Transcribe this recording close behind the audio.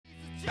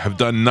have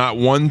done not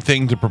one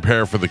thing to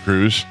prepare for the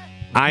cruise.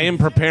 I am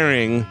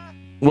preparing.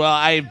 Well,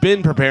 I've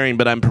been preparing,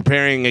 but I'm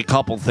preparing a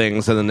couple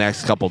things in the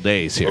next couple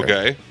days here.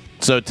 Okay.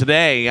 So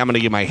today, I'm going to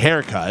get my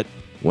hair cut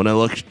when I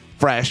look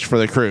fresh for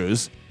the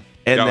cruise.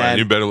 And then,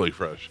 you better look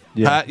fresh.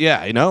 yeah,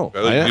 I know.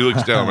 You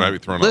look down when I be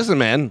thrown off. Listen,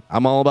 man,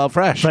 I'm all about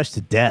fresh. Fresh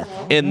to death.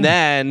 And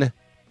then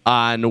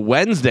on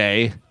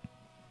Wednesday,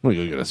 we're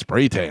going to get a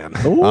spray tan.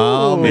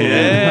 Oh, man.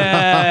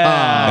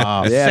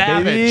 Yeah.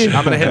 Savage. Baby.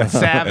 I'm going to hit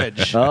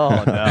Savage.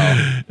 Oh,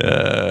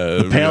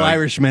 no. The pale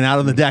Irishman out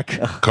on the deck.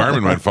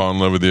 Carmen might fall in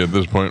love with you at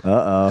this point.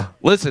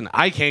 Listen,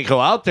 I can't go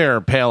out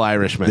there, pale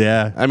Irishman.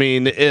 Yeah. I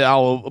mean,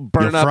 I'll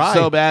burn You'll up fry.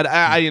 so bad.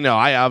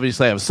 I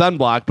obviously have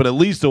sunblock, but at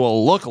least it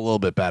will look a little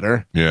bit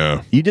better.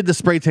 Yeah. You did the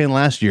spray tan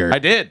last year. I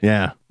did.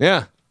 Yeah.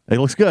 Yeah. It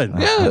looks good.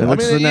 Yeah, It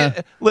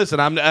looks listen,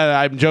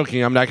 I'm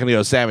joking. I'm not going to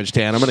go Savage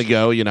tan. I'm going to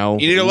go, You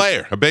need a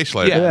layer, a base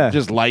layer. yeah,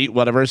 just light,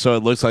 whatever, so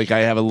it looks like I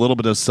have a little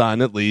bit of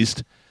sun at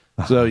least.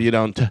 So I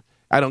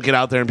don't get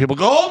out there and people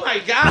go, oh my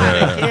God,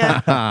 I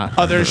can't.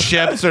 Other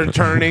ships are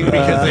turning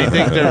because they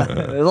think they're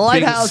being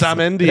lighthouse.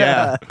 summoned.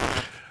 Yeah.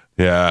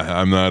 Yeah,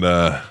 I'm not.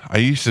 I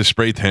used to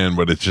spray tan,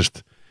 but it's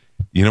just,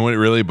 you know what? It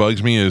really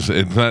bugs me is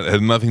it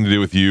has nothing to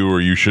do with you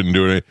or you shouldn't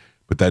do it.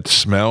 But that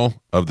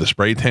smell of the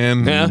spray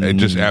tan, it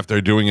just after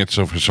doing it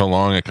for so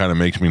long, it kind of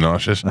makes me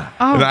nauseous. Oh,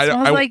 And it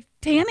smells like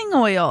tanning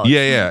oil.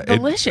 Yeah. It's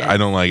delicious. I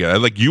don't like it.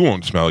 Like you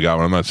won't smell it,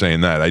 I'm not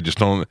saying that. I just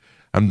don't.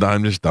 I'm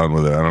just done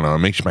with it. I don't know. It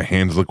makes my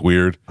hands look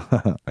weird.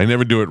 I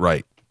never do it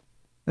right.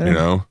 You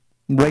know.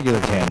 Regular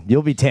tan.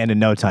 You'll be tanned in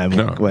no time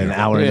when an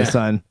hour in the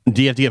sun.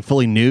 Do you have to get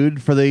fully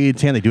nude for the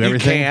tan? They do You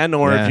everything. can,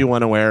 or if you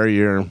want to wear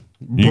your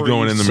You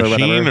going in the briefs or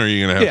machine, whatever. or are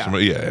you gonna have Yeah.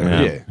 somebody?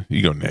 Yeah.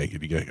 You go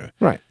naked. You gotta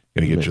Right.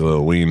 Gonna get your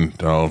little ween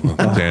all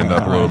tanned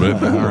up a little bit.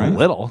 A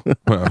little.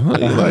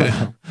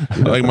 Well,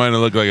 like mine to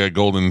look like a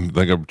golden,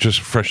 like a just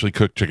freshly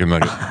cooked chicken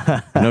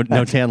nugget.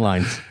 No tan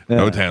lines.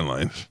 No tan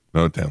lines.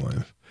 No tan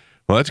lines.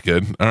 Well, that's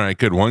good. All right,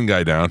 good. One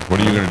guy down.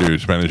 What are you going to do,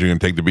 Spanish? You going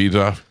to take the beads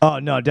off? Oh,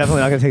 no,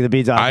 definitely not going to take the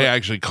beads off. I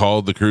actually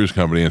called the cruise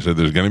company and said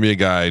there's going to be a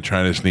guy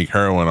trying to sneak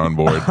heroin on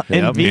board.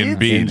 In beads? In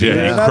beads. They're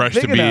Yeah, not crush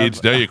the big enough.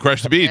 beads. Yeah, you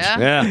crush the beads.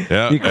 Yeah.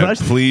 Yeah. You And crush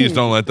the please beads.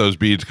 don't let those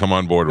beads come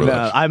on board with No,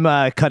 us.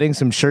 I'm cutting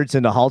some shirts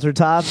into halter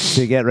tops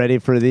to get ready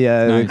for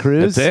the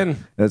cruise. That's in.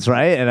 That's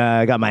right. And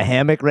I got my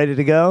hammock ready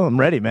to go. I'm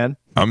ready, man.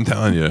 I'm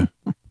telling you,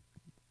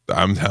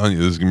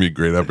 this is going to be a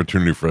great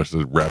opportunity for us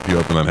to wrap you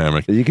up in that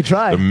hammock. You can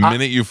try. The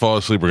minute you fall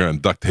asleep, we're going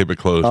to duct tape it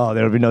closed. Oh,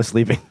 there will be no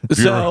sleeping. You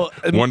So,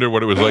 ever wonder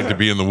what it was like to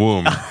be in the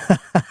womb.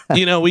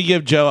 we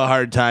give Joe a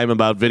hard time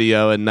about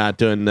video and not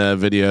doing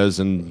videos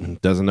and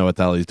doesn't know what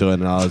the hell he's doing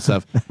and all that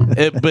stuff.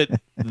 But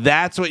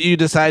that's what you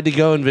decide to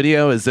go in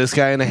video? Is this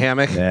guy in a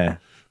hammock? Yeah.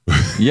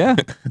 Yeah.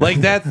 Like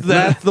that's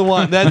the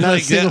one. That's Not a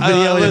like single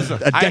video in listen,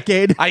 a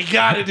decade. I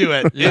gotta do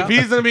it. If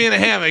he's gonna be in a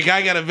hammock,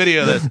 I gotta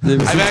video this.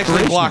 I've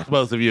actually blocked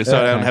both of you, so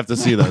I don't have to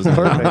see those.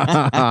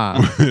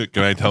 Perfect.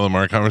 Can I tell him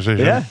our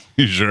conversation? Yeah.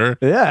 You sure?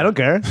 Yeah, I don't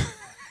care.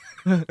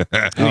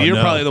 You're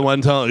probably the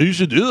one telling you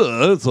should do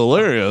that. It's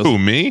hilarious. Who,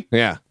 me?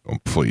 Yeah. Oh,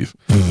 please.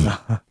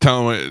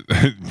 Tell him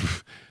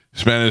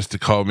Spanish to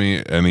call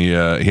me, and he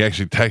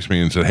actually texted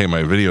me and said, "Hey,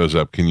 my video's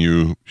up. Can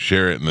you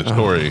share it in the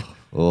story?"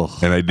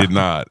 And I did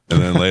not.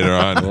 And then later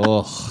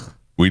on,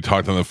 we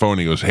talked on the phone.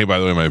 He goes, "Hey, by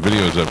the way, my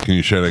video's up. Can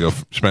you share it?" I go,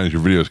 "Spanish,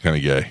 your video's kind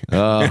of gay."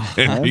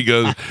 And he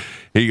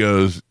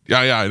goes,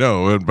 "Yeah, I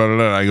know."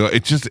 I go,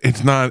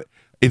 it's not.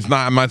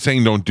 I'm not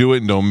saying don't do it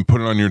and don't put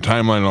it on your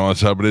timeline and all that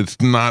stuff, but it's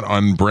not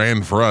on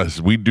brand for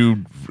us. We do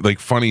like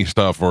funny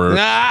stuff or.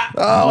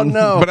 Oh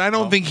no! But I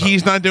don't think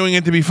he's not doing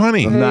it to be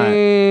funny.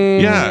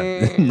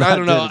 Yeah. I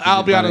don't know.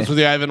 I'll be honest with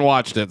you. I haven't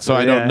watched it, so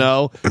I don't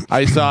know.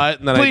 I saw it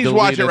and then Please I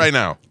watch it deleted. right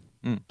now.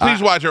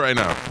 Please watch it right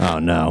now. Oh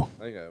no!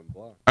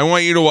 I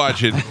want you to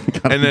watch it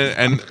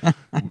and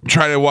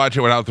try to watch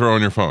it without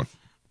throwing your phone.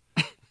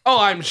 Oh,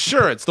 I'm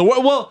sure it's the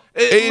worst. Well,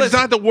 It's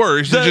not the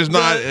worst. It's just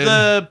not.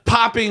 the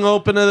popping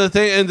open of the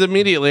thing, and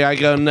immediately I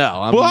go, no.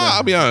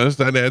 I'll be honest.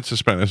 That adds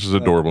suspense. Is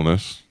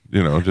adorableness.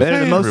 Just They're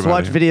the hey, most everybody.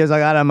 watched videos I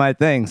got on my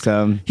thing.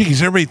 So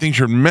Because everybody thinks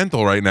you're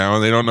mental right now,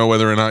 and they don't know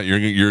whether or not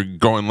you're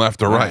going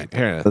left or right.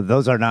 Here.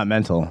 those are not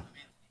mental.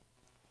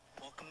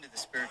 Welcome to the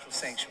spiritual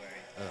sanctuary.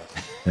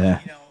 Yeah.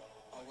 You know,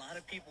 a lot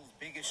of people's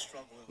biggest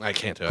struggle in I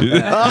can't do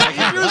it. I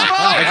can't do it.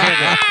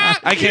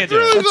 I can't do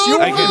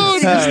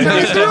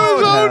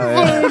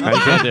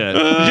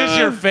it. Just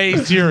your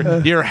face,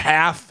 your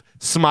half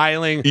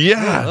smiling.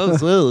 Yeah.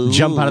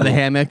 Jump out of the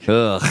hammock.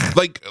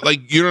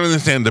 Like you don't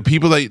understand. The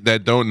people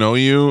that don't know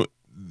you,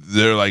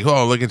 they're like,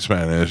 oh, look at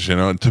Spanish.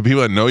 To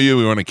people that know you,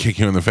 we want to kick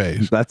you in the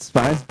face. That's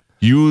fine.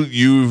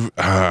 You've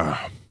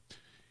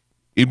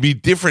it'd be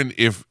different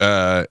if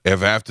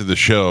after the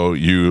show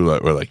you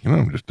were like,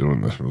 I'm just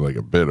doing this for like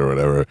a bit or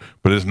whatever,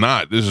 but it's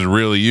not. This is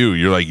really you.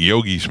 You're like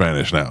Yogi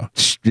Spanish now.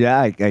 Yeah,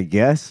 I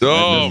guess.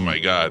 Oh my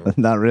God.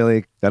 Not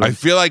really. I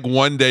feel like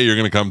one day you're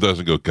gonna come to us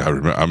and go,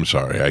 God, I'm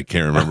sorry, I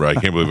can't remember. I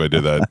can't believe I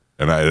did that.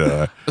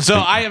 And So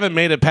I haven't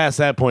made it past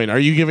that point. Are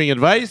you giving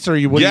advice, or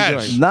what are you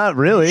doing? Not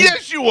really.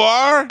 yes, you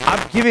are.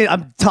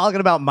 I'm talking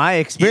about my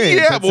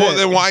experience. Yeah, That's well, it.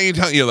 then why are you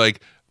telling you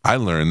like? I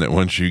learned that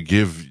once you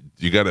give,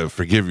 you got to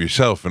forgive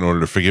yourself in order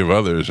to forgive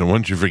others. And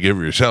once you forgive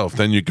yourself,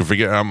 then you can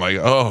forget. I'm like,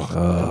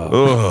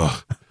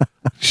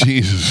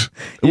 Jesus.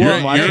 You're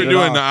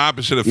doing the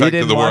opposite You effect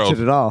didn't of the watch world.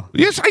 it at all.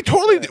 Yes, I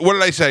totally did. What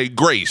did I say?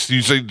 Grace.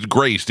 You said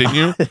grace, didn't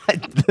you?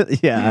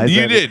 Yeah,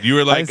 You did. You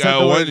were like, said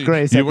the word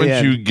grace at once the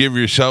end. you give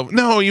yourself.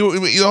 No,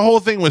 the whole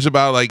thing was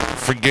about like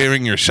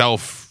forgiving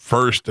yourself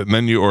first, and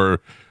then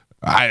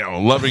I don't know,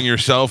 loving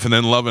yourself and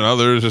then loving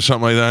others or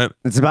something like that.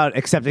 It's about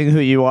accepting who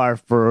you are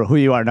for who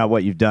you are, not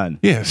what you've done.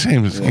 Yeah,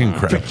 same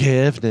crap.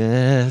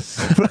 Forgiveness.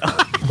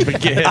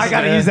 Forgiveness. I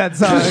gotta use that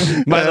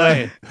song. By the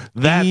way,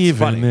 that's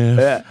funny. if-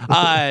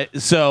 Yeah.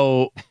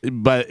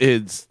 But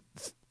it's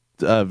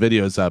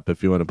videos up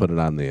if you want to put it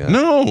on the.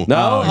 No.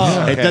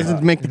 No, It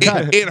doesn't make the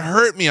cut. It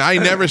hurt me. I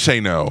never say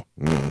no.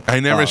 I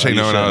never say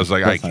no, and I was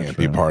like, I can't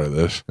be part of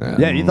this.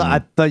 Yeah, I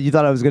thought you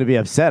thought I was gonna be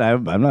upset.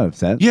 I'm not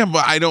upset. Yeah,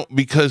 but I don't,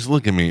 because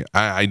look at me.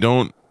 I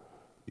don't,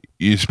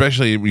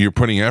 especially if you're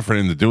putting effort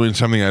into doing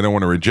something, I don't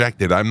want to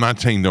reject it. I'm not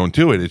saying don't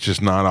do it. It's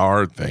just not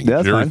our thing.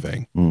 That's It's your fine.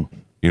 thing.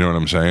 You know what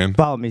I'm saying?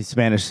 Follow me,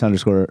 Spanish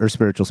 _ or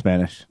spiritual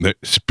Spanish. The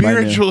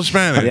spiritual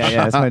Spanish. Yeah,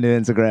 that's my new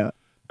Instagram.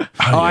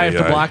 I have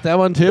to block that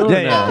one too.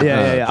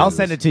 Yeah. I'll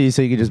send it to you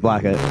so you can just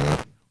block it.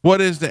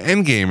 What is the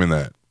end game in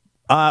that?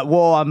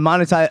 Well, I'm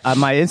monetized.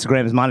 My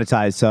Instagram is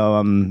monetized, so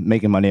I'm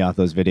making money off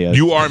those videos.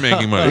 You are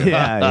making money.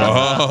 Yeah.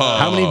 Oh.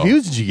 How many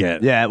views did you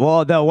get? Yeah,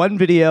 well, the one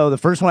video, the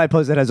first one I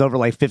posted has over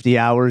like 50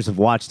 hours of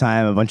watch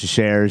time, a bunch of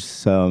shares.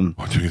 So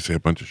What did you say? A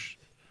bunch of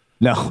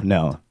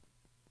no.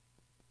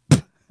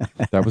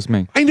 That was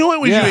me. I know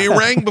it was you. You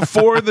rang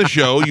before the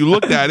show. You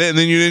looked at it, and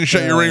then you didn't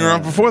shut your ringer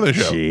off before the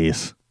show.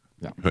 Jeez.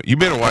 You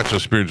better watch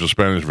those spiritual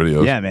Spanish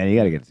videos. Yeah, man, you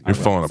gotta get. You're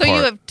falling So apart.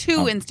 you have two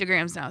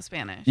Instagrams now,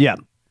 Spanish. Yeah,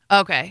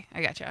 Okay,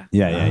 I gotcha.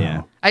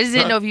 yeah. I just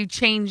didn't know if you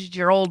changed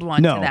your old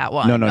one No. to that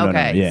one. No,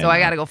 okay, yeah. so I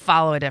got to go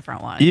follow a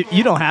different one.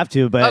 You don't have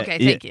to, but Okay,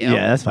 thank you.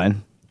 Yeah, that's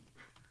fine.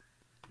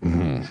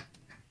 You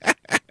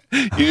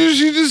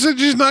just said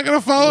she's not going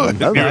to follow it.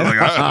 You're Okay. like,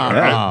 all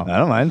right. I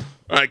don't mind.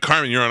 All right,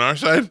 Carmen, you're on our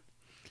side.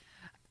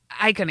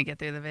 I couldn't get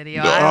through the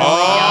video.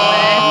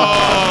 Oh.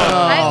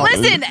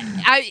 Listen,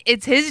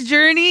 it's his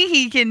journey.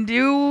 He can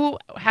do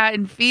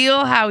and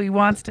feel how he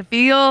wants to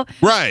feel.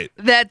 Right.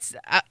 That's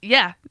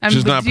yeah.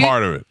 She's not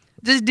part of it.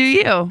 Just do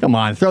you. Come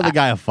on, throw the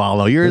guy a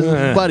follow. You're his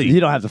buddy. You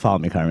don't have to follow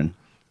me, Carmen.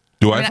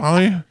 Do I follow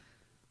you?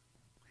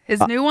 His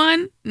new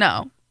one?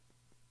 No,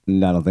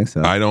 No, I don't think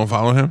so. I don't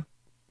follow him?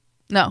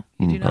 no,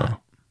 you do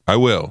not. I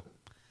will.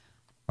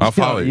 I'll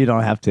follow you. You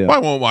don't have to. Well, I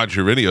won't watch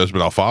your videos,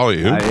 but I'll follow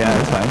you. Yeah,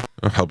 that's fine.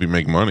 I'll help you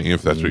make money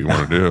if that's what you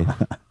want to do.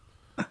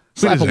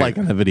 Slap a What is like it?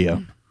 on that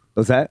video.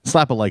 What's that?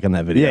 Slap a like on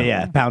that video.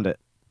 Yeah, pound it.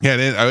 Yeah,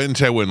 I didn't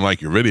say I wouldn't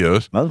like your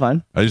videos. That's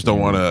fine. I just don't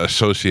want to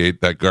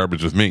associate that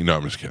garbage with me. No,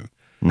 I'm just kidding.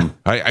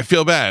 I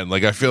feel bad.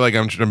 Like, I feel like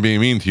I'm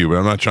being mean to you, but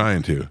I'm not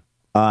trying to.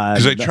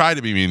 Because I try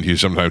to be mean to you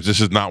sometimes. This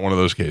is not one of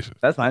those cases.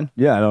 That's fine.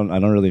 Yeah, I don't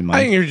really I think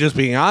mind. you're just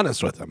being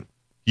honest with them.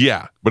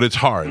 Yeah, but it's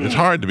hard. It's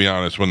hard to be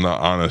honest when the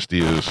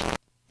honesty is.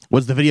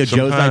 Was the video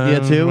Joe's idea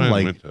too? Sometimes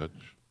Like with touch.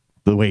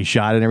 the way he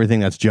shot and everything?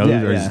 That's Joe's,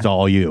 Yeah, or is yeah. it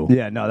all you?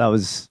 Yeah, no, that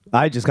was.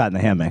 I just got in the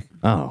hammock.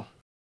 Oh.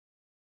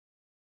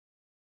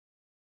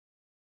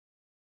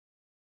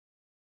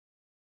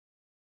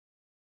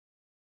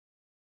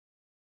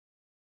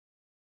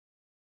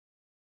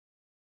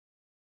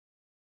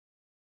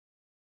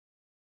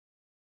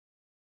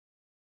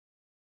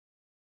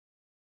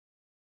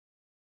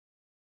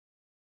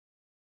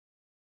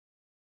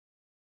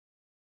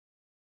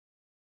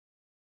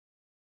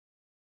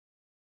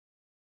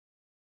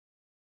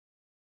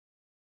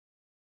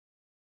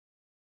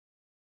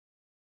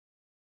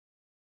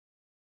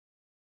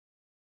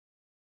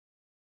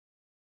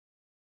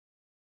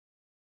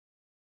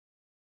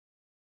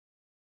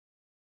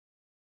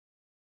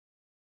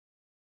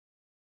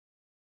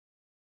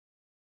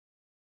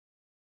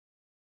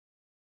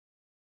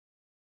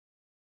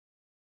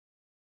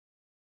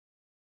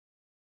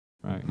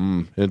 Right.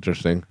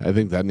 Interesting. I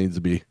think that needs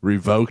to be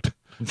revoked.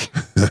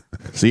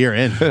 So you're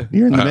in.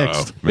 You're in the I don't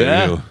mix. know. Maybe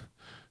Yeah. you'll-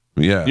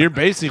 Yeah. You're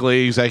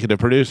basically executive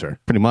producer.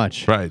 Pretty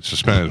much. right.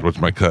 Suspended. What's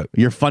my cut?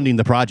 You're funding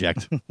the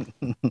project.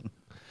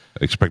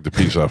 Expect a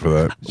piece off of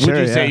that. Would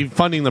you say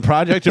funding the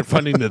project or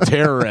funding the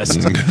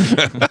terrorist?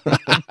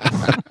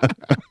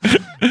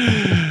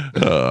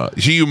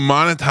 So you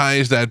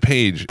monetize that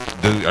page.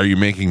 Are you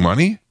making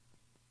money?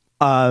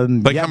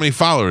 Like yeah. how many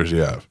followers do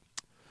you have?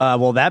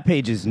 Well, that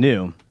page is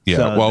new. Yeah.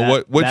 So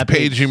well, which that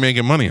page are you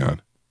making money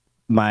on?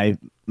 My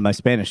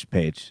Spanish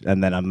page,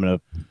 and then I'm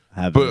gonna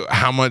have But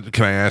how much?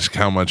 Can I ask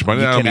how much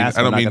money? You I don't can mean. ask,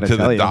 I I'm don't not mean gonna to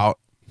tell the you. dollar.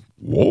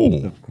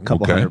 Whoa. a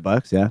couple okay.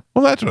 $100. Yeah.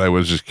 Well, that's what I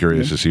was just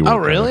curious to see. What Oh,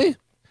 really?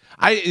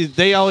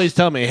 They always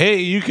tell me, hey,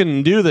 you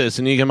can do this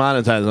and you can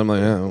monetize. I'm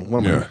like, oh,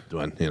 what am Yeah. I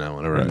doing? You know,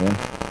 whatever.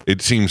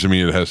 It seems to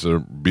me it has to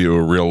be a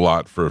real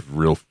lot for a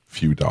real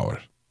few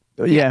dollars.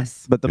 Yeah.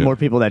 Yes. But the Yeah. more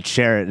people that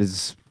share it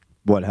is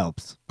what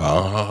helps.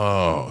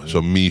 Oh,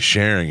 so me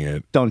sharing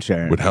it Don't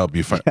share it. would help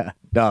you find.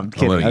 No, I'm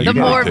kidding. letting I'm you The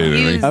more dictate it,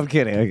 right? views, I'm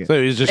kidding. Okay.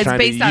 So he's just It's trying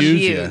based to on use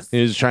views.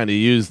 He was trying to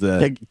use the.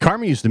 Like,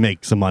 Carmen used to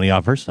make some money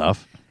off her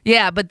stuff.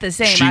 Yeah, but the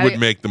same. She would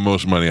make the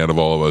most money out of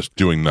all of us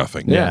doing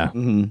nothing. Yeah.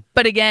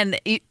 But again,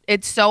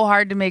 it's so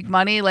hard to make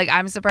money. Like,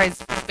 I'm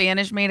surprised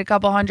Spanish made a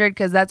couple hundred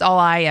because that's all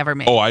I ever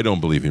made. Oh, I don't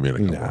believe he made a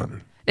couple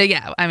hundred.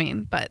 Yeah, I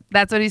mean, but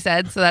that's what he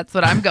said, so that's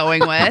what I'm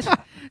going with.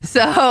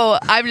 So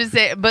I'm just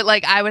saying, but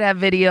like I would have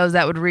videos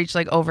that would reach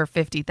like over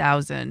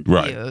 50,000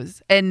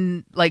 views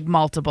and like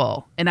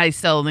multiple, and I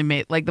still only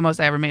made like the most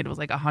I ever made was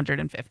like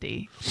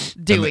 150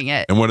 doing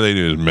it. And what do they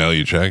do? Is mail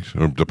you checks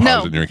or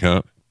deposit in your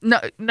account?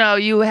 No,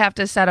 you have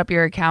to set up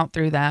your account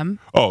through them.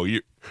 Oh,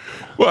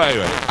 well,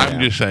 anyway, I'm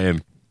just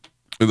saying,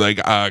 like,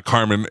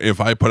 Carmen,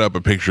 if I put up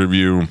a picture of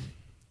you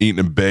eating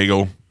a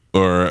bagel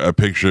or a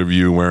picture of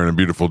you wearing a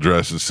beautiful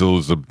dress, it still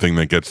is the thing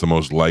that gets the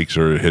most likes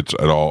or hits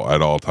at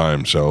all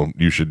times. So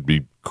you should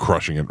be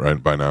crushing it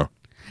right by now.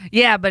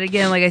 Yeah, but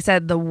again, like I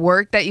said, the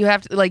work that you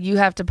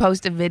have to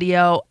post a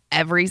video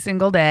every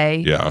single day.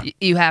 Yeah.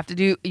 You have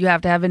to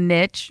have a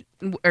niche,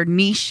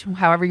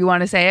 however you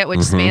want to say it, which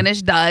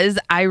Spanish does.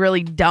 I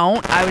really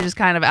don't. I was just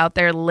kind of out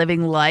there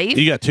living life.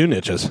 You got two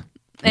niches.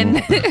 And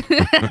You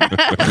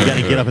got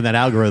to get up in that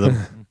algorithm.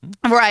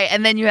 right,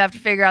 and then you have to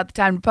figure out the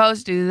time to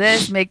post, do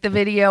this, make the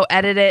video,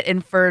 edit it,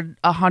 and for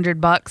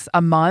 $100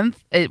 a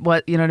month, you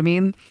know what I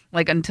mean?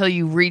 Like until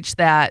you reach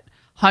that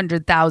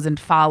 100,000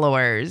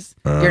 followers,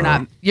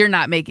 you're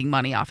not making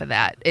money off of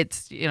that.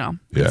 It's I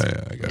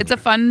got it's a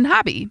fun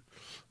hobby.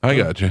 I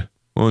got you.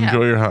 Well,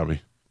 enjoy your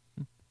hobby.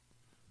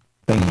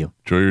 Thank you.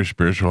 Enjoy your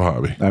spiritual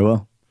hobby. I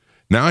will.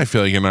 Now I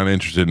feel like you're not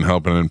interested in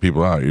helping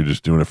people out. You're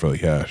just doing it for the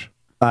cash.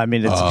 I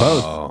mean, it's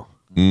both.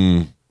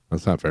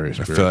 That's not very I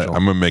spiritual. feel like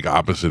I'm gonna make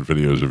opposite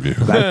videos of you.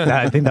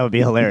 I think that would be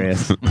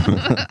hilarious.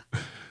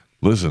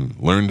 Listen,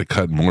 learn to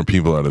cut more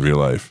people out of your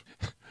life.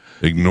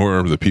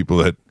 Ignore the people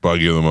that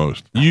bug you the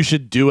most. You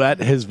should duet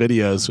his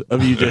videos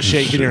of you just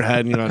shaking your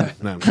head and going,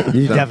 no.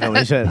 You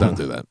definitely should. Don't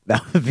do that.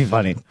 That would be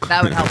funny.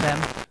 That would help him.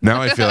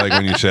 Now I feel like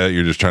when you say it,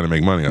 you're just trying to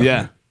make money.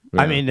 Yeah.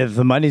 I mean, if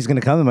the money's going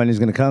to come, the money's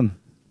going to come.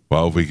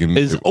 Well, if we can.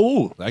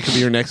 That could be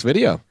your next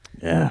video.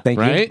 Yeah. Thank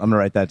you. Right? I'm going to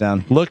write that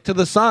down. Look to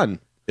the sun.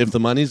 If the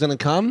money's going to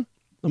come,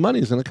 the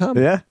money's going to come.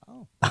 Yeah.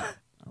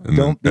 and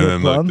Don't then, be a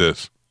and then like plum.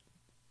 this.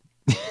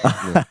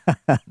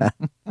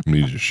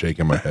 Me just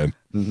shaking my head.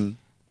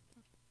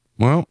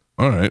 Well,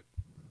 all right.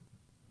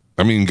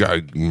 I mean,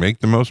 God, make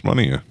the most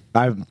money.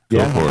 Go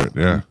for it.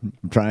 Yeah.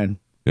 I'm trying.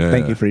 Yeah.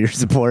 Thank you for your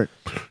support.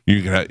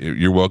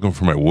 You're welcome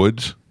for my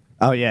woods,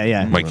 Oh,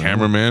 yeah. my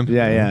cameraman,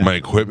 Yeah. my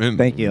equipment.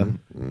 Thank you.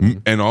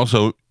 And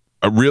also,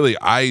 I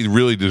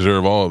really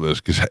deserve all of this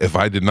because if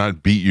I did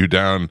not beat you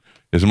down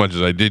as much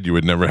as I did, you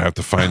would never have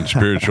to find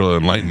spiritual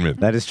enlightenment.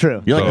 That is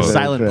true. You're like a So-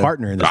 silent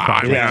partner in this I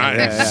project. mean,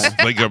 Yeah.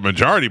 it's like a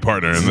majority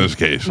partner in this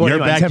case. What, Your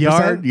you want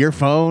backyard, 10%? your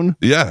phone.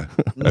 Yeah,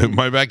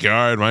 my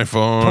backyard, my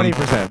phone.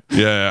 20%.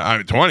 Yeah,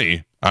 I'm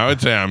 20. I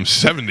would say I'm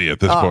 70 at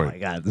this Oh, point. my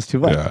God. That's too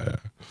much. Yeah.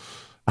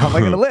 How am I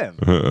going to live?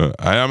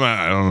 I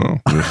don't know.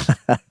 Just,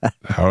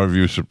 how have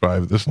you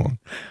survived this long?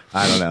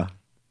 I don't know.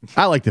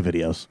 I like the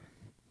videos.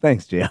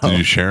 Thanks, Gio. Did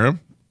you share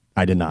them?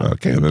 I did not.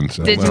 Okay, then.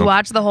 So, Did you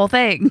watch the whole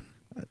thing?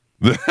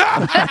 I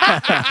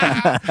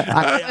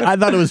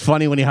thought it was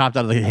funny when he hopped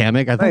out of the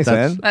hammock. I thought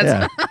Thanks, that's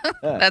man.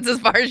 That's as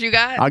far as you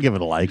got. I'll give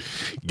it a like.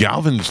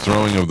 Galvin's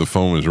throwing of the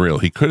phone was real.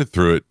 He could have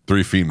threw it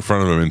 3 feet in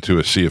front of him into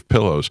a sea of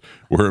pillows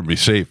where it'd be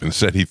safe.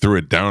 Instead, he threw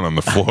it down on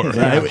the floor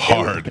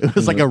hard. It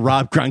was like a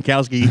Rob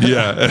Gronkowski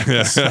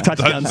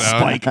touchdown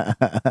spike. Oh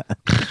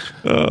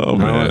I don't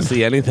man. want to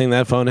see anything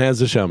that phone has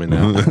to show me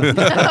now.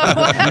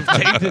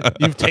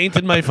 You've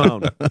tainted my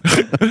phone.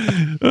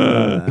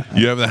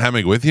 You have the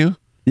hammock with you?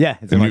 Yeah,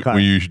 it's in my car. Were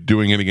you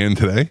doing it again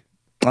today?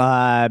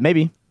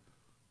 Maybe.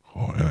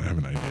 Oh, I have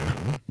an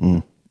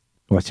idea.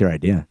 What's your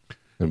idea?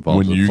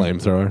 Involves When a you-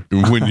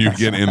 flamethrower. When you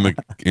get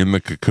in the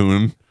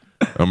cocoon,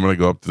 I'm gonna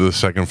go up to the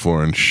second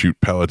floor and shout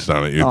pellets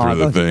down at you Oh, through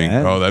the don't do thing.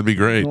 that. Oh, that'd be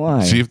great.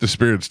 Why? See if the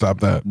spirits stop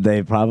that.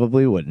 They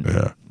probably wouldn't.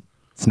 Yeah.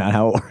 It's not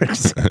how it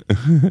works.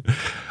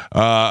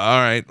 All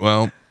right.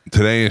 Well,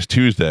 today is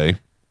Tuesday,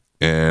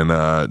 and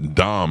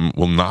Dom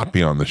will not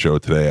be on the show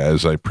today,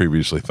 as I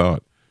previously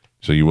thought.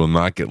 So you will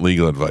not get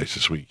legal advice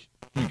this week.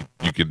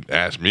 You could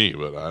ask me,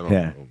 but I don't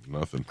know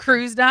nothing.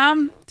 Cruise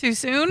Dom? Too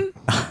soon?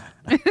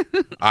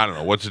 I don't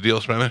know. What's the deal,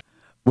 Spanish?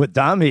 With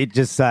Dom,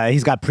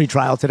 he's got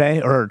pre-trial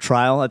today, or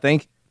trial, I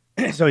think.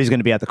 So he's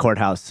going to be at the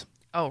courthouse.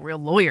 Oh, real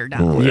lawyer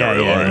Dom.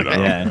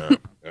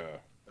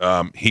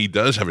 He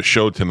does have a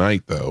show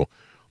tonight, though.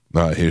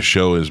 His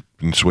show has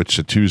been switched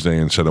to Tuesday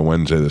instead of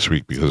Wednesday this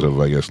week because of,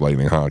 I guess,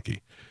 Lightning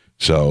Hockey.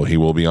 So he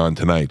will be on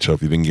tonight. So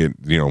if you didn't get,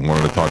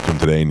 wanted to talk to him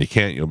today and you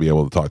can't, you'll be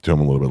able to talk to him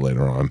a little bit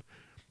later on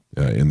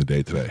in the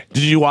day today.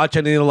 Did you watch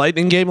any of the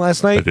Lightning game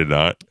last I night? did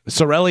not.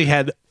 Sorelli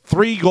had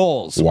 3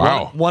 goals.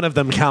 Wow. One of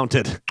them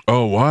counted.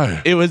 Oh,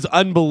 why? It was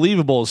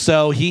unbelievable.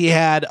 So he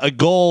had a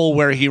goal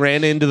where he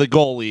ran into the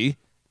goalie,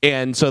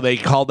 and so they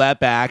called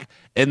that back.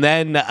 And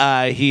then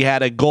he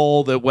had a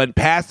goal that went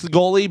past the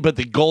goalie, but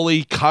the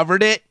goalie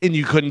covered it, and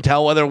you couldn't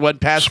tell whether it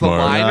went past Smart.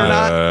 the line or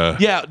not.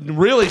 Yeah,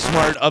 really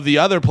smart of the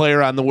other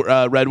player on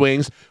the Red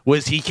Wings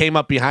was he came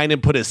up behind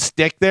and put his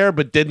stick there,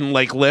 but didn't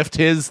lift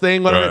his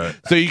thing, whatever. Right.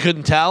 So you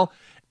couldn't tell.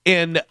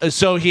 And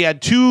so he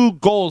had 2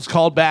 goals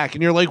called back,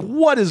 and you're like,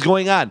 what is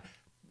going on?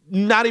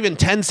 Not even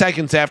 10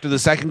 seconds after the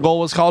second goal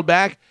was called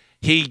back,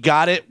 he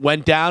got it,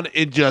 went down,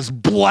 it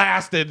just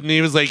blasted, and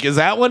he was like, is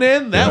that one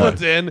in? That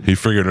one's in. He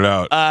figured it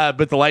out.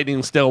 But the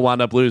Lightning still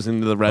wound up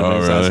losing to the Red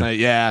Wings last really? night.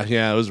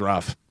 Yeah, it was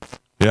rough.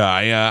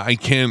 Yeah, I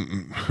can't.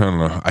 I don't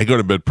know. I go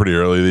to bed pretty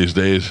early these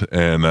days,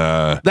 and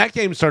That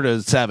game started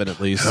at 7 at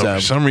least. So.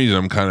 for some reason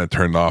I'm kind of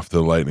turned off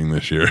the Lightning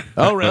this year.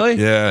 Oh, really?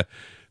 Yeah,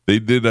 they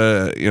did.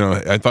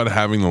 I thought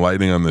having the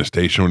Lightning on the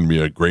station would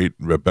be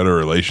a better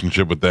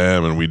relationship with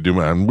them, and we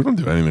don't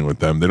do anything with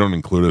them. They don't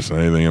include us in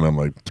anything, and I'm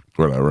like,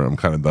 whatever. I'm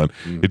kind of done.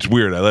 It's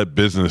weird. I let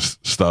business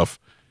stuff.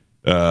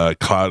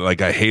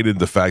 Like I hated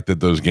the fact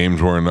that those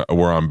games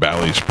were on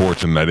Bally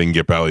Sports, and I didn't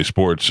get Bally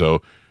Sports,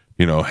 so.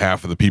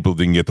 Half of the people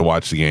didn't get to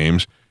watch the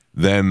games.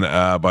 Then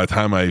by the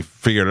time I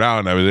figured it out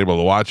and I was able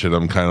to watch it,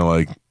 I'm kind of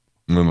like,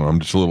 no, I'm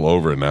just a little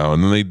over it now.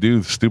 And then they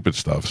do stupid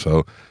stuff.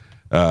 So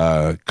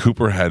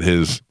Cooper had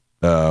his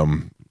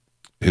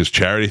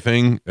charity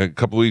thing a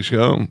couple weeks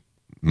ago.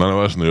 None of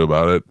us knew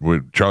about it.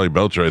 Charlie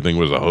Belcher, I think,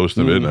 was a host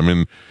of it. I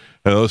mean,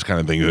 those kind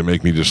of things that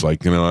make me just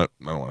like, you know what?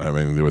 I don't want to have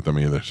anything to do with them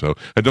either. So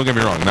don't get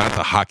me wrong, not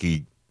the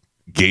hockey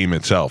game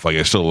itself. Like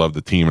I still love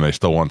the team and I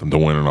still want them to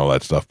win and all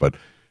that stuff, but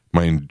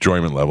my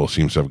enjoyment level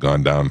seems to have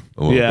gone down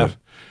a little bit.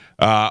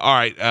 All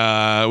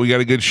right. We got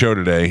a good show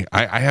today.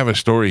 I have a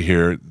story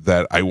here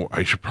that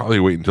I should probably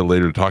wait until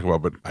later to talk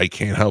about, but I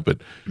can't help it.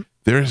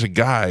 There's a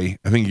guy,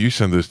 I think you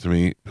sent this to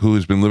me, who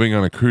has been living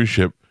on a cruise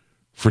ship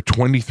for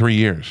 23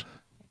 years.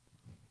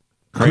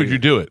 Crazy. Could you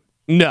do it?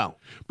 No.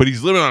 But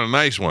he's living on a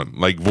nice one,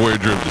 like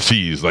Voyager of the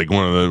Seas, like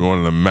one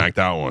of the macked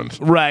out ones.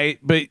 Right.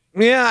 But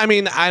yeah, I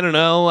mean, I don't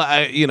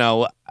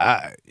know.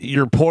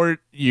 Your port,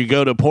 you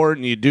go to port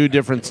and you do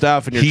different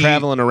stuff and you're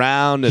traveling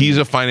around. And, he's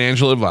a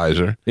financial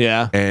advisor.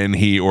 Yeah.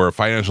 Or a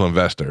financial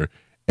investor.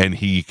 And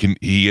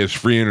he has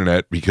free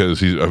internet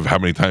because of how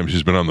many times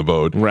he's been on the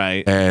boat.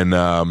 Right.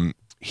 And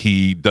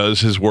he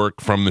does his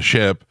work from the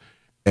ship,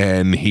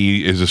 and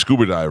he is a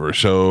scuba diver.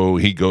 So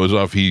he goes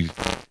off. He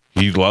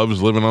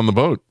loves living on the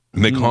boat.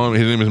 And they call him,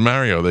 his name is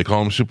Mario. They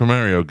call him Super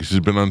Mario because he's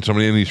been on so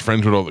many, and he's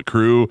friends with all the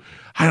crew.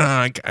 I don't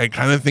know. I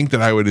kind of think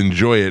that I would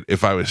enjoy it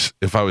if I was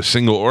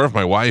single, or if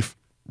my wife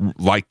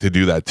liked to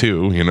do that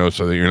too,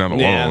 so that you're not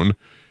alone. Yeah.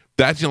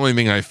 That's the only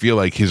thing I feel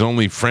like. His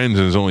only friends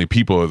and his only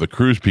people are the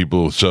cruise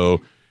people.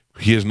 So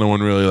he has no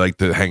one really like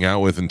to hang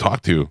out with and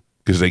talk to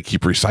because they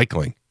keep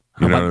recycling.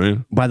 You know what I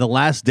mean? By the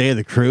last day of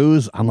the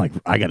cruise, I'm like,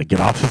 I got to get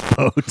off this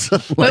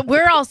boat. But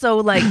we're also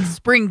like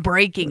spring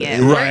breaking it.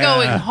 We're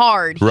going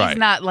hard. He's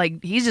not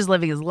like, he's just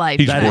living his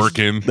life. He's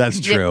working. That's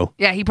true.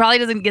 Yeah, he probably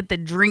doesn't get the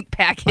drink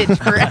package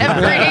for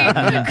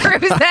every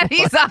cruise that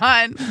he's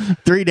on.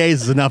 3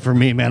 days is enough for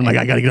me, man. I'm like,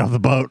 I got to get off the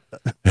boat.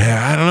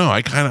 Yeah, I don't know.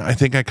 I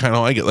think I kind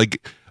of like it.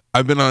 Like,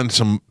 I've been on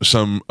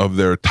some of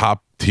their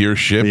top tier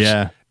ships.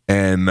 Yeah.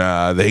 And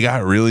they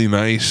got really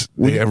nice.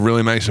 They have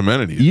really nice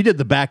amenities. You did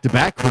the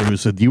back-to-back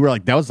cruise, so you were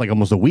like, that was like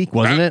almost a week,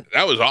 wasn't it?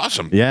 That was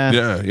awesome.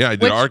 Yeah. I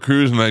did our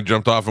cruise, and I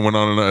jumped off and went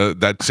on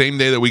that same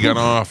day that we got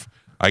off.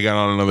 I got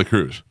on another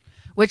cruise.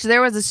 Which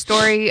there was a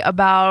story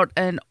about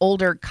an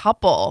older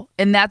couple,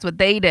 and that's what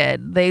they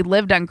did. They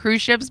lived on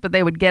cruise ships, but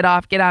they would get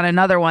off, get on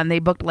another one. They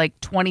booked like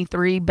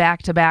 23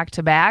 back to back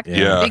to back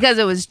because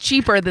it was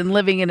cheaper than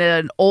living in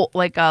a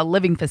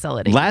living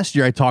facility. Last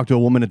year, I talked to a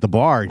woman at the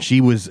bar, and she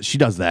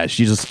does that.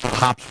 She just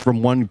hops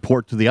from one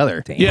port to the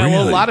other. Yeah,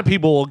 well, a lot of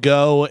people will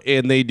go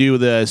and they do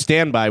the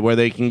standby where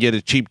they can get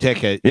a cheap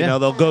ticket. Yeah.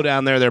 They'll go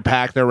down there, they're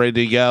packed, they're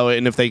ready to go,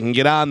 and if they can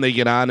get on, they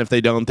get on. If they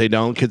don't, they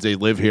don't because they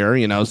live here.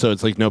 So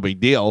it's like no big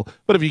deal.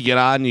 But if you get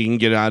on, you can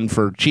get on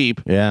for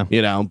cheap. Yeah.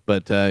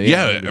 But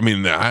I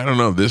mean, I don't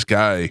know. This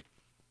guy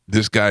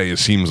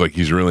seems like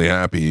he's really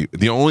happy.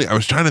 I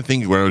was trying to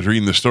think when I was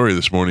reading the story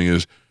this morning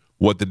is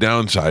what the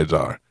downsides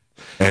are.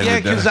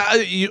 And because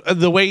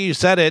the way you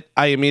said it,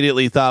 I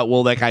immediately thought,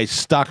 well, that guy's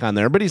stuck on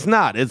there, but he's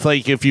not. It's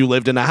like if you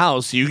lived in a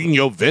house, you can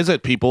go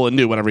visit people and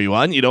do whatever you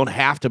want. You don't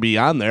have to be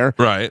on there.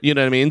 Right. You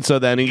know what I mean? So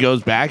then he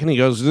goes back and he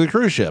goes to the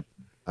cruise ship.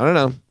 I don't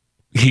know.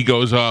 He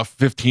goes off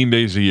 15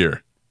 days a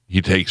year. He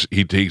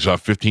takes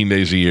off 15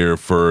 days a year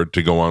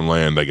to go on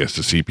land, I guess,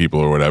 to see people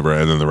or whatever,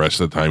 and then the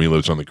rest of the time he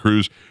lives on the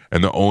cruise.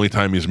 And the only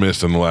time he's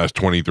missed in the last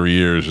 23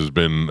 years has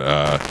been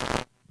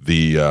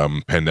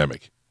the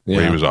pandemic,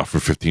 where he was off for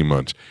 15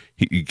 months.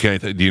 Do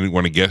you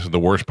want to guess the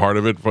worst part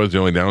of it was the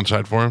only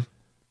downside for him?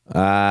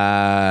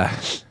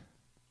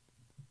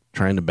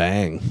 Trying to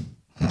bang.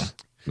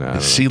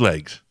 Sea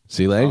legs.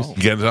 Sea legs?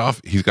 He gets off.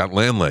 He's got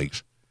land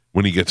legs.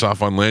 When he gets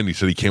off on land, he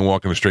said he can't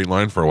walk in a straight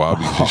line for a while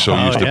because he's so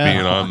used to being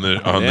on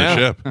the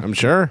ship. I'm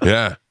sure.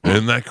 Yeah.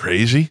 Isn't that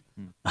crazy?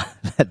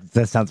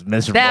 That sounds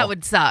miserable. That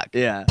would suck.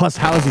 Yeah. Plus,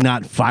 how is he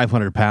not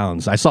 500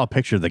 pounds? I saw a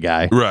picture of the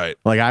guy. Right.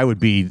 Like, I would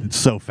be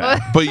so fat.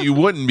 But you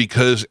wouldn't,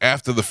 because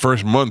after the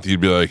first month,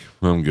 you'd be like,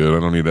 I'm good. I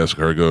don't need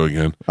escargot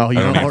again. Oh, you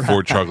I don't don't need order-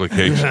 4 chocolate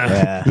cakes.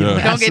 Yeah.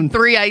 Don't get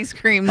 3 ice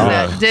creams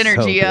at dinner,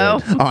 so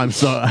Gio. good.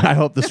 I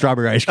hope the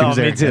strawberry ice cream's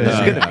Oh, me there. too. It's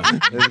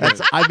gonna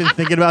be. I've been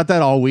thinking about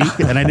that all week,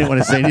 and I didn't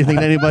want to say anything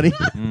to anybody,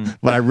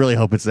 but I really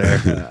hope it's there.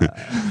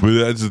 But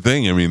that's the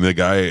thing. I mean, the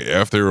guy,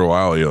 after a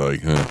while, you're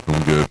like,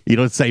 I'm good. You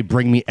don't say,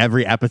 bring me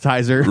every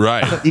appetizer.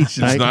 Right. Each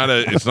night.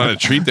 It's not a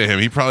treat to him.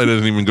 He probably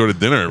doesn't even go to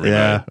dinner every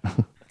Yeah. night.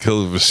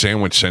 Kill a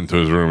sandwich sent to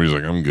his room. He's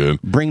like, I'm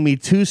good. Bring me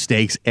 2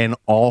 steaks and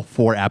all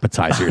 4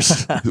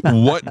 appetizers.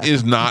 What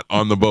is not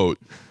on the boat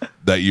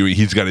that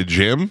he's got a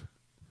gym.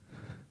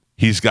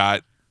 He's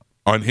got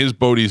on his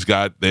boat, he's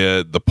got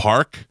the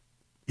park,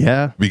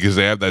 Yeah. because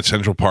they have that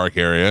Central Park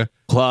area.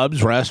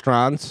 Clubs,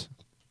 restaurants.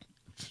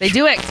 They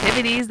do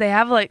activities. They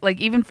have like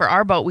even for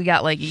our boat, we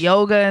got like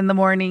yoga in the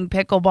morning,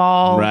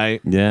 pickleball.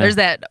 Right. Yeah. There's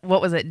that,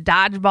 what was it,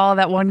 dodgeball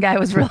that one guy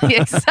was really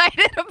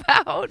excited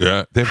about.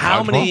 Yeah. They have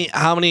How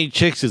dodgeball. many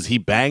chicks is he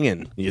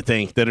banging, you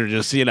think, that are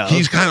just,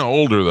 He's kind of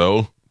older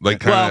though.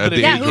 Like Well, kind of but at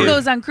the Yeah, age who where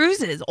goes on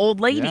cruises? Old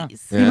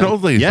ladies. even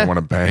old ladies Yeah. don't want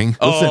to bang.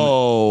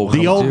 Oh,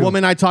 The old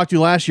woman I talked to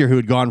last year who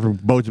had gone from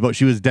boat to boat,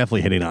 she was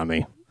definitely hitting on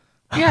me.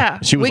 Yeah.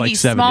 She was Wiggy like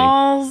 70.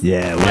 Smalls.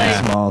 Yeah,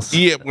 Like, Smalls.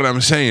 Yeah, what I'm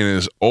saying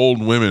is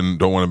old women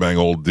don't want to bang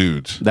old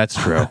dudes. That's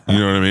true. You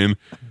know what I mean?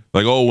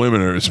 Like old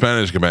women or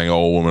Spanish can bang an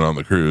old woman on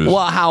the cruise.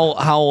 well,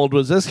 how old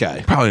was this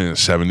guy? Probably in the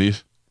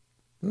 70s.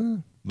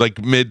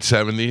 Like mid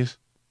 70s.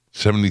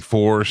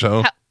 74 or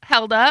so.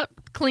 held up,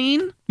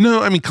 clean.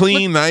 No, I mean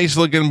clean, nice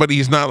looking, but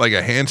he's not like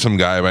a handsome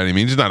guy by any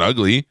means. He's not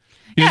ugly. He's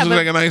Yeah, just but-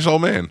 like a nice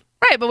old man.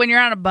 Right, but when you're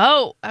on a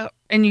boat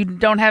and you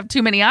don't have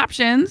too many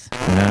options,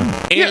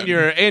 Yeah.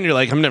 And you're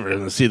like, I'm never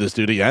going to see this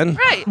dude again.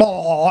 right?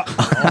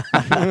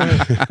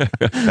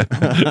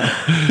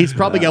 He's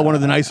probably got one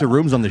of the nicer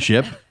rooms on the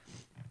ship.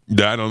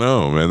 I don't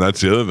know, man.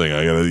 That's the other thing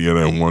I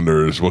gotta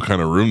wonder is what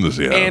kind of room does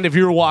he have? And if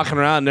you're walking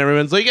around and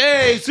everyone's like,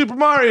 "Hey, Super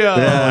Mario,"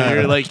 and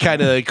you're like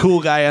kind of a cool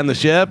guy on the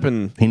ship,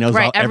 and He knows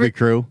Right, every every-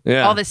 crew.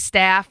 yeah, All the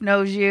staff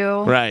knows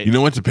you. right. you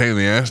know what's a pain in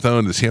the ass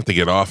though? Does he have to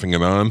get off and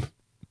get on?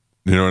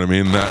 You know what I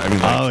mean?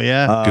 Oh,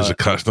 yeah. because of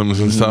customs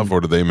and stuff,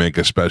 or do they make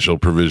a special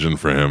provision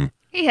for him?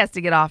 He has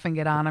to get off and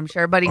get on, I'm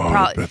sure, but he Oh,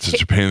 probably. that's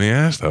such a pain in the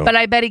ass though. But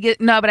I bet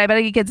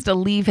he gets to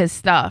leave his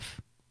stuff.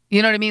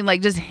 You know what I mean?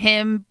 Like just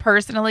him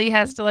personally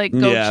has to like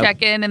go Yeah.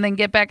 check in and then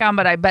get back on.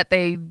 But I bet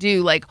they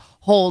do like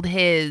hold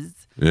his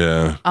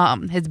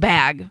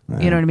bag.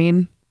 You know what I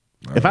mean?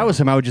 If I was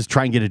him, I would just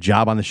try and get a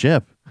job on the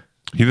ship.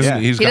 He doesn't. Yeah.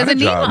 He's He got a doesn't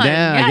need job. one.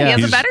 Yeah, Yeah, he has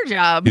He's- a better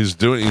job.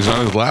 He's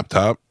on his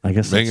laptop. I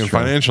guess that's making true.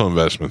 financial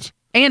investments.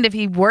 And if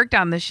he worked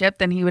on the ship,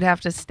 then he would have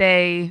to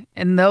stay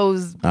in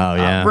those Oh,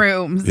 yeah.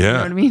 rooms. You Yeah.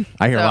 know what I mean?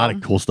 I hear a So- lot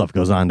of cool stuff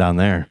goes on down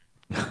there.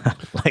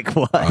 Like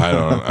what? I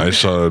don't. I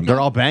saw. They're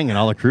all banging,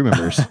 all the crew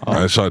members.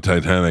 I saw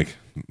Titanic.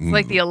 It's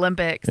like the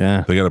Olympics.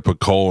 Yeah. They got to put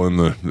coal in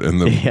the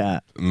Yeah.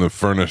 in the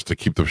furnace to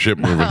keep the ship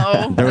moving.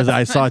 Oh.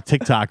 I saw a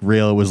TikTok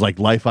reel. It was like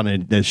life on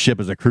a ship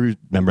as a crew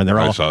member, and they're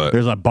I all saw that.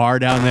 there's a bar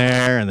down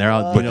there, and they're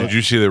all But did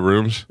you see the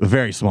rooms?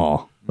 very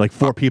small, like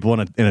 4 people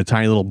in a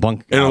tiny little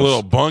bunk. In a house.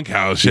 little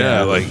bunkhouse, yeah.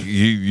 Yeah. Like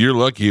you're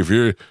lucky if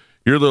you're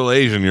a little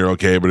Asian, you're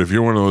okay. But if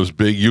you're one of those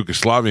big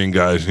Yugoslavian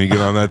guys and you get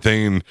on that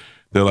thing and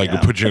they're like,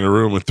 we'll put you in a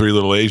room with 3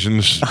 little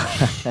Asians,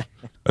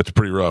 that's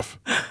pretty rough.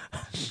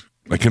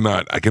 I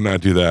cannot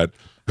do that.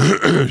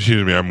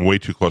 Excuse me, I'm way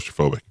too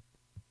claustrophobic.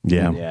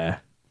 Yeah. Yeah.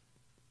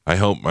 I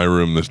hope my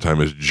room this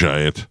time is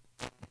giant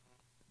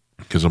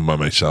because I'm by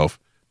myself.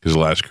 Because the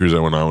last cruise I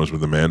went on was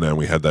with Amanda and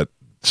we had that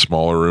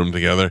smaller room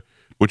together,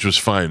 which was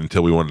fine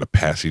until we wanted to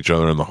pass each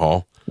other in the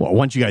hall. Well,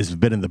 once you guys have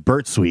been in the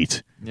Burt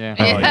suite, Yeah.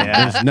 Oh,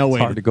 yeah. there's no way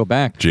Hard to go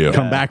back. Gio,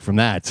 come back from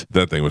that.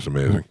 that thing was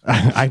amazing.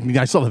 I mean,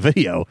 I saw the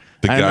video.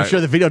 The I'm guy-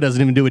 sure the video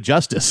doesn't even do it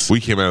justice. We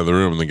came out of the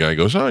room and the guy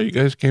goes, "Oh, you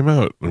guys came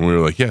out," and we were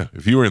like, "Yeah,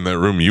 if you were in that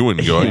room, you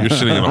wouldn't go out. You're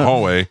sitting in the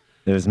hallway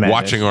It was madness.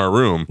 watching our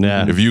room.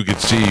 Yeah. If you could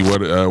see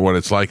what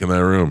it's like in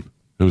that room,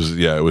 it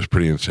was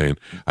pretty insane.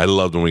 I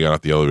loved when we got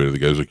out the elevator. The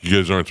guy was like, "You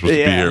guys aren't supposed to be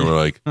Yeah. here." And we're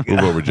like, "Move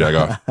over, jag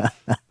off."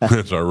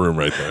 That's our room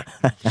right there.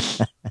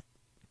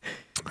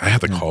 I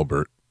have to call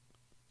Bert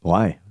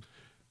Why?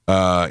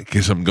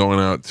 because I'm going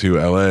out to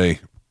LA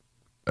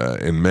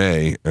in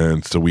May, and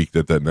it's the week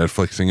that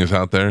Netflix thing is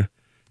out there.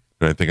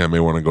 And I think I may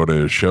want to go to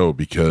his show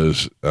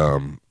because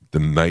the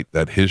night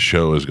that his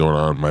show is going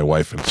on, my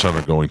wife and son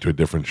are going to a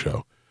different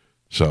show.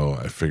 So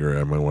I figure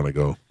I might want to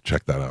go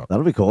check that out.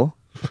 That'll be cool.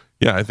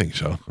 Yeah, I think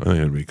so. I think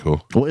it'd be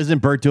cool. Well, isn't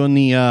Burt doing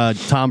the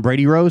Tom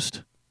Brady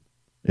roast?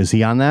 Is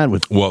he on that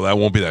with? Well, that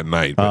won't be that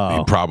night, but he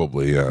Oh.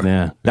 probably,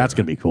 Yeah, that's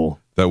gonna be cool.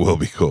 that will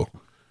be cool.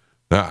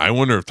 Now, I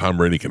wonder if Tom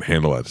Brady can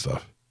handle that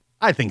stuff.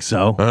 I think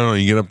so. I don't know.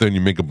 You get up there and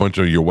you make a bunch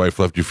of your wife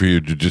left you for your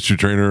jiu-jitsu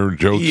trainer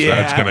jokes. Yeah.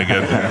 That's going to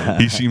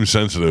get, he seems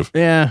sensitive.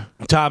 Yeah,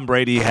 Tom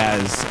Brady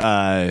has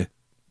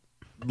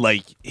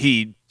like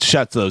he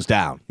shuts those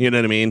down. You know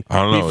what I mean?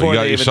 I don't know. Before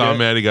they You even saw do him it.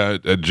 mad he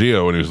got at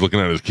Geo when he was looking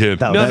at his kid.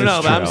 No, No, that no,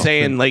 is but I'm true.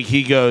 saying like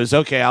he goes,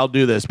 okay, I'll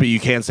do this, but you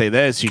can't say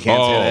this, you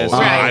can't say this.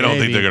 Right. I don't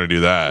think Maybe. they're going to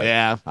do that.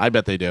 Yeah, I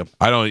bet they do.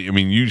 I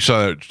mean, you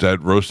saw that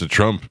roast of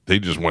Trump. They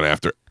just went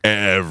after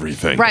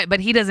everything. Right, but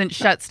he doesn't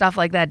shut stuff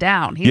like that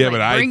down. He's Yeah, like,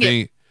 but I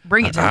think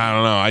bring it to me. I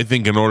don't know. I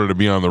think in order to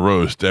be on the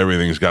roast,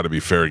 everything's got to be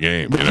fair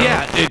game. You know?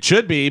 Yeah, it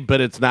should be,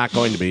 but it's not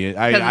going to be. 'Cause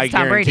I it's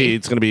Tom guarantee Brady.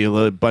 it's going to be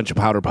a bunch of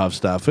powder puff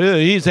stuff.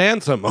 He's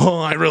handsome. Oh,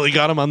 I really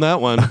got him on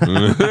that one.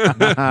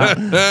 I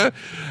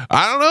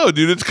don't know,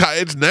 dude. It's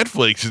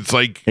Netflix. It's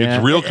like Yeah.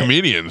 it's real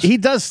comedians. He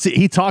does.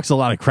 He talks a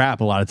lot of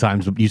crap a lot of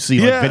times. You see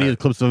like Yeah. video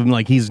clips of him.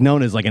 Like he's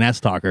known as like an S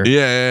talker.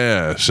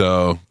 Yeah.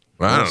 So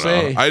I don't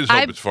know. see. I just hope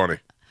I- it's funny.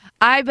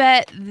 I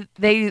bet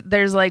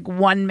there's like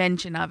one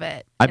mention of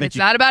it. I And bet it's you-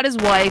 not about his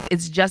wife.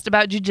 It's just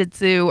about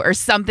jujitsu or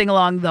something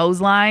along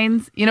those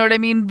lines. You know what I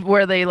mean?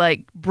 Where they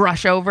like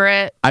brush over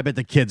it. I bet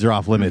the kids are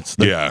off limits.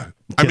 The- Yeah.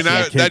 I mean, kissing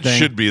that kid thing.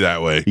 should be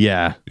that way.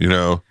 Yeah. You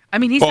know? I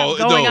mean, he's Well,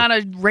 not going no. on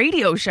a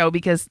radio show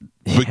because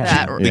But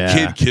that. the Yeah.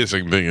 kid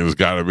kissing thing has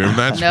got to be. I mean,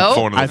 that's Nope.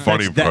 one of the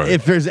funny That- parts.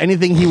 if there's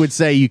anything he would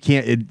say, you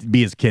can't it'd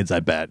be his kids.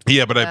 I bet.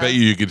 Yeah, but I bet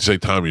you could say,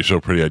 Tom, you're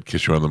so pretty, I'd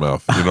kiss you on the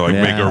mouth. You know, like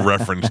make a Yeah.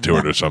 reference to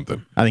it or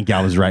something. I think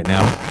Gal was right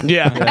now.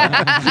 yeah.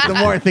 The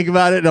more I think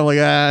about it, I'm like,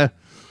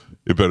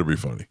 It better be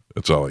funny.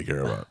 That's all I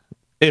care about.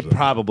 It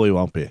probably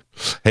won't be.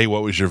 Hey,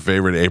 what was your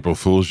favorite April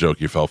Fool's joke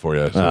you fell for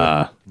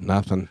yesterday?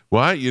 Nothing.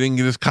 What? You didn't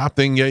get this cop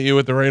thing get you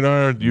with the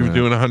radar? You were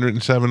doing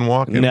 107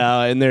 walking? No,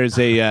 and there's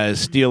a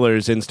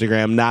Steelers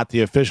Instagram, not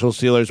the official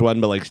Steelers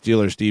one, but like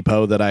Steelers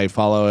Depot that I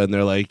follow, and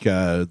they're like,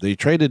 they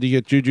traded to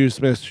get Juju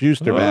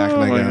Smith-Schuster back,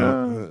 and I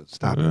go,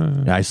 stop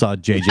it. I saw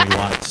JJ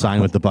Watt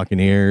sign with the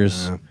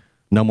Buccaneers.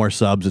 No more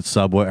subs at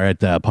Subway or at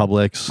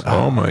Publix.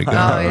 Oh, my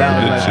God. yeah.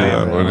 I did see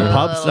that one.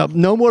 Pub sub.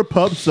 No more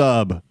pub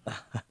sub.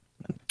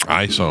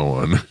 I saw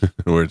one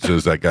where it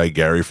says that guy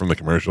Gary from the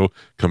commercial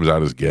comes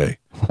out as gay.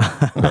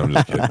 No, I'm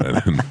just kidding,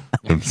 man.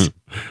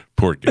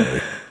 Poor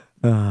Gary.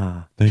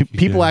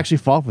 People actually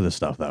fall for this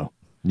stuff, though.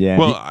 Yeah.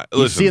 Well, You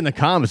listen, see in the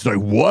comments, they're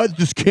like, what?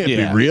 This can't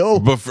Yeah. be real.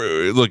 but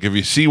look, if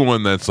you see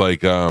one that's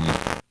like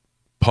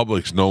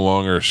Publix no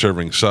longer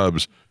serving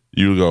subs,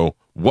 you go,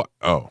 what?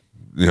 Oh,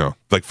 you know,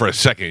 like for a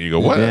second, you go,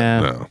 what? Yeah.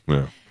 No,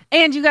 yeah.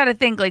 And you got to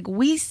think like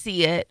we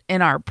see it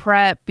in our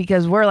prep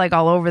because we're like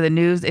all over the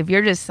news. If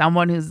you're just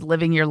someone who's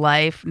living your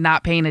life,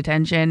 not paying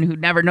attention, who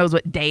never knows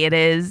what day it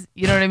is,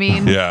 you know what I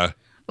mean? Yeah.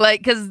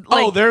 Like, because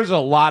like, Oh, there's a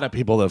lot of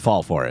people that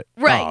fall for it.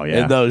 right? Oh, yeah.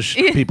 And those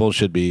people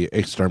should be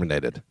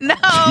exterminated. No,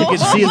 You can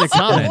see in the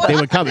comment. They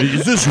would comment,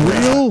 is this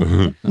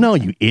real? No,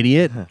 you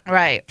idiot.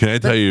 right? Can I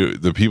tell you,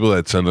 the people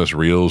that send us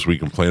reels, we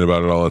complain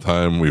about it all the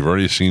time. We've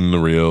already seen the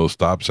reels.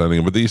 Stop sending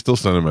them, but they still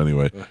send them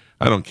anyway.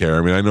 I don't care.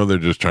 I mean, I know they're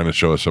just trying to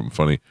show us something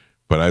funny,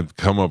 but I've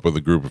come up with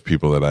a group of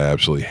people that I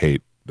absolutely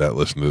hate that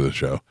listen to the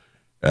show.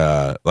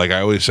 Like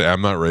I always say,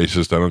 I'm not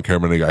racist. I don't care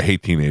about any. I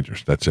hate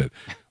teenagers. That's it.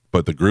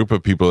 But the group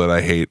of people that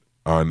I hate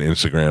on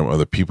Instagram are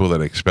the people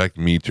that expect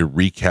me to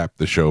recap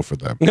the show for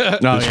them.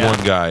 This yeah.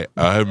 one guy,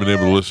 I haven't been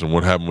able to listen.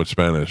 What happened with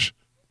Spanish?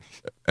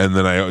 And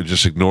then I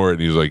just ignore it.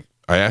 And he's like,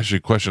 I asked you a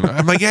question.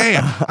 I'm like, hey,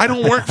 I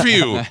don't work for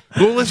you.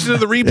 Go listen to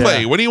the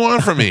replay. What do you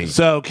want from me?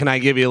 So, can I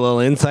give you a little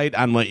insight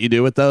on what you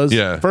do with those?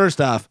 Yeah.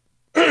 First off,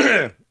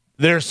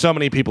 there's so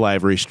many people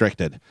I've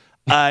restricted.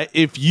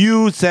 If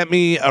you sent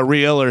me a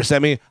reel or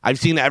I've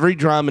seen every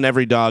drum and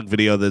every dog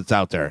video that's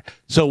out there.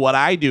 So what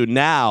I do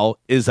now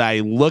is I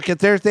look at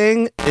their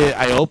thing,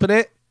 I open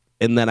it,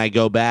 and then I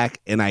go back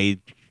and I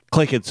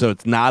click it so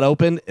it's not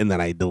open, and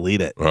then I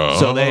delete it.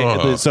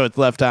 Oh. So it's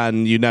left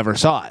on you never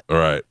saw it. All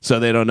right. So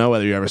they don't know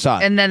whether you ever saw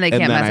it. And then they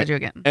can't then message you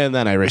again. And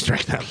then I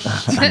restrict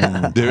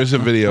them. There's a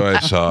video I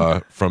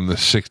saw from the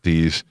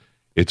 60s.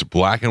 It's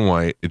black and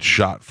white. It's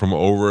shot from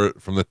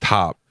the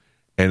top,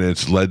 and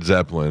it's Led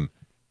Zeppelin.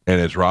 And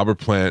it's Robert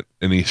Plant,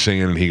 and he's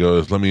singing, and he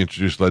goes, let me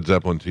introduce Led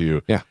Zeppelin to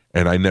you. Yeah.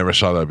 And I never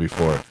saw that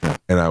before.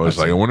 And I was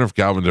like, I wonder if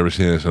Galvin's ever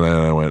seen this. And then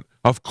I went,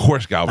 of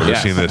course Galvin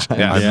has seen this.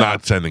 Yeah. I'm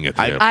not sending it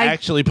to him. I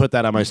actually put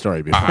that on my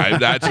story before.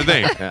 That's the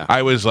thing.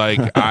 I was like,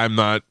 I'm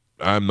not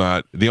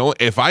the only.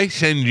 If I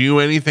send you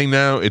anything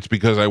now, it's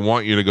because I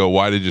want you to go,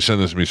 why did you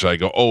send this to me? So I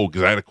go, oh,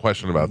 because I had a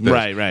question about this.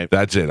 Right.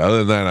 That's it. Other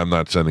than that, I'm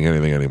not sending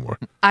anything anymore.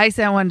 I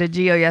sent one to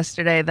Gio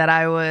yesterday that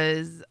I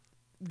was.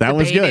 That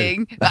was good.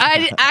 debating.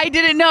 I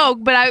didn't know,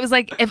 but I was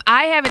like, if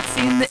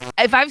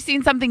I've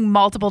seen something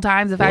multiple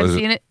times, if I've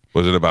seen it.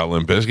 Was it about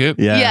Limp Bizkit?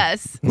 Yeah.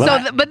 Yes.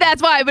 Well, But that's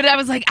why. But I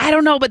was like, I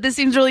don't know, but this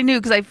seems really new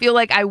because I feel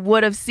like I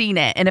would have seen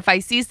it. And if I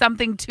see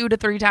something 2 to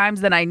 3 times,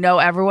 then I know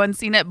everyone's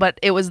seen it. But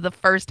it was the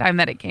first time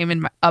that it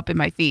came up in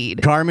my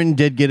feed. Carmen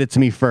did get it to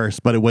me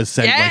first, but it was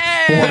sent like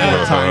 4 Yeah.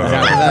 more times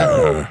after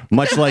that.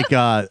 Much like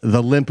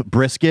the limp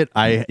brisket.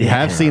 I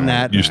have seen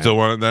that. You still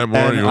want that more?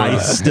 And You want I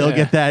still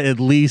get that at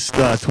least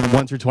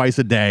once or twice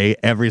a day,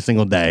 every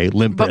single day.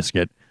 Limp But-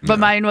 brisket. But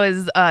mine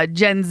was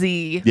Gen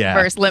Z Yeah.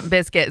 versus Limp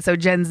Bizkit. So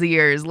Gen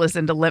Zers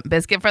listen to Limp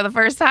Bizkit for the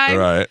first time.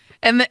 Right.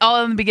 And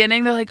all in the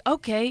beginning, they're like,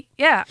 okay,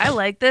 yeah, I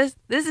like this.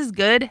 This is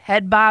good.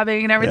 Head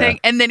bobbing and everything.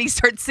 And then he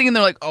starts singing.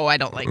 They're like, oh, I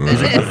don't like this.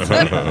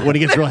 When it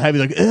gets real heavy,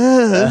 like, this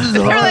is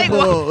they're like,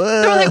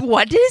 horrible.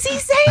 what is he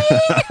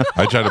saying?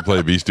 I tried to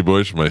play Beastie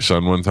Boys for my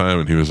son one time,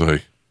 and he was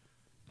like,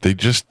 they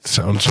just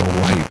sound so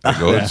white. I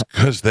go, it's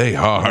because they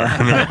are.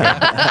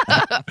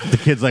 The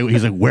kid's like,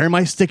 he's like, where am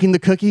I sticking the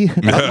cookie?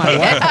 Up my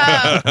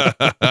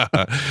what?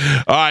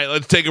 All right,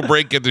 let's take a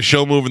break, get the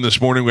show moving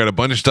this morning. We got a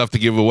bunch of stuff to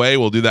give away.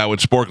 We'll do that with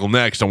Sporkle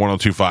next on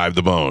 102.5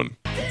 The Bone.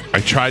 I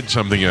tried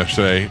something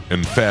yesterday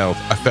and failed.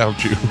 I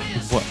failed you.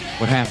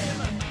 What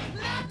happened?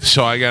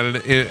 So I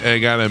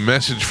got a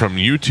message from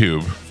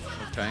YouTube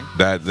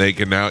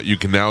that you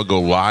can now go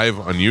live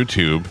on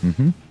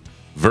YouTube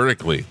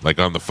vertically, like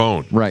on the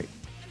phone. Right.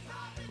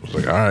 I was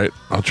like, all right,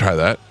 I'll try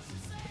that.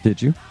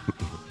 Did you?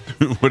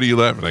 What are you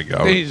laughing at,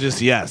 Gal? He's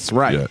just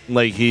right. Yeah.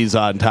 Like he's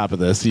on top of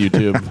this.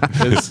 YouTube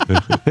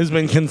has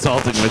been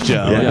consulting with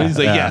Joe. Yeah. He's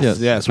like,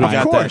 yes, we Of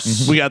got course.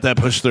 that. We got that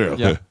pushed through.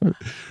 Yeah.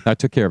 I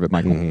took care of it,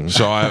 Michael.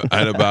 So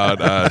at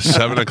about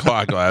 7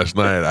 o'clock last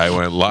night, I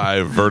went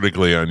live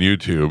vertically on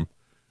YouTube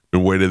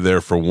and waited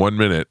there for 1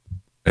 minute,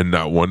 and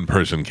not one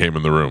person came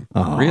in the room.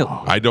 Really?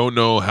 I don't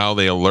know how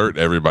they alert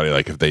everybody.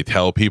 Like if they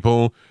tell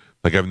people,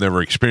 like I've never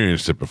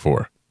experienced it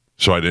before.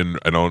 So I don't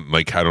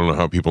know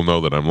how people know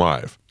that I'm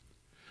live.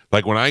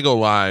 Like when I go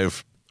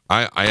live,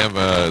 I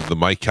have the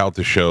Mike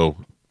Calta Show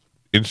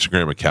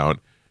Instagram account,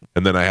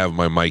 and then I have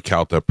my Mike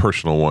Calta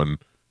personal one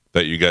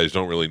that you guys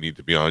don't really need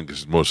to be on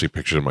because it's mostly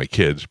pictures of my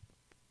kids.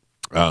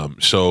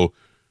 So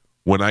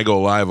when I go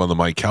live on the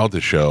Mike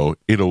Calta Show,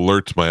 it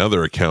alerts my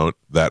other account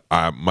that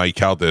Mike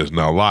Calta is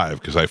now live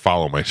because I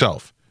follow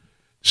myself.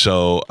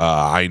 So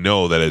I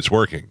know that it's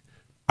working.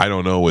 I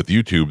don't know with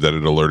YouTube that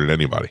it alerted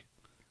anybody.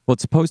 Well,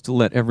 it's supposed to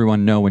let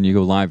everyone know when you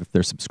go live if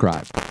they're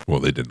subscribed. Well,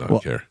 they did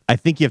not care. I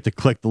think you have to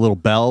click the little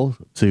bell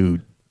to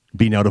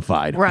be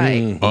notified.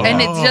 Right.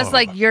 And it's just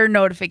like your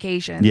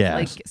notifications. Yes.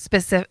 Like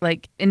specific,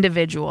 like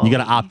individual. You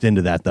got to opt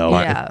into that, though.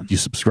 Yeah. If you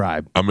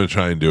subscribe. I'm going to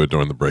try and do it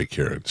during the break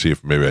here and see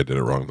if maybe I did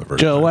it wrong the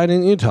first Joe, time. why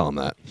didn't you tell him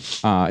that?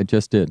 I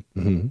just did.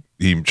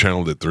 He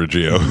channeled it through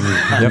Geo.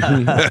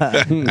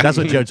 That's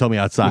what Joe told me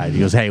outside. He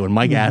goes, hey, when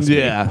Mike asked me,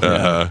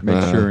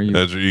 Make sure you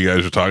That's what you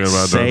guys were talking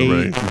about say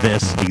during the break.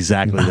 this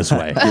exactly this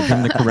way. give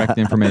them the correct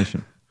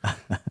information.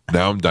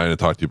 Now I'm dying to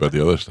talk to you about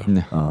the other stuff.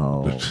 No.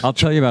 Oh, I'll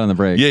tell you about it on the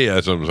break. Yeah,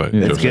 that's what I'm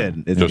saying. It's Joe good.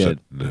 said- It's Joe good.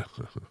 said,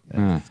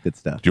 "No." it's good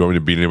stuff. Do you want me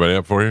to beat anybody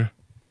up for you?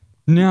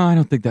 No, I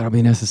don't think that'll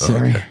be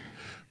necessary. Okay.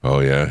 Oh,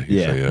 yeah? You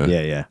Yeah,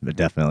 say yeah, but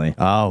definitely.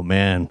 Oh,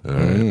 man. All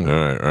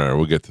right.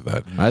 We'll get to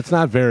that. That's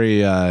not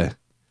very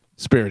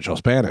spiritual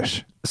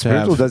Spanish.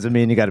 Spiritual doesn't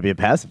mean you got to be a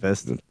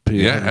pacifist.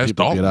 Yeah, that's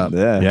people get Dalton.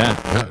 up.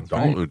 Yeah,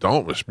 Yeah.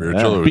 Don't was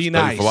spiritual. Yeah. It was Be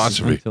nice.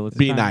 philosophy. Until it's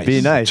Be time. nice.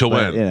 be nice. Till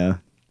but, when? You know,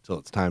 Till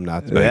it's time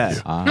not to.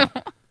 yeah.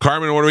 you.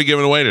 Carmen, what are we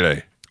giving away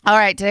today? All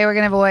right, today we're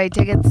going to give away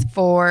tickets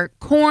for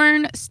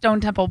Corn,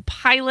 Stone Temple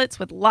Pilots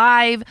with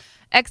Live,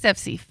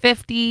 XFC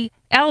 50,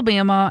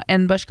 Alabama,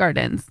 and Busch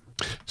Gardens.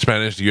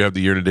 Spanish, do you have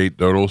the year-to-date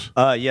totals?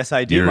 Yes,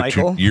 I do,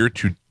 Michael.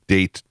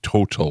 Year-to-date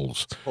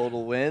totals.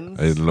 Total wins.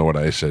 I didn't know what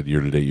I said.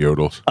 Year-to-date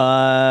yodels.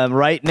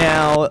 Right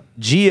now,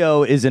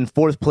 Gio is in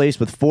 4th place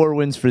with 4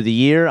 wins for the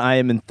year. I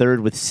am in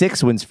 3rd with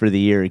 6 wins for the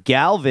year.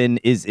 Galvin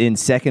is in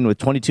 2nd with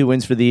 22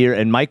 wins for the year.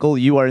 And Michael,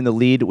 you are in the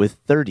lead with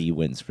 30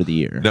 wins for the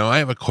year. Now, I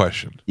have a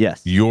question.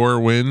 Yes. Your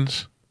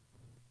wins,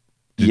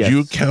 did Yes.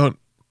 you count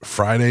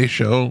Friday's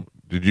show?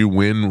 Did you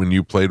win when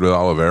you played with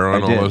Oliveira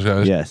and I all did, those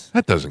guys? yes.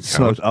 That doesn't count.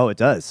 Smoked. Oh, it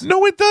does.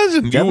 No, it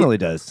doesn't. Definitely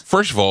does.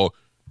 First of all,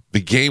 the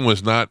game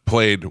was not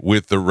played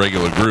with the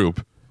regular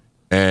group,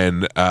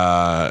 and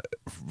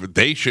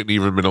they shouldn't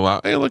even been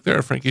allowed. Hey, look there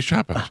at Frankie's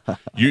Shop House.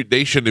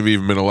 They shouldn't have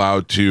even been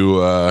allowed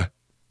to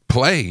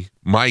play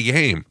my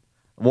game.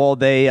 Well,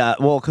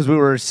 because we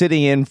were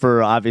sitting in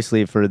for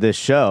this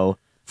show.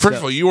 First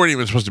of all, you weren't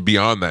even supposed to be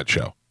on that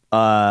show.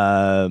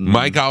 Um,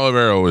 Mike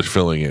Oliveira was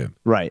filling in.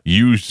 right.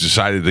 You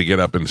decided to get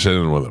up and sit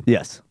in with him.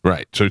 Yes.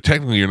 Right. So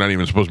technically, you're not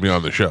even supposed to be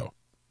on the show.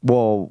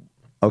 Well,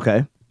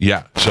 okay.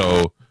 Yeah.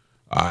 So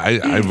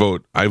I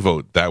vote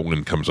that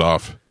win comes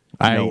off.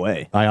 No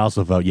way. I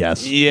also vote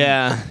yes.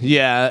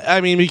 Yeah.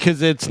 I mean,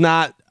 because it's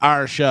not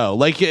our show.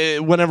 Like,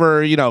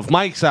 whenever, if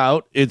Mike's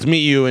out, it's me,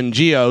 you, and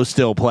Gio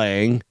still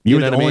playing. You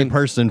were know the what I only mean?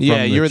 person from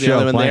Yeah, the you were the show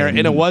only one there. playing.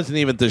 And it wasn't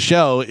even the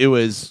show. It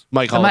was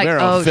Mike The Mike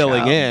Oliveira O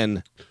filling show.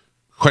 in.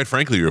 Quite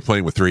frankly, you were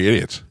playing with 3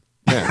 idiots.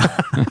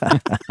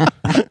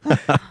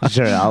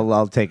 Sure.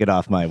 I'll take it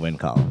off my win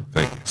column.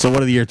 Thank you. So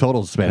what are the year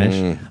totals,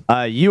 Spanish?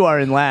 You are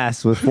in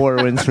last with 4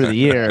 wins for the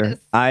year.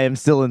 I am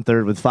still in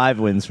 3rd with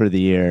 5 wins for the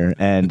year.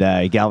 And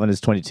Galvin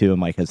is 22 and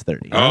Mike has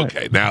 30.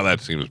 Okay, now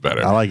that seems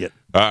better. I like it.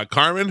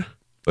 Carmen,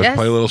 let's Yes.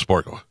 play a little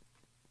Sporkle.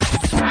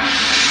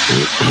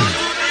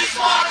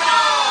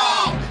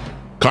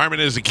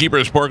 Carmen is the keeper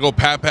of Sporkle.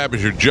 Pap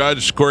is your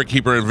judge,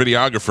 scorekeeper, and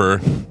videographer.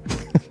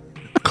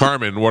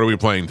 Carmen, what are we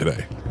playing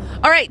today?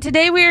 All right,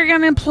 today we are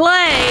going to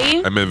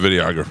play. I'm a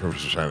videographer for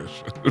Spanish.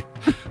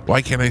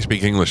 Why can't I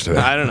speak English today?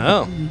 I don't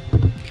know.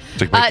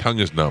 It's like my tongue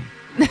is numb.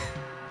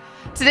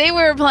 Today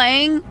we're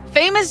playing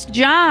Famous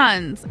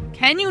Johns.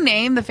 Can you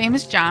name the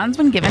famous Johns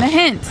when given a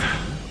hint?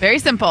 Very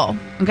simple.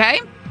 Okay.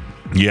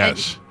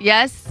 Yes.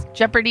 Yes.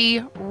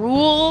 Jeopardy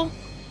rule.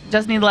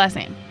 Just need the last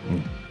name.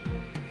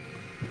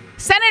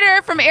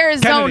 Senator from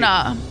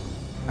Arizona.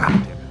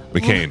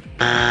 McCain.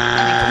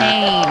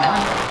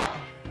 McCain.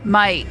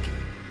 Mike.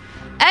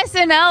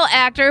 SNL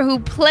actor who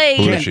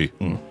played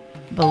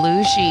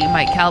Belushi.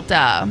 Mike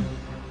Calta.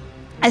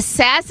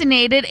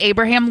 Assassinated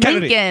Abraham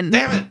Lincoln.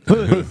 Damn it.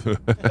 Ooh,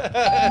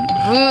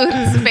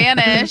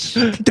 Spanish.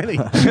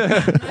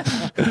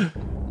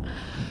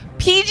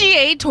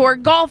 PGA Tour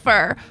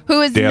golfer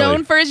who is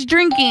known for his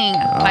drinking.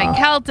 Mike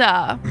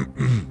Calta.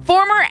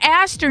 Former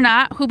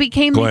astronaut who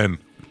became Glenn.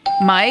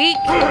 Mike.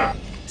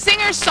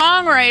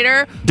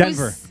 Singer-songwriter.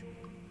 Denver.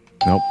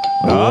 Nope.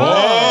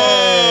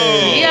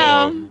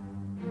 Yeah.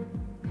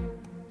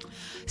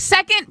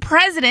 Second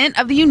president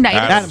of the United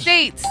Adams.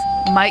 States.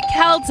 Mike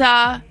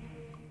Calta.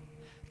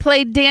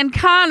 Played Dan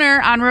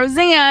Connor on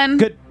Roseanne.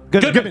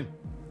 Goodman.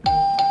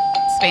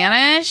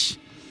 Spanish.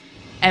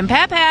 And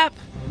Pap.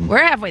 We're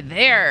halfway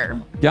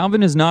there.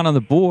 Galvin is not on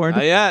the board.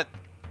 Not yet.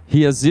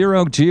 He has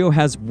 0. Gio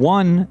has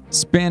 1.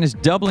 Spanish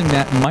doubling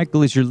that.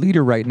 Michael is your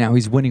leader right now.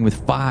 He's winning with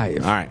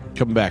 5. All right,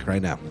 coming back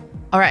right now.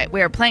 All right,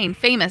 we are playing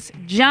Famous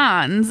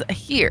Johns.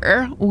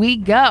 Here we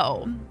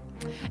go.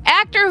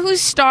 Actor who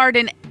starred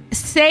in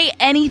Say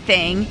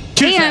Anything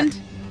and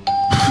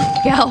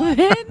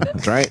Galvin.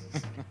 That's right.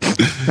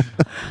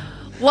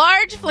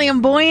 Large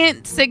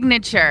flamboyant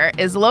signature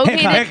is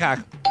located. Hancock.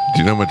 Do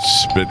you know how much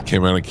spit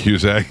came out of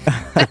Cusack?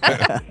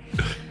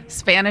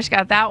 Spanish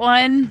got that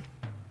one.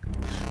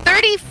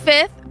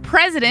 35th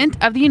President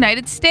of the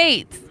United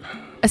States.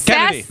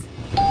 Kennedy.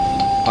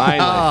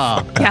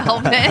 Finally.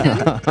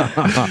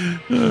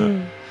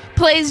 Galvin.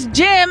 Plays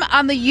Jim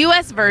on the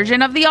U.S.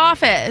 version of The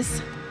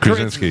Office.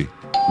 Krasinski.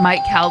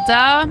 Mike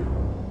Calta.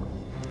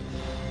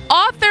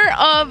 Author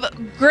of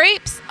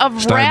Grapes of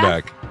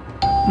Steinbeck.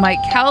 Wrath. Mike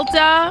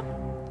Calta.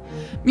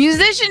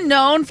 Musician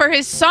known for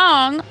his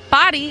song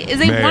Body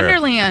is a Mayor.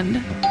 Wonderland.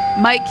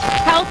 Mike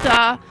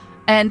Calta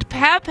and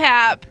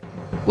Pap.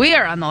 We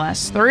are on the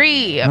last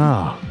 3.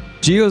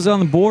 Gio's on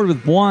the board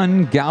with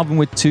 1. Galvin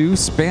with 2.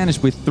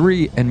 Spanish with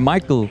 3. And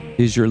Michael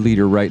is your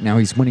leader right now.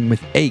 He's winning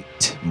with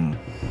 8.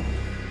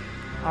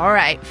 All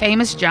right,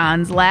 Famous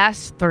John's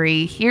last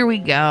 3. Here we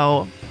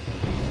go.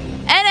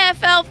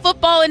 NFL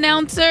football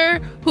announcer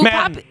who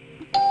Madden.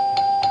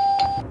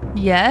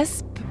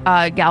 Yes,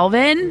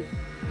 Galvin.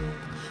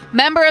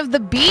 Member of the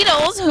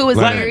Beatles who was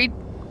Lennon. married.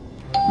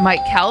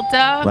 Mike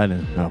Calta.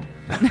 Lennon. No.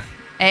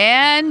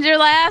 And your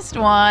last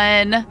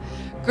one.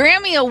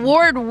 Grammy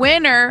Award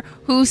winner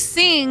who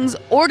sings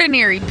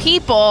Ordinary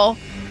People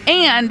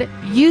and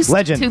Used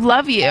Legend. to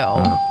Love You.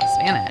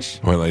 Spanish.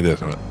 Went like this.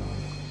 Huh?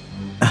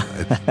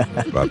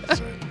 It's about the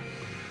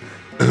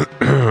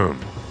same.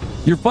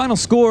 Your final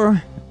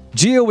score,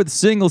 Gio with a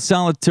single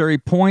solitary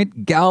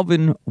point,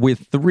 Galvin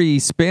with 3,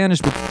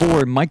 Spanish with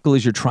 4, and Michael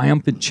is your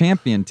triumphant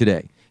champion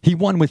today. He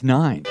won with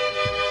 9. 2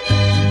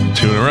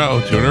 in a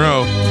row. 2 in a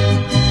row.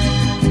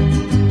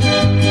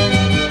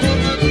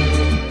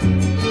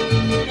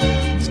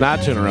 It's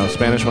not 2 in a row.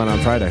 Spanish went on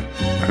Friday.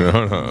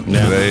 No.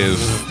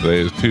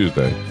 Today is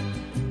Tuesday.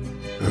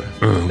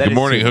 Good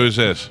morning. Who's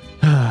this?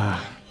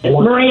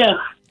 Maria.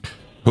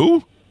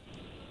 Who?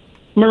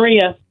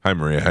 Maria. Hi,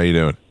 Maria. How you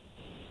doing?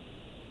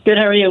 Good,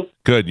 how are you?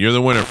 Good. You're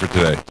the winner for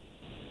today.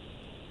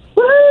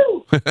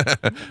 Woo!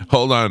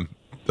 Hold on,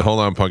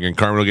 Pumpkin.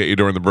 Carmen will get you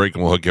during the break,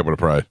 and we'll hook you up with a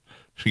prize.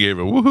 She gave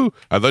a woohoo.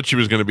 I thought she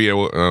was going to be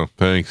able. Oh,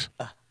 thanks.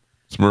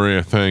 It's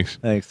Maria. Thanks.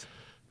 Thanks.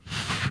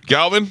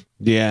 Galvin,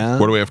 Yeah.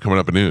 what do we have coming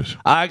up in news?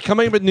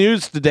 Coming up with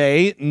news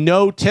today,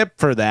 no tip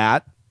for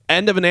that.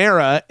 End of an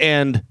era,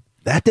 and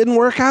that didn't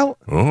work out.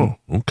 Oh,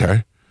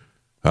 okay.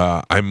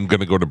 I'm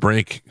going to go to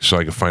break so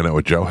I can find out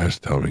what Joe has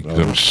to tell me because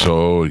I'm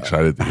so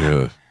excited to hear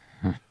this.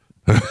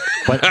 Is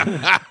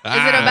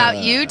it about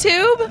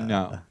YouTube?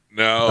 No.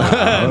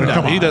 No,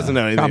 No, he doesn't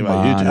know anything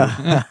about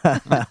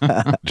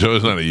YouTube.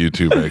 Joe's not a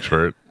YouTube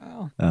expert.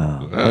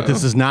 But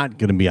this is not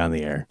going to be on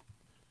the air.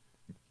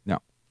 No.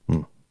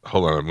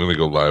 Hold on, I'm going to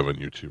go live on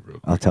YouTube real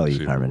quick. I'll tell and you,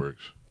 see if Carmen. it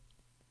works.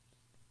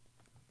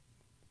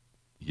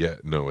 Yeah,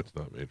 no, it's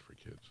not made for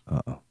kids.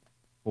 Uh-oh.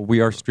 Well, we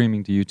are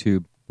streaming to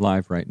YouTube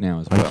live right now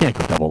as You well. can't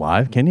go double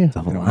live, can you?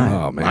 Double live.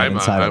 Oh, man. I'm-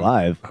 Inside I'm-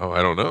 Live. Oh,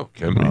 I don't know.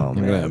 Can we? Oh, I'm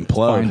going man. to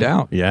implode. Find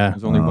out. Yeah.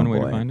 There's only Oh, one way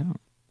boy. to find out.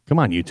 Come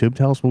on, YouTube.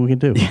 Tell us what we can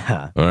do.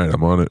 Yeah. All right,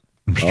 I'm on it.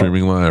 I'm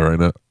streaming live right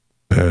now.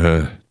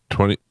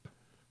 20.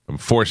 I'm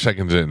 4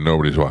 seconds in.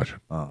 Nobody's watching.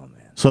 Oh, man.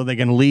 So they're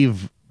going to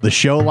leave the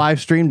show live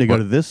stream to go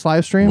to this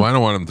live stream? Well, I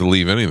don't want them to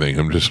leave anything.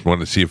 I'm just want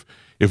to see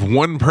if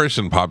one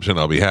person pops in,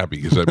 I'll be happy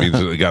because that means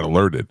that they got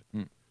alerted.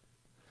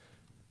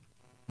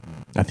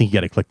 I think you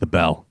got to click the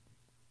bell.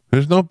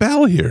 There's no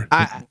bell here.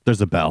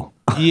 There's a bell.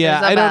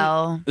 Yeah, There's a I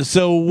bell. don't.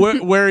 So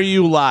where are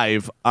you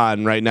live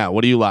on right now?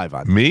 What are you live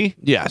on? Me?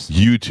 Yes,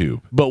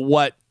 YouTube. but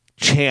what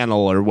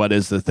channel, or what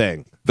is the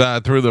thing?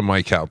 Through the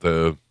Mike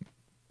Calta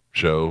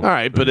Show. All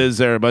right, but is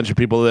there a bunch of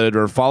people that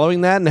are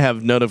following that and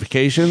have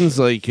notifications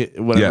like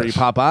whenever you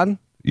pop on?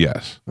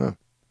 Yes.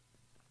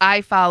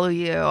 I follow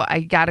you. I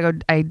gotta go.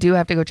 I do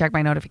have to go check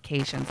my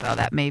notifications though.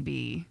 That may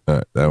be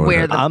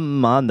where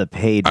I'm on the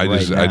page. I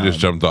now. just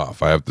jumped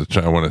off. I have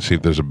to. I want to see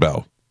if there's a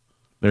bell.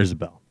 There's a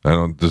bell.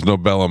 There's no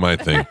bell on my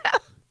thing.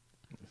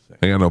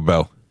 I got no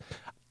bell.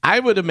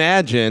 I would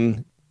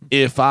imagine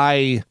if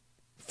I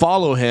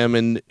follow him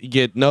and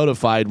get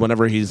notified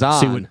whenever he's on.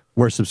 See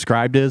where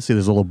subscribed is? See,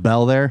 there's a little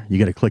bell there. You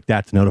got to click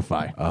that to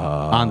notify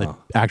on the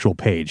actual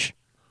page.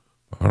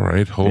 All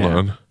right, hold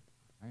on.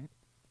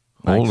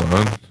 Hold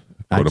on.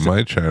 Go to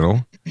my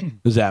channel.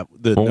 Is that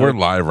the? Well, we're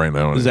live right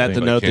now. Is that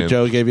the note that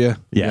Joe gave you?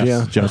 Yes.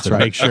 Yeah, Just to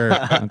make sure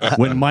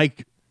when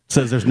Mike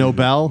says there's no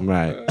bell,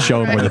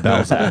 show him where the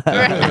bell's at.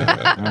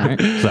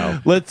 So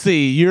let's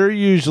see. You're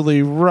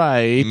usually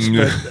right,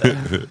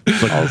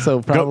 but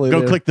also probably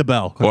go click the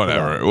bell.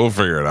 Whatever. We'll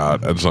figure it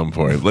out at some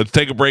point. Let's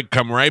take a break.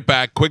 Come right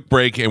back. Quick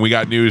break, and we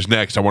got news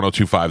next on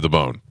 102.5 The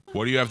Bone.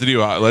 What do you have to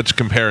do? Let's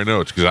compare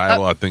notes because I have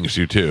a lot of things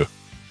to do too.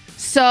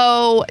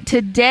 So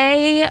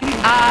today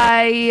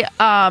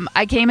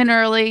I came in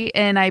early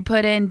and I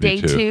put in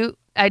day 2.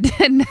 I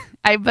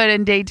put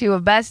in day 2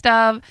 of best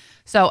of.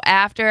 So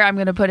after I'm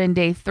gonna put in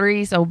day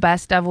 3. So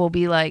best of will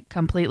be like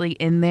completely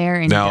in there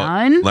and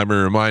done. Let me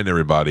remind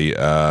everybody,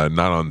 not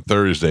on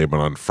Thursday, but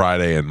on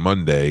Friday and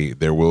Monday,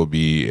 there will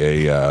be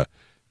a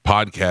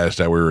podcast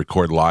that we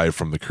record live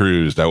from the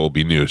cruise that will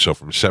be new. So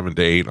from 7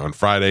 to 8 on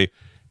Friday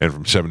and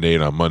from 7 to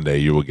 8 on Monday,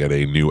 you will get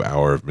a new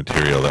hour of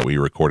material that we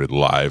recorded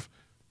live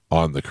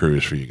on the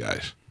cruise for you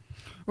guys.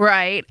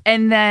 Right.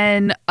 And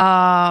then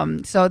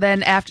so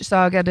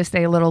I got to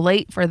stay a little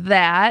late for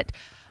that.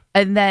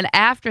 And then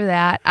after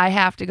that, I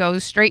have to go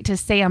straight to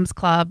Sam's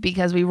Club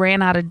because we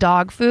ran out of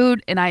dog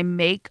food and I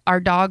make our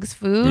dogs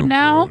food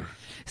now. God.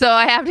 So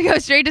I have to go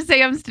straight to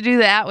Sam's to do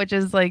that, which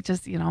is like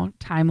just,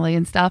 timely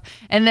and stuff.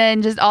 And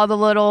then just all the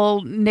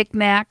little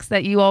knickknacks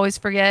that you always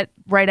forget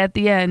right at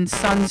the end.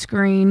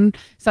 Sunscreen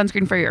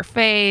for your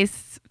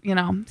face,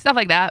 stuff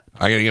like that.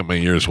 I got to get my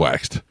ears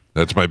waxed.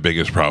 That's my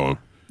biggest problem.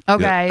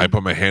 Okay. I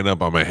put my hand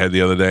up on my head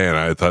the other day, and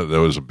I thought there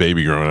was a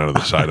baby growing out of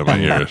the side of my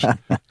ears.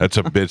 That's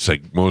a bitch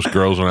like most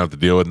girls don't have to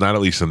deal with, not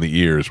at least in the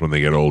ears when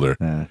they get older.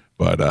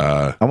 But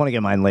I want to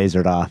get mine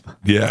lasered off.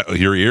 Yeah,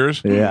 your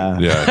ears? Yeah.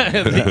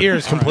 The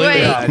ears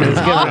completely off. Let's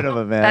get rid of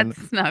it, man.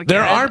 That's not good.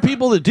 There are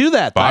people that do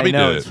that. Bobby I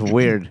know, did it's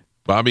weird.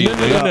 Bobby,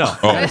 no.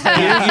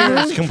 Oh.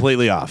 Ears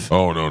completely off.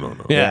 Oh, no.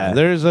 Yeah,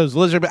 there's those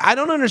lizard. I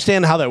don't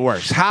understand how that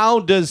works. How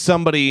does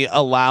somebody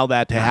allow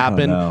that to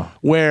happen?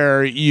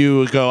 Where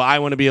you go, I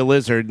want to be a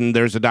lizard, and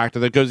there's a doctor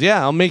that goes,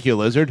 yeah, I'll make you a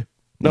lizard.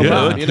 No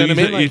problem. You know what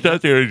I mean? He's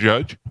not there to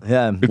judge.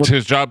 Yeah. It's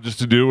his job just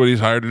to do what he's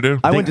hired to do.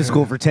 I went to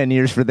school for 10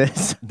 years for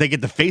this. They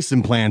get the face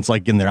implants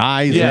like in their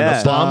eyes. Yeah,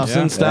 the bumps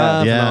and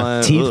stuff. Yeah. And all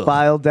that. Teeth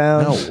filed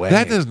down. No way.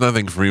 That does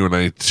nothing for me when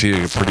I see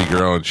a pretty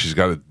girl and she's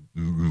got a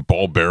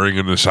ball bearing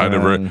in the side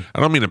of her. I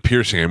don't mean a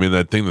piercing. I mean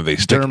that thing that they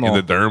stick in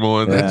the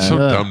dermal. And that's so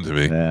dumb to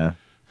me. Yeah.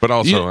 But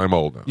also, I'm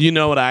old now. You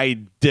know what I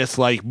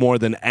dislike more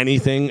than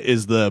anything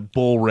is the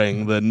bull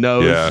ring, the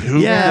nose hoop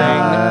thing.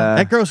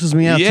 That grosses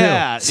me out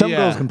too. Some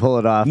girls can pull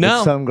it off. No,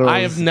 but some girls, I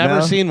have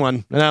never seen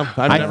one. No,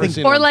 I've never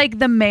seen or one. like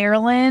the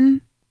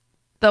Maryland,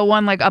 the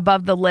one like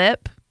above the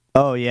lip.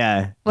 Oh,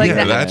 yeah. Like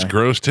that's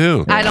gross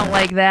too. I don't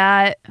like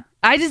that.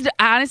 I just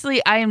honestly,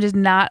 I am just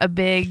not a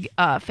big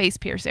face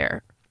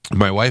piercer.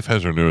 My wife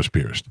has her nose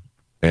pierced,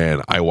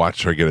 and I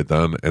watched her get it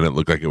done, and it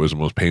looked like it was the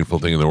most painful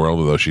thing in the world,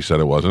 although she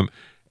said it wasn't.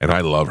 And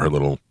I love her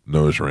little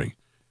nose ring.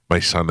 My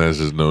son has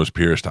his nose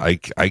pierced. I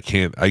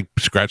can't. I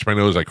scratch my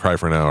nose. I cry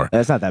for an hour.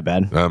 That's not that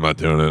bad. I'm not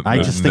doing it. I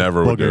just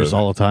never think boogers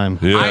all the time.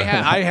 Yeah.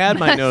 I had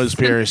my nose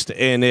pierced,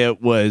 and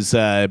it was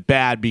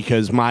bad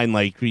because mine,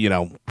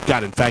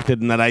 got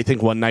infected. And then I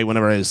think one night,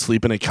 whenever I was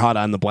sleeping, it caught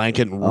on the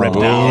blanket and ripped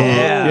out.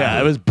 Yeah,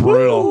 it was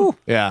brutal. Woo.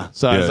 Yeah,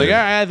 so I was like, all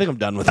right, I think I'm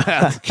done with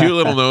that. Cute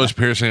little nose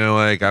piercing. I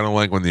like. I don't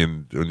like when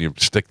you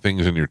stick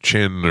things in your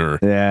chin or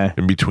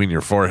in between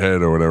your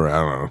forehead or whatever. I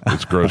don't know.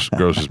 It's gross.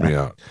 Grosses me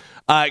out.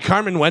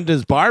 Carmen, when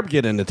does Barb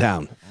get into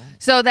town?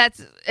 So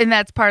that's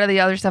part of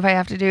the other stuff I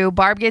have to do.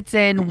 Barb gets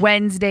in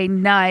Wednesday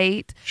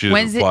night. She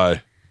doesn't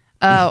fly.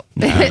 Oh,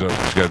 she's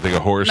got to take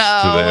a horse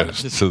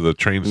to the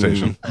train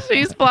station.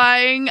 She's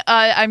flying.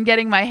 I'm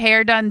getting my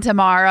hair done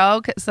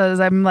tomorrow, so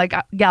I'm like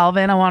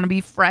Galvin. I want to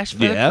be fresh for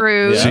the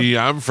cruise. See,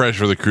 I'm fresh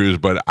for the cruise,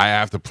 but I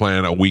have to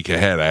plan a week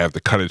ahead. I have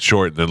to cut it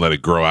short and then let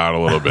it grow out a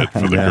little bit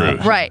for the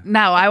cruise. Right.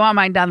 No, I want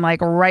mine done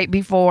like right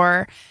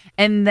before,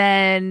 and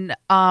then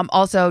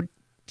also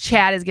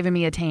Chad is giving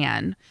me a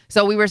tan.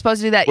 So we were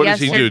supposed to do that What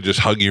does yesterday. he do? Just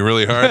hug you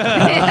really hard?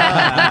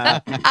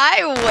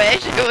 I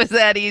wish it was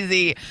that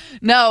easy.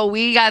 No,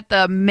 we got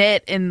the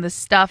mitt and the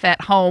stuff at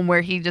home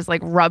where he just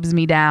like rubs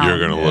me down. You're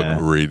gonna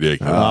look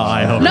ridiculous. Oh,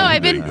 I hope. No,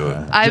 I've been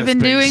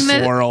doing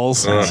this.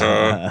 Swirls.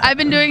 I've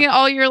been doing it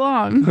all year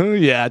long.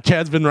 Yeah,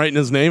 Chad's been writing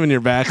his name in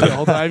your back the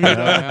whole time. You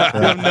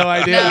have no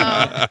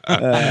idea.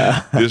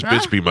 No, This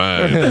bitch be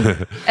mine.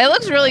 it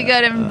looks really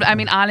good. And I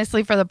mean,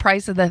 honestly, for the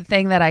price of the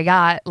thing that I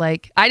got,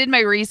 like I did my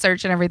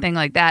research and everything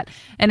like that,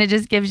 and it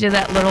just gives you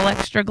that little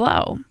extra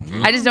glow.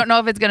 I just don't know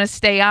if it's going to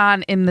stay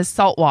on in the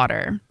salt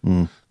water.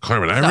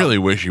 Carmen, I really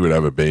wish you would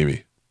have a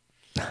baby.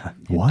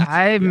 What?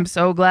 I'm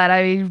so glad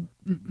I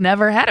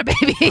never had a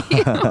baby.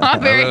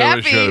 I'm very I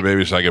wish you had a happy.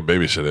 baby so I could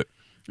babysit it.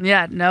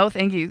 Yeah, no,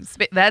 thank you.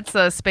 That's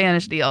a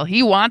Spanish deal.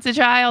 He wants a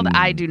child.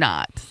 I do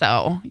not.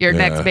 So your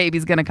next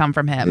baby's going to come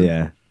from him.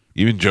 Yeah.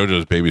 Even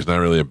JoJo's baby's not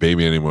really a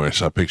baby anymore. I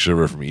saw a picture of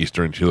her from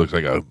Easter, and she looks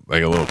like a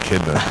little kid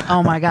now.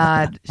 Oh my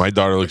God. My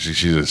daughter looks like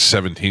she's a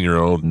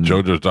 17-year-old.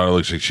 JoJo's daughter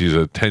looks like she's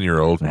a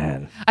 10-year-old.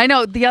 Man. I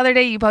know. The other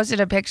day you posted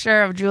a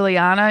picture of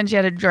Juliana and she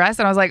had a dress,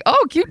 and I was like,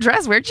 "Oh, cute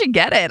dress. Where'd you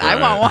get it?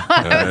 I want one."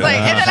 I was like,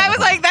 and then I was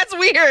like, "That's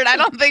weird. I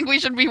don't think we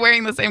should be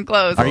wearing the same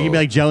clothes." Are you gonna be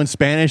like Joe in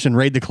Spanish and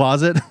raid the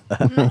closet?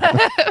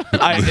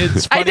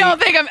 It's funny. I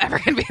don't think I'm ever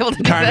gonna be able to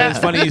do Carmen, that. it's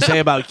funny you say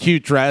about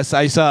cute dress.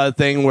 I saw a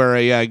thing where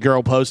a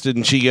girl posted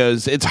and she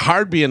goes, "It's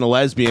hard being a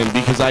lesbian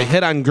because I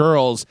hit on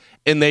girls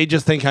and they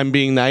just think I'm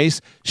being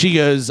nice." She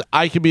goes,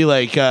 "I could be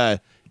like,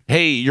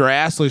 hey, your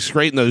ass looks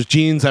great in those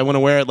jeans. I want to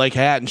wear it like a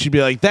hat." And she'd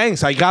be like,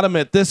 "Thanks, I got them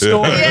at this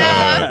store."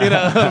 Yeah. You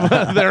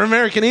know, they're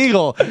American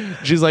Eagle.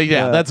 She's like,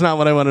 "Yeah, that's not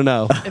what I want to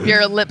know." If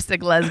you're a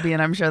lipstick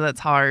lesbian, I'm sure that's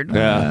hard.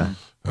 Yeah.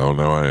 Oh,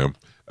 no, I am.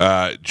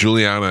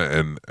 Juliana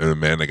and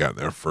Amanda got in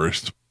their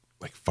first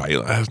fight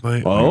last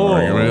night. Oh,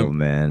 Argument,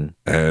 man.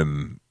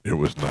 and it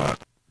was not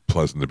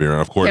pleasant to be around.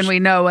 Of course. Can we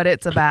know what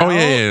it's about? Oh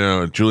yeah.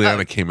 No.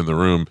 Juliana came in the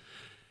room,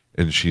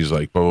 and she's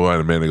like, "Blah, blah, blah."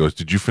 And Amanda goes,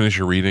 "Did you finish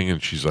your reading?"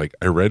 And she's like,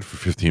 "I read for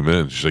 15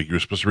 minutes." She's like, "You were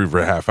supposed to read for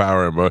a half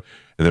hour." And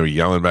they were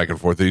yelling back and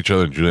forth at each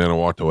other. And Juliana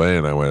walked away,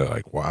 and I went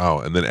like, "Wow!"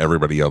 And then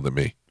everybody yelled at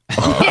me.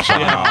 That's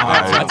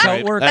how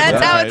it works.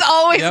 That's how it's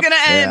always Yep. gonna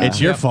end.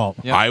 It's your fault.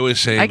 Yep. I was I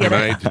saying get it.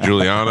 goodnight to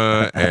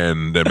Juliana,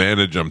 and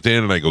Amanda jumped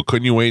in, and I go,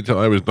 "Couldn't you wait till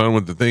I was done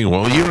with the thing?"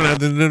 "Well, you don't have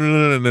to.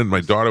 And then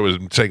my daughter was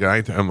saying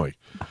goodnight. I'm like,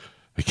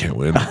 I can't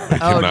win. I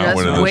cannot just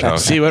win in this wait.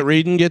 house. See what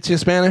reading gets you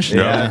Spanish?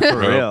 Yeah, For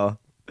real.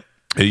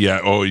 Yeah.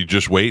 Oh, you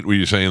just wait. Were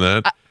you saying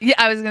that? Yeah,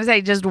 I was gonna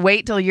say just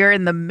wait till you're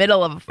in the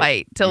middle of a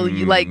fight, till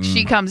you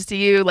she comes to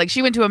you. Like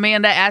she went to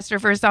Amanda, asked her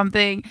for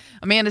something.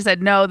 Amanda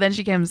said no, then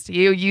she comes to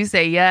you. You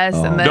say yes,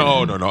 and then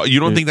No. You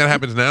don't think that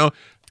happens now?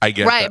 I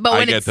get right. that. But I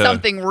when get it's the-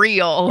 something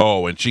real,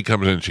 Oh, when she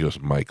comes in, she goes,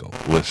 "Michael,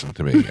 listen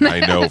to me. I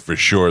know for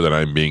sure that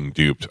I'm being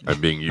duped.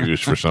 I'm being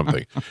used for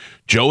something."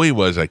 Joey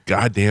was a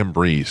goddamn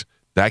breeze.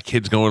 That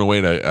kid's going away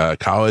to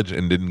college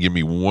and didn't give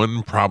me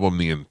one problem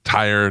the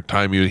entire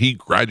time. He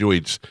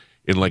graduates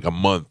in like a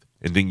month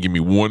and didn't give me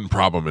one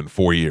problem in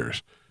 4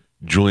 years.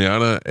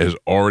 Juliana is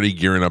already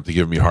gearing up to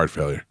give me heart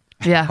failure.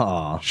 yeah.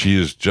 Aw. She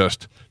is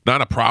just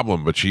not a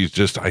problem, but I'm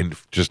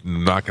just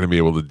not going to be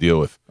able to deal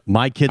with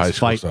My High kids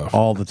school fight stuff.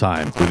 all the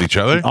time. with each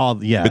other.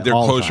 All yeah, but they're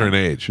all the closer in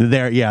time. age.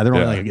 They're only Yeah.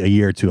 like a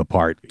year or two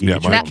apart. Yeah,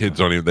 each my of them. kids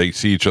don't even. They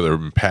see each other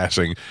in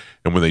passing,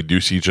 and when they do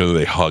see each other,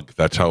 they hug.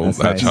 That's how That's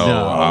nice. how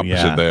No, opposite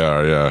yeah. they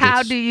are. Yeah.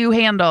 How do you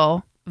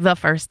handle the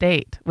first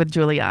date with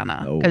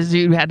Juliana? Oh. Because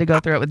you had to go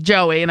through it with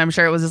Joey, and I'm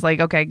sure it was just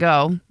like, okay,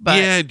 go. But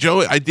Yeah,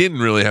 Joey. I didn't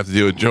really have to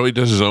do it. Joey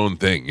does his own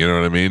thing. You know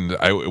what I mean?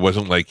 It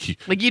wasn't like he.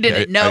 like you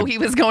didn't know he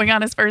was going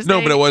on his first No,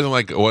 date. but it wasn't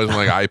like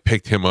I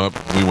picked him up.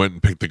 We went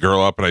and picked the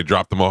girl up, and I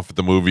dropped him off at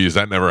the movies.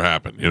 That never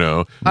happened. You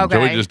know. Okay.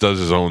 Joey just does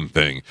his own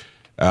thing.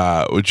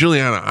 With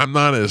Juliana, I'm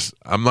not as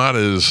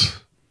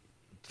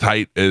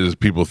tight as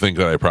people think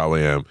that I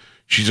probably am.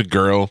 She's a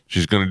girl.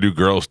 She's going to do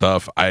girl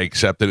stuff. I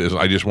accept it.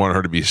 I just want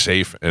her to be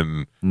safe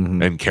and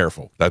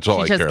careful. That's all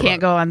She I just care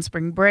can't about. go on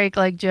spring break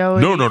like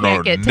Joey. No,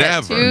 Can't get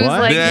never. tattoos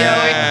What? like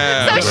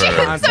Never.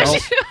 Joey. So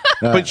she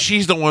But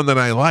she's the one that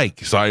I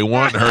like, so I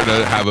want her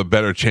to have a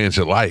better chance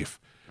at life.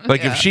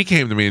 Like if she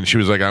came to me and she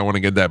was like, "I want to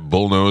get that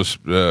bullnose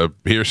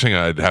piercing,"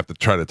 I'd have to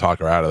try to talk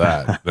her out of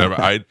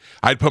that.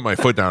 I'd put my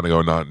foot down and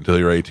go, "Not until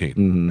you're 18,"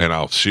 and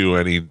I'll sue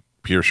any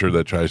piercer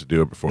that tries to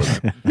do it before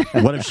that.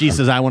 What if she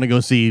says, "I want to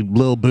go see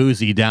Lil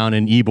Boozy down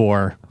in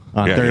Ybor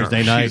on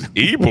Thursday night"?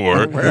 She's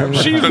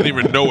Ybor. She doesn't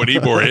even know what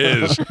Ybor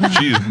is.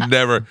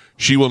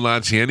 She will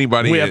not see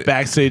anybody. We have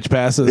backstage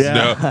passes.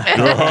 Yeah.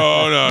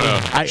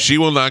 No. She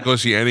will not go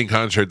see any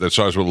concert that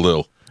starts with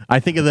Lil. I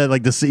think of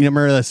the scene.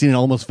 Remember that scene in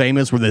Almost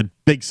Famous where the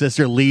big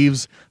sister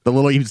leaves all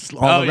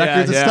the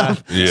records and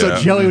stuff. Yeah. So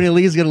Joey, when he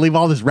leaves, is going to leave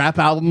all his rap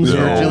albums No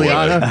for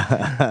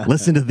Juliana.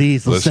 Listen to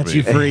these; they'll Listen set to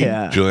you me. free.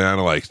 Yeah.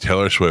 Juliana likes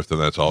Taylor Swift, and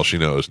that's all she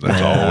knows. And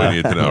that's all we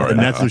need to know right And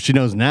now. that's what she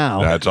knows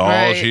now. That's all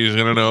Right. she's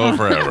gonna know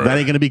forever. That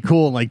ain't going to be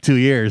cool in like 2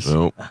 years.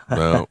 No.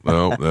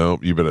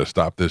 You better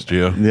stop this,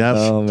 Gio. Yep.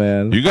 Oh,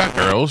 man. You got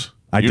girls.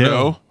 I you do.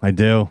 know. I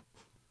do.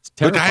 It's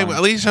Look, terrifying.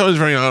 at least I was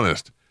very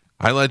honest.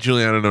 I let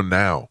Juliana know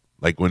now.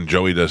 Like when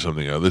Joey does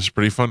something, oh, this is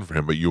pretty fun for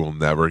him, but you'll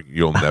never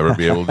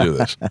be able to do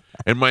this.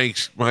 And my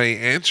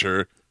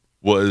answer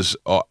was,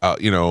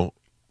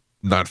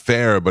 not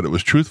fair, but it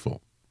was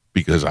truthful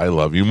because I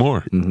love you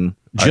more. Mm-hmm.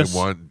 I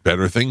want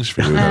better things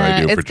for you than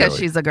I do it's for because Joey.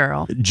 she's a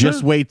girl.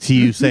 Just wait till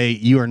you say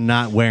you are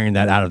not wearing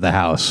that out of the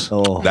house.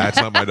 Oh. That's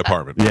not my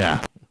department.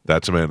 Yeah.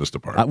 That's Amanda's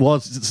department. Well,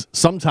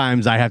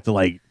 sometimes I have to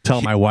like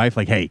tell my wife,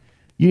 like, hey,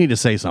 you need to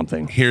say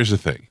something. Here's the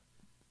thing.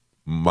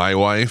 My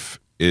wife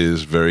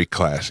is very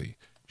classy.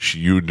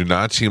 You do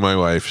not see my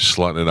wife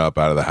slutting it up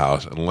out of the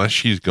house unless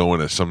she's going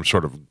to some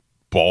sort of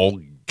ball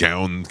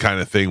gown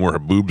kind of thing where her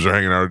boobs are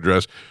hanging out of her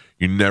dress.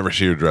 You never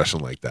see her dressing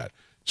like that.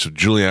 So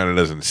Juliana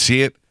doesn't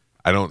see it.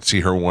 I don't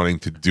see her wanting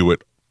to do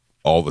it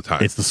all the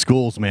time. It's the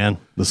schools, man.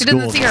 The She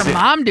schools. doesn't see her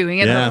mom doing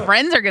it. Yeah. Her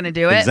friends are going to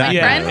do it. Exactly.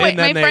 My, Yeah, and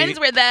then friends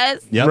wear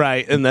this. Yep.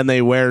 Right, and then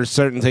they wear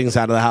certain things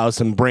out of the house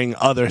and bring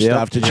other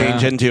stuff to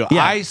change into.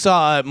 Yeah. I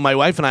saw my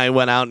wife and I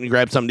went out and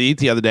grabbed something to eat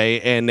the other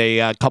day, and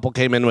a couple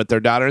came in with their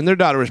daughter, and their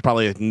daughter was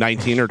probably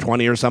 19 or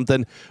 20 or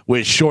something,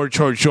 with shorts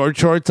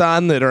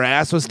on that her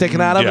ass was sticking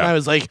out of. Yeah. And I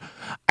was like,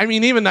 I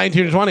mean, even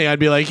 19 or 20, I'd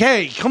be like,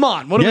 hey, come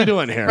on, what are we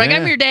doing here? Like,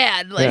 I'm your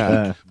dad.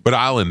 Like, But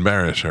I'll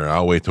embarrass her.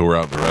 I'll wait till we're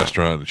out in the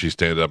restaurant and she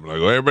stands up and I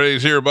go,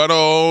 everybody's here,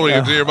 butthole. You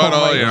can see your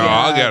butthole.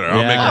 I'll get her.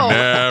 I'll make her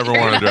never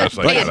want to dress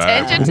like pay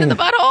that. attention to the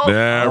butthole.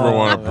 Never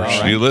want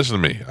to. You listen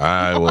to me.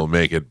 I will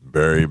make it a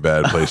very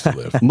bad place to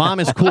live. Mom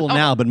is cool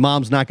now, but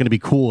mom's not going to be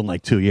cool in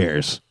like 2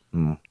 years.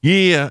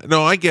 Yeah.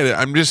 No, I get it.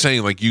 I'm just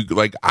saying,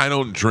 I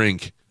don't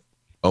drink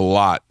a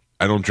lot.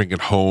 I don't drink at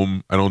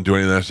home. I don't do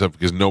any of that stuff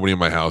because nobody in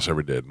my house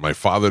ever did. My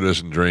father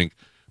doesn't drink.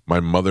 My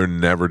mother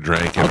never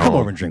drank at I'll home. come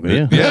over and drink with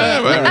you.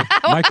 Yeah, man.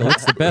 Michael,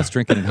 it's the best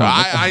drinking at home.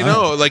 I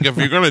know. Like if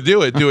you're gonna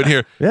do it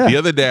here. Yeah. The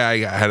other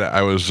day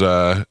I was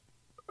I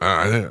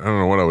don't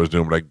know what I was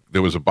doing, but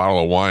there was a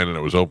bottle of wine and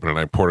it was open and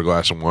I poured a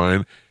glass of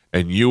wine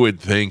and you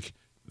would think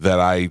that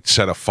I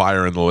set a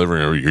fire in the living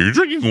room. Are you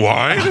drinking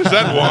wine? Is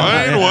that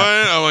wine?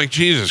 Wine? I'm like,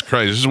 Jesus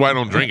Christ, this is why I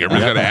don't drink.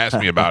 Everybody's got to ask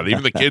me about it.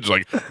 Even the kids are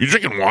like, you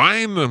drinking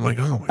wine? And I'm like,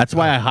 oh my That's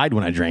why I hide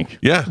when I drink.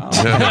 Yeah.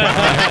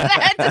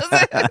 That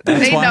doesn't-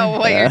 they know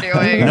what you're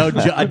doing. No,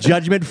 a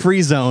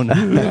judgment-free zone. All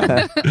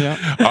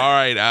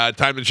right,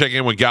 time to check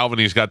in with Galvin.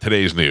 He's got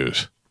today's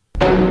news.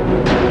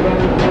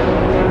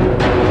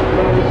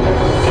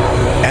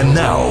 And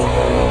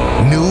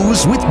now,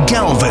 news with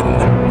Galvin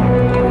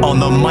on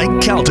the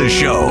Mike Calta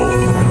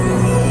Show.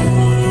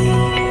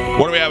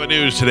 What do we have in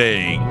news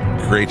today,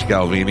 Great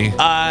Galvini?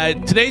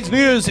 Today's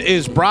news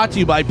is brought to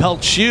you by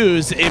Pelt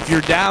Shoes. If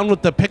you're down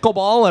with the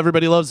pickleball,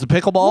 everybody loves the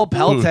pickleball.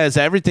 Pelt has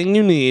everything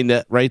you need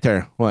right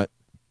there. What?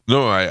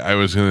 No, I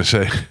was going to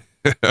say,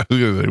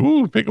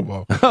 ooh,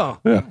 pickleball. Oh,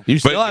 yeah. You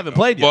still haven't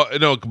played yet. Well,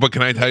 no, but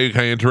can I tell you,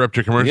 can I interrupt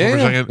your commercial for a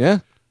second? Yeah.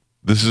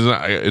 This is,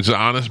 it's an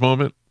honest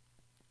moment.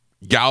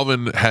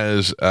 Galvin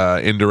has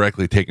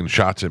indirectly taken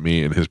shots at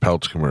me in his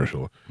Pelts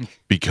commercial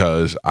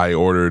because I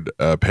ordered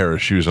a pair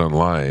of shoes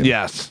online.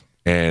 Yes.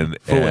 And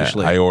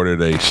Foolishly. I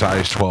ordered a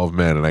size 12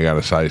 men and I got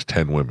a size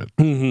 10 women.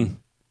 Mm-hmm.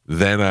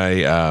 Then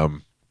I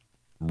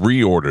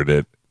reordered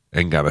it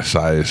and got a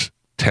size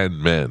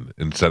 10 men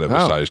instead of a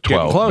size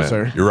 12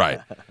 closer. men. You're right.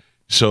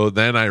 So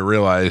then I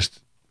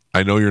realized,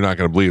 I know you're not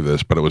going to believe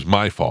this, but it was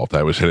my fault.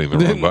 I was hitting the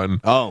wrong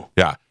button. Oh.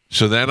 Yeah.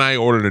 So then I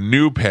ordered a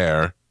new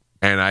pair.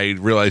 And I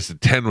realized the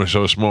 10 was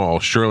so small,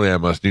 surely I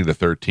must need a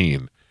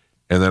 13.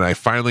 And then I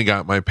finally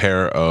got my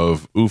pair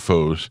of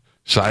UFOs,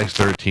 size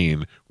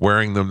 13,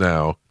 wearing them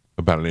now,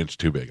 about an inch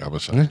too big. I'm a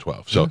size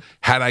 12. So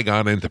had I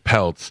gone into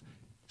Pelts,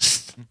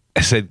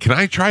 I said, can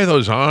I try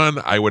those on?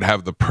 I would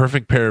have the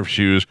perfect pair of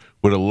shoes,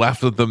 would have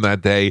left with them that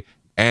day,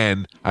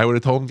 and I would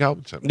have told them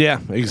Galvin sent me. Yeah,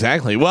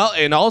 exactly. Well,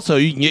 and also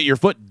you can get your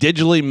foot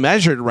digitally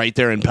measured right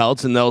there in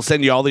Pelts, and they'll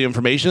send you all the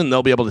information, and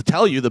they'll be able to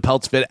tell you. The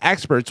Pelts Fit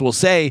experts will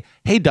say,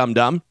 hey,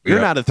 dum-dum, you're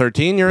Yep. not a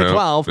 13, you're a Yep,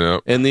 12,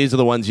 yep. and these are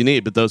the ones you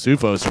need. But those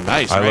UFOs are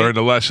nice, I right? learned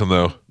a lesson,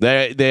 though.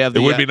 They have It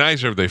the, would be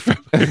nicer if they fit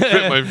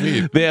my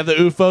feet. They have the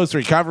UFOS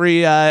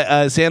recovery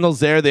sandals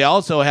there. They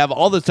also have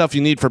all the stuff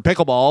you need for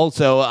pickleball.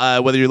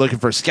 So whether you're looking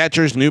for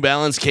Skechers, New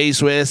Balance,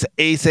 K-Swiss,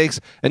 Asics,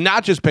 and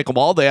not just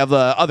pickleball, they have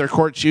the other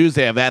court shoes.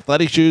 They have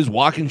athletic shoes,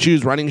 walking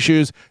shoes, running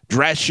shoes,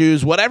 dress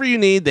shoes, whatever you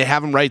need. They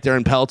have them right there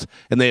in Pelt.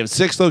 And they have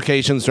 6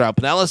 locations throughout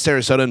Pinellas,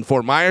 Sarasota, and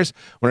Fort Myers.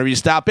 Whenever you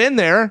stop in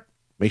there,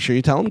 make sure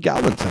you tell them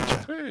Galvin sent you.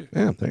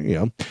 Yeah, there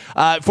you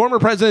go. Former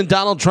President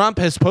Donald Trump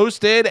has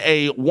posted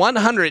a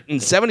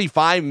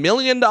 $175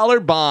 million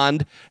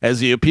bond as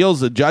he appeals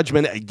the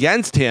judgment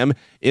against him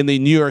in the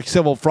New York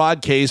civil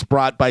fraud case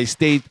brought by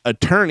State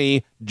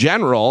Attorney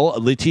General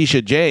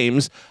Letitia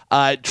James.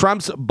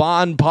 Trump's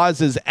bond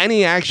pauses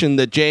any action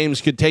that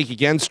James could take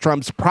against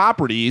Trump's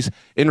properties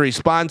in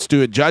response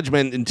to a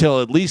judgment until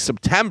at least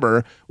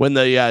September, when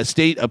the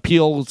state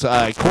appeals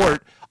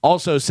court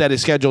also said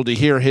is scheduled to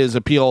hear his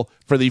appeal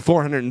for the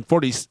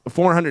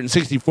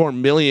 $464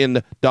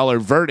 million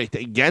verdict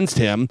against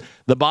him.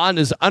 The bond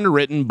is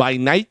underwritten by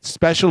Knight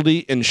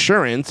Specialty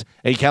Insurance,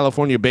 a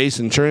California-based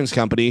insurance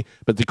company,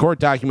 but the court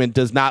document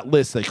does not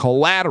list the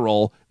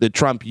collateral that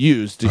Trump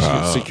used to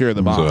secure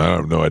the bond. So I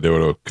have no idea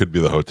what it could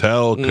be. The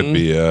hotel, could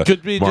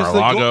be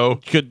Mar-a-Lago,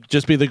 could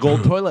just be the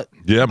gold toilet.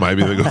 Yeah, might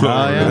be the gold,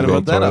 Yeah,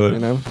 gold that up, toilet. you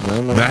know?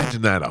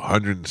 Imagine that,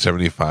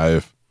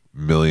 $175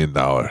 million.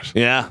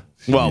 Yeah.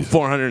 Well,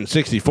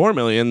 464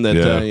 million.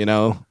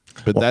 That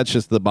but that's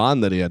just the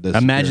bond that he had to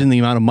Imagine the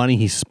amount of money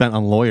he spent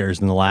on lawyers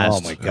in the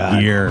last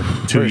year,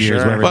 2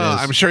 years, whatever Well, it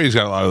is. I'm sure he's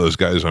got a lot of those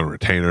guys on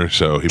retainer,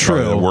 so he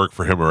probably worked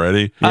for him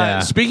already.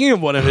 Speaking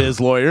of one of his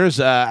lawyers,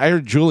 I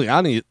heard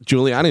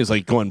Giuliani is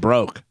like going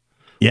broke.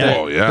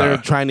 Yeah. They're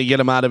trying to get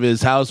him out of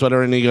his house,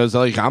 whatever, and he goes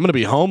like, "I'm going to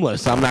be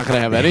homeless. I'm not going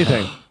to have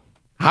anything."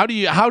 How do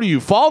you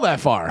fall that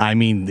far? I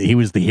mean, he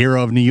was the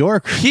hero of New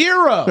York.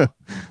 Hero.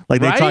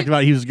 Like they Right? talked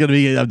about, he was going to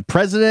be a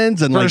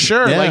president, and For like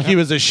sure. yeah. Like he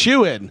was a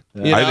shoo-in.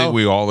 you I know? think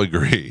we all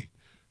agree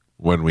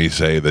when we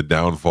say the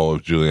downfall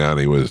of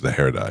Giuliani was the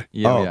hair dye.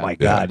 My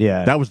God,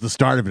 yeah. That was the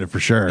start of it for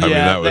sure. I mean,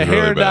 yeah, that was the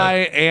really hair bad. dye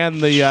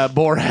and the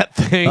Borat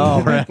thing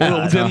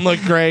didn't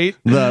look great.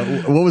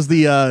 What was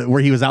the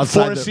where he was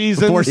outside Four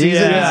Seasons. Four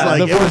Seasons, Yeah, like,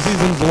 the it Four was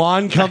Seasons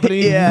Lawn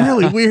Company.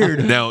 really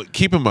weird. Now,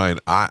 keep in mind,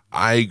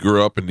 I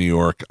grew up in New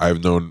York.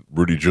 I've known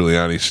Rudy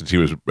Giuliani since he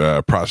was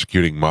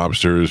prosecuting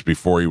mobsters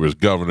before he was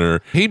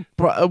governor.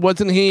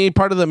 Wasn't he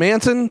part of the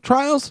Manson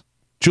trials?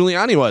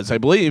 Giuliani was, I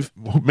believe.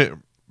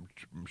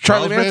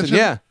 Charlie Manson,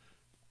 yeah.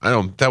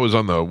 That was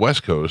on the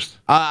West Coast.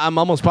 I'm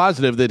almost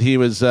positive that he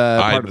was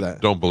part of I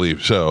that. don't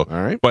believe so.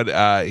 All right.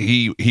 But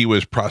he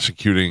was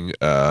prosecuting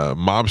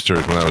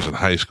mobsters when I was in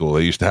high school.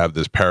 They used to have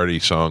this parody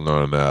song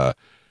on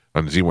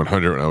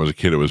Z100 when I was a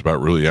kid. It was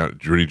about Rudy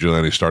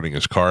Giuliani starting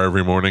his car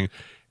every morning.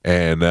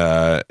 And,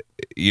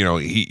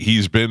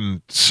 he's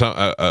been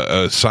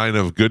a sign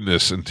of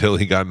goodness until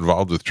he got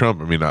involved with Trump.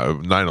 I mean,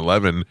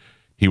 9/11,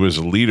 he was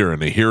a leader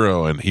and a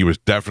hero, and he was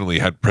definitely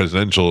had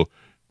presidential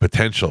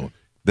potential.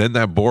 Then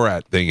that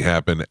Borat thing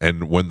happened,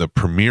 and when the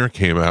premiere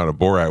came out of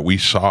Borat, we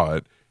saw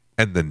it,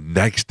 and the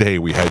next day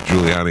we had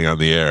Giuliani on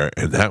the air,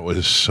 and that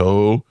was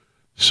so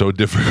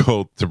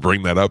difficult to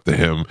bring that up to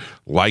him,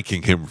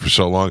 liking him for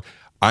so long.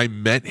 I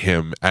met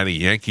him at a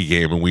Yankee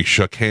game, and we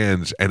shook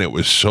hands, and it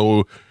was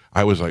so.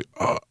 I was like,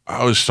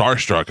 I was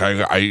starstruck.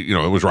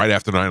 It was right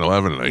after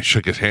 9/11, and I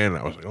shook his hand,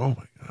 and I was like, oh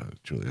my God, it's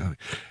Giuliani.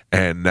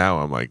 And now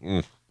I'm like,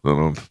 I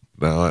don't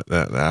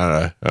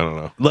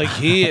know. Like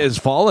he is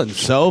fallen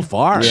so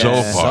far. So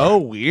far. So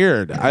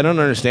weird. I don't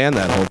understand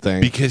that whole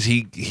thing. Because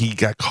he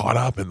got caught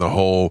up in the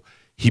whole.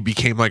 He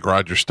became like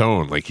Roger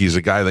Stone. Like he's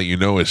a guy that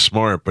is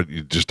smart, but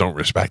you just don't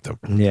respect him.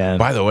 Yeah.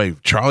 By the way,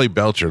 Charlie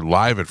Belcher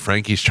live at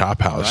Frankie's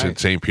Chop House in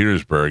St.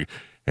 Petersburg.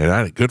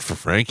 And good for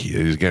Frankie.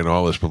 He's getting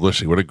all this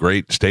publicity. What a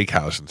great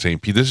steakhouse in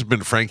St. Pete. This has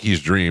been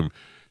Frankie's dream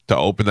to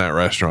open that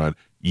restaurant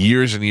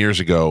years and years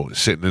ago,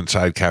 sitting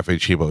inside Cafe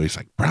Chibo. He's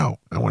like, bro,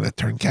 I want to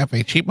turn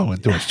Cafe Chibo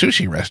into a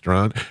sushi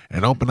restaurant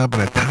and open up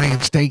an Italian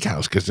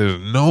steakhouse because there's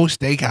no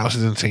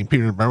steakhouses in St.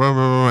 Petersburg. Blah, blah,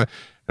 blah, blah.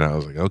 And I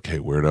was like, okay,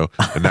 weirdo.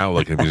 And now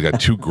look at him. He's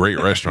got two great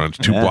restaurants,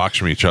 2 blocks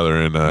from each other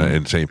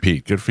in St.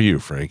 Pete. Good for you,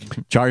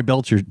 Frank. Charlie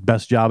Belcher,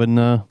 best job in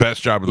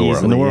best job in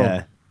the world.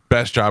 Yeah.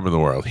 Best job in the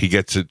world.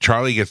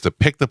 Charlie gets to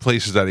pick the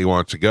places that he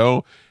wants to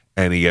go,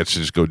 and he gets to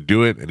just go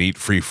do it and eat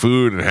free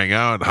food and hang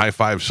out and high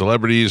five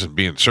celebrities and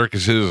be in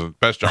circuses. And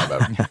best job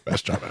ever.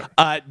 Best job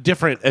ever.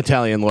 Different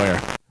Italian lawyer.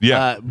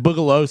 Yeah.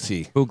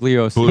 Bugliosi.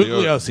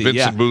 Bugliosi. Yeah.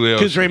 Vincent Bugliosi.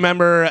 Because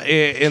remember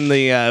in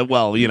the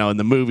in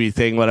the movie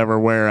thing, whatever,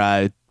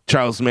 where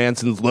Charles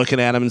Manson's looking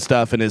at him and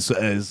stuff, and his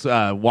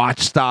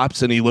watch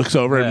stops, and he looks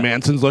over, and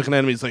Manson's looking at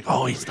him. He's like,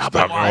 "Oh, he stopped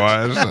my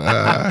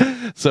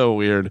watch." So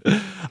weird.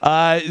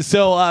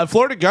 So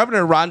Florida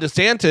Governor Ron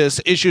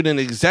DeSantis issued an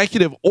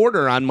executive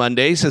order on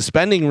Monday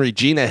suspending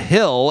Regina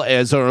Hill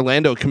as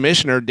Orlando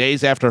commissioner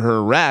days after her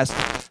arrest.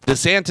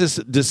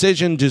 DeSantis'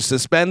 decision to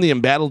suspend the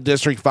embattled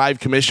District 5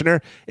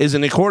 commissioner is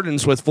in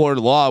accordance with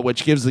Florida law,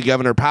 which gives the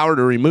governor power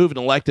to remove an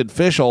elected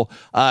official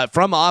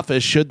from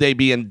office should they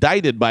be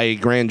indicted by a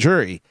grand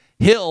jury.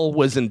 Hill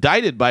was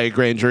indicted by a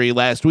grand jury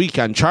last week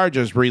on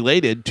charges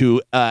related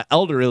to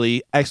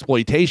elderly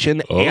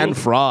exploitation and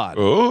fraud.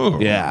 Oh.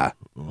 Yeah.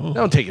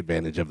 Don't take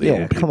advantage of the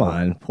old people. Come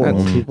on. Poor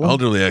old people.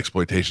 Elderly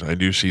exploitation. I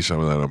do see some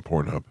of that on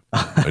Pornhub.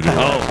 I do.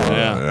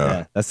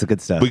 Yeah, that's the good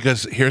stuff.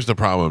 Because here's the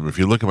problem. If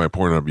you look at my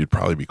Pornhub, you'd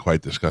probably be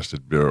quite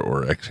disgusted,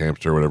 or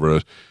ex-hamster, or whatever it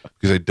is,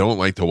 because I don't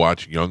like to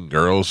watch young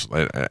girls.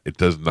 It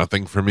does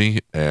nothing for me.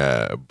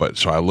 But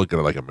so I look at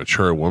it like a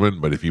mature woman.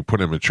 But if you put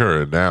in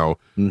mature, and now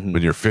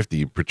when you're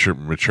 50,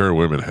 mature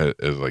women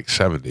is like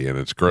 70, and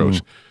it's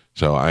gross.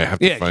 So I have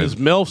to Yeah, because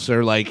MILFs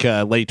are like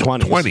late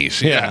 20s.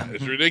 20s. Yeah,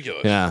 it's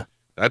ridiculous. Yeah.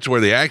 That's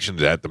where the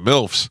action's at, the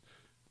MILFs.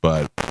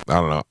 But I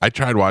don't know. I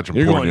tried watching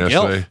You're porn going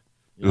yesterday.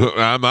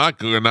 I'm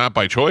not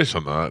by choice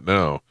on that.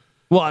 No.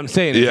 Well, I'm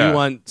saying if you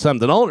want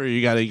something older,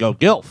 you got to go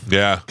GILF.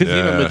 Yeah. Because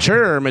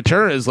even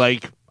mature is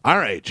like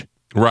our age.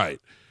 Right.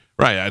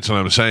 Right, that's what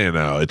I'm saying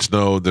now. There's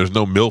no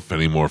MILF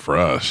anymore for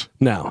us.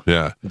 No.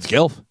 Yeah. It's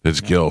GILF. It's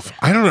GILF.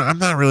 I don't know. I'm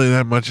not really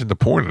that much into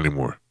porn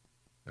anymore.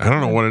 I don't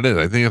know what it is.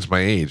 I think it's my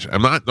age.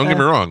 I'm not, don't get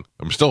me wrong.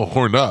 I'm still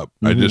horned up.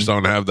 I just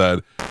don't have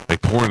that,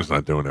 like, porn is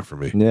not doing it for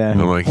me. Yeah.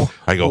 I'm like,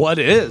 I go, What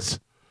is?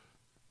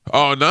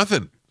 oh,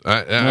 nothing.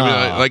 I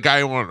mean,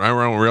 I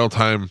want real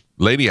time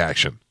lady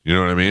action. You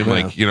know what I mean? Yeah.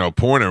 Like, you know,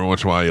 porn every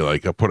once in a while, you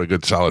like, I put a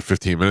good solid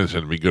 15 minutes in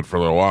and be good for a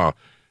little while.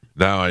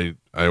 Now I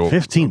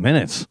 15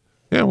 minutes.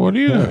 Yeah, what do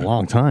you? A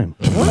long time.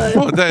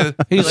 Well,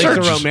 He likes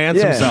to romance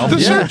himself.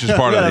 The search is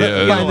part of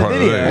the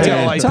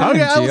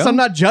I'm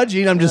not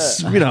judging. I'm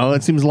just,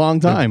 it seems a long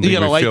time. You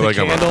gotta light the like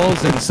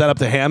candles and set up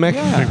the hammock.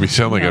 I think we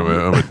sound like I'm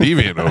a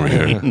deviant over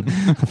here.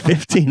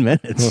 15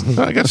 minutes.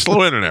 I got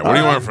slow internet. What do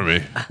you want from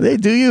me? They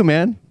do you,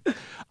 man.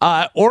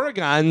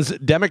 Oregon's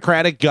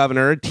Democratic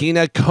Governor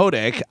Tina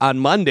Kotek on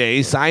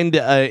Monday signed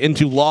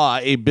into law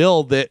a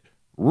bill that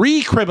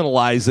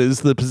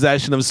recriminalizes the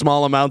possession of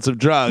small amounts of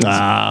drugs,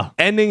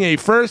 ending a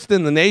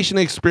first-in-the-nation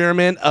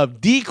experiment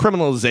of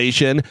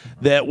decriminalization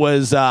that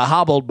was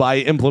hobbled by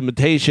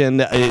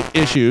implementation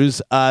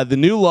issues. The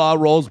new law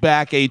rolls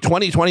back a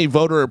 2020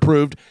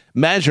 voter-approved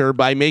measure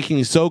by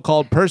making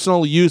so-called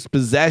personal use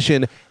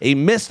possession a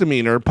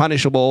misdemeanor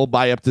punishable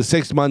by up to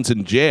 6 months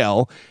in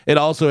jail. It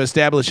also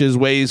establishes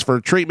ways for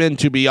treatment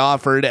to be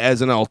offered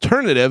as an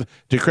alternative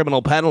to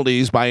criminal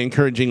penalties by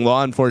encouraging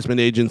law enforcement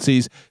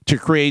agencies to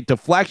create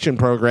deflection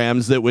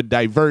programs that would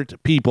divert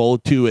people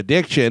to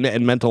addiction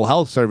and mental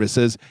health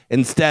services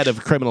instead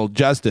of criminal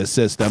justice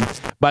system.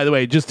 By the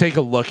way, just take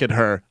a look at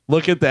her.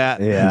 Look at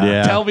that.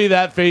 Yeah. Tell me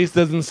that face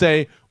doesn't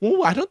say,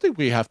 well, I don't think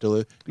we have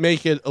to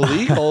make it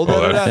illegal.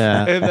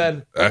 And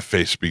then that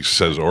face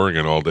says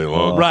Oregon all day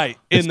long. Right.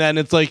 And then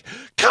it's like,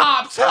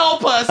 cops,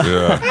 help us.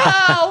 Yeah.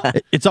 Help.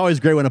 It's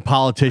always great when a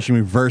politician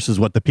reverses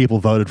what the people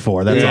voted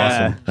for. That's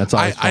awesome. That's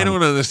awesome. I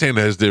don't understand.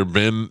 Has there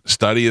been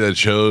study that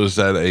shows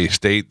that a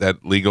state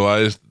that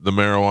legalized the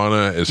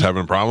marijuana is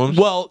having problems?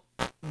 Well,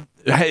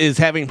 is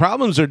having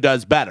problems or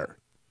does better?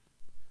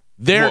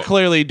 They're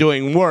clearly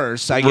doing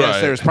worse. I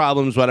guess there's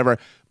problems, whatever.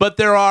 But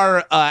there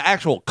are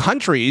actual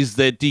countries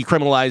that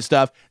decriminalize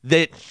stuff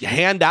that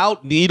hand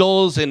out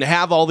needles and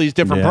have all these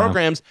different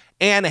programs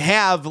and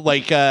have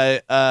like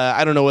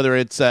I don't know whether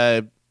it's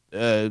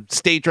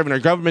state-driven or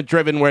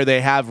government-driven where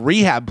they have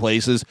rehab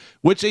places,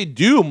 which they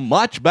do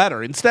much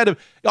better. Instead of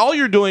all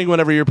you're doing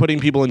whenever you're putting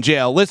people in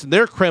jail, listen,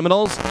 they're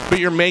criminals, but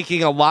you're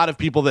making a lot of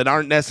people that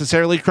aren't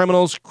necessarily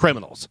criminals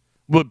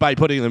by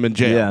putting them in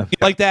jail. Yeah.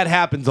 Like that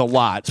happens a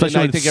lot. Especially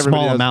I when think it's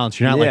small amounts.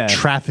 You're not like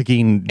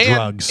trafficking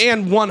drugs.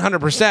 And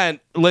 100%,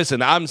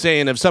 listen, I'm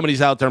saying if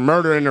somebody's out there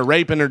murdering or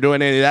raping or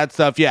doing any of that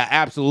stuff, yeah,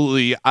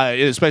 absolutely.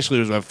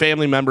 Especially as a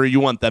family member, you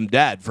want them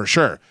dead for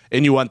sure.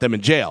 And you want them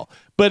in jail.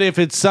 But if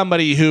it's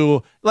somebody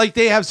who, like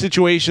they have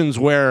situations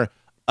where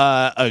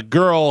a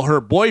girl, her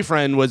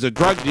boyfriend was a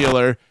drug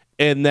dealer,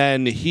 and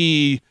then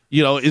he,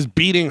 is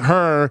beating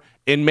her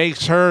and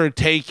makes her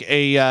take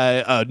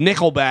a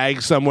nickel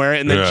bag somewhere,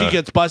 and then she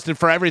gets busted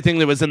for everything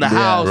that was in the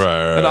house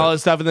and all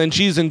this stuff, and then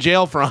she's in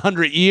jail for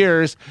 100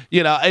 years.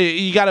 You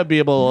got to be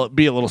able to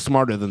be a little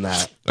smarter than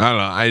that.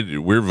 I don't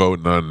know. We're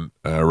voting on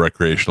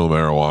recreational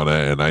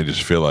marijuana, and I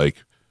just feel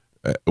like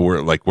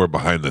we're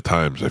behind the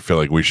times. I feel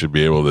like we should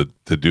be able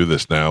to do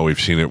this now. We've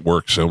seen it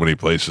work so many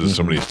places,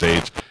 so many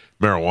states.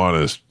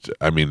 Marijuana is,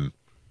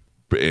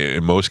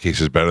 in most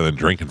cases, better than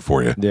drinking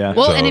for you. Yeah.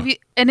 Well,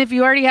 and if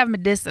you already have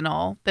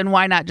medicinal, then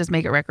why not just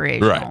make it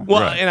recreational? Right.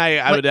 Well, and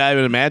I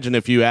would imagine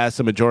if you ask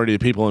the majority of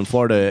people in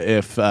Florida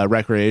if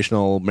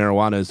recreational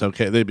marijuana is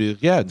okay, they'd be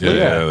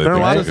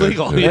marijuana's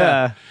legal.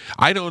 Yeah.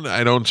 I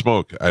don't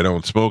smoke. I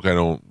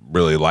don't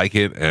really like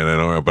it,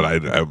 and but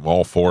I'm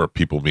all for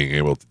people being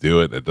able to do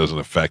it. It doesn't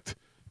affect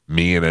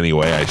me in any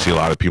way. I see a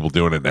lot of people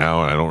doing it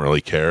now, and I don't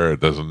really care.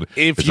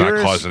 It's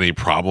not causing any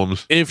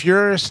problems. If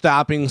you're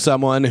stopping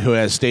someone who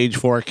has stage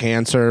 4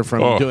 cancer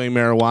from doing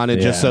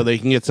marijuana just so they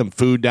can get some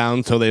food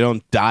down so they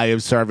don't die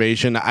of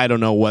starvation, I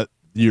don't know what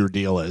your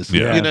deal is.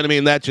 Yeah. You know what I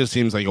mean? That just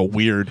seems like a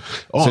weird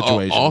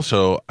situation.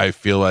 Also, I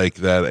feel like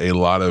that a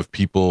lot of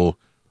people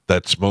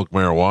that smoke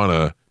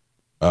marijuana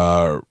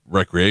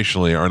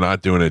recreationally are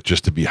not doing it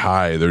just to be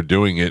high. They're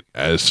doing it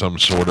as some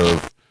sort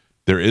of,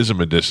 there is a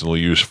medicinal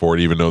use for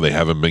it, even though they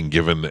haven't been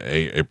given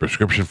a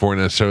prescription for it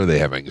necessarily. They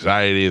have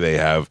anxiety. They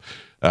have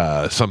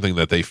something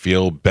that they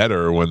feel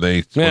better when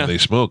they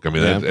smoke. I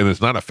mean, and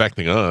it's not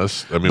affecting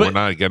us. I mean, we're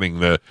not getting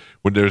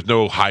when there's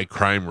no high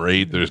crime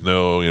rate. There's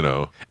no,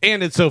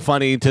 And it's so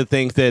funny to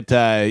think that,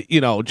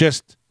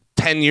 just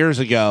 10 years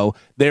ago,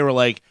 they were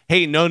like,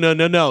 hey, no,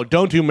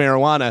 don't do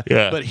marijuana.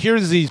 Yeah. But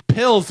here's these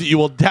pills that you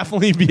will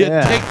definitely be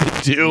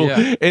addicted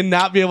to and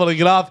not be able to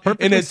get off.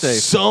 Perfectly and it's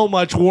safe. So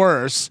much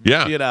worse.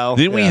 Yeah.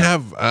 Didn't we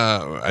have,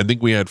 I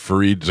think we had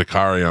Fareed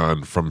Zakari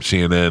on from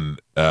CNN,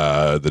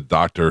 the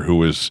doctor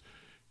who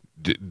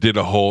did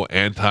a whole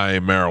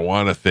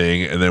anti-marijuana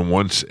thing, and then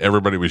once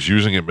everybody was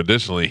using it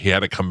medicinally, he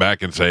had to come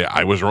back and say,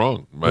 I was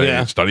wrong.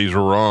 My studies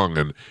were wrong,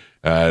 and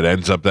it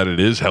ends up that it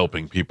is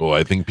helping people.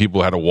 I think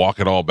people had to walk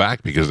it all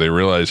back because they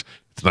realized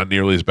it's not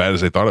nearly as bad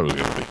as they thought it was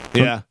going to be.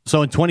 Yeah.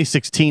 So in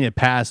 2016, it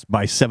passed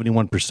by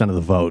 71% of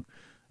the vote,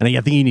 and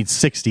I think you need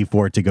 60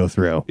 for it to go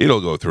through.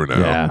 It'll go through now.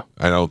 Yeah.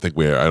 I don't think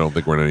we're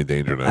in any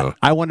danger now.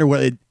 I wonder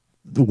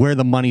where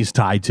the money's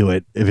tied to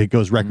it. If it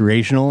goes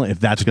recreational, if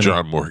that's going to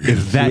John Morgan.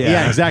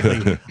 Yeah,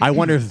 exactly. I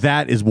wonder if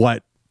that is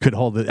what could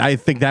hold it. I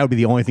think that would be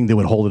the only thing that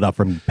would hold it up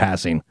from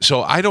passing.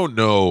 So I don't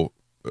know.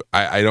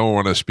 I don't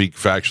want to speak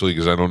factually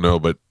because I don't know,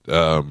 but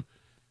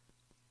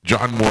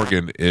John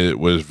Morgan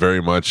was very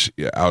much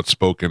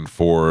outspoken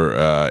for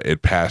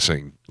it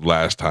passing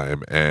last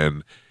time,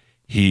 and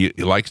he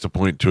likes to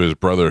point to his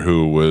brother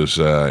who was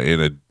in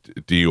a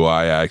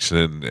DUI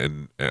accident,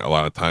 and a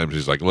lot of times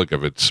he's like, look,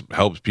 if it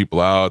helps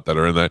people out that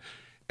are in that,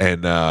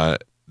 and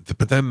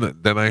but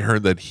then I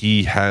heard that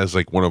he has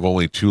like one of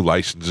only 2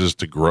 licenses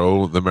to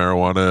grow the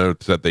marijuana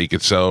that they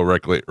could sell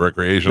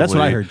recreationally. That's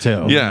what I heard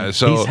too. Yeah,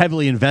 so he's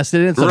heavily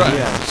invested in it. So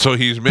right. So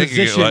he's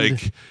making it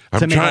like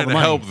I'm trying to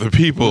help the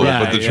people,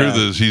 but the truth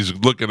is he's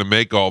looking to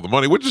make all the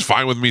money, which is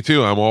fine with me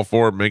too. I'm all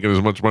for making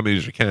as much money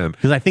as you can.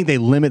 Because I think they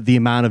limit the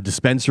amount of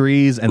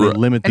dispensaries and they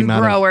limit the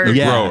amount growers, of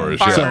growers.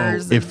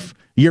 farmers. So if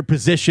you're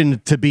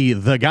positioned to be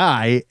the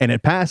guy and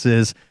it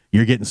passes,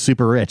 you're getting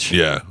super rich.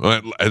 Yeah,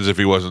 as if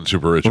he wasn't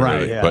super rich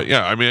already. Right, yeah. But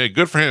yeah, I mean,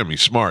 good for him.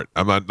 He's smart.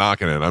 I'm not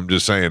knocking it. I'm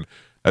just saying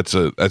that's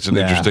an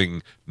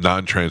interesting,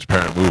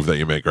 non-transparent move that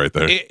you make right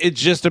there. It's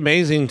just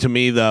amazing to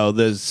me, though.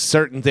 There's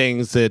certain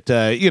things that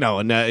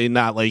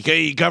not like,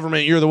 hey,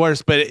 government, you're the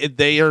worst, but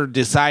they are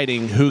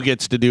deciding who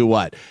gets to do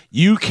what.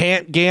 You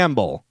can't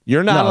gamble.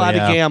 You're not allowed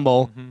to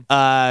gamble.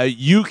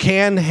 You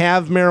can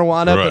have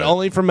marijuana, but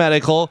only for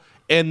medical.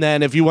 And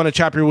then if you want to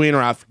chop your wiener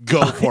off,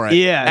 go for it.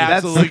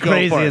 that's Absolutely the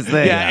craziest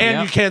thing. Yeah,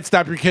 and you can't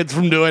stop your kids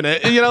from doing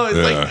it.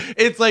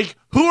 It's like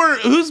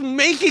who's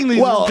making these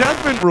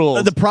judgment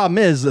rules? The problem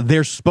is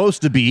they're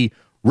supposed to be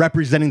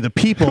representing the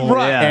people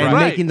and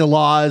making the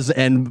laws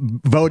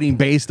and voting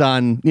based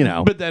on,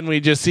 But then we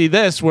just see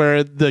this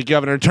where the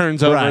governor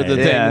turns over the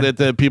thing that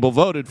the people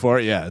voted for.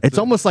 Yeah. It's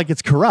almost like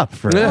it's corrupt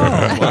for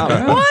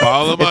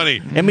Follow the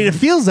money. I mean, it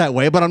feels that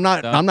way, but I'm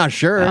not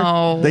sure.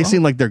 No. They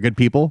seem like they're good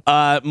people.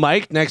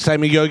 Mike, next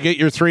time you go get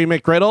your 3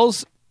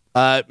 McGriddles,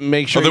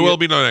 make sure there will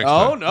be no next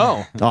time.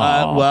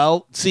 No.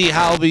 Well, see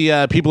how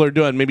the people are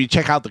doing. Maybe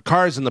check out the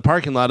cars in the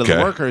parking lot of the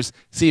workers,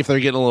 see if they're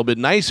getting a little bit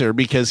nicer,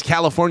 because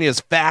California's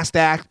FAST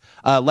Act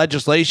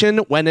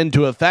legislation went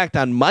into effect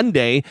on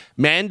Monday,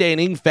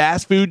 mandating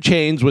fast food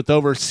chains with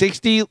over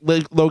 60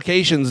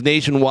 locations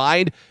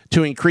nationwide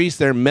to increase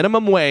their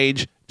minimum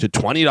wage to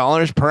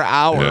 $20 per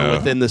hour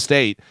within the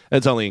state.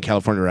 That's only in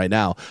California right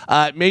now.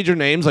 Major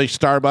names like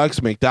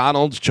Starbucks,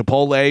 McDonald's,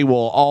 Chipotle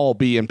will all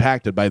be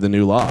impacted by the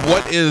new law.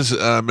 What is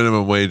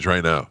minimum wage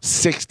right now?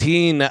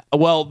 16.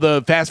 Well,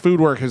 the fast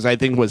food workers, I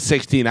think, was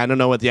 16. I don't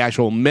know what the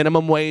actual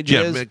minimum wage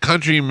is. Yeah,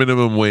 country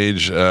minimum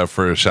wage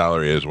for a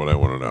salary is what I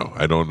want to know.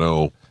 I don't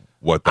know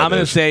what that is. I'm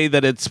going to say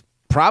that it's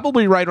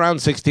probably right around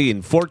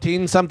 16.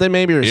 14 something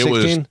maybe, or 16?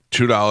 It was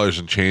 $2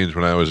 and change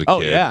when I was a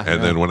kid.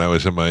 And then when I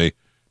was in my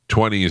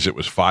 20s, it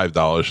was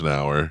 $5 an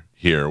hour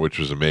here, which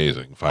was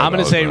amazing. I'm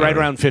going to say right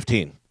around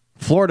 15.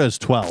 Florida's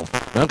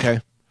 12. Okay.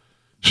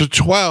 So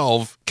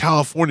 12,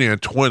 California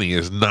at 20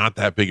 is not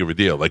that big of a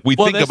deal. Like we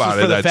think about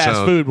it, that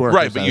fast food workers,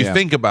 right. But you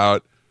think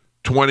about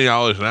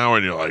 $20 an hour,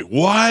 and you're like,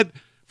 what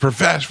for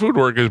fast food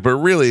workers? But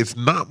really, it's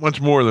not much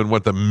more than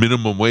what the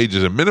minimum wage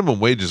is. And minimum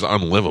wage is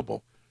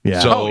unlivable. Yeah.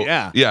 So,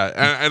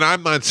 and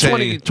I'm not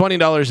saying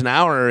 $20 an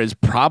hour is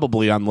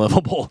probably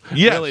unlivable.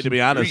 Yes. Really, to be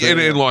honest.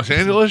 In Los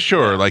Angeles,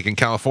 sure. Like in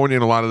California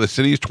and a lot of the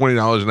cities,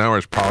 $20 an hour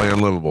is probably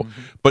unlivable.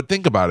 But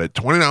think about it: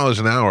 $20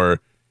 an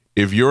hour.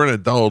 If you're an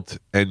adult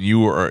and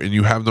you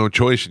have no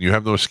choice and you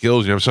have no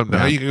skills, you have something.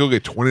 Now you can go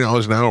get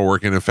 $20 an hour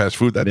working in fast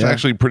food. That's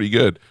actually pretty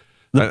good.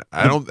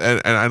 I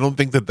don't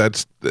think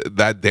that's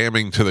that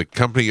damning to the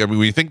company. I mean,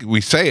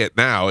 we say it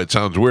now, it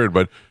sounds weird,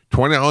 but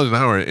 $20 an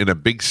hour in a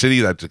big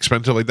city that's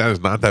expensive like that is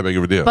not that big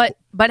of a deal.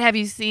 But have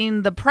you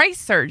seen the price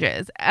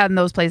surges in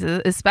those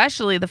places,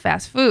 especially the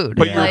fast food?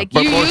 But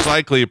most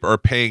likely are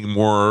paying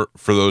more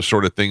for those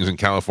sort of things in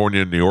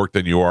California and New York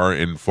than you are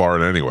in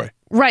Florida anyway.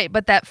 Right,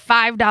 but that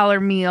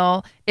 $5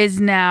 meal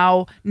is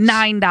now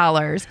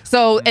 $9.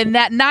 So, and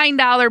that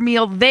 $9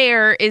 meal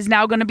there is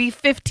now going to be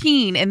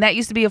 $15, and that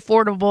used to be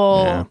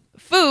affordable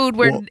food,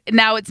 where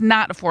now it's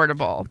not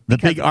affordable. The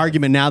big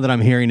argument now that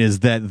I'm hearing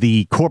is that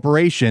the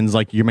corporations,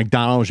 like your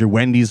McDonald's, your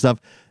Wendy's stuff,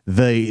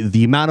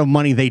 the amount of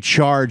money they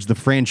charge the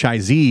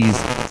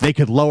franchisees, they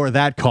could lower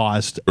that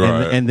cost,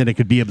 and then it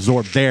could be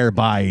absorbed there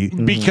by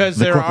because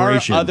there are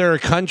other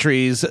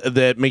countries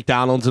that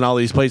McDonald's and all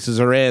these places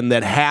are in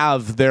that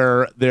have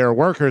their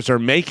workers are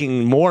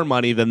making more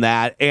money than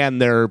that,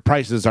 and their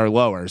prices are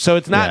lower. So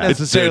it's not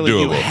necessarily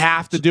you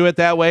have to do it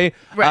that way.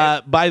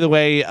 Right. By the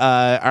way,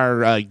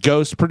 our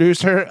ghost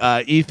producer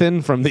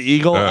Ethan from the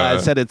Eagle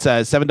said it's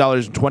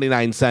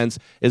 $7.29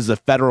 is the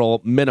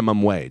federal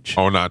minimum wage.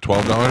 Oh, not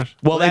 $12?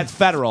 Well, that's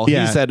federal.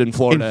 He said in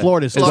Florida. In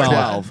Florida, it's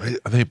 12.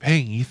 Are they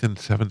paying Ethan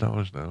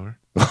 $7 an hour?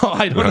 Oh,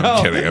 I don't know.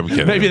 I'm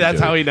kidding. Maybe I'm that's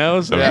kidding. how he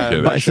knows. I'm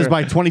kidding. But it says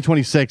by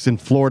 2026 in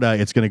Florida,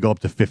 it's going to go up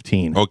to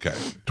 15. Okay,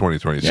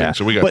 2026. Yeah.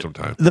 So we got But some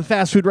time. The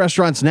fast food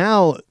restaurants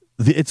now,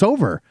 it's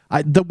over.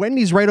 The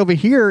Wendy's right over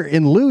here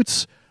in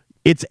Lutz,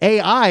 it's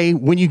AI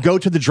when you go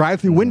to the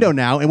drive-through window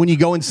now, and when you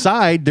go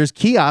inside, there's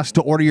kiosks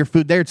to order your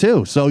food there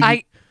too. So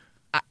I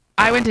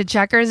went to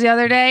Checkers the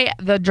other day.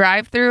 The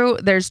drive-through,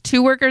 there's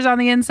 2 workers on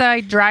the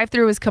inside.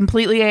 Drive-through is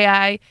completely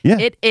AI. Yeah.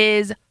 It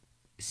is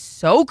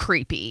so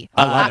creepy.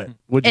 I love it.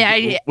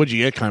 What'd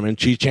you get, Carmen?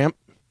 Cheese champ?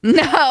 No,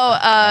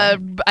 I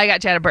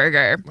got Chad a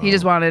burger. He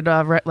just wanted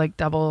like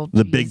double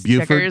The cheese Big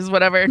Buford? Checkers,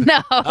 whatever.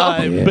 No,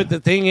 But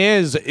the thing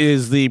is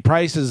the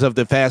prices of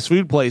the fast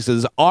food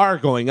places are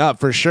going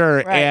up for sure.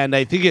 Right. And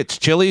I think it's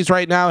Chili's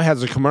right now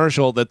has a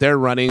commercial that they're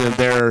running, and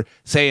they're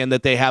saying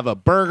that they have a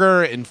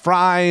burger and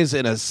fries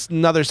and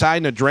another side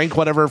and a drink,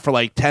 whatever, for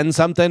like 10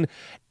 something.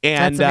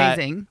 And That's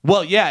amazing.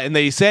 Well, yeah, and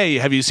they say,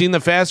 have you seen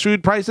the fast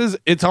food prices?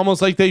 It's almost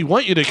like they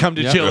want you to come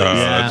to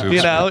Chili's.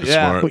 You know,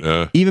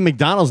 smart. even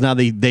McDonald's now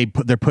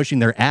they're pushing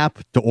their app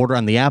to order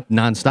on the app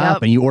nonstop,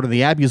 Yep. and you order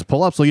the app, you just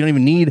pull up, so you don't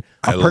even need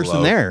a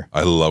person there.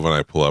 I love when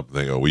I pull up and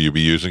they go, "Will you be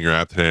using your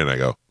app today?" And I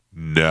go,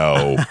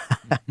 "No."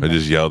 I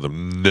just yell at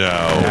them,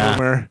 "No."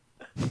 Boomer.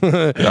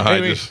 Yeah, I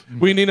Hey, just,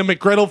 we need a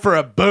McGriddle for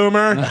a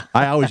boomer.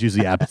 I always use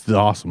the app; it's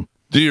awesome.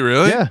 do you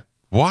really? Yeah.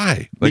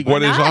 Why? Like,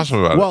 what is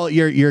awesome about it? Well,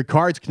 your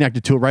card's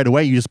connected to it right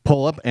away. You just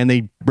pull up, and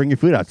they bring your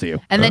food out to you.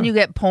 and then you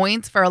get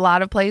points for a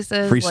lot of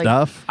places. Free like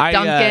stuff.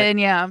 Dunkin',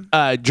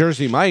 yeah.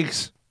 Jersey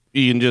Mike's.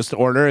 You can just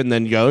order and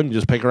then go and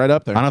just pick it right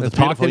up there. I don't have That's to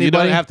talk to beautiful. You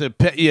don't anybody? have to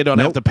pay, you don't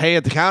have to pay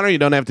at the counter. You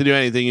don't have to do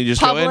anything. You just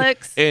go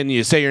Publix. in and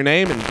you say your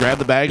name and grab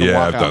the bag and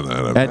Yeah, walk I've out. done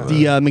that. I've At done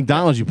the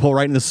McDonald's, you pull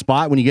right in the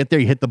spot. When you get there,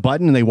 you hit the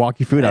button, and they walk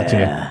your food out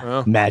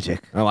to you. Magic.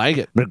 I like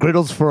it.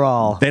 McGriddles for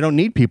all. They don't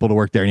need people to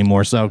work there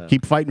anymore, so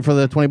keep fighting for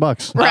the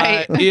 $20.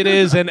 Right. It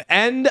is an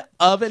end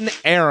of an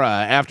era.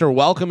 After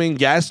welcoming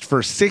guests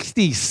for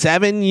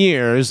 67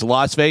 years,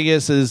 Las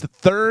Vegas's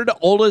third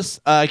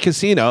oldest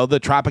casino, the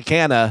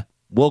Tropicana,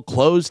 will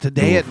close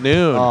today at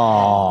noon.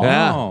 Oh.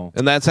 Yeah.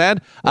 And that's sad.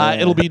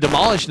 It'll be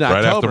demolished in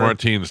Right October. after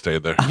Martine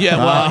stayed there. Yeah,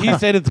 well, he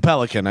stayed at the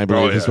Pelican, I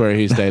believe, Oh, yeah. is where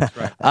he stayed.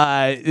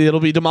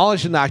 It'll be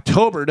demolished in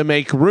October to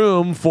make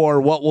room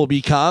for what will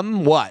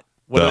become what?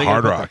 What are The they gonna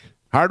Hard put Rock. there?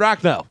 Hard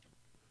Rock, no.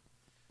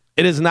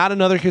 It is not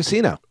another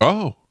casino.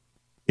 Oh,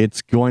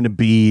 It's going to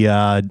be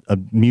a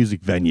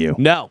music venue.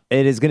 No,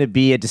 It is going to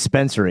be a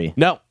dispensary.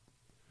 no.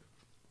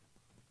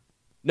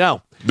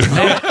 No.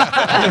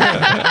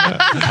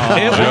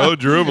 Joe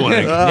dribbling.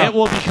 It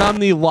will become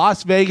the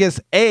Las Vegas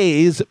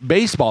A's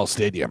baseball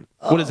stadium.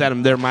 What is that?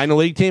 Their minor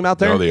league team out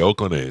there? No, the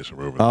Oakland A's are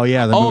moving. Oh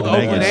yeah, they're Oh, moving the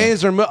to Oakland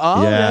Vegas. A's are.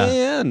 Yeah.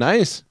 Yeah,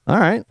 nice. All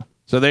right.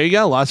 So there you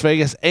go. Las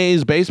Vegas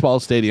A's baseball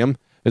stadium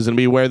is going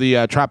to be where the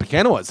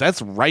Tropicana was.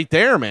 That's right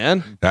there,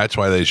 man. That's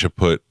why they should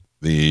put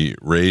the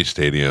Rays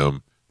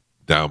Stadium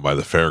down by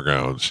the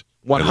fairgrounds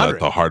and 100. let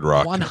the Hard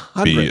Rock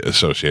 100. be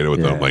associated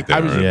with them like they I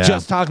was are. Yeah.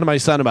 just talking to my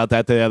son about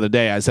that the other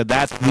day. I said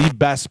that's the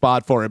best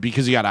spot for it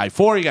because you got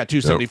I-4, you got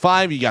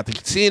 275, you got the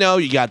casino,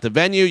 you got the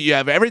venue, you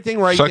have everything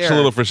right Sucks there. a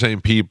little for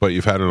St. Pete, but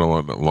you've had it a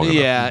long enough.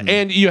 Yeah,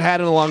 and you had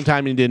it a long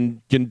time and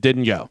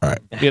didn't go. All right.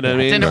 You know what I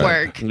mean? Didn't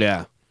Right. work.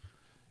 Yeah.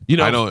 You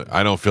know,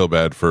 I don't feel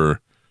bad for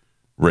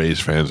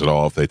Rays fans at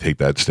all if they take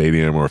that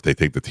stadium or if they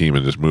take the team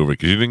and just move it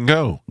because you didn't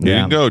go. You Yeah.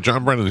 didn't go.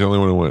 John Brennan's the only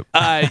one who went.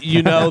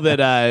 you know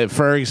that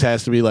Fergs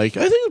has to be like,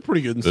 I think it's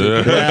pretty good in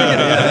St. Pete.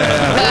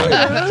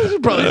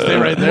 Should probably stay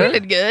right You there.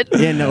 did good.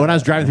 And when I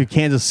was driving through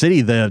Kansas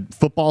City, the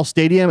football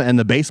stadium and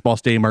the baseball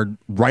stadium are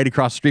right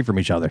across the street from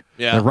each other.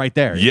 Yeah. They're right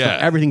there. Yeah.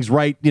 So everything's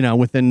right,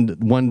 within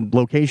one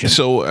location.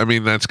 So, I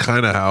mean, that's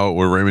kind of how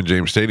where Raymond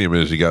James Stadium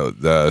is. You got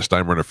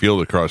Steinbrenner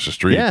Field across the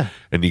street, Yeah.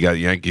 and you got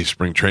Yankees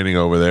spring training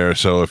over there.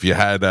 So if you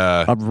had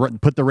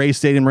Put the Rays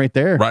Stadium right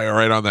there.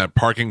 right on that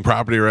parking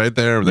property right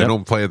there, they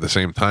don't play at the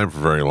same time for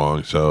very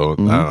long. So I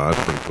don't know,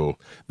 that's pretty cool.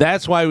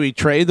 That's why we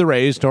trade the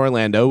Rays to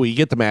Orlando. We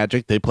get the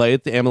Magic. They play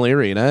at the Emily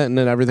Arena, and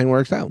then everything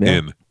works out.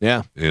 In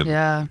Yeah.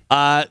 Yeah.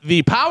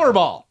 The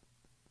Powerball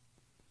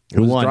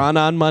Who was won? drawn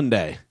on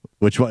Monday.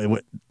 Which one?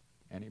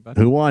 Anybody?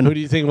 Who won? Who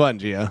do you think won,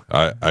 Gio?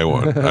 I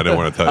won. I didn't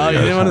want to tell Oh, you you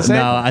guys. didn't want to say?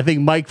 No, I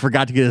think Mike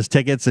forgot to get his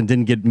tickets and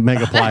didn't get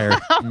Mega Plier.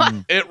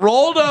 It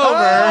rolled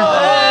over.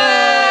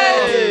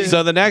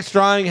 So the next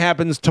drawing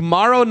happens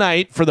tomorrow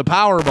night for the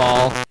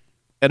Powerball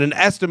at an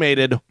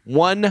estimated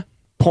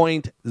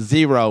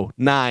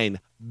 $1.09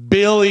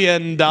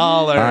 billion.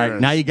 All right,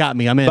 now you got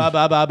me. I'm in.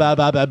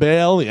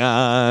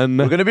 Billion.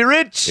 We're going to be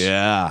rich.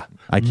 Yeah.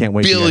 I can't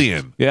wait.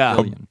 Billion. Yeah.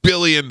 $1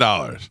 billion.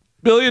 $1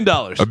 $1 billion.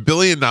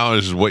 billion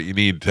is what you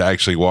need to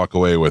actually walk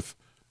away with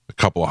a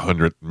couple of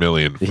 $100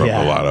 million from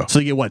Yeah. the lotto. So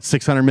you get what,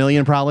 600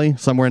 million probably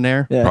somewhere in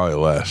there. Yeah. Probably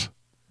less.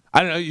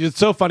 I don't know. It's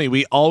so funny.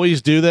 We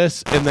always do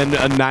this, and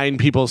then 9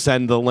 people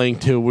send the link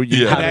to where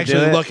you Yeah. can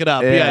actually Do it? look it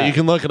up. Yeah. Yeah, you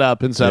can look it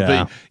up and stuff.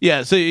 Yeah. But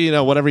yeah,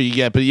 so whatever you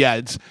get. But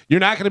yeah, you're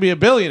not going to be a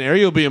billionaire.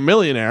 You'll be a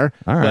millionaire.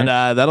 All right.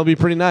 But that'll be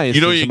pretty nice.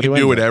 You know, if you somebody can do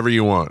wins it. whatever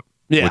you want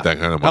Yeah. with that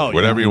kind of money. Oh, yeah.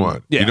 Whatever you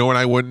want. Yeah. You know what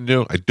I wouldn't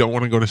do? I don't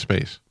want to go to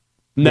space.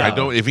 No. I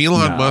don't. If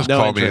Elon Musk No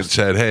called me and interest.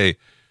 said, "Hey,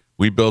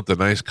 we built a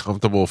nice,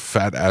 comfortable,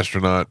 fat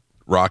astronaut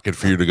rocket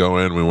for you to go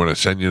in. We want to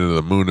send you to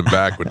the moon and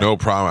back with no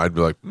problem. I'd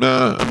be like,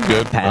 nah, I'm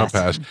good. I'll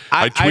pass.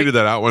 I tweeted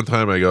that out one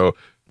time. I go,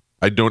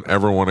 I don't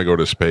ever want to go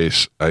to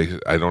space.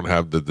 I don't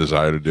have the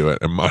desire to do it.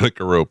 And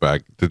Monica wrote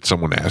back, did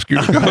someone ask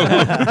you to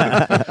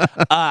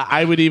go?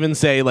 I would even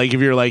say, like, if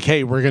you're like,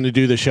 hey, we're going to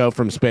do the show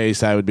from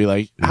space, I would be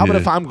like, how about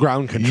if I'm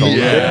ground control?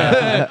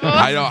 Yeah.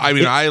 I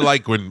mean, I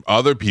like when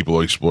other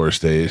people explore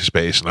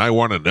space, and I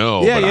want to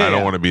know, but I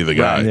don't want to be the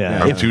guy.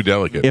 Yeah. I'm too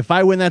delicate. If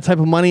I win that type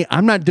of money,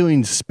 I'm not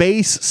doing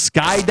space,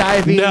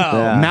 skydiving,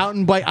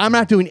 mountain bike. I'm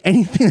not doing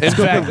anything that's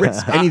going to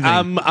risk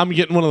anything. I'm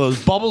getting one of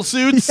those bubble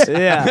suits.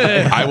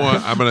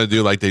 I'm going to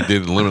do like they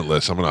did in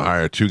Limitless. I'm going to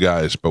hire 2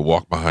 guys, but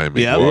walk behind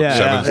me. Walk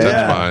 7 steps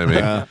behind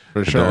me.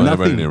 For sure. Don't let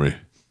anybody near me.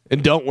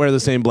 And don't wear the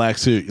same black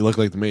suit. You look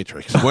like the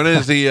Matrix. When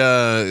is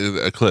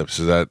the eclipse?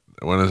 When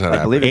does that happen?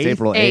 I believe it's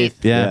April 8th.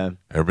 Yeah.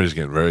 Everybody's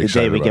getting very The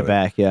excited. day we get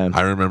back,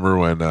 I remember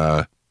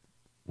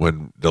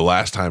when the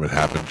last time it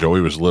happened,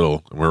 Joey was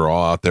little, and we were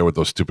all out there with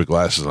those stupid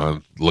glasses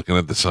on, looking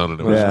at the sun, and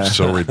it was just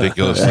so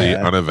ridiculously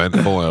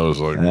uneventful. I was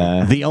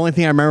like, the only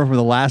thing I remember from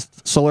the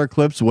last solar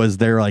eclipse was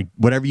they're like,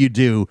 whatever you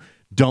do,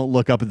 don't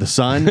look up at the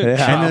sun. And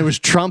then there was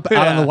Trump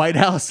out in the White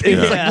House. He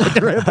was like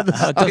looking right up at the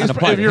sun.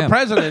 If you're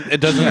president,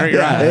 it doesn't hurt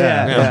your eyes.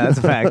 Yeah, that's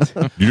a fact.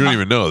 You don't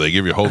even know. They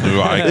give you a whole new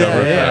eye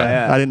cover.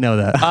 I didn't know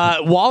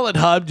that. Wallet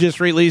Hub just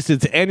released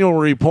its annual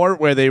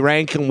report where they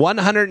rank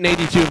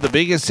 182 of the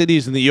biggest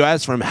cities in the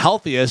U.S. from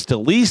healthiest to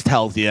least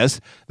healthiest.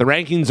 The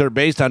rankings are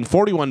based on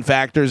 41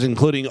 factors,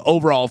 including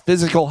overall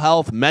physical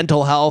health,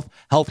 mental health,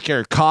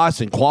 healthcare costs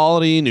and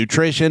quality,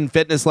 nutrition,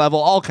 fitness level,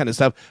 all kind of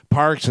stuff,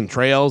 parks and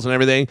trails and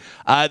everything.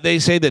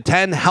 They say the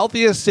 10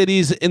 healthiest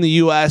cities in the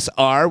U.S.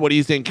 are, what do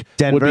you think?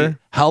 Denver. Would be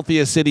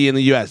healthiest city in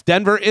the U.S.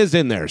 Denver is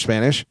in there,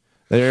 Spanish.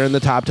 They're in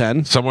the top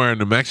 10. Somewhere in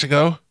New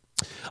Mexico?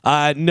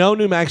 No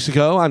New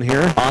Mexico on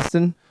here.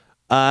 Austin?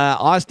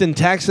 Austin,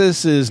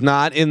 Texas is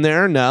not in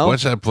there, no.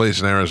 What's that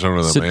place in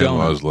Arizona that my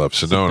in-laws love?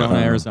 Sedona.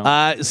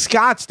 Arizona.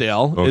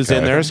 Scottsdale is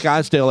in there.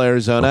 Scottsdale,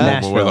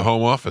 Arizona. Where the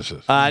home office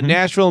is.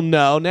 Nashville,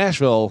 no.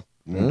 Nashville,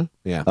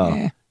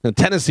 yeah.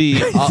 Tennessee,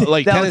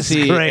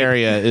 Tennessee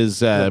area is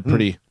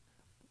pretty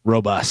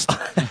robust.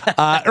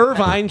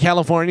 Irvine,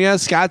 California,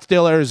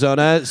 Scottsdale,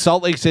 Arizona,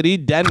 Salt Lake City,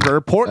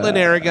 Denver, Portland,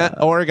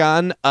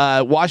 Oregon,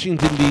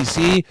 Washington,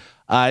 D.C.,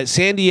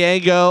 San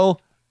Diego,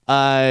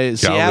 Seattle.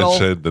 Calvin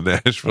said the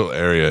Nashville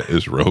area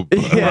is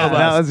robust. Yeah,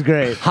 that was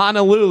great.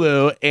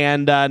 Honolulu,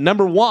 and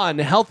number 1,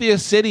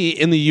 healthiest city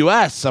in the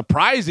U.S.,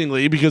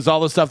 surprisingly, because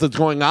all the stuff that's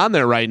going on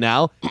there right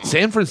now,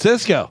 San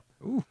Francisco.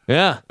 Ooh.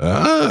 Yeah.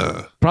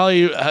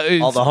 Probably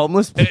all the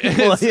homeless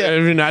people. If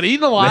you're not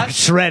eating a lot. They're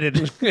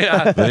shredded.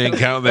 Yeah. They ain't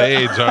counting the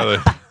AIDS, are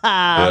they?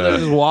 They're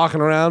just walking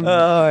around.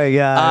 Oh, my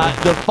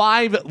God. The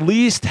 5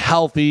 least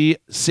healthy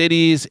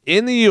cities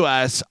in the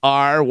U.S.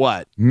 are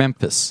what?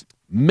 Memphis.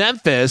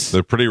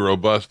 They're pretty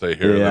robust, I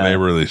hear, the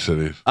neighborly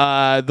cities.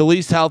 The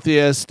least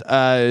healthiest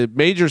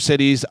major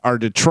cities are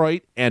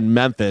Detroit and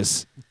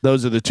Memphis.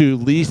 Those are the 2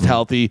 least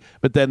healthy,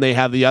 but then they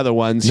have the other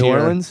ones New here.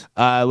 Orleans?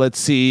 Let's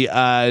see.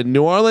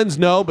 New Orleans,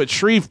 no, but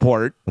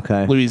Shreveport,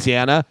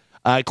 Louisiana,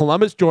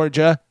 Columbus,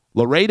 Georgia,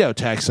 Laredo,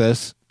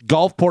 Texas,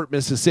 Gulfport,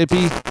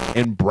 Mississippi,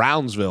 and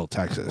Brownsville,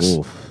 Texas.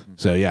 Oof.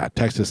 So, yeah,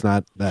 Texas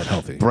not that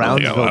healthy.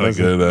 Brownsville. A lot of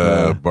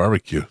good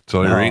barbecue. That's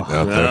all you're eating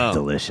out there.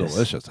 Delicious.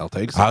 Delicious. I'll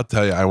take some. I'll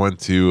tell you, I went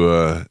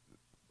to,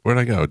 where'd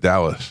I go?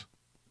 Dallas.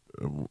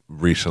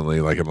 Recently,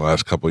 like in the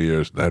last couple of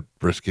years, that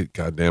brisket,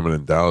 goddamn it,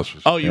 in Dallas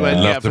was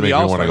enough to make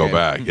me want to go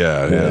back.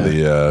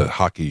 The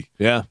hockey,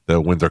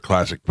 the Winter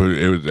Classic.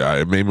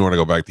 It made me want to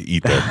go back to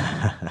eat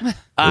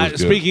that.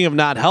 Speaking of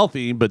not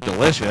healthy but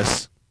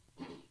delicious,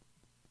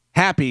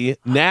 happy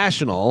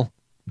National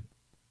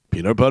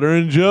Peanut Butter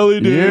and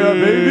Jelly Day. Yeah,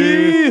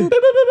 baby.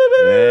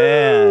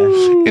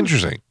 Yeah.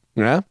 Interesting.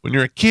 Yeah. When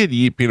you're a kid,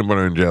 you eat peanut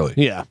butter and jelly.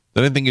 Yeah.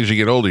 Then I think as you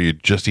get older, you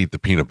just eat the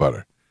peanut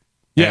butter.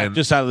 Yeah,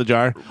 just out of the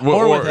jar.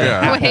 Or with an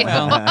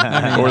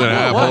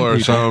apple or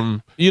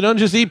something. You don't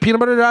just eat peanut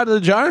butter out of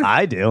the jar?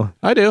 I do.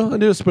 I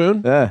do a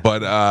spoon. Yeah.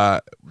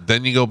 But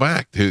then you go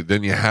back to,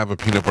 then you have a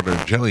peanut butter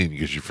and jelly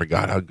because you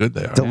forgot how good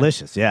they are.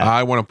 Delicious, yeah.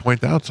 I want to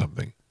point out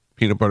something.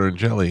 Peanut butter and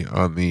jelly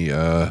on the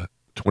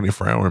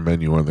 24-hour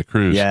menu on the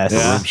cruise. Yes. The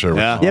room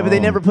service. Yeah, but they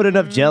never put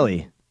enough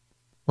jelly.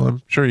 Well,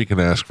 I'm sure you can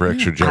ask for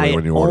extra jelly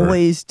when you order. I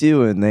always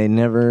do, and they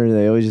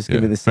always just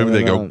give me the same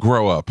Maybe they amount. go,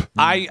 grow up.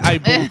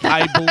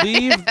 I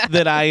believe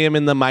that I am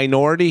in the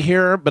minority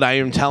here, but I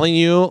am telling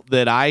you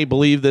that I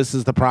believe this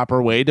is the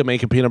proper way to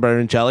make a peanut butter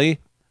and jelly.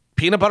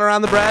 Peanut butter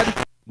on the bread,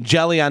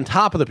 jelly on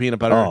top of the peanut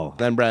butter,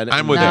 then bread.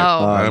 I'm with you.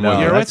 I'm with you.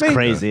 You're That's with me?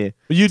 crazy.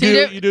 You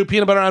do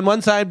peanut butter on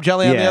one side,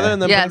 jelly on the other,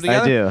 and then put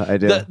them together? I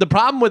do. The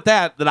problem with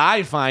that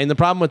I find, the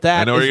problem with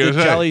that is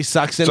the jelly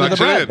sucks into the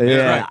bread.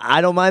 Yeah,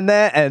 I don't mind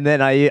that, and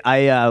then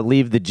I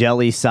leave the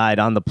jelly side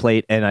on the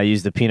plate, and I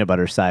use the peanut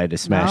butter side to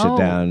smash it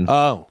down.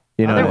 Oh,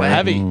 you know, Other way.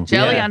 heavy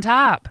Jelly on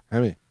top.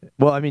 Heavy.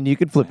 Well, I mean, you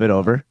could flip it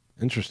over.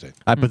 Interesting.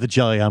 I put the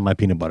jelly on my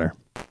peanut butter,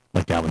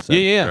 like Calvin said.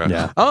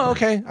 Yeah. Oh,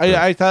 okay.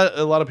 I thought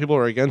a lot of people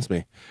were against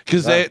me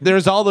because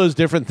there's all those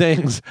different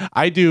things.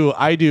 I do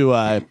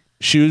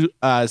shoe,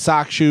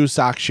 sock, shoe,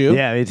 sock, shoe.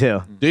 Yeah, me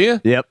too. Do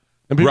you? Yep.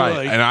 And people Right. are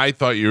like, And I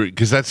thought you were,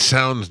 because that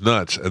sounds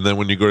nuts. And then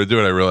when you go to do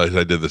it, I realized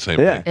I did the same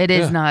Yeah. thing. It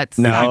is nuts.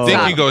 No. I think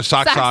Sock. you go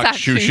sock,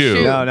 shoe,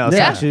 shoe. No,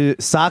 Yeah.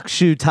 sock,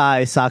 shoe,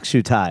 tie, sock,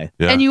 shoe, tie.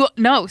 Yeah. And you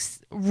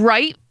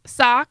right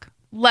sock,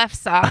 left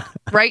sock,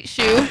 right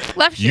shoe,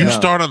 left shoe. You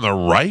start on the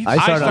right? I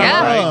start on the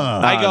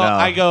Yeah.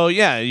 right. I go.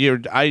 Yeah,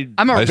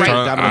 I'm a I right. start,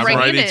 I'm I'm righty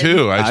right-handed.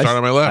 too. I start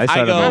on my left. I I start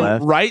on the go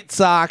left. right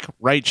sock,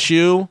 right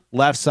shoe,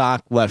 left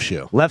sock, left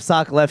shoe. Left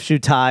sock, left shoe,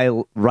 tie,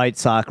 right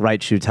sock,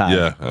 right shoe, tie.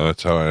 Yeah,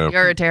 that's how I am.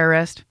 You're a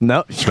terrorist.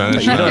 No.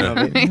 Spanish You and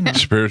don't know me. I.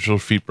 Spiritual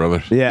feet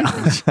brothers. Yeah.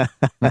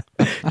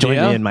 Join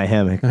Yeah. me in my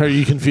hammock. Are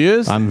you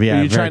confused? I'm- yeah,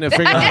 Are you very- trying to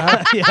figure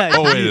out? Yeah.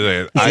 Oh, wait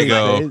a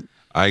second.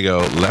 I go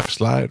left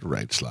slide,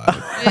 right slide.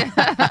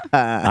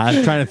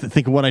 I'm trying to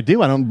think of what I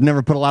do. I don't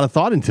never put a lot of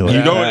thought into it.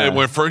 You know, and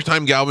when first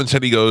time Galvin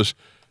said he goes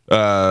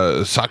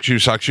sock,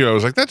 shoe, I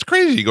was like, that's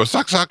crazy. You go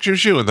sock, shoe,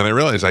 shoe. And then I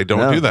realized I don't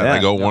No, do that. yeah. I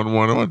go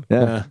 1-1-1.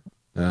 Yeah.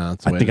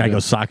 That's the I way think to I do go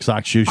it. sock,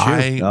 shoe, shoe.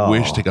 I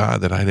wish to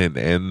God that I didn't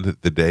end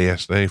the day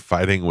yesterday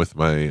fighting with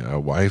my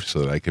wife so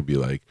that I could be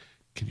like,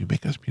 can you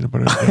make us peanut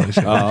butter and jelly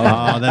sandwich?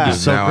 Oh, that'd be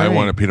Because so now great. I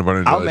want a peanut butter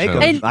and jelly I'll make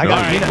sandwich. them. I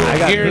got No, you peanut- I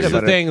got Here's peanut the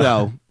butter. thing,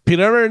 though: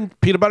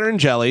 peanut butter and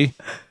jelly.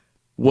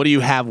 What do you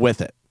have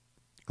with it?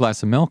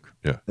 Glass of milk.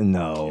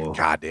 No.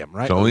 Goddamn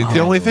right. It's only the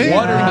only thing.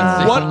 What,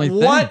 That's the what, only thing.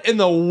 what in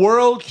the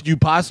world could you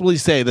possibly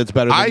say that's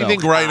better than I milk?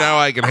 think right now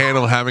I can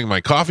handle having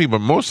my coffee, but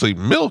mostly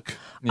milk.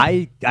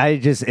 I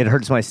just it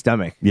hurts my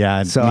stomach.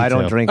 Yeah, So me I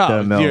don't too. drink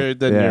the milk. You're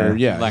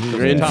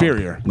Lactose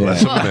inferior.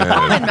 Less Yeah.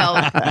 Almond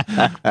milk.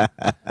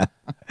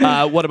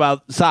 What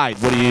about side?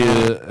 What do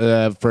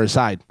you for a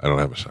side? I don't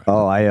have a side.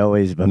 Oh, I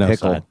always No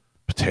pickle. side.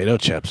 Potato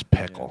chips,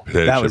 pickle.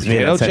 Potato That was chips. me.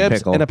 Potato said chips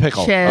pickle. and a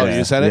pickle. Chips. Oh,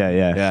 you said it?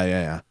 Yeah.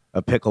 Yeah.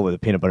 A pickle with a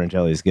peanut butter and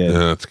jelly is good.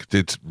 Yeah,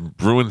 it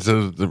ruins the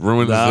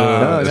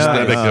no,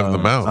 aesthetic no. of the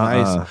mouth.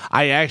 Nice.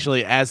 I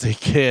actually, as a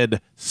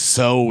kid,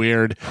 so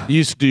weird,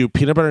 used to do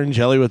peanut butter and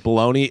jelly with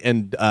bologna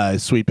and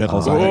sweet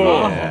pickles on it.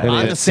 Yeah.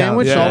 On the It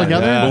sandwich sounds-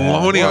 altogether?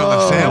 Bologna on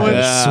the sandwich?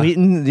 Yeah. Sweet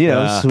and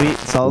Yeah. sweet,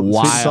 salt, sweet,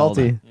 Wild.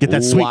 salty. Get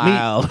that sweet meat.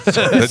 Wild.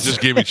 That just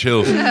gave me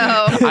chills.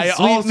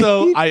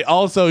 I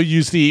also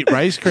used to eat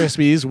Rice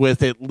Krispies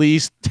with at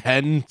least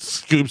 10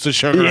 scoops of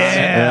sugar on it.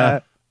 Yeah.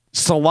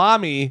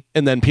 Salami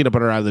and then peanut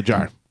butter out of the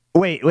jar.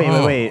 Wait.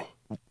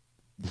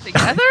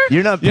 Together?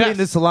 You're not putting Yes.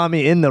 the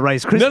salami in the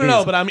Rice Krispies.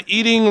 No, but I'm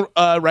eating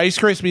Rice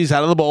Krispies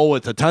out of the bowl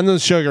with a ton of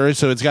sugar,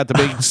 so it's got the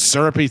big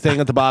syrupy thing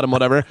at the bottom,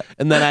 whatever.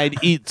 And then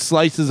I'd eat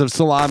slices of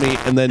salami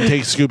and then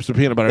take scoops of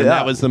peanut butter. And Yeah.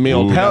 that was the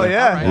meal. Hell together.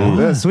 yeah.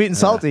 Yeah, sweet and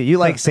salty. You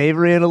like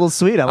savory and a little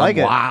sweet. I like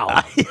it.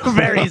 Wow.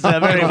 very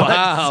much.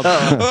 Wow.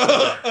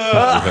 so.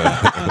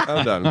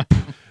 I'm done.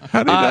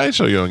 How did he die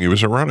so young? He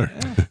was a runner.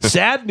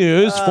 Sad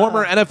news.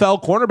 Former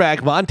NFL cornerback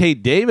Vontae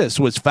Davis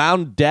was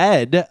found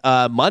dead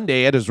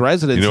Monday at his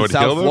residence You know in what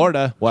South killed him?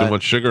 Florida. Too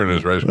much sugar in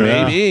his rice cream.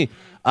 Maybe.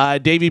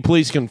 Davie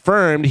Police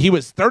confirmed he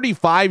was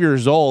 35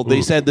 years old.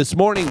 They said this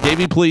morning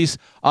Davie Police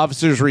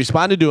officers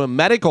responded to a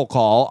medical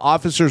call.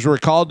 Officers were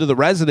called to the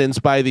residence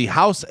by the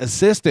house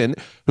assistant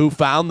who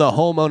found the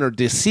homeowner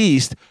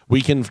deceased.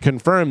 We can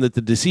confirm that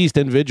the deceased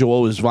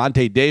individual was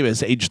Vontae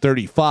Davis, age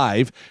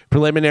 35.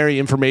 Preliminary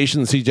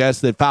information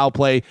suggests that foul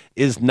play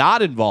is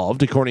not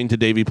involved, according to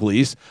Davie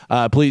Police.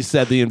 Police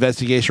said the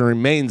investigation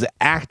remains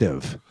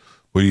active.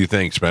 What do you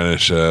think,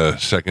 Spanish?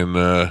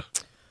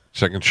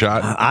 Second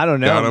shot? I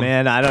don't Got know, him?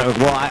 man. I don't.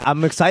 Well,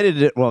 I'm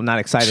excited. Well, not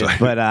excited,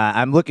 but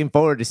I'm looking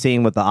forward to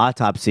seeing what the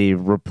autopsy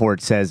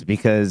report says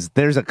because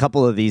there's a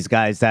couple of these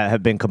guys that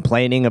have been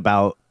complaining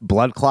about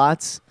blood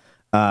clots.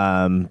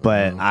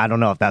 But I don't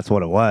know if that's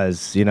what it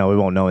was. You know, we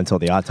won't know until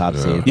the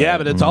autopsy. Yeah,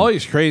 but it's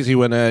always crazy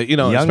when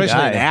Young especially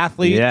guy. an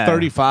athlete, Yeah.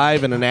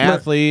 35, and an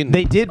athlete.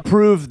 They did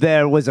prove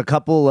there was a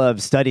couple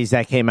of studies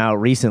that came out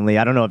recently.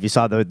 I don't know if you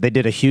saw they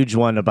did a huge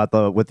one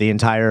about with the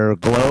entire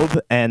globe,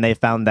 and they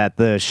found that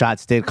the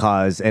shots did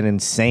cause an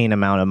insane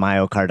amount of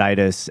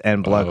myocarditis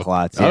and blood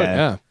clots.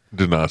 yeah.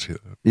 Did not see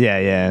that.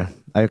 Yeah.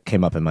 I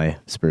came up in my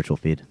spiritual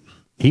feed.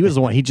 He was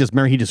the one. He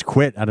just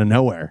quit out of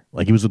nowhere.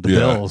 Like he was with the Yeah.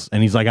 Bills,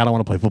 and he's like, I don't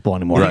want to play football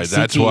anymore. Right.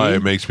 That's why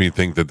it makes me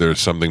think that there's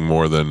something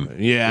more than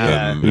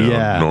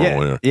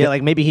normal. Yeah,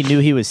 like maybe he knew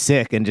he was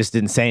sick and just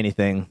didn't say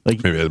anything.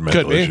 Like Maybe he had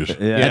mental Could be. issues.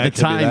 Yeah. at the it could be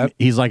time, that.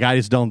 he's like, I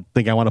just don't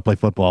think I want to play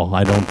football.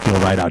 I don't feel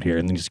right out here,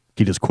 and then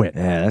he just quit.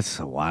 Yeah, that's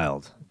so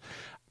wild.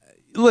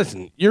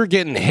 Listen, you're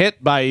getting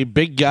hit by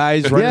big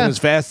guys running Yeah. as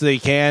fast as they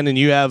can, and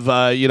you have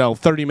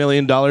 $30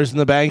 million in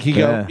the bank. You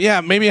go, yeah,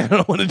 maybe I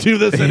don't want to do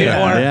this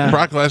anymore. Yeah.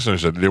 Brock Lesnar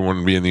said he didn't want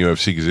to be in the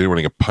UFC because he didn't want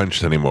to get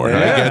punched anymore. And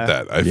I get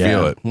that. I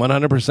feel it.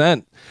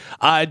 100%.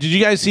 Did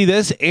you guys see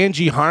this?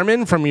 Angie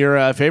Harmon from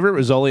your favorite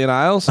Rizzoli and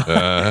Isles,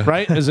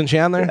 right? Isn't she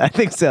on there? I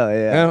think so.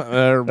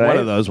 Yeah. One Right?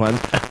 of those ones.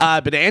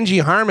 But Angie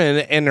Harmon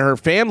and her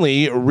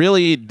family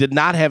really did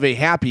not have a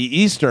happy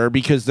Easter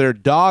because their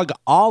dog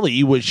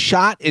Ollie was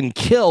shot and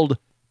killed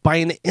by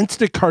an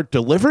Instacart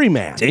delivery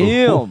man.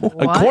 Damn.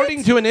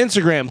 According to an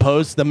Instagram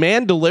post, the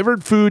man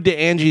delivered food to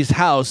Angie's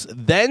house,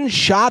 then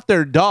shot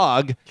their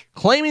dog,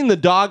 claiming the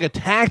dog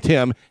attacked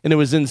him and it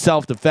was in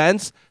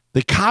self-defense.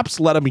 The cops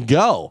let him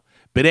go.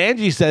 But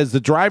Angie says the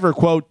driver,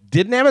 quote,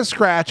 didn't have a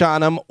scratch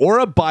on him or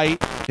a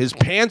bite. His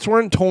pants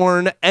weren't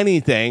torn,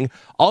 anything.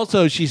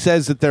 Also, she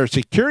says that their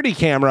security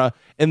camera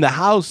in the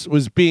house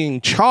was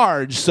being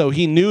charged, so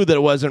he knew that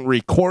it wasn't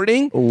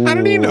recording. How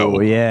did he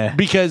know? Yeah.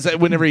 Because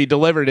whenever he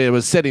delivered it, it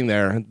was sitting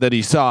there that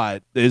he saw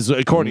it, is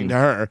according to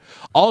her.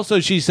 Also,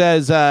 she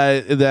says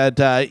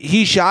that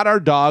he shot our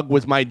dog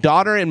with my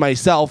daughter and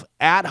myself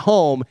at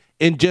home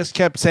and just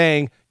kept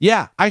saying,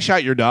 yeah, I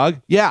shot your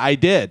dog. Yeah, I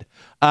did.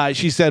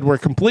 She said, we're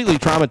completely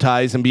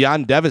traumatized and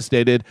beyond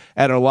devastated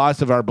at our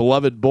loss of our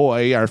beloved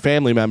boy, our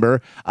family member.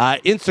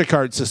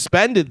 Instacart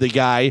suspended the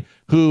guy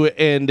who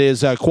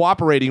is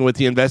cooperating with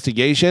the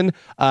investigation.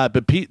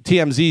 But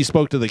TMZ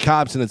spoke to the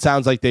cops, and it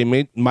sounds like they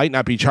might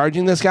not be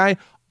charging this guy.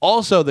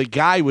 Also, the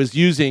guy was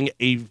using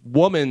a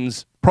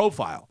woman's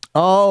profile.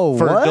 Oh,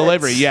 for what?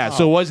 delivery, yeah.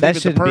 So it wasn't That even the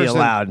shouldn't be person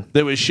allowed.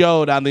 that was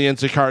showed on the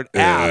Instacart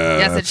app.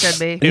 Yes, it should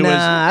be. It was-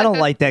 I don't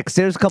like that because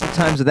there's a couple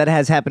times that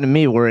has happened to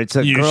me where it's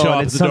a You girl show and up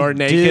at it's the some door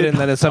naked dude. and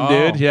then it's some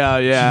dude. Yeah.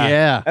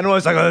 Yeah. And I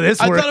was like, oh,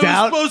 this I worked thought it was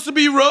out. supposed to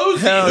be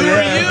Rosie. Hell Who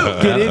yeah. are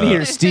you? Get in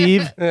here,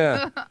 Steve.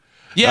 Yeah. Oh,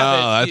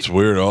 but- that's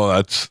weird. Oh,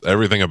 that's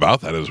everything about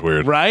that is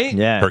weird. right?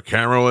 Yeah. Her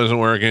camera wasn't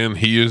working.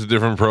 He used a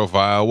different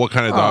profile. What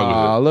kind of dog was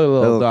Aw, it?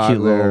 little dog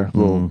cute there.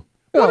 little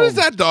What does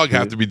that dog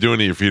have to be doing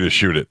to you for you to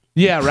shoot it?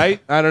 Yeah, right?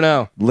 I don't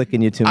know.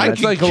 licking you too I much.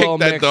 could like a kick little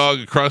that mix. dog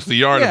across the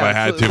yard if I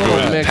had to if it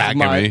was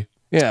attacking me.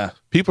 Yeah.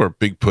 People are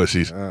big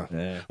pussies.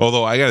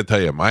 Although I got to tell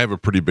you, I have a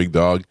pretty big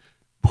dog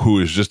who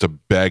is just a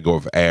bag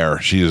of air.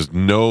 She is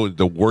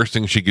the worst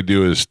thing she could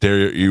do is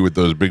stare at you with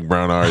those big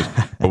brown eyes.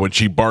 But when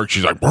she barks,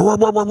 she's like, "Wah, wah,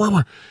 wah, wah,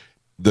 wah."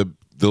 The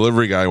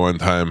delivery guy one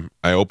time,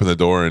 I opened the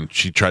door and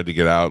she tried to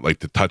get out, like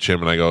to touch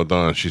him. And I go,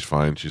 no, she's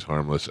fine. She's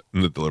harmless.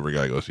 And the delivery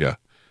guy goes, yeah.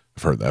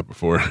 I've heard that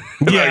before.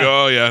 Yeah. I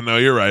go, oh, yeah, no,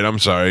 you're right. I'm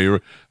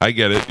sorry. I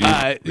get it.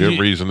 You have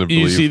reason to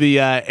believe. You see the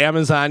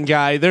Amazon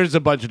guy. There's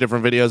a bunch of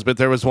different videos, but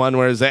there was one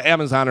where it's the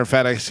Amazon or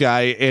FedEx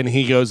guy, and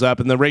he goes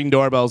up, and the Ring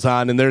doorbell's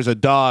on, and there's a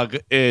dog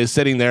is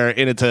sitting there,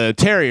 and it's a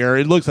terrier.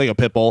 It looks like a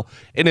pit bull,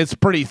 and it's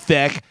pretty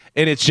thick,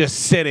 and it's just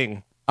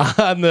sitting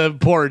on the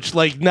porch,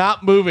 like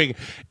not moving.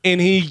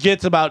 And he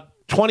gets about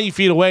 20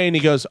 feet away, and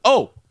he goes,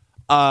 oh,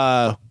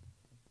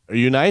 are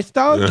you nice,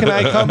 dog? Can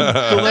I come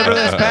deliver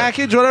this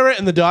package, whatever?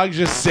 And the dog's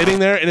just sitting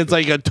there, and it's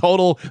like a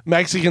total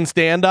Mexican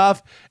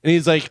standoff. And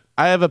he's like,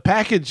 I have a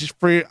package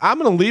for you. I'm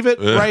going to leave it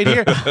right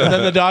here. And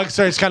then the dog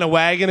starts kind of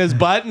wagging his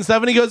butt and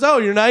stuff, and he goes, oh,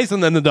 you're nice.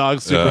 And then the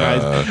dog's super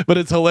nice. But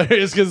it's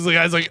hilarious because the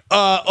guy's like,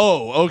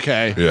 oh,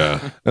 okay.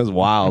 Yeah. That's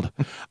wild.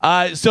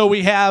 So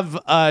we have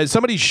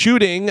somebody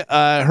shooting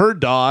her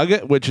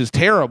dog, which is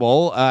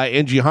terrible,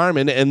 Angie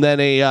Harmon, and then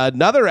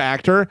another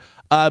actor,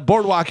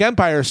 Boardwalk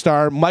Empire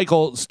star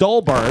Michael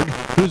Stolberg,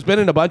 who's been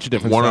in a bunch of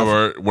different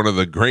stuff. One of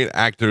the great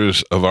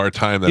actors of our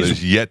time that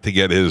is yet to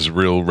get his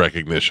real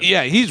recognition.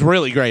 Yeah, he's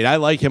really great. I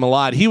like him a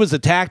lot. He was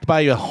attacked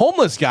by a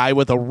homeless guy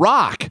with a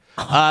rock.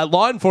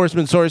 Law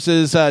enforcement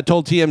sources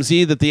told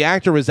TMZ that the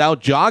actor was out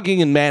jogging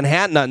in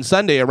Manhattan on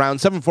Sunday around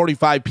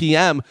 7:45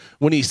 p.m.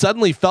 when he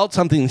suddenly felt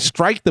something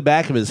strike the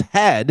back of his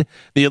head.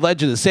 The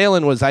alleged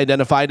assailant was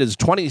identified as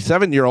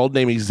 27-year-old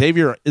named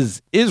Xavier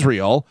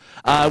Israel,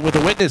 with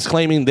a witness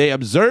claiming they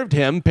observed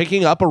him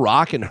picking up a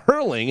rock and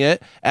hurling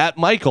it at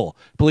Michael.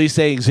 Police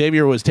say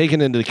Xavier was taken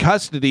into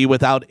custody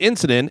without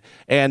incident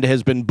and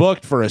has been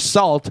booked for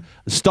assault.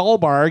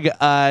 Stolberg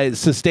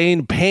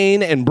sustained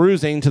pain and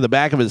bruising to the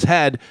back of his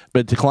head,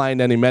 but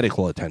declined any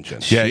medical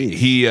attention. Yeah,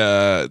 he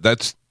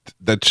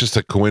that's just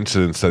a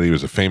coincidence that he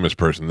was a famous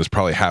person. This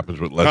probably happens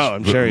with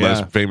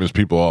less famous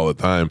people all the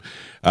time.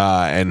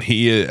 And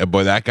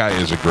boy, that guy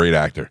is a great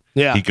actor.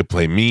 Yeah. He could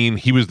play mean.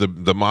 He was the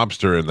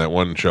mobster in that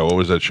one show. What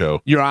was that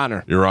show? Your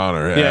Honor. Your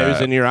Honor. Yeah, he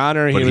was in Your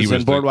Honor. He was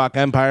in Boardwalk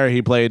Empire.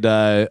 He played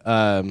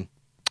Eli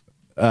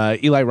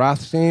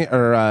Rothstein,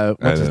 or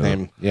what's his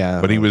name?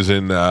 Yeah. But he was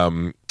in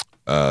Men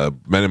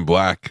in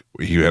Black.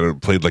 He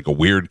played like a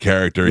weird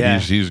character. Yeah.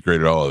 He's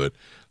great at all of it.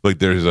 Like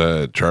there's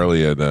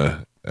Charlie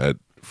at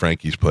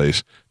Frankie's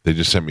place. They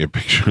just sent me a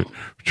picture.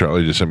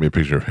 Charlie just sent me a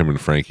picture of him and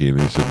Frankie, and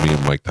he said, "Me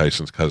and Mike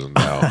Tyson's cousin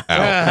now."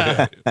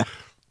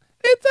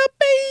 It's a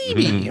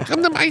baby.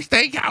 Come to my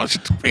steakhouse.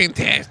 It's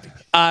fantastic.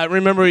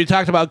 Remember we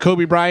talked about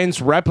Kobe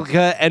Bryant's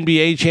replica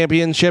NBA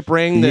championship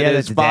ring that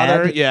his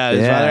father, his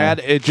father had.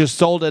 It just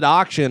sold at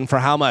auction for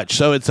how much?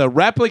 So it's a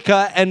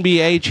replica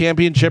NBA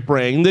championship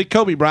ring that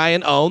Kobe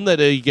Bryant owned that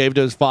he gave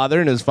to his father,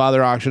 and his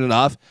father auctioned it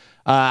off.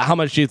 How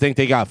much do you think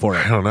they got for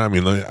it? I don't know. I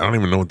mean, I don't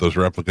even know what those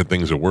replica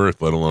things are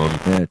worth, let alone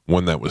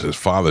one that was his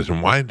father's.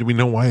 And why do we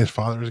know why his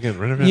father was getting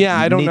rid of it? Yeah,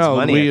 I don't Needs know.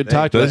 money, We I had think.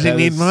 talked Does about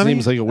he that. need money?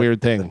 Seems like a weird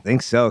I thing.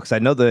 think so because I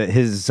know that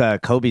his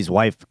Kobe's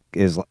wife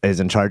is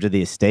in charge of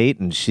the estate,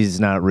 and she's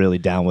not really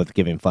down with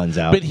giving funds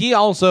out. But he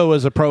also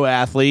was a pro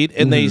athlete,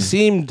 and they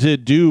seemed to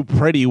do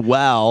pretty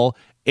well.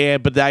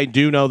 But I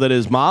do know that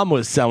his mom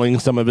was selling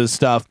some of his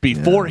stuff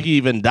before he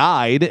even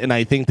died, and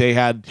I think they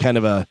had kind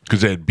of a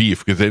because they had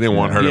beef because they didn't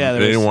want her. Yeah, They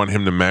didn't want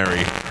him to marry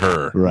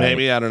her. Right.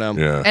 maybe I don't know.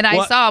 Yeah. And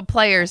I saw a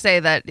player say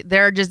that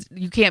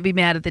you can't be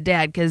mad at the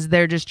dad because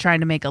they're just trying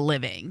to make a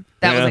living.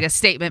 That was like a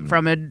statement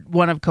from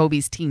one of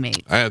Kobe's teammates.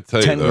 I have to tell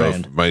you, 10 though,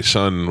 grand. if my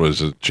son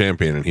was a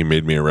champion and he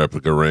made me a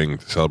replica ring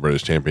to celebrate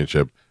his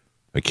championship.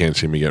 I can't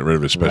see me getting rid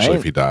of it, especially Right.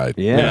 if he died.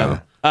 Yeah. You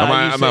know?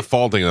 I'm you not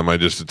faulting them.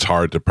 It's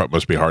hard to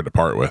must be hard to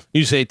part with.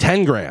 You say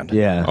 10 grand.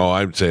 Yeah. Oh,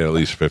 I'd say at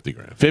least 50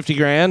 grand. 50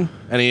 grand.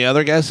 Any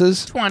other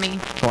guesses? 20.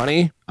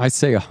 20. I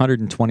say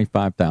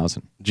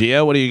 125,000.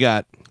 Gio, what do you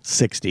got?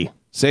 60.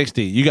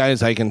 60. You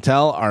guys, I can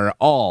tell, are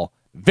all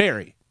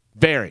very,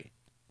 very,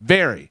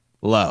 very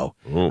low.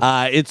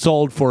 It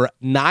sold for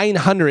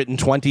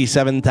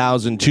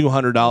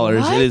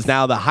 $927,200. It is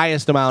now the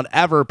highest amount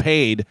ever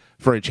paid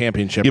for a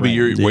championship Yeah, but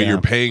ring. what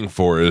you're paying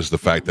for is the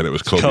fact that it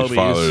was Kobe's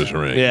father's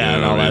ring. Yeah, you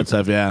and know all what I mean? that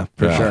stuff. Yeah,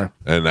 for sure.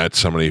 And that's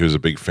somebody who's a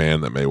big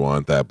fan that may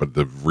want that, but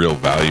the real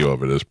value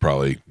of it is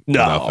probably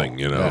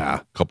nothing.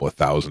 A couple of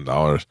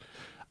 $1,000s.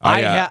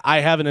 I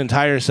have an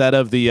entire set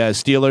of the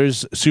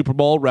Steelers Super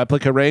Bowl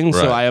replica rings,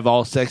 so Right. I have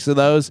all 6 of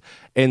those.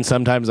 And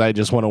sometimes I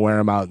just want to wear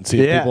them out and see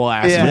if people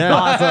ask me.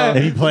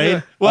 Have you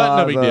played? What?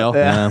 No big deal.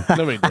 Yeah.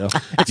 No big deal.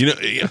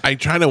 I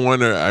try to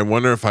wonder. I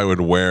wonder if I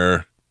would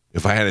wear,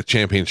 if I had a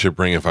championship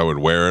ring, if I would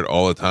wear it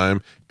all the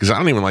time. Because I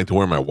don't even like to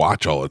wear my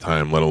watch all the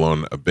time, let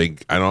alone a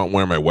big. I don't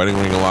wear my wedding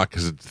ring a lot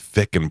because it's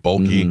thick and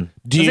bulky. Do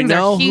Those you things are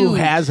know who huge.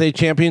 has a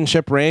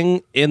championship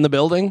ring in the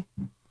building?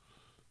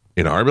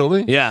 In our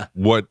building, Yeah,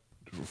 what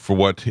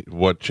team?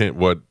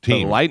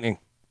 the Lightning.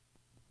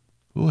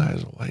 Who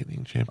has a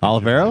lightning championship?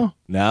 Olivero?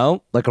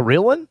 No. Like a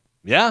real one?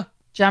 Yeah.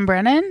 John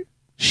Brennan?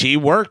 She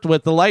worked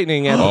with the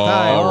Lightning at the Oh,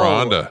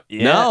 time. Rhonda.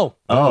 No.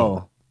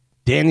 Oh.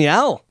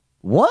 Danielle.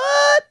 What?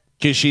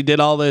 Because she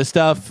did all the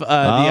stuff, the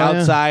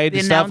outside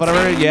The stuff, whatever.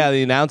 announcing? Yeah,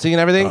 the announcing and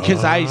everything.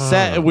 Because I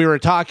said, we were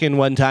talking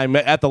one time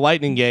at the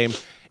Lightning game,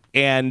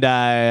 and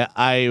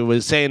I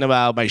was saying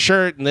about my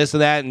shirt and this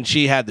and that, and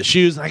she had the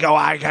shoes. And I go,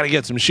 I got to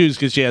get some shoes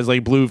because she has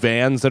like blue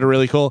Vans that are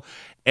really cool.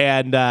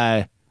 And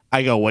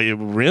I go, what you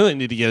really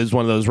need to get is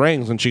one of those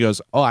rings. And she goes,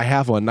 oh, I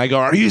have one. And I go,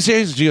 are you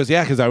serious? And she goes,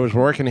 yeah, because I was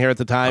working here at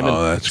the time. And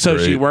that's so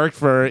she great. worked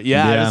for,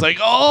 I was like,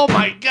 oh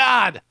my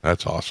God.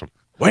 That's awesome.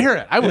 Wear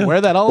it. I would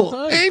wear that all the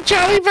time. Hey,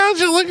 Charlie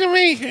Belcher, look at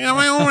me. I got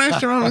my own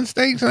restaurant and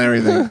steaks and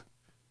everything.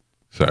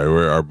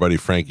 Sorry, our buddy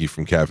Frankie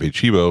from Cafe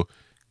Chibo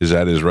is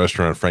at his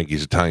restaurant,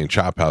 Frankie's Italian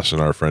Chop House,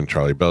 and our friend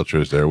Charlie Belcher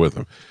is there with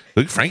him.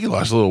 Look, Frankie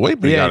lost a little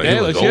weight, but he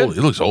looks looks old. good.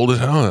 He looks old as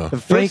hell now.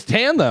 Frank's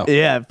tan, though.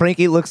 Yeah,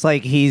 Frankie looks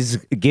like he's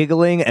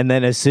giggling, and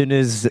then as soon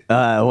as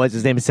what's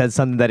his name said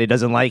something that he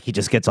doesn't like, he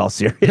just gets all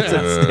serious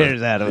and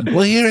stares at him.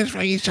 Well, here at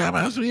Frankie's Chop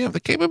House, we have the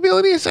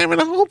capability of serving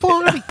a whole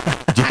party.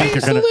 I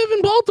used to live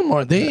in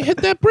Baltimore. They hit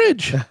that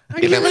bridge. I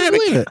You can't never had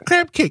believe a it.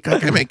 crab cake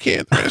like I make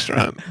here at the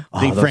restaurant.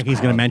 Think Frankie's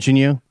going to mention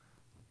you?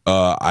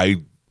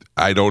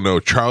 I don't know.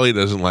 Charlie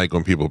doesn't like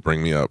when people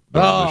bring me up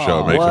on the show.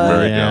 It makes him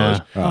very Yeah.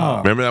 jealous.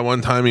 Remember that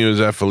one time he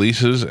was at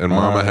Felice's and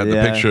Mama had the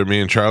yeah. picture of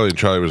me and Charlie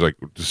was like,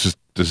 "This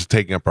is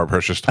taking up our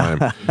precious time."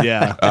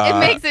 Yeah. It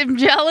makes him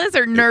jealous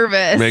or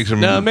nervous? Makes him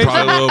No, it makes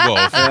probably a little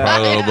both.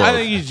 Probably a little I think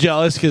both. he's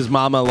jealous because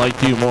Mama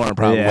liked you more,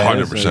 probably. Yeah.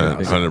 100%.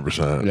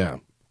 100%. Yeah.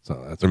 So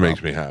that's It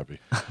makes me happy.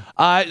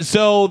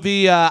 So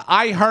the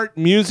iHeart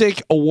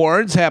Music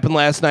Awards happened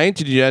last night.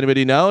 Did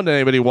anybody know? Did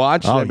anybody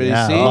watch? Did anybody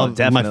see? Oh,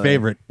 definitely. my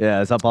favorite.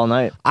 Yeah, it's up all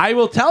night. I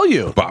will tell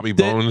you. Bobby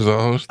Bones, the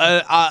host.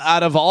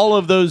 Out of all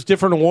of those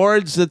different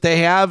awards that they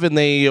have, and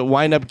they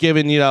wind up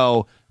giving,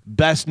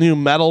 best new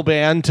metal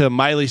band to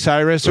Miley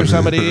Cyrus or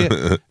somebody,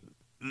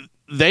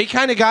 they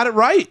kind of got it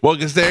right. Well,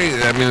 because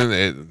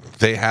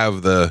they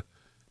have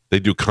they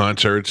do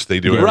concerts,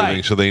 they do everything,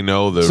 Right. so they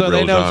know the So real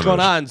they know what's genres. going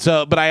on.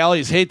 So, but I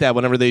always hate that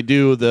whenever they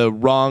do the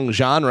wrong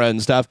genre and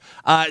stuff.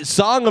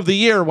 Song of the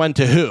year went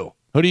to who?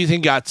 Who do you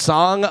think got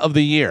Song of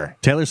the Year?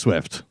 Taylor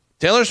Swift.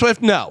 Taylor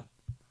Swift? No.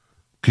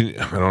 I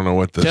don't know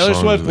what the Taylor songs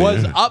Swift of the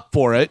was year. up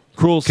for it.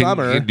 Cruel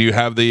Summer. Do you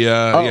have the?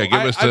 Give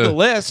us I have the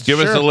list, Give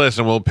us sure. the list,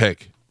 and we'll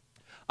pick.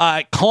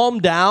 Calm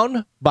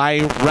Down by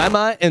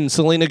Rema and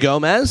Selena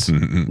Gomez.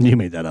 You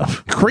made that up.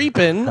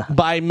 Creepin'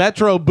 by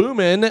Metro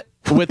Boomin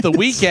with The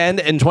Weeknd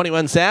and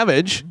 21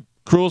 Savage.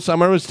 Cruel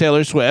Summer was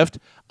Taylor Swift.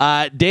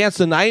 Dance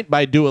the Night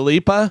by Dua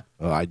Lipa.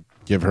 Oh, I'd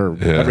give her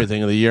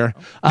everything of the year.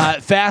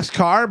 Fast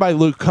Car by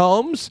Luke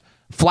Combs.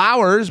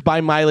 Flowers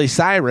by Miley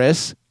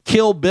Cyrus.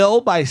 Kill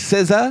Bill by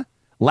SZA.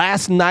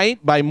 Last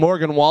Night by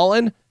Morgan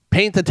Wallen.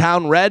 Paint the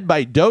Town Red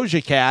by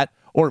Doja Cat.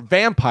 Or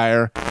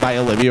Vampire by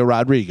Olivia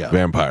Rodrigo.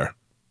 Vampire.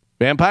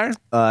 Vampire?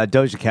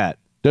 Doja Cat.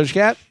 Doja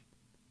Cat?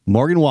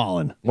 Morgan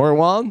Wallen. Morgan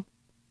Wallen?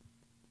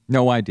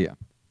 No idea.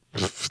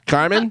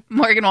 Carmen?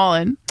 Morgan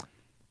Wallen.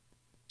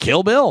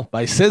 Kill Bill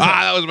by SZA.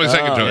 That was my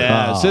second choice.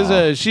 Yeah,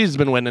 SZA, she's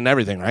been winning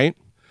everything, right?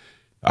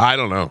 I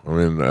don't know. I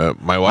mean,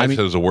 my wife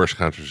says the worst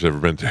concert she's ever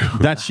been to.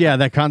 That's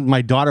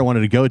my daughter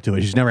wanted to go to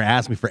it. She's never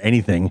asked me for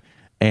anything.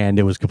 and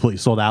it was completely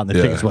sold out, and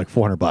the tickets were like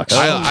 $400.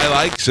 I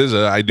like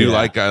SZA. I do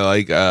like.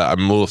 I'm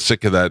a little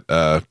sick of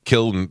that.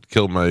 Kill my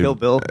Kill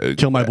boyfriend.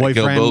 Kill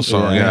Bill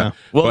song. Yeah.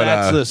 Well, But,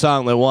 that's the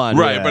song that won.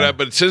 right. Yeah.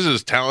 But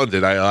SZA's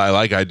talented.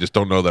 I just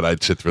don't know that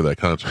I'd sit through that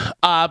concert.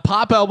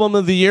 Pop album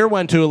of the year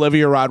went to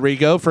Olivia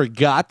Rodrigo for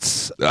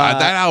Guts.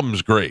 That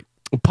album's great.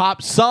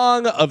 Pop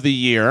song of the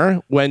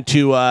year went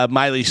to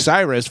Miley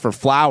Cyrus for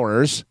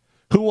Flowers.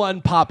 Who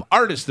won pop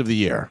artist of the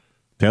year?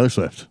 Taylor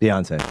Swift.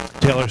 Beyonce.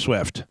 Taylor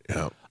Swift.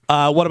 Yeah.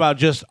 What about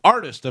just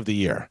artist of the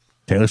year?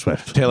 Taylor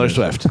Swift. Taylor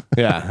Swift.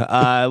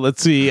 Yeah.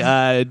 Let's see.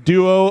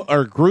 Duo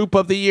or group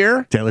of the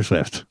year? Taylor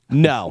Swift.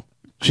 No,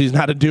 she's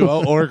not a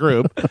duo or a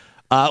group.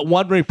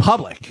 One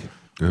Republic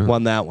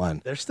won that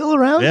one. They're still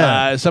around?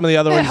 Yeah. Some of the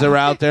other ones that were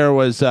out there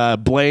was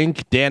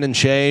Blink, Dan and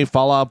Shay,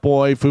 Fall Out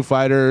Boy, Foo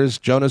Fighters,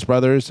 Jonas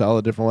Brothers, all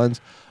the different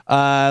ones.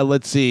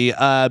 Let's see.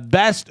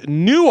 Best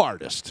new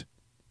artist.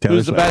 Taylor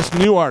Who's the Swift. best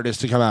new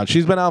artist to come out?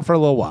 She's been out for a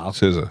little while.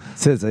 SZA.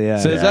 SZA, yeah.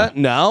 SZA?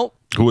 No.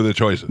 Who are the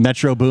choices?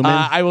 Metro Boomin.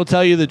 I will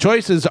tell you the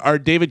choices are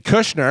David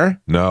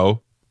Kushner,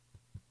 No.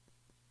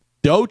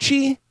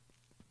 Doechii.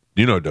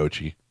 You know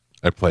Doechii.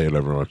 I play it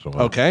every once in a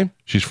while. Okay.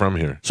 She's from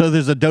here. So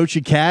there's a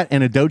Doechii cat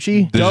and a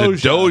Doechii?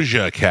 There's a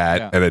Doja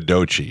Cat and a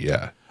Doechii.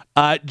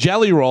 Yeah.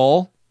 Jelly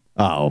Roll,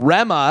 Oh.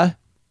 Rema,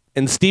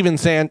 and Steven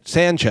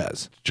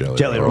Sanchez.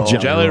 Jelly Roll.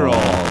 Jelly Roll.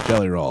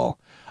 Jelly Roll.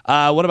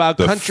 What about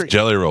The country?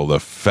 Jelly Roll. The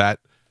fat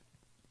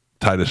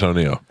Titus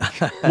O'Neil.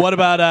 What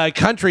about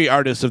country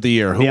artist of the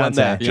year? Who won Beyonce.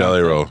 that?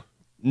 Jelly Roll.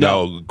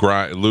 No.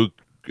 Luke.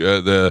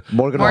 The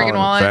Morgan Morgan Wallen.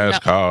 Wallen.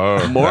 fast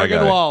car. Morgan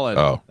That guy. Wallen.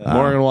 Oh.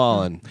 Morgan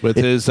Wallen with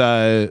his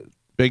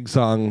big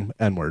song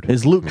N-word.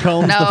 Is Luke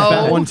Combs the No.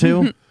 fat one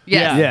too?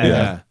 Yes. Yeah.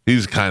 Yeah.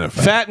 He's kind of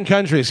fat. Fat and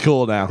country is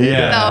cool now.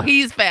 No,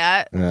 he's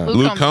fat.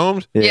 Luke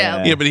Combs?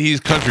 Yeah. Yeah, but he's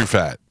country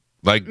fat.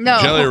 Like No.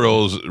 Jelly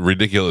Roll's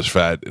ridiculous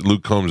fat.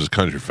 Luke Combs is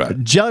country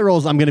fat. Jelly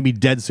Rolls, I'm going to be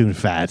dead soon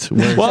fat.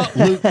 Whereas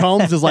Luke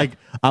Combs is like,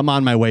 I'm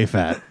on my way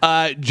fat.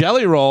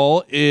 Jelly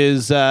Roll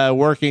is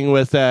working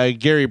with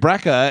Gary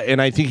Brecka,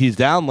 and I think he's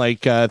down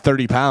like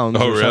 30 pounds.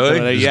 Oh, or really? something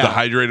like that. Is Yeah.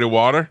 dehydrated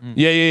water?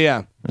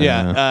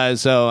 Yeah.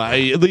 So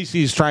at least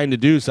he's trying to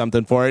do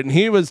something for it. And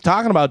he was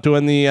talking about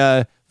doing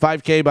the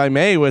 5K by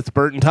May with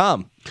Bert and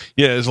Tom.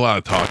 Yeah, there's a lot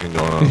of talking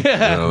going on. You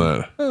know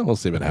that. We'll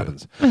see what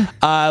happens.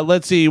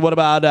 Let's see. What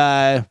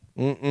about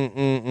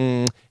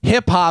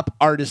hip hop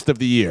artist of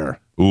the year?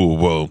 Ooh,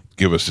 well,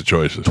 give us the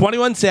choices.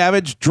 21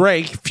 Savage,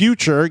 Drake,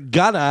 Future,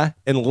 Gunna,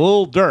 and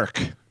Lil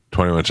Durk.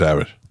 21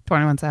 Savage.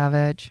 21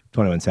 Savage.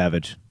 21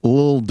 Savage.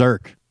 Lil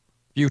Durk.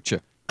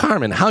 Future.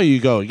 Carmen, how you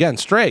go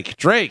against Drake?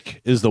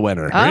 Drake is the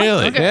winner. Oh,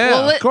 Really? okay. Yeah,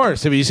 Well, of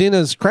course. Have you seen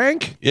his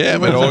crank? Yeah,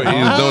 but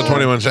he's doing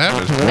 21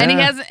 Savage.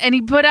 And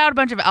he put out a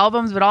bunch of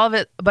albums,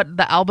 but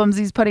the albums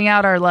he's putting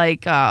out are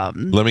like Let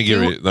me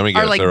guess.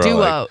 are like They're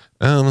all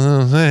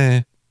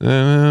duo.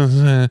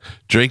 like,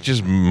 Drake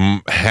just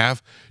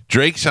half.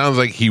 Drake sounds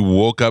like he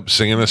woke up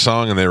singing a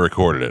song and they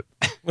recorded it.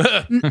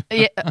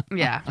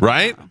 Yeah.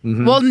 Right?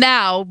 Well,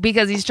 now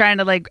because he's trying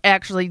to like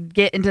actually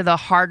get into the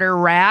harder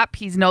rap,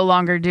 he's no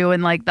longer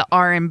doing like the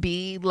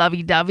R&B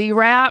lovey-dovey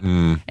rap,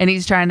 and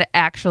he's trying to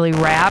actually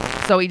rap.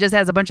 So he just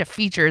has a bunch of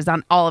features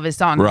on all of his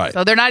songs. Right.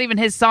 So they're not even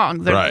his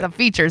songs; they're Right. the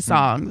feature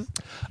songs.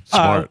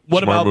 Smart.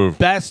 What Smart about move.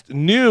 best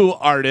new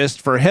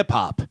artist for hip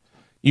hop?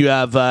 You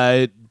have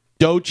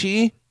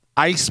Doechii,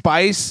 Ice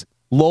Spice,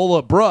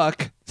 Lola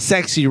Brooke,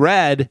 Sexy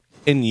Red,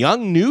 and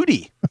Young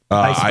Nudie.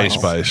 Ice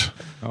Spice.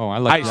 Oh, I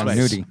like Ice Young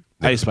Spice. Nudie.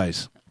 Ice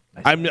Spice.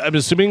 I'm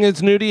assuming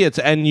it's Nudie. It's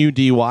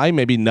Nudy,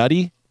 maybe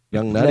Nutty.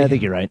 Young Nutty. Yeah, I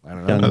think you're right. I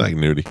like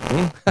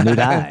Nudie. New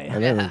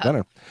die.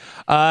 Better.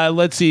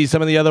 Let's see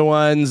some of the other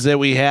ones that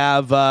we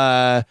have.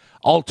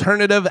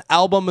 Alternative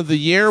album of the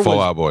year Fall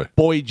was Out Boy.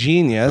 Boy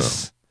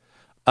Genius.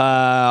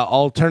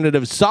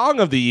 Alternative song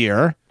of the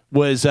year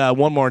was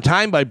One More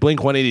Time by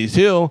Blink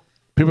 182.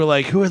 People are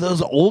like, who are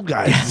those old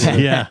guys?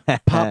 Yeah.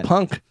 Pop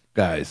punk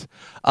guys.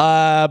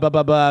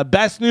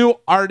 Best new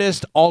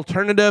artist,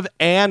 alternative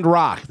and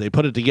rock. They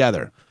put it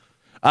together.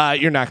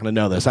 You're not going to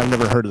know this. I've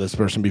never heard of this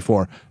person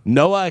before.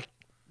 Noah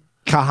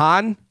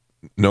Kahan.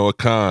 Noah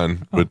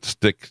Khan with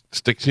Stick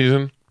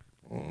Season.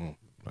 I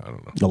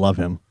don't know. I love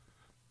him.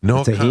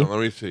 Noah a Khan. he? Let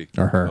me see.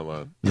 Or her. Hold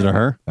on. Is it a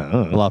her? I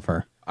don't I know. love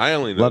her. I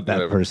only know Love that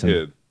I have a person.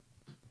 kid.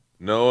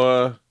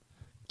 Noah.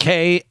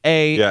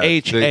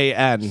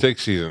 Kahan. Stick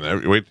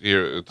Season. Wait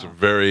here. It's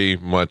very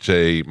much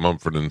a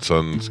Mumford and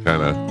Sons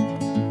kind of.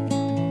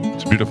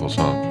 It's a beautiful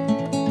song.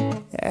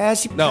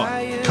 No,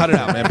 cut it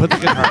out, man. Put the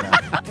guitar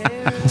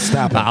down.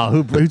 Stop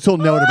it. Who told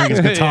Noah to bring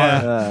his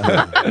guitar?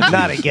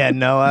 Not again,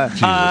 Noah.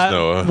 Jesus,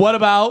 Noah. What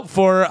about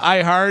for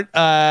iHeart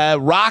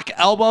rock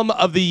album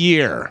of the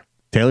year?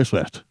 Taylor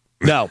Swift.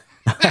 No.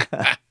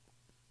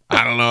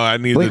 I don't know. I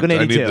need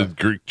Blink-182. the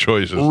Greek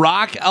choices.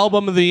 Rock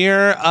album of the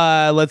year.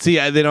 Let's see.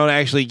 They don't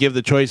actually give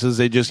the choices.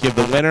 They just give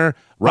the winner.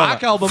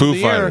 Rock album Foo of the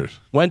year Fighters.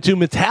 went to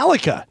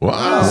Metallica.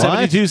 Wow.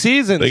 72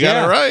 seasons. They got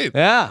yeah. it right.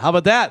 Yeah. How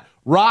about that?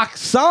 Rock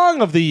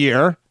song of the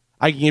year.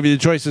 I can give you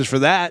the choices for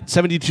that.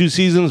 72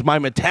 Seasons by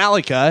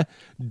Metallica,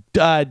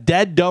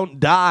 Dead Don't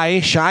Die,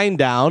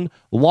 Shinedown,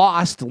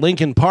 Lost,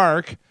 Linkin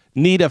Park,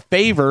 Need a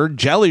Favor,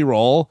 Jelly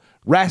Roll,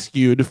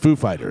 Rescued, Foo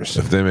Fighters.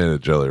 If they made a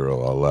Jelly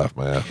Roll, I'll laugh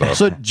my ass off.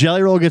 So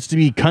Jelly Roll gets to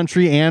be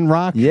country and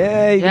rock?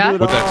 Yeah, you Yeah. do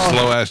it With all. that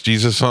slow ass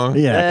Jesus song?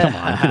 Yeah, come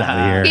on, get out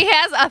of here. He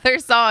has other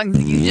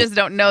songs. You just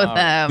don't know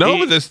them. No,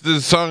 but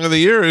this song of the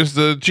year is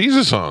the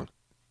Jesus song.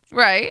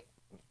 Right?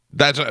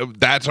 That's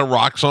a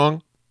rock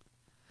song?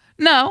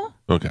 No.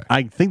 Okay.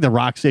 I think the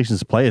rock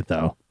stations play it,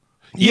 though.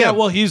 Yeah,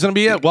 well, he's going to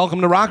be at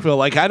Welcome to Rockville.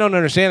 Like, I don't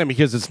understand him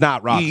because it's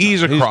not rock.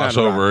 He's a not rock.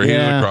 crossover. He's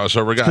Yeah. a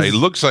crossover guy. He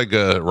looks like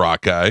a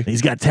rock guy.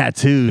 He's got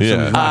tattoos. Yeah.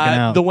 So he's rocking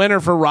out. The winner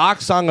for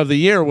Rock Song of the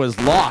Year was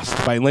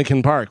Lost by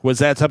Linkin Park. Was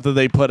that something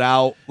they put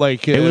out?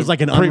 Like It was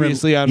like an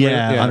previously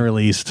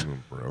unreleased.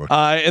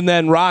 And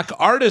then Rock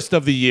Artist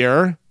of the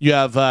Year, you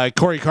have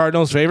Corey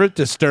Cardinal's favorite,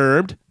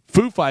 Disturbed,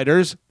 Foo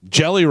Fighters,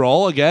 Jelly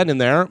Roll again in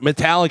there,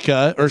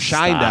 Metallica, or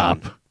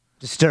Shinedown.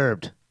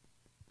 Disturbed.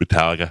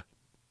 Metallica.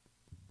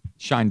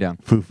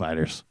 Shinedown. Foo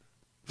Fighters.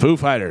 Foo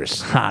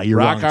Fighters. Ha, you're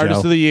Rock wrong,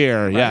 Artist Joe. of the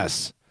Year,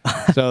 yes.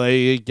 So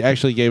they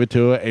actually gave it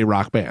to a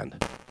rock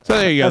band. So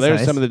there you go. That's There's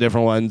nice. some of the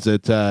different ones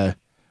that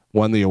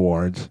won the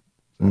awards.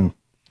 Do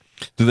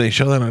they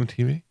show that on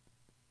TV?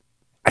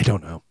 I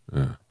don't know.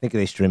 I think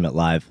they stream it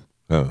live.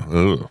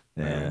 Oh,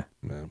 Yeah.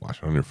 watch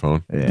it on your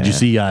phone. Yeah. Did you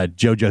see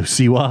JoJo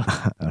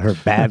Siwa? her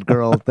bad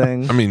girl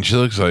thing? I mean, she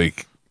looks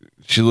like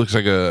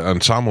a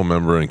ensemble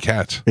member in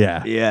Cats.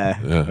 Yeah. Yeah.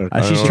 Yeah.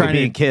 Or She's trying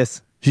to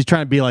kiss. She's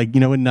trying to be like,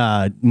 when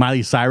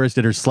Miley Cyrus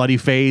did her slutty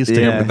phase to,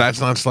 Yeah. But that's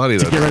not slutty.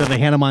 to get rid of the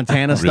Hannah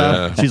Montana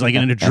stuff. Yeah. She's like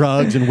into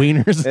drugs and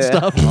wieners and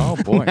stuff. Oh,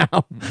 boy.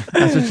 Now,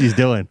 that's what she's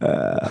doing.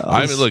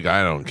 I mean, look,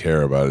 I don't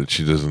care about it.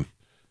 She doesn't.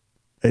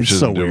 It's She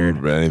so doesn't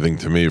weird. do anything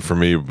for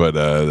me. But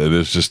it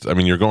is just. I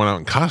mean, you're going out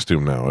in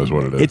costume now, is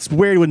what it is. It's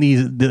weird when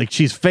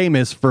she's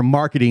famous for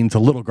marketing to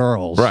little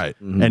girls, Right.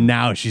 And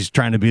now she's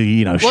trying to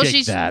be, shake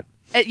she's that.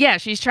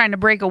 She's trying to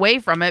break away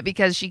from it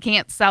because she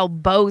can't sell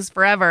bows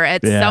forever.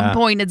 At Yeah. some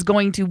point, it's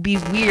going to be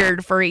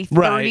weird for a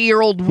Right.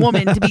 30-year-old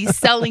woman to be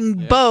selling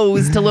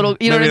bows to little.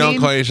 You know Maybe what I don't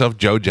mean? call yourself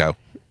JoJo.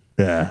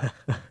 Yeah.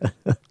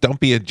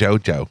 Don't be a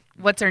JoJo.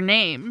 What's her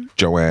name?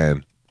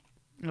 Joanne.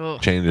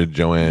 Ugh. Change to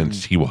Joanne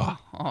Siwa.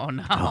 Oh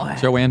no!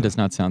 Joanne does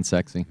not sound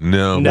sexy.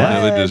 No,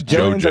 neither does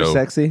Joanne's are JoJo.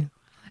 sexy.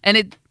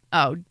 And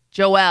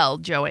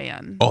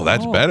Joanne. Oh,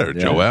 that's better.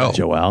 Joelle.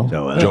 Joelle.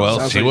 Joelle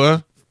Sounds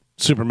Siwa.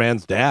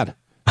 Superman's dad.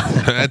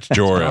 That's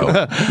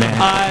Jor-El.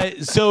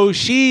 So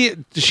she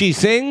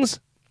sings.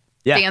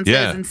 Dances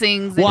Yeah. and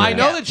sings. Well, and, I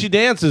know that she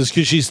dances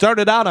because she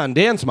started out on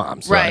Dance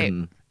Moms. Right.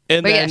 And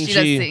But yeah, then she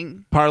does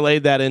sing.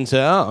 parlayed that into,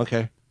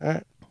 okay. All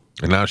right.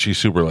 And now she's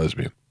super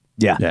lesbian.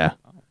 Yeah. Yeah.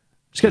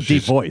 She's got a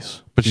deep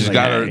voice. But she's like,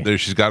 got hey. her.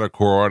 She's got her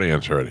core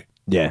audience already.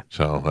 Yeah.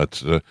 So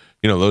that's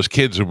those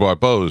kids who bought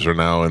bows are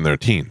now in their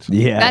teens.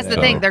 Yeah. That's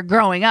the thing. They're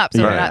growing up,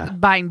 so Right. they're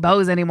not buying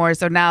bows anymore.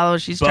 So now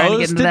she's trying to get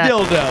Bows into to that.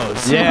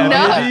 dildos. Yeah,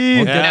 No. baby.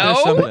 We'll get there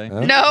someday.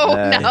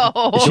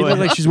 No. She looks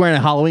like she's wearing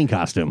a Halloween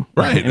costume.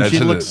 Right, And that's she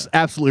it. looks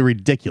absolutely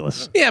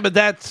ridiculous. Yeah, but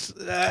that's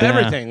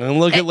everything. And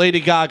look at Lady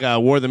Gaga,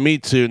 wore the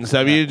meat suit and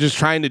stuff. You're just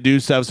trying to do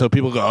stuff so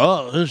people go,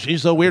 oh,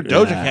 she's so weird.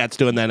 Doja Cat's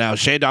doing that now.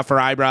 Shaved off her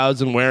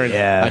eyebrows and wearing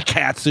Yeah. a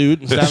cat suit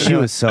and stuff. She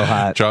was so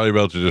hot. Charlie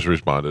Belcher just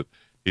responded.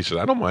 He said,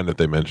 "I don't mind that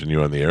they mention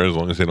you on the air as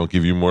long as they don't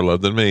give you more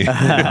love than me."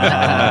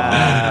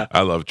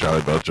 I love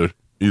Charlie Belcher.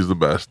 He's the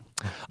best.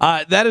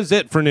 That is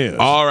it for news.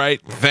 All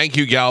right. Thank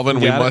you, Galvin.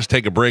 We Got it. must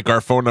take a break.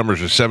 Our phone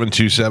numbers are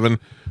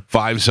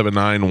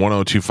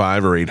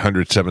 727-579-1025 or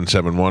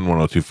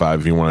 800-771-1025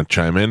 if you want to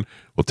chime in.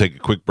 We'll take a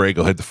quick break.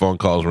 I'll hit the phone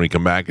calls when we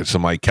come back. It's the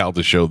Mike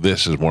Calta Show.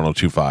 This is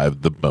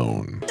 1025 The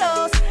Bone.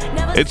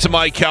 It's the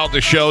Mike Calta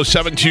Show,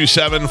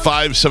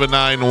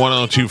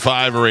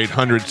 727-579-1025 or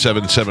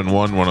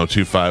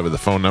 800-771-1025 are the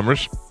phone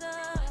numbers.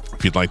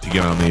 If you'd like to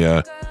get on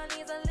the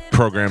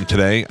program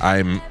today,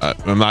 I'm not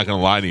going to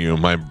lie to you.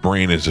 My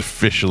brain is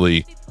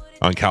officially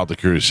on Calta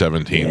Cruise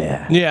 17.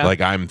 Yeah.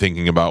 Like I'm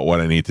thinking about what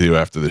I need to do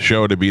after the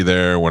show to be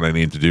there, what I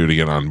need to do to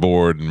get on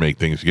board and make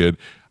things good.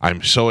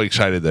 I'm so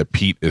excited that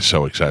Pete is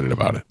so excited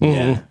about it.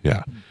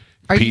 Yeah.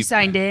 Are you Pete-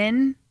 signed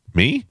in?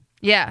 Me?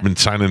 Yeah. I've been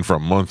signing for a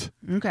month.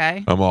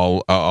 Okay. I'm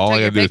all I Take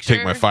gotta a do is take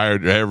picture? my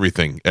fire.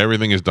 Everything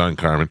is done,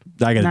 Carmen.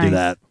 I got to do Nice.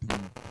 that.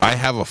 I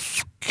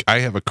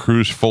have a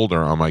cruise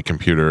folder on my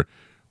computer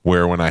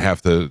where when I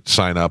have to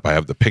sign up, I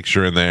have the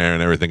picture in there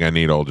and everything I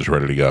need all just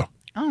ready to go.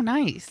 Oh,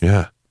 nice.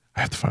 Yeah,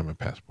 I have to find my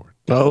passport.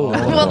 Oh.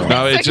 Well, No,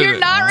 that's it's like you're in-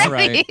 not All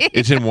ready.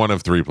 It's in one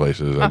of 3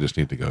 places. I just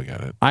need to go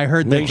get it. I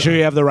heard Make that. sure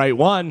you have the right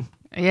one.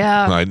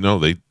 Yeah. I know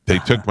they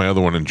took my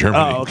other one in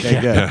Germany. Oh, okay,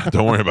 good. Yeah,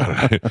 don't worry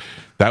about it.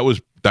 That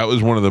was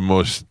one of the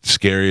most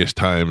scariest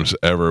times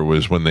ever.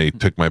 Was when they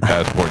took my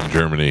passport in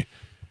Germany.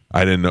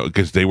 I didn't know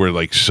because they were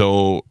like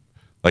so.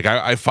 Like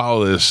I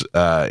follow this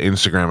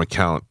Instagram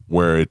account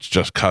where it's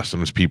just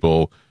customs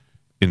people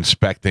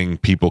inspecting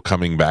people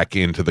coming back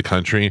into the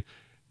country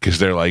because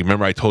they're like,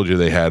 remember I told you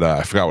they had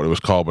I forgot what it was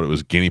called, but it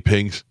was guinea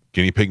pig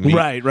meat.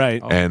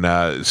 Right.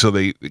 And so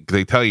they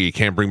tell you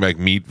can't bring back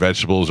meat,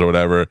 vegetables, or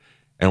whatever.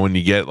 And when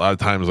you get a lot of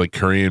times like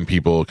Korean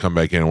people come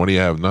back in, what do you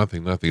have?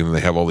 Nothing. And they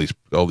have all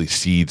these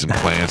seeds and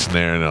plants in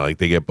there, and like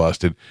they get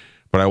busted.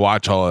 But I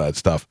watch all of that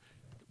stuff.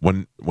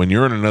 When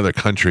you're in another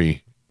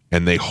country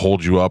and they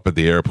hold you up at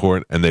the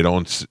airport and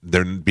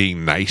they're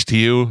being nice to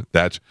you,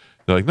 they're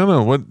like,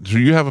 no, what? Do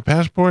you have a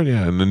passport?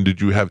 Yeah. And then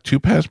did you have 2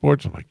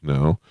 passports? I'm like,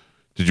 no.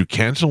 Did you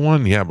cancel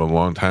one? Yeah, but a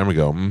long time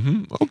ago.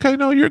 Okay,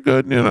 no, you're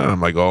good. You know,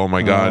 I'm like, oh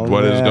my God,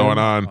 what is going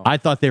on? I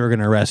thought they were going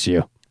to arrest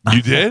you.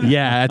 You did?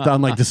 Yeah,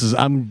 I'm like,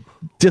 I'm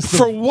just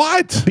for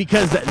what?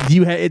 Because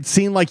it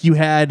seemed like you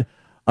had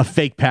a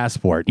fake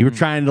passport. You were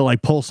trying to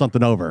like pull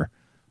something over.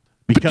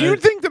 But do you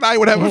think that I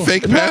would have a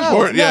fake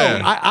passport?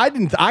 No, I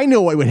didn't. I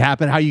know what would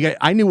happen.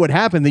 I knew what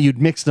happened. That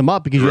you'd mixed them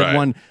up because you had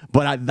one.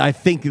 But I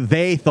think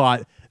they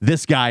thought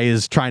this guy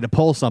is trying to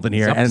pull something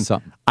here,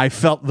 I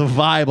felt the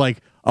vibe like,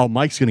 oh,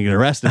 Mike's going to get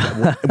arrested.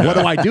 What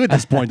do I do at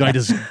this point? Do I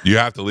just you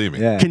have to leave me?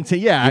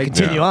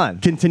 Continue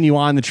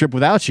on the trip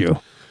without you.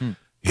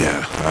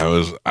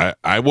 Yeah,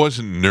 I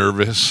wasn't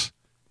nervous,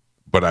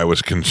 but I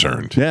was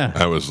concerned. Yeah,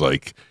 I was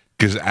like,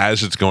 because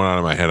as it's going on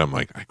in my head, I'm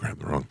like, I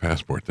grabbed the wrong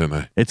passport, didn't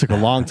I? It took a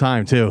long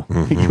time too.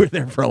 You were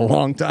there for a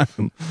long time.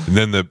 And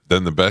then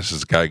the best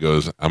is the guy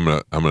goes, I'm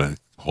gonna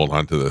hold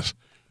on to this,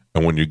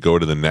 and when you go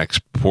to the next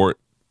port,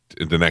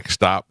 the next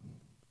stop,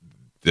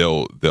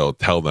 they'll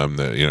tell them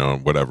that, you know,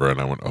 whatever.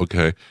 And I went,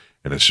 okay.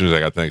 And as soon as I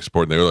got the next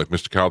port, they were like,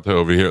 Mr. Calta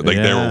over here. Like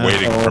they were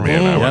waiting for me.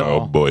 And I went,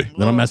 oh boy.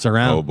 They don't mess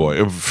around. Oh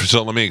boy.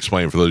 So let me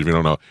explain for those of you who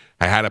don't know.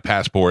 I had a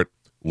passport,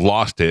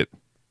 lost it.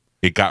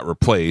 It got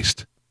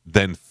replaced,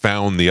 then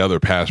found the other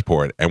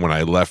passport. And when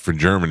I left for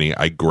Germany,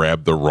 I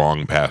grabbed the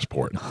wrong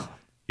passport.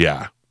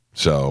 Yeah.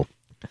 So.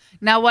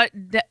 Now,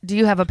 do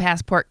you have a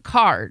passport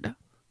card?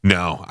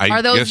 No,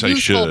 I guess I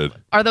should.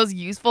 Are those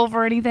useful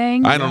for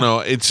anything? I don't know.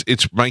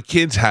 It's my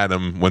kids had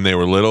them when they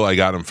were little. I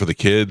got them for the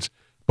kids,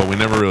 but we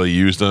never really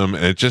used them.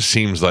 And it just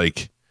seems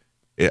like,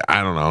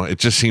 I don't know. It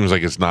just seems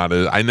like it's not.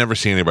 I never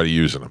see anybody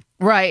using them.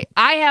 Right.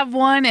 I have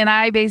one, and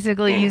I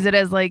basically use it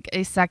as like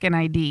a second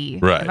ID.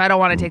 Right. If I don't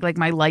want to take like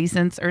my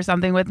license or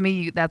something with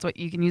me, that's what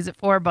you can use it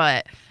for.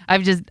 But I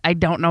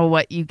don't know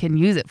what you can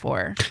use it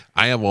for.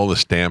 I have all the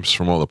stamps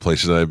from all the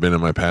places that I've been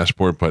in my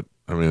passport, but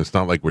I mean, it's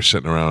not like we're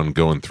sitting around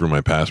going through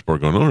my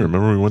passport going, oh,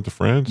 remember we went to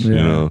France? Yeah.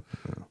 You know,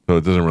 so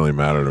it doesn't really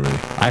matter to me.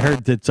 I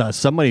heard that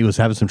somebody was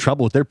having some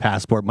trouble with their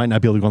passport, might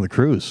not be able to go on the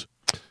cruise.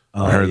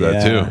 I heard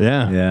that too.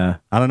 Yeah.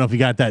 I don't know if you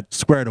got that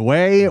squared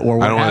away or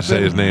what. I don't want to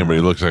say his name, but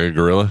he looks like a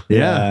gorilla.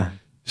 Yeah.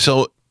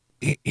 So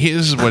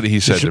here's what he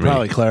said to me.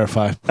 Probably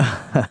clarify.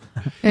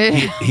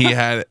 he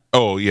had.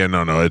 Oh yeah,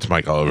 no, it's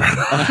Mike Oliver.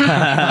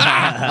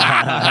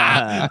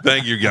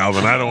 Thank you,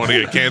 Galvin. I don't want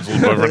to get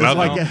canceled for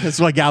nothing. That's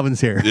why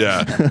Galvin's here.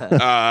 Yeah.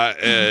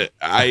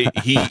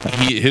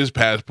 His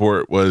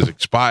passport was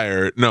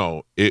expired.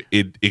 No,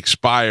 it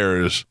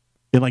expires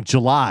in like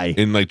July.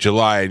 And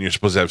you're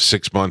supposed to have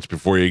 6 months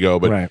before you go,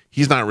 but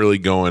he's not really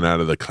going out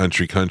of the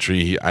country.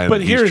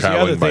 But here's the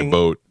other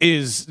thing: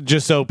 is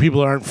just so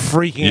people aren't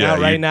freaking out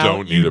right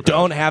now. You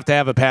don't have to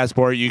have a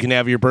passport. You can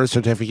have your birth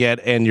certificate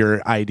and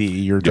your ID,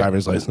 your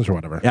driver's license, or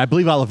whatever. Yeah, I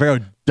believe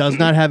Olivero does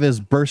not have his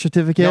birth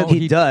certificate. No,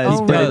 he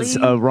does, but it's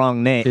a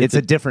wrong name. It's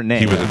a different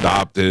name. He was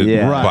adopted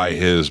by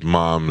his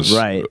mom's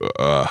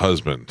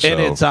husband. So. And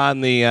it's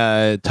on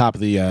the top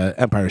of the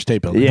Empire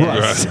State Building.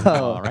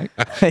 Yeah. Right.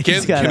 So,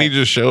 can he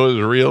just show his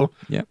reel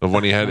of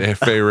when he had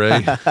Fay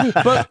Ray?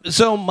 But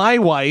so my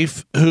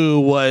wife,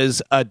 who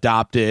was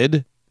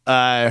adopted,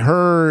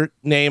 her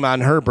name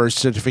on her birth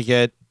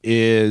certificate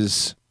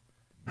is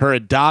her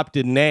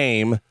adopted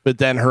name, but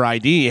then her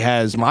ID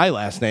has my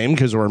last name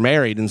because we're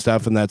married and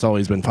stuff, and that's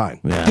always been fine.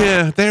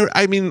 Yeah.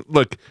 I mean,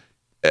 look,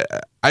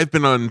 I've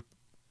been on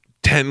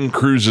 10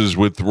 cruises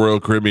with the Royal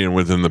Caribbean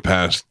within the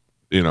past,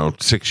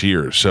 6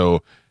 years.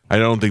 So I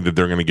don't think that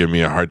they're going to give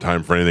me a hard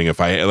time for anything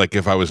if I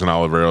was in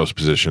Olivero's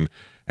position.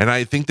 And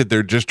I think that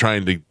they're just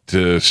trying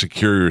to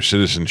secure your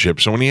citizenship.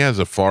 So when he has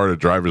a Florida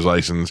driver's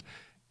license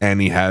and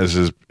he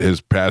has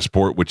his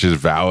passport, which is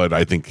valid,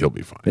 I think he'll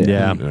be fine.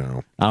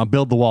 Yeah. I'll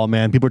build the wall,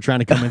 man. People are trying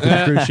to come into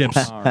the cruise ships.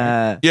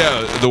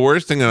 Yeah, the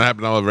worst thing that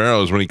happened to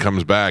Olivero is when he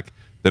comes back,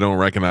 they don't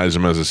recognize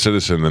him as a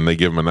citizen, and they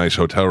give him a nice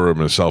hotel room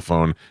and a cell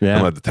phone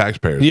and let the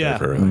taxpayers pay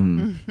for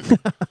everything.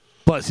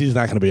 Plus, he's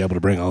not going to be able to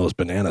bring all those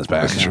bananas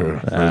back. That's true.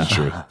 That's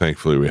true.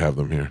 Thankfully, we have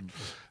them here.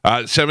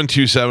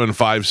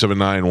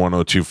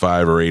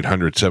 727-579-1025 or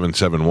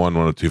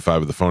 800-771-1025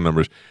 are the phone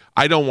numbers.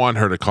 I don't want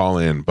her to call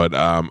in, but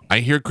I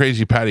hear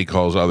Crazy Patty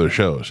calls other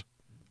shows.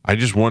 I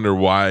just wonder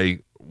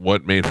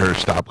what made her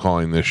stop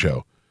calling this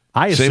show.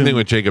 Same thing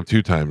with Jacob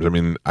 2 times. I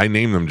mean, I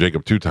named them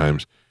Jacob 2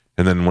 times,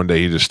 and then one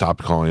day he just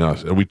stopped calling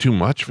us. Are we too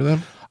much for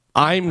them?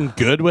 I'm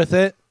good with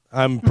it.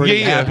 I'm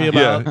pretty happy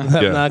about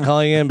them not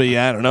calling in, but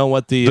I don't know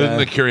what the... Doesn't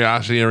the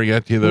curiosity ever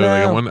get to you?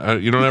 No.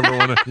 Like, you don't ever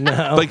want to...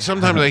 No. Like,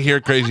 sometimes I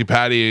hear Crazy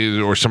Patty,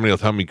 or somebody will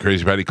tell me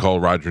Crazy Patty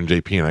called Roger and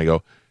JP, and I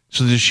go,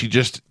 so did she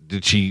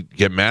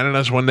get mad at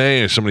us one day?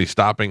 Is somebody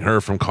stopping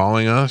her from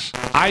calling us?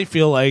 I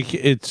feel like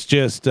it's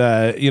just,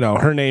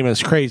 her name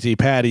is Crazy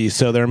Patty,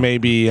 so there may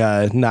be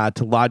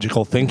not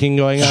logical thinking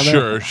going on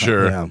there.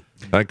 Sure. Yeah.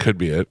 That could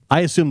be it.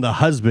 I assume the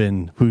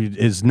husband, who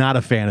is not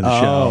a fan of the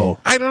show,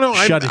 I don't know.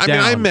 shut it I mean,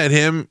 I down. met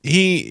him.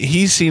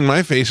 He's seen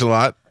my face a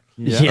lot.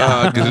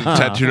 Yeah. Because it's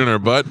tattooed on her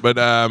butt. But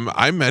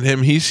I met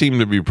him. He seemed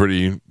to be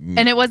pretty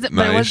And it wasn't,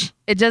 nice.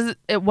 but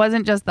it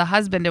wasn't just the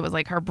husband. It was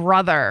like her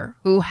brother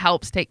who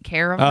helps take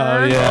care of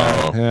her.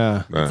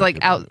 Yeah. It's like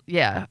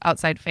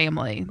outside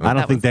family. I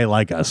don't think they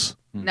like us.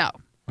 No.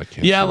 I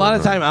can't Yeah, a lot of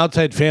remember. time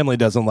outside family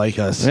doesn't like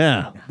us.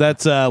 Yeah.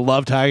 That's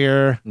Love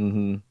Tiger,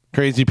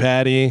 Crazy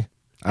Patty.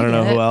 I don't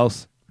know get who it.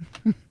 else.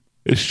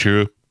 It's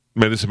true.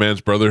 Medicine Man's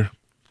brother.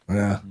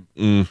 Yeah.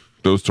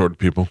 Those sort of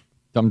people.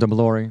 Dum Dum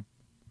Lori.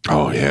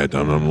 Oh yeah,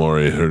 Dum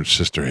Lori. Her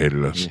sister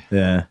hated us.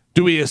 Yeah.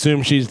 Do we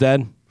assume she's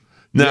dead?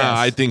 No, Yes.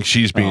 I think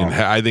she's being.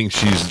 I think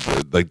she's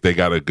like they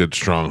got a good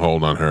strong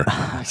hold on her,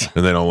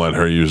 and they don't let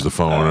her use the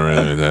phone or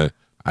anything like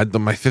that.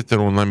 My sister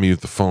won't let me use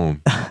the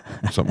phone,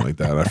 something like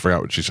that. I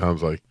forgot what she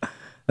sounds like.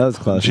 That was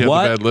close. She had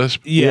What? the bad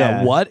lisp. Yeah.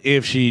 Yeah. What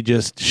if she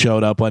just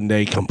showed up one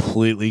day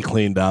completely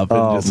cleaned up and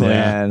Oh, just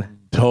man.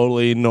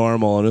 totally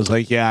normal and was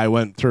like, yeah, I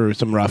went through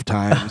some rough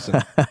times.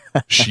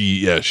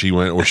 She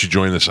went or she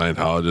joined the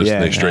Scientologist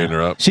and they straightened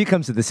her up. She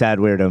comes to the sad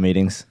weirdo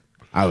meetings.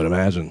 I would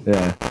imagine.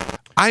 Yeah.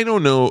 I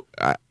don't know.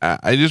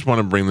 I just want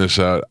to bring this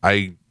out.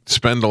 I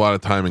spent a lot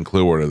of time in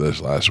Clearwater this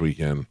last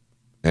weekend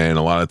and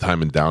a lot of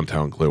time in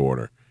downtown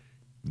Clearwater.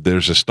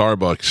 There's a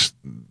Starbucks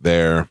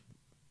there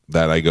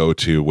that I go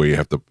to where you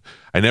have to.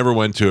 I never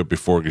went to it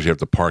before because you have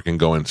to park and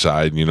go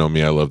inside. And you know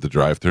me, I love the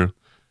drive-through.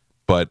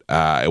 But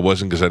it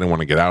wasn't because I didn't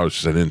want to get out. It's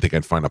just I didn't think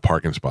I'd find a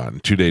parking spot.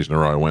 And 2 days in a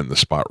row, I went and the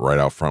spot right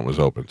out front was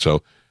open.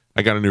 So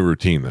I got a new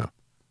routine now.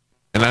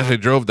 And as I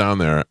drove down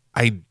there,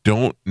 I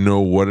don't know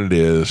what it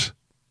is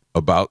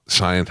about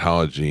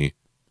Scientology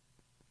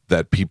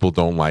that people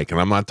don't like.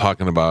 And I'm not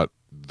talking about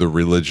the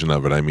religion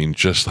of it. I mean,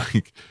 just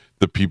like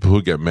the people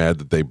who get mad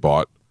that they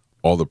bought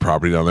all the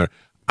property down there.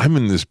 I'm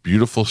in this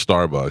beautiful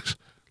Starbucks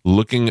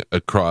looking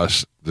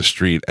across the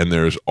street, and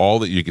there's all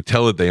that you could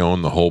tell that they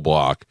own the whole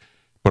block,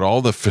 but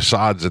all the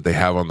facades that they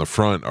have on the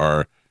front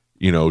are,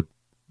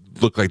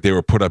 look like they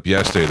were put up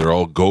yesterday. They're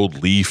all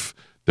gold leaf.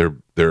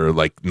 They're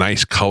like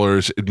nice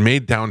colors. It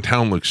made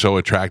downtown look so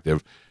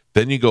attractive.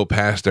 Then you go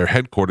past their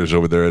headquarters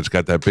over there. It's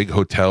got that big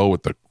hotel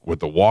with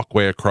the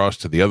walkway across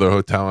to the other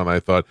hotel, and I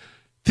thought,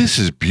 this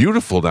is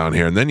beautiful down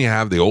here. And then you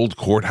have the old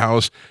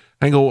courthouse.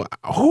 I go,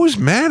 who's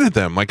mad at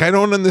them? Like, I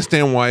don't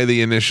understand why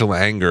the initial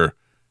anger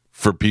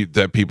for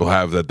that people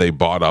have that they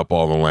bought up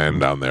all the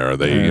land down there.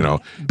 They,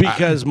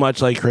 Because much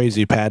like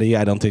Crazy Patty,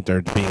 I don't think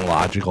they're being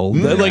logical.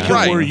 Like,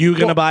 Right. were you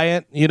going to buy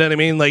it? You know what I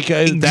mean? Like,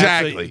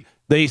 Exactly.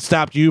 They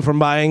stopped you from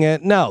buying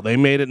it? No, they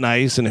made it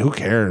nice, and who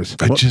cares?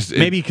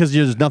 Maybe because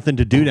there's nothing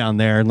to do down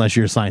there unless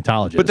you're a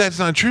Scientologist. But that's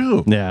not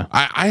true. Yeah.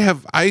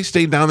 I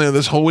stayed down there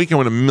this whole weekend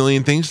with a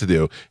million things to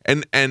do,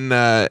 and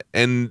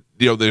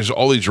there's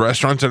all these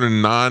restaurants that are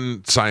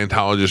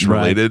non-Scientologist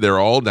related. They're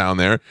all down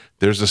there.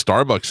 There's a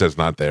Starbucks that's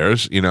not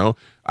theirs.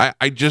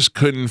 I just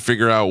couldn't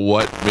figure out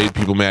what made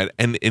people mad,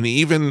 and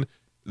even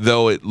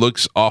though it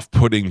looks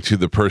off-putting to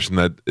the person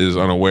that is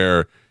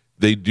unaware,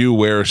 they do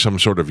wear some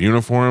sort of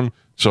uniform.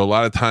 So a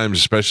lot of times,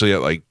 especially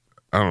at like,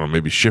 I don't know,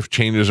 maybe shift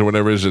changes or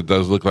whatever it is, it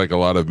does look like a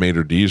lot of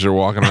maitre d's are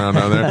walking around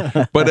down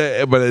there. But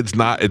it's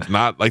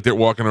not like they're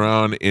walking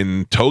around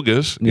in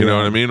togas, you know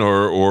what I mean,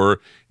 or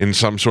in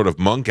some sort of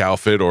monk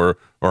outfit or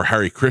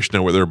Hare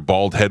Krishna with their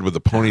bald head with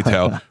a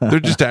ponytail.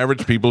 They're just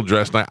average people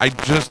dressed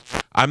nice.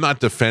 I'm not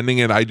defending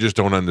it. I just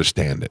don't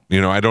understand it.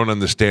 I don't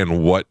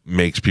understand what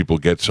makes people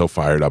get so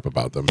fired up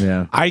about them.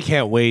 Yeah. I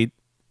can't wait.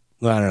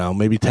 I don't know,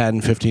 maybe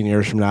 10, 15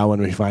 years from now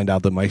when we find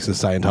out that Mike's a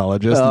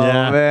Scientologist. Oh,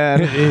 Yeah. man.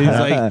 He's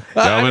like,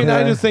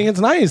 I just think it's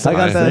nice. I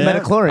got the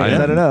metachlorines.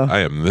 I don't know. I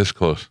am this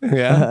close.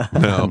 Yeah.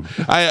 No,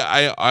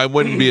 I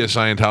wouldn't be a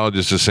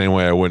Scientologist the same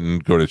way I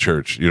wouldn't go to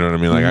church. You know what I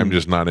mean? Like, I'm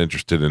just not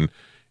interested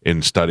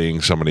in studying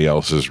somebody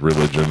else's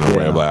religion or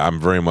way of life. I'm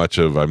very much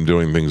I'm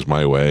doing things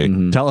my way.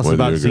 Tell us Whether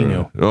about you're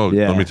gonna- Xenu. Oh,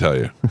 Yeah. let me tell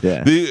you.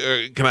 Yeah.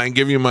 Can I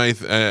give you my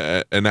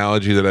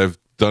analogy that I've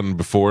done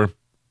before?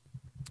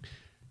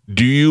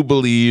 Do you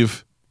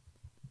believe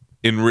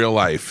in real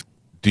life?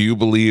 Do you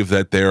believe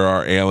that there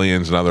are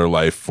aliens and other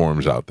life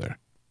forms out there?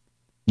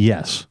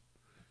 Yes.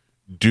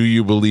 Do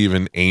you believe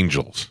in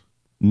angels?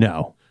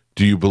 No.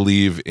 Do you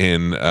believe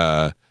in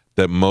that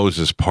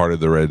Moses parted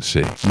the Red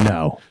Sea?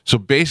 No. So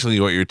basically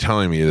what you're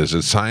telling me is that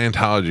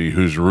Scientology,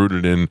 who's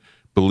rooted in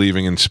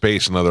believing in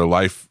space and other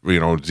life,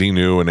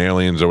 Xenu and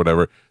aliens or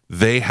whatever,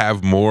 they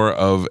have more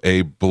of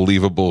a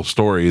believable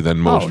story than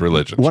most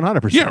religions.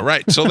 100%. Yeah,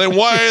 right. So then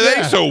why are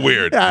they so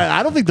weird?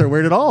 I don't think they're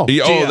weird at all.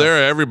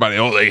 They're everybody.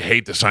 Oh, they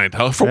hate the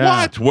Scientology. For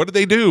what? What did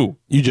they do?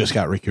 You just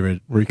got recruited.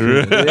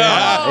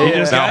 Now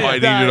I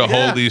need you to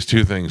hold these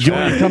two things. You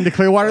want to come to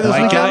Clearwater this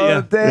I weekend? got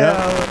ya.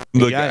 Damn.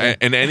 Look,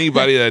 and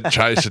anybody that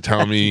tries to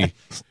tell me,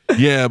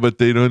 yeah, but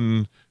they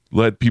don't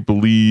let people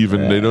leave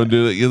and they don't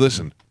do that. You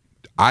listen,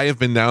 I have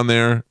been down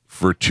there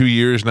for 2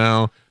 years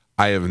now.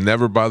 I have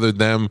never bothered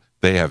them.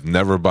 They have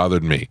never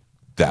bothered me.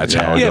 That's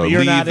how I go. But you're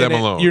Leave not them in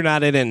alone. You're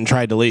not in it and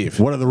tried to leave.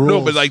 What are the rules?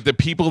 No, but like the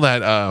people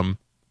that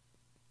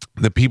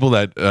the people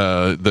that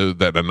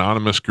that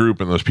anonymous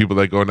group and those people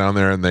that go down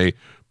there and they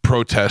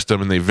protest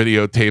them and they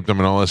videotape them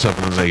and all this stuff,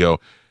 and then they go.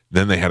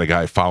 Then they had a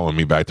guy following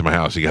me back to my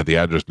house. He got the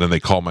address. Then they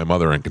called my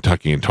mother in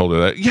Kentucky and told her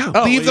that,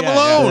 leave them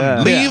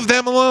alone. Leave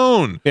them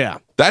alone. Yeah.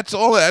 That's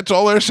all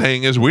they're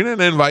saying is we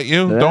didn't invite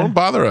you. Don't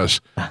bother us.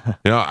 I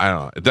don't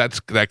know.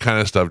 That kind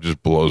of stuff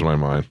just blows my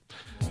mind.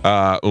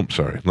 Oops,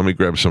 sorry. Let me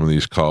grab some of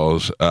these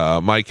calls.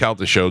 Mike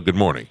Calta Show, good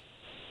morning.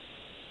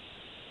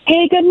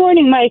 Hey, good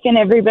morning, Mike and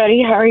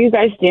everybody. How are you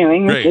guys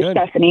doing? Great. This is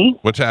Stephanie.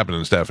 What's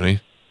happening,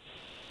 Stephanie?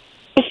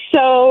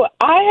 So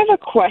I have a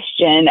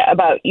question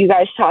about you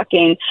guys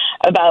talking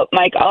about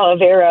Mike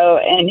Olivero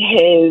and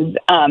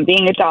his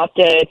being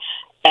adopted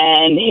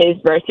and his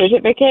birth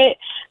certificate.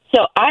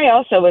 So I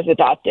also was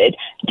adopted.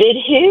 Did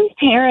his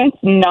parents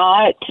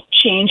not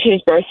change his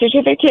birth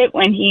certificate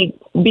when he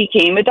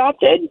became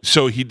adopted?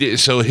 So he did.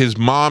 So his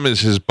mom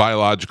is his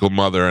biological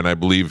mother, and I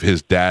believe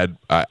his dad.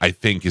 I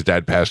think his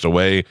dad passed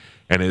away,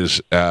 and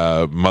his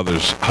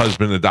mother's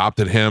husband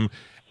adopted him.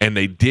 And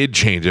they did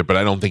change it, but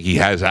I don't think he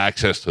has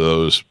access to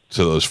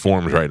those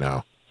forms right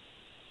now.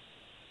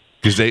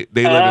 Because they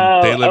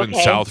live in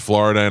South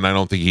Florida, and I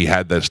don't think he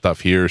had that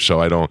stuff here. So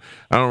I don't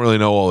really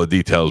know all the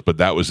details. But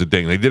that was the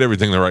thing; they did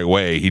everything the right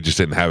way. He just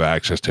didn't have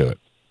access to it.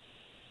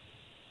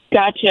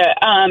 Gotcha.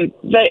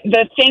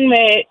 The thing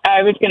that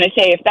I was going to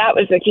say, if that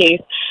was the case,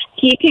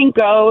 he can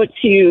go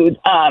to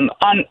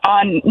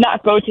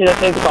not go to the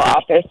physical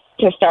office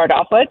to start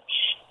off with.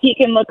 He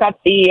can look up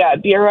the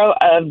Bureau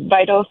of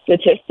Vital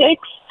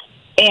Statistics.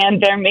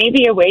 And there may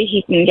be a way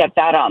he can get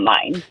that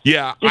online.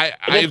 Yeah,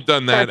 I've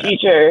done that.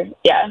 Future,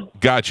 yeah.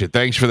 Gotcha.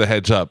 Thanks for the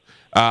heads up.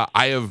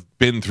 I have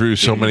been through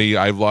so many.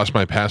 I've lost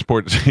my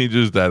passport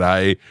stages that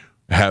I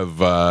have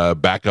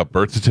backup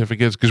birth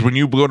certificates. Because when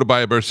you go to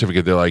buy a birth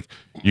certificate, they're like,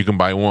 you can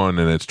buy one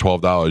and it's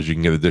 $12. You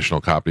can get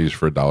additional copies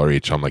for $1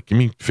 each. I'm like, give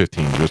me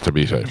 15 just to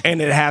be safe.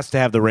 And it has to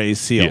have the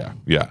raised seal.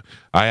 Yeah.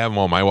 I have them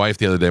all. My wife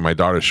the other day, my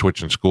daughter's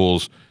switching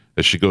schools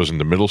as she goes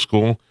into middle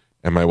school,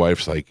 and my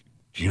wife's like,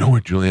 do you know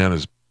where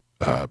Juliana's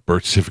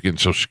birth certificate and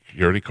social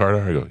security card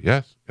are? I go,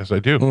 yes, I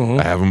do.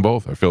 I have them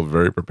both. I feel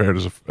very prepared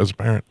as a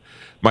parent.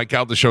 Mike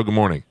Calta Show, good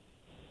morning.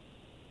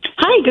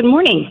 Hi, good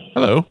morning.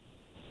 Hello.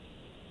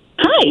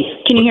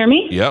 Hi, can you hear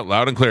me? Yeah,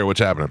 loud and clear. What's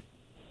happening?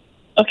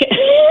 Okay.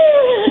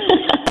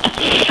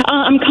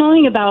 I'm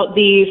calling about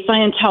the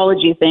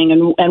Scientology thing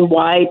and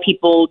why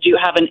people do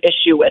have an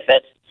issue with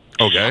it.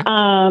 Okay.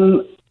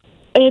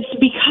 It's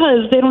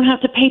because they don't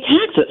have to pay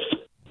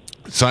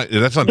taxes.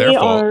 That's not their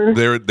fault.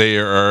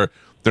 They're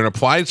an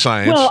applied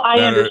science. Well, I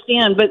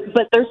understand,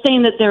 but they're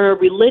saying that they're a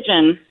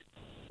religion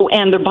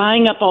and they're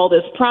buying up all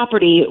this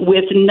property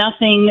with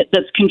nothing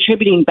that's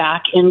contributing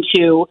back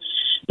into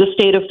the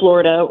state of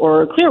Florida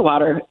or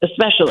Clearwater,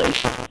 especially.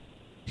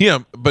 Yeah,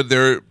 but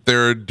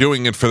they're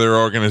doing it for their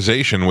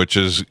organization, which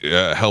is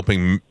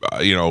helping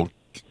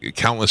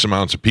countless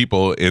amounts of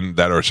people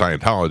that are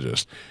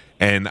Scientologists.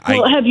 And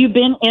have you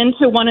been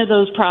into one of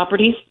those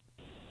properties?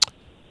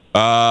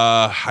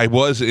 I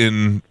was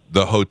in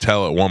the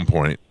hotel at one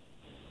point.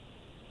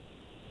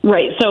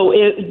 Right. So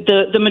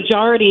the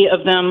majority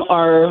of them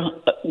are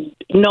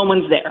no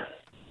one's there.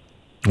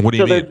 What do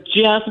you mean? So they're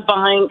just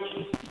buying.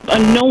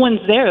 No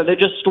one's there. They're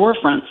just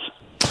storefronts.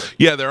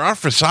 Yeah, there are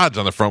facades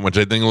on the front, which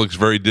I think looks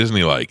very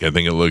Disney-like. I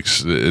think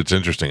it's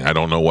interesting. I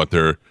don't know what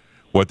they're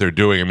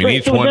doing. I mean,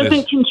 each one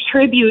doesn't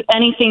contribute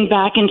anything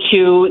back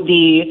into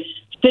the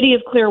city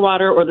of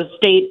Clearwater or the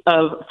state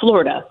of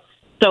Florida.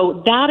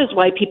 So that is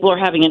why people are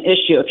having an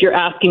issue. If you're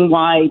asking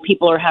why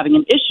people are having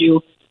an issue,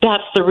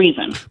 that's the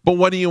reason. But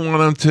what do you want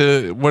them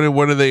to?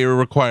 What are they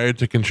required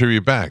to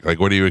contribute back? Like,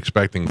 what are you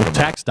expecting from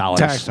tax dollars?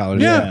 Tax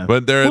dollars. Yeah,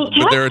 but they're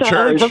a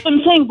church. That's what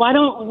I'm saying. Why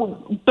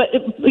don't? But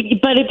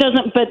it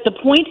doesn't. But the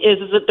point is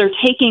that they're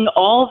taking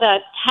all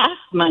that tax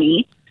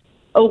money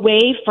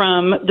away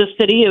from the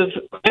city of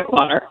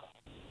Clearwater.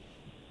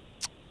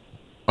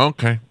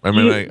 Okay, I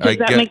mean, I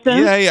that get. Make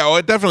sense? Yeah. Oh,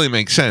 it definitely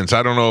makes sense.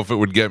 I don't know if it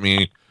would get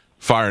me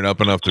fired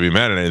up enough to be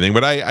mad at anything,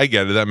 but I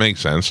get it. That makes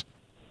sense.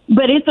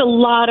 But it's a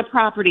lot of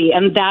property,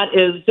 and that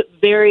is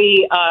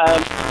very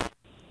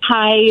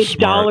high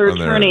dollar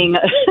turning,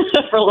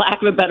 for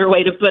lack of a better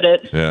way to put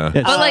it. Yeah.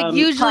 But like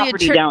usually a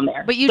church down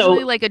there. But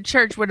usually like a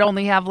church would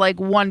only have like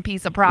one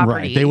piece of property.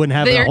 Right. They wouldn't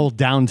have the whole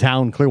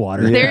downtown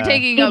Clearwater. They're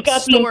taking They've up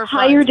got the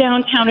entire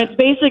downtown. It's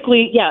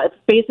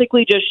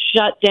basically just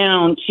shut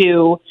down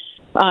to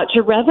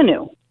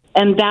revenue,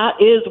 and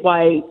that is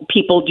why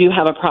people do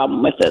have a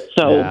problem with it.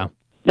 So.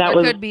 There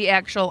could be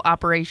actual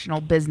operational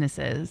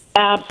businesses.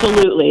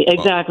 Absolutely.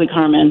 Exactly,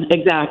 Carmen.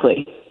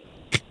 Exactly.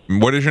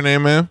 What is your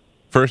name, ma'am?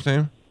 First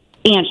name?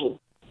 Angie.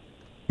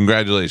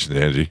 Congratulations,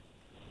 Angie.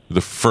 You're the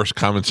first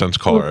common sense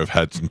caller I've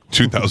had since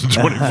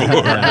 2024.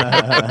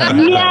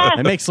 Yes.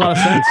 It makes a lot of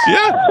sense.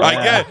 Yeah, I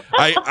get it.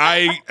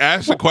 I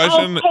asked a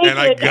question and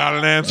I got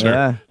an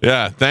answer.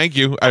 Yeah, thank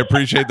you. I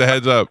appreciate the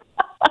heads up.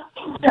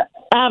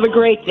 Have a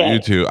great day. You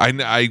too.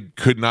 I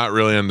could not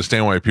really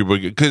understand why people,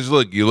 because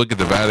look, you look at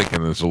the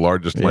Vatican, it's the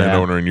largest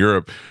landowner in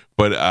Europe,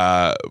 but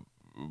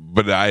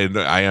but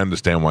I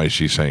understand why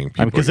she's saying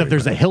people because if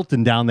there's a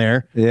Hilton down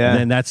there,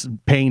 then that's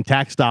paying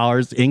tax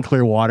dollars in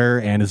Clearwater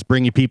and it's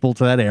bringing people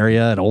to that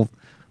area and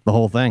the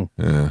whole thing.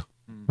 Yeah.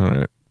 All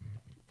right.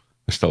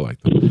 I still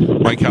like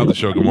them. Mike Calta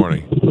Show, good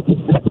morning.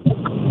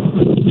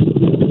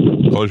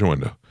 Close your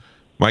window.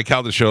 Mike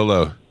Calta Show,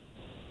 hello.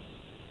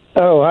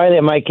 Oh, hi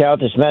there, Mike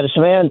Calta,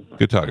 Medicine Man.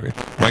 Good talking to you.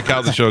 Mike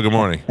Calta Show, good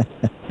morning.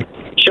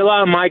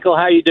 Shalom, Michael.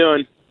 How you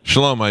doing?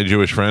 Shalom, my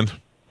Jewish friend.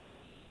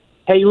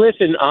 Hey,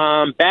 listen,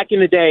 back in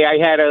the day, I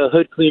had a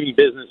hood cleaning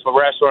business for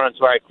restaurants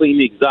where I cleaned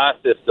the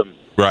exhaust systems.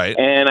 Right.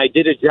 And I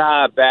did a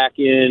job back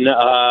in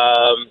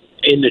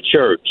the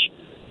church.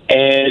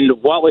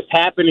 And what was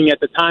happening at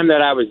the time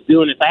that I was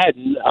doing it, I had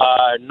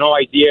no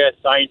idea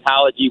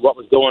Scientology, what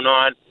was going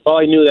on. All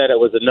I knew that it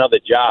was another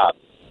job.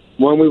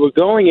 When we were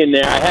going in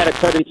there, I had to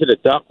cut into the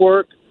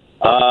ductwork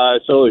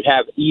so it would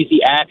have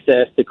easy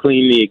access to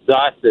clean the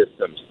exhaust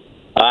systems.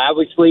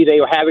 Obviously, they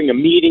were having a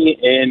meeting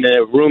in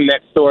the room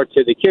next door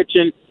to the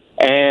kitchen,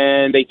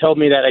 and they told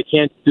me that I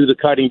can't do the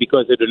cutting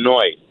because of the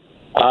noise.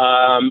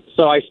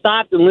 So I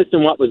stopped and listened to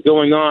what was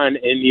going on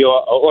in the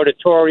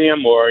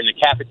auditorium or in the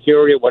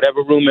cafeteria,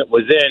 whatever room it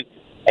was in,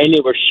 and they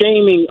were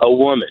shaming a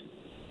woman.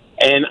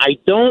 And I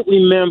don't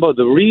remember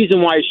the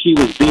reason why she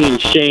was being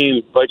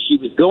shamed, but she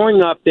was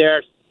going up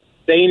there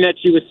saying that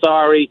she was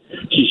sorry.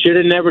 She should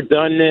have never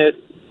done this.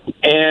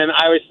 And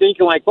I was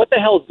thinking, like, what the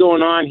hell's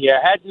going on here?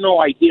 I had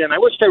no idea, and I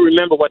wish I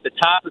remember what the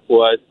topic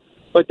was.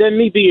 But then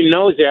me being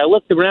nosy, I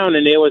looked around,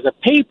 and there was a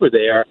paper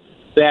there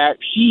that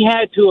she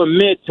had to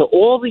admit to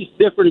all these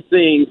different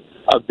things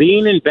of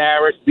being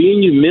embarrassed,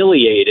 being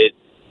humiliated.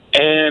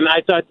 And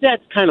I thought,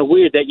 that's kind of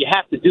weird that you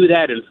have to do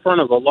that in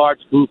front of a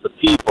large group of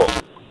people.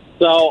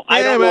 So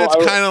I don't know. It's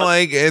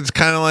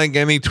kind of like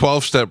any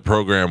 12-step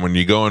program when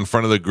you go in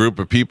front of the group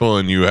of people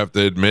and you have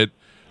to admit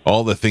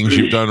all the things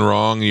you've done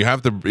wrong. You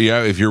have to,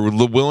 if you're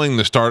willing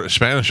to start,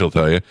 Spanish will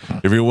tell you,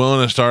 if you're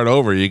willing to start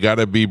over, you got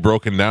to be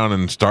broken down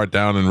and start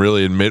down and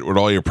really admit what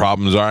all your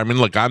problems are. I mean,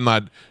 look, I'm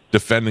not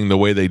defending the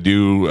way they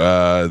do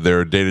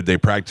their day-to-day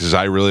practices.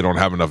 I really don't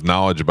have enough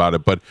knowledge about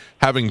it. But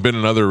having been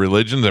in other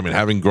religions, I mean,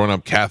 having grown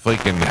up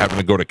Catholic and having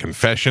to go to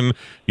confession,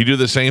 you do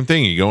the same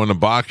thing. You go in the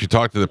box, you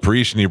talk to the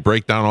priest, and you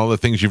break down all the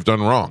things you've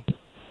done wrong.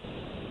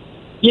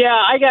 Yeah,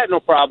 I got no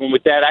problem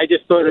with that. I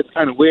just thought it's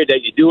kind of weird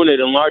that you're doing it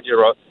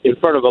in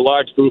front of a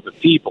large group of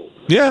people.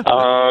 Yeah.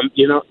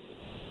 You know,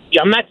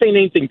 I'm not saying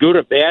anything good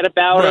or bad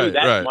about him.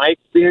 That's my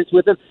experience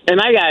with him. And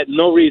I got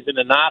no reason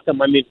to knock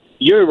him. I mean,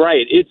 you're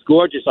right. It's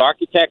gorgeous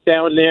architect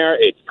down there.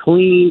 It's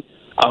clean.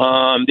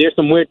 There's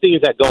some weird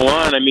things that go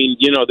on. I mean,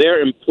 you know,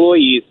 their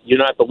employees, you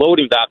know, at the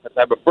loading dock, I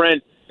have a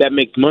friend that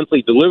makes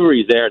monthly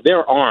deliveries there.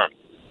 They're armed.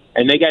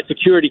 And they got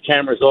security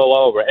cameras all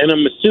over. And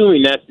I'm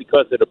assuming that's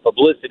because of the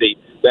publicity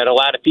that a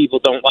lot of people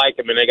don't like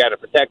them and they got to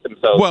protect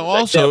themselves. Well,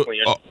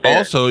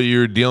 also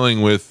you're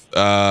dealing with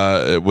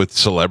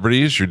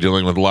celebrities. You're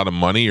dealing with a lot of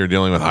money. You're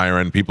dealing with higher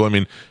end people. I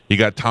mean, you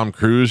got Tom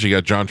Cruise. You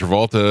got John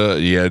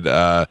Travolta. You had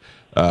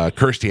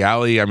Kirstie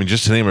Alley. I mean,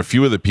 just to name a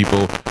few of the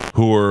people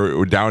who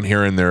are down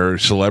here in their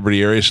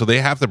celebrity area. So they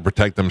have to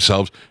protect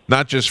themselves,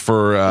 not just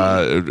for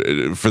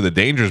the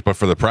dangers, but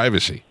for the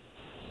privacy.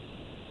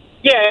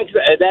 Yeah,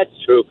 that's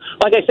true.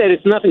 Like I said,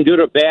 it's nothing good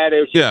or bad.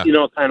 It was just, you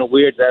know, kind of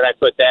weird that I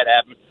put that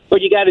happen.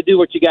 But you got to do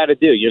what you got to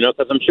do, you know,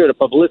 because I'm sure the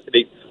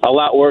publicity's a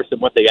lot worse than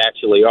what they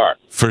actually are.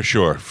 For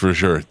sure, for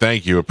sure.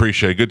 Thank you.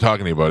 Appreciate it. Good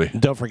talking to you, buddy.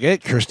 Don't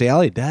forget, Kirstie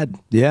Alley dead.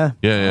 Yeah.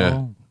 Yeah.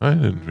 Oh. I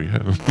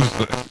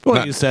didn't.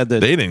 Well, you said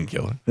that they didn't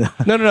kill her.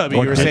 No. But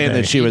you were saying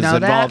that she was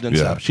involved in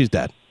stuff. She's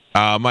dead.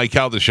 Mike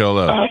Calta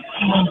Show.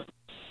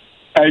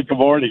 Hey, good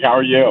morning. How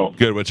are you?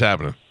 Good. What's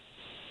happening?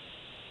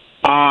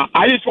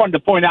 I just wanted to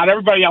point out,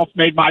 everybody else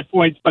made my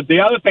points, but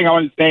the other thing I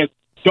wanted to say is,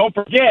 don't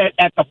forget,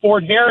 at the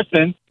Fort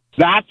Harrison,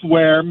 that's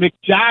where Mick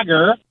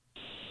Jagger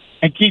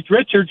and Keith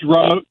Richards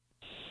wrote,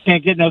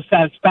 "Can't Get No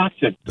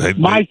Satisfaction."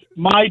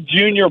 My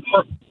junior...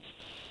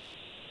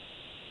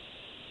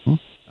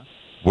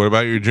 What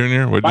about your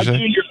junior? What did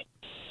you say?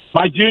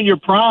 My junior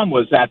prom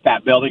was at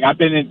that building. I've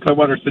been in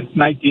Clearwater since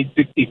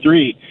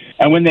 1963.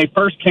 And when they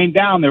first came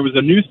down, there was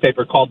a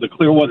newspaper called the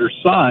Clearwater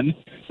Sun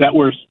that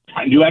were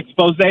trying to do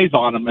exposés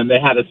on them. And they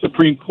had a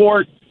Supreme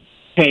Court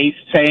case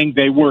saying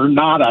they were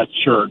not a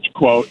church,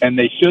 quote, and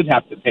they should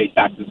have to pay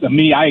taxes. And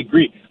I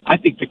agree. I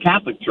think the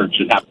Catholic Church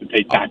should have to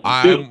pay taxes,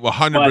 too. I'm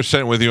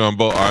 100% with you on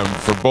both.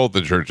 For both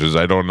the churches.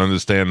 I don't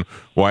understand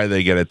why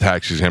they get a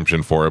tax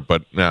exemption for it.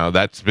 But now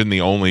that's been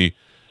the only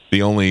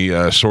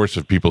source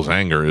of people's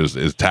anger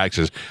is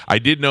taxes. I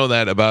did know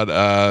that about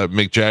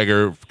Mick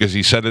Jagger because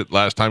he said it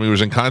last time he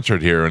was in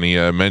concert here, and he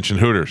mentioned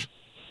Hooters.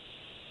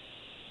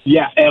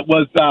 Yeah, it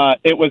was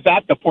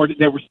at the Fort.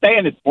 They were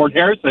staying at Fort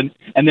Harrison,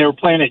 and they were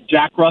playing at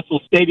Jack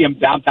Russell Stadium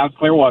downtown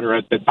Clearwater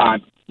at the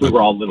time. We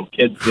were all little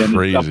kids then,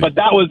 and stuff. But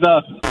that was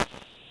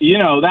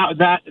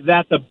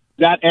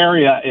that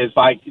area is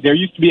like, there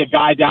used to be a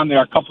guy down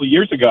there a couple of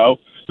years ago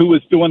who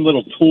was doing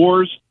little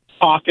tours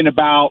talking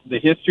about the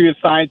history of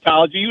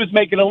Scientology. He was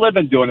making a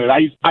living doing it.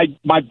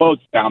 My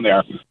boat's down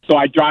there, so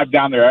I drive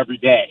down there every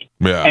day.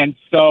 Yeah. And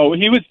so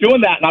he was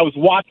doing that, and I was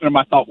watching him.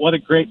 I thought, what a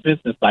great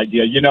business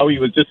idea. You know, he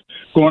was just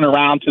going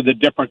around to the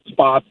different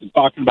spots and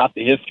talking about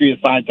the history of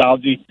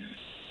Scientology.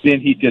 Then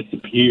he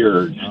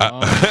disappeared. Oh,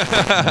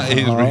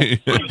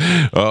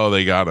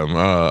 they got him.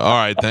 All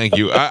right, thank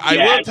you. I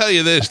will tell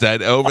you this,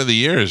 that over the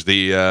years,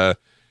 the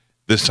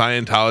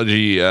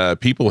Scientology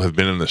people have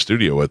been in the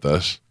studio with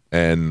us,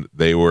 and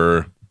they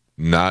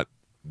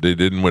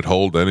didn't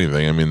withhold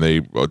anything. I mean,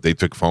 they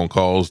took phone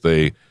calls.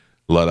 They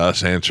let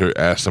us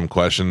ask them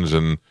questions,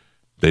 and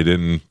they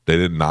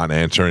did not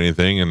answer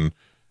anything. And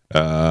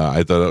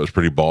I thought that was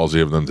pretty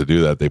ballsy of them to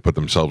do that. They put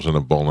themselves in a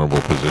vulnerable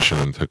position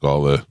and took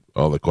all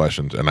the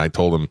questions. And I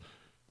told them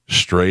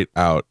straight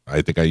out,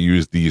 I think I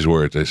used these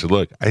words. I said,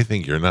 look, I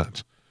think you're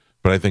nuts,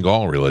 but I think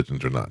all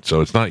religions are nuts.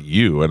 So it's not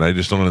you. And I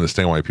just don't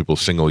understand why people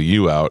single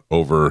you out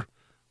over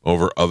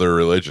other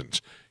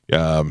religions.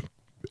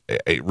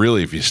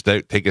 Really, if you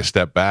take a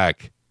step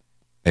back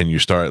and you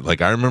start,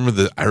 like, I remember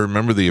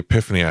the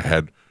epiphany I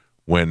had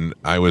when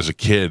I was a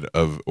kid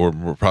or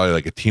probably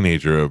like a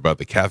teenager about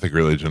the Catholic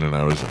religion. And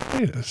I was like,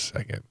 wait a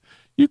second,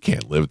 you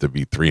can't live to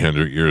be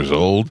 300 years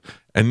old.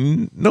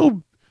 And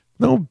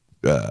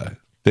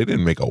they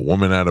didn't make a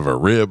woman out of a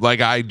rib. Like,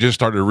 I just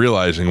started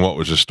realizing what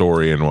was a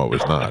story and what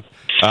was not.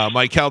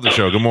 Mike Calta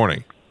Show, good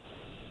morning.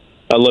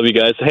 I love you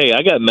guys. Hey,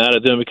 I got mad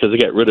at them because they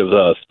got rid of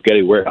the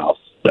Spaghetti Warehouse.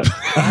 Yeah.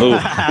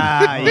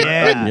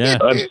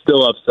 I'm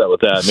still upset with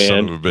that, man.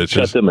 Son of a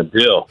bitches. Cut them a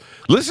deal.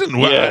 Listen,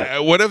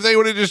 what if they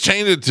would have just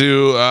changed it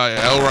to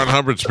L. Ron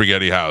Hubbard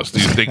Spaghetti House?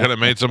 They could have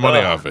made some money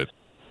off it.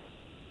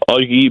 Oh,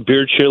 you can eat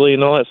beard chili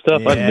and all that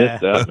stuff? I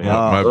missed that, man.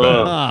 My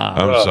bad.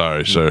 I'm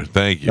sorry, sir.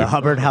 Thank you. The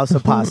Hubbard House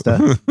of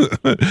Pasta.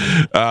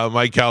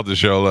 Mike Calta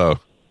Show, hello.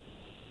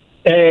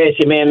 Hey, it's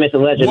your man, Mr.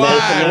 Legend.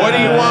 Why? What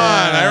do you want?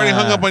 I already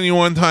hung up on you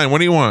one time. What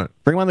do you want?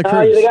 Bring him on the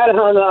cruise. You got it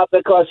hung up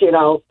because,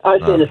 I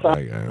see the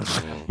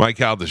sun. Mike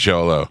Calta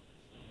Show, hello.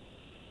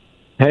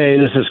 Hey,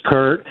 this is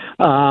Kurt.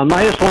 I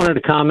just wanted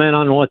to comment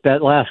on what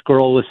that last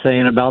girl was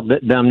saying about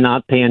them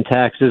not paying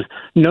taxes.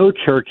 No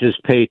churches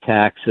pay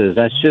taxes.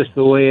 That's just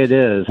the way it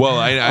is. Well,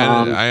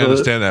 I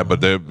understand that,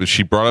 but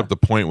she brought up the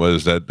point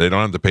was that they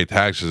don't have to pay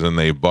taxes, and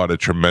they bought a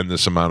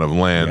tremendous amount of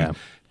land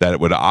that it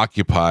would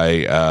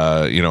occupy,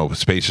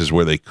 spaces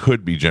where they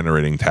could be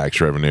generating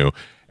tax revenue,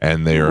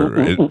 and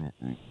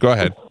go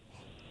ahead.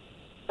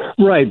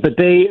 Right, but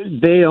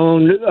they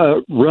own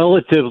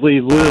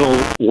relatively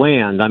little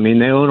land. I mean,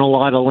 they own a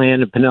lot of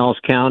land in Pinellas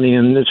County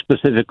and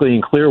specifically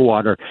in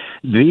Clearwater.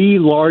 The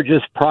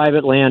largest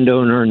private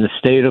landowner in the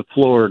state of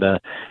Florida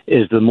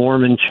is the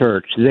Mormon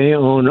Church. They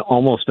own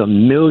almost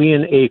 1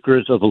 million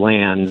acres of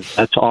land.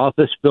 That's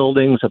office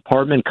buildings,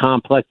 apartment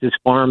complexes,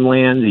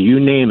 farmland,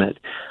 you name it.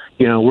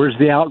 Where's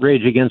the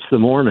outrage against the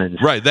Mormons?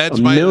 Right, that's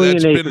been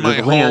my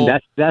whole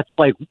land.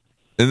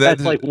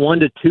 That's like 1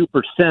 to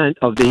 2%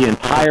 of the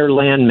entire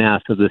land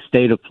mass of the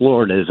state of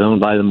Florida is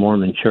owned by the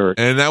Mormon Church.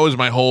 And that was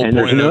my whole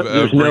point.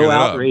 There's no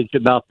outrage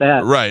about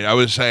that. Right. I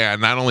was saying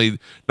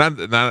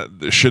not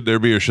should there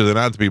be or should there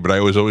not be, but I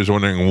was always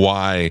wondering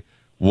why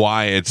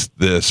it's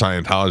the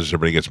Scientologists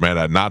everybody gets mad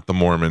at, not the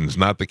Mormons,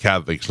 not the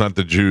Catholics, not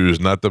the Jews,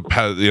 not the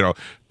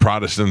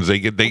Protestants. They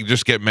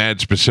just get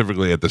mad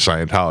specifically at the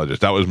Scientologists.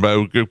 That was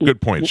my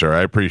good point, sir.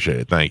 I appreciate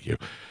it. Thank you.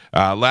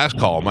 Last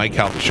call, Mike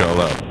Calta Show.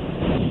 Hello.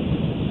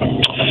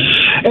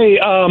 Hey,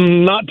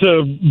 not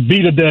to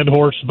beat a dead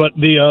horse, but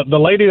the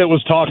lady that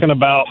was talking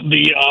about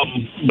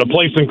the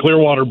place in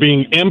Clearwater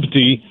being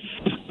empty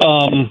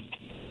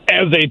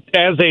as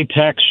a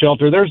tax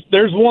shelter.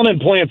 There's one in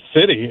Plant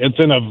City. It's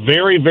in a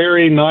very,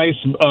 very nice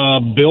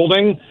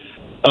building,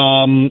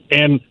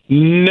 and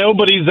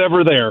nobody's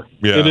ever there.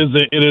 Yeah.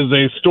 It is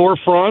a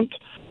storefront,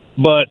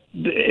 but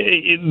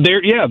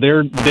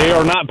they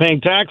are not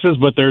paying taxes,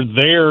 but they're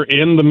there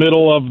in the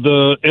middle of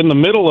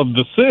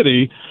the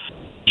city,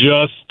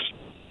 just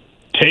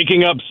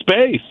taking up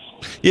space.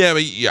 Yeah,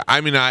 but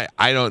I mean, I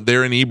don't.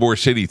 They're in Ybor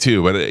City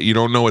too, but you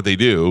don't know what they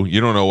do.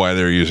 You don't know why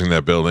they're using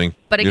that building.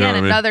 But again,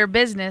 you know another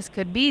business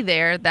could be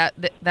there that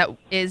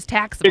is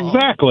taxable.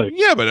 Exactly.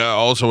 Yeah, but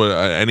also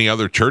any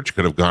other church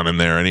could have gone in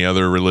there. Any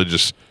other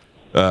religious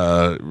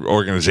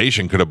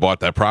organization could have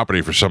bought that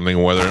property for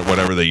something.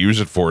 Whatever they use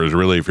it for is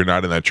really, if you're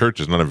not in that church,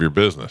 is none of your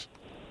business.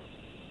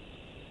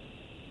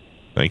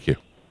 Thank you.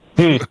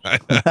 I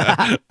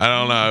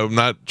don't know. I'm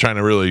not trying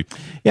to really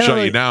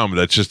shut you down, but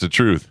that's just the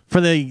truth. For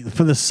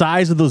the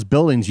size of those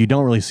buildings, you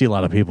don't really see a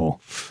lot of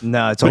people.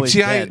 No, it's always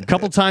a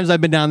couple times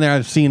I've been down there,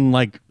 I've seen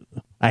like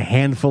a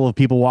handful of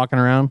people walking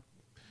around.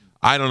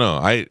 I don't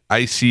know.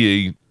 I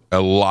see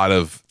a lot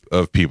of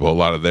people, a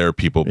lot of their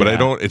people, but I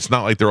don't. It's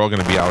not like they're all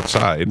going to be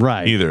outside,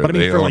 right? Either. But I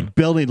mean,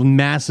 for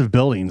massive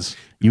buildings,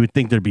 you would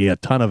think there'd be a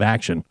ton of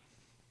action.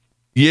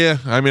 Yeah,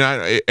 I mean,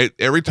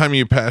 every time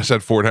you pass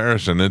that Fort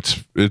Harrison,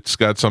 it's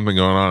got something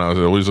going on.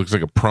 It always looks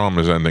like a prom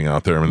is ending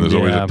out there. I mean, there's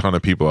always a ton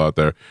of people out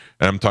there,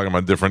 and I'm talking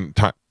about different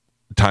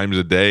times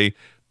a day.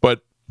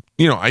 But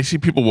I see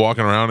people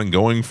walking around and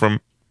going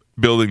from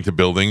building to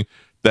building,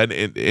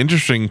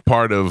 interesting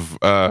part of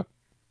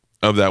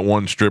that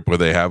one strip where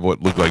they have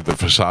what look like the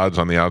facades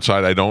on the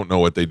outside. I don't know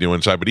what they do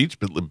inside, but each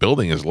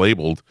building is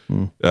labeled.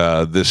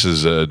 This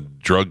is a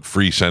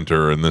drug-free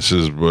center, and this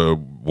is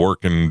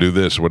work and do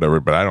this, whatever.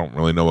 But I don't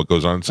really know what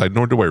goes on inside,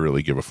 nor do I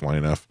really give a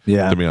flying F.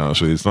 Yeah. To be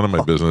honest with you, it's none of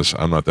my business.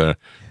 I'm not there.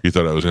 You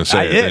thought I was going to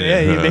say it. Yeah,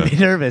 you made me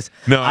nervous.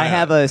 No, I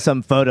have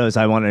some photos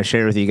I want to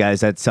share with you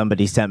guys that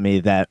somebody sent me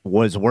that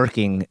was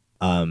working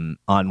on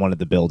one of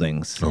the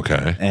buildings.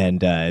 Okay. And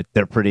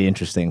they're pretty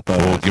interesting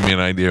photos. Well, give me an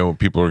idea what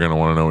people are going to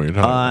want to know what you're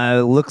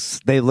talking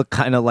about. They look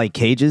kind of like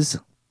cages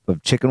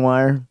of chicken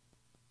wire.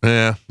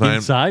 Yeah.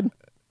 Inside?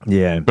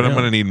 Yeah. But I'm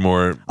going to need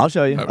more. I'll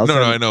show you.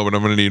 I know, but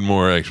I'm going to need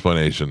more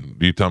explanation.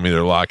 Do you tell me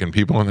they're locking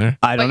people in there?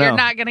 I don't But know. you're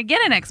not going to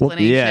get an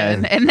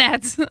explanation, and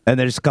that's And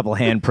there's a couple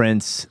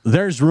handprints.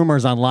 There's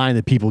rumors online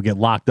that people get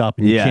locked up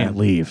and you can't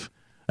leave.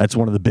 That's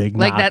one of the big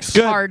like knocks.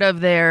 that's part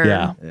of their.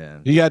 Yeah.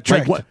 You got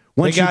tricked.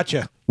 Once They got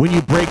you. When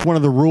you break one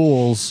of the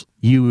rules,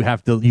 you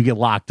get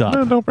locked up.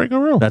 No, don't break a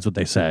rule. That's what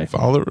they say.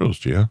 Follow the rules,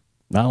 Gio.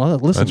 No,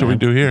 listen, That's what we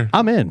do here.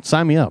 I'm in.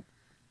 Sign me up.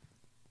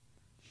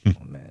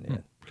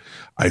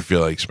 I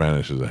feel like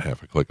Spanish is a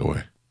half a click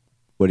away.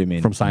 What do you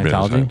mean? From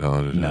Scientology?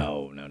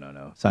 No.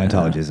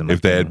 Scientology isn't.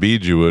 If they had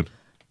beads, you would.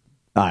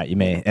 All right, you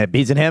may.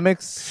 Beads and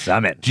hammocks,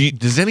 I'm in.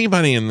 Does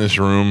anybody in this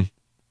room,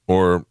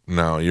 or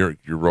no, you're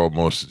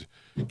almost,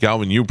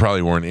 Galvin, you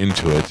probably weren't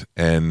into it,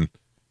 and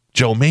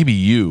Joe, maybe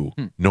you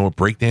know what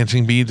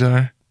breakdancing beads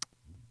are?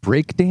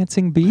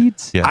 Breakdancing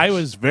beads? Yeah. I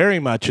was very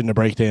much into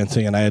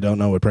breakdancing, and I don't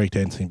know what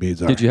breakdancing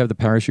beads are. Did you have the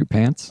parachute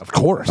pants? Of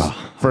course.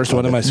 First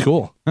one in my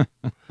school. They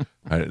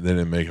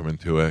didn't make them in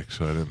 2X,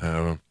 so I didn't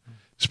have them.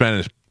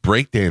 Spanish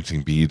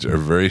breakdancing beads are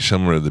very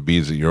similar to the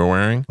beads that you're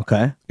wearing.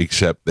 Okay.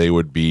 Except they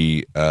would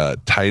be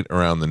tight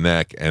around the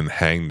neck and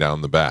hang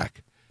down the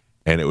back.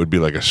 And it would be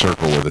like a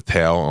circle with a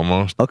tail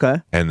almost.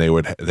 Okay. And they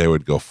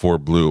would go 4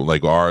 blue.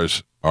 Like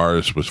ours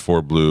was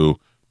 4 blue,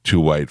 2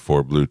 white,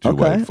 4 blue, 2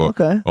 white,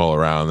 4 all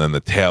around. And then the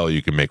tail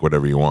you can make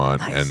whatever you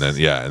want. Nice.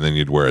 And then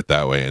you'd wear it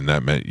that way. And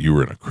that meant you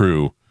were in a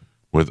crew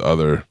with the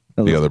other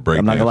breakdancers.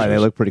 I'm not gonna lie, they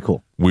look pretty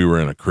cool. We were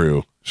in a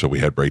crew. So we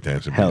had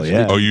breakdancing. Hell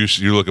yeah! Oh, you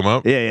look them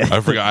up? Yeah.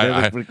 I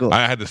forgot. Cool.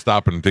 I had to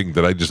stop and think.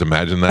 Did I just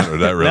imagine that, or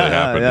that really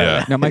happened?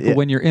 Yeah. Now, Michael,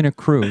 when you're in a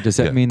crew, does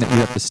that mean that you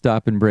have to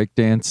stop and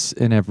breakdance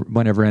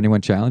whenever anyone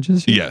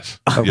challenges you?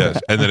 Yes.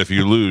 Yes. And then if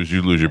you lose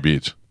your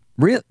beats.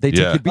 Really? They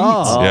take the beats.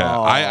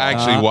 Yeah. I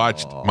actually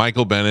watched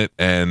Michael Bennett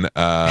and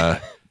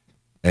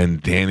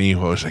Danny.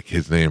 What was that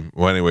kid's name?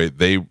 Well, anyway,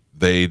 they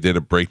did a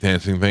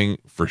breakdancing thing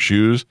for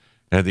shoes.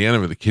 And at the end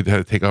of it, the kid had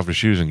to take off his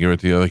shoes and give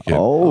it to the other kid.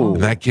 Oh.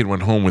 And that kid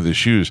went home with his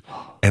shoes.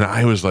 And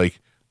I was like,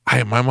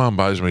 my mom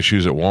buys my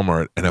shoes at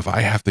Walmart. And if I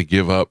have to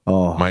give up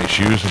my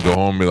shoes and go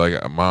home and be like,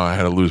 Mom, I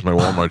had to lose my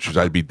Walmart shoes,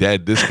 I'd be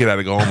dead. This kid had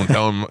to go home and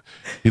tell him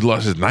he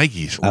lost his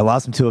Nikes. I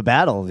lost him to a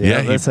battle.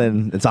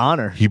 Listen, it's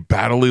honor. He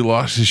battledly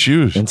lost his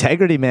shoes.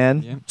 Integrity,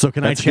 man. Yeah. So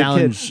can I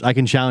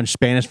can challenge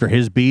Spanish for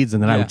his beads,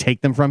 and then I would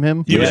take them from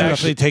him? You would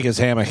actually take his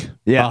hammock.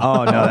 Yeah.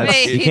 Oh no,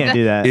 you can't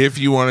do that. If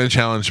you want to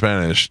challenge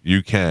Spanish,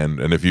 you can,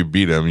 and if you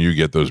beat him, you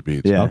get those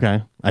beads. Yeah.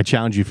 Okay. I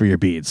challenge you for your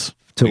beads.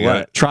 To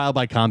what? Trial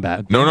by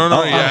combat. No. You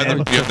have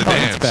to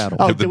dance. You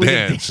have to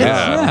dance.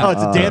 Yeah. Oh,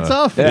 it's a dance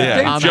off?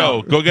 Yeah.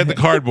 Joe, go get the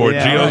cardboard.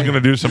 Gio's going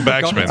to do some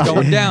backspin. It's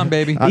going down,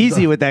 baby.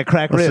 Easy with that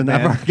crack rib, man.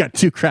 I've already got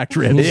 2 cracked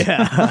ribs.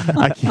 Yeah.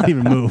 I can't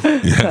even move.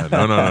 Yeah.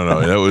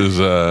 No. That was.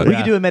 We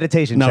could do a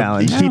meditation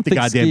challenge. You keep the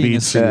goddamn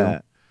beads.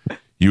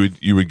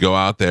 You would go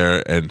out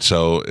there, and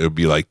so it would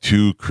be like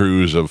 2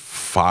 crews of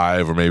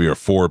 5 or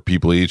 4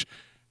 people each,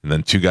 and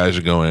then 2 guys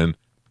would go in, and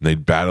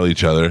they'd battle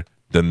each other.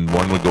 Then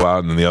one would go out,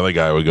 and then the other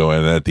guy would go in.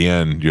 And at the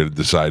end, you had to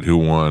decide who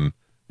won.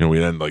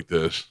 We'd end like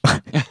this.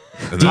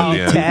 And Do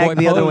you tag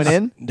the other one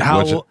in?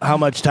 How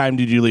much time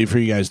did you leave for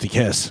you guys to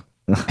kiss?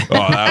 Oh,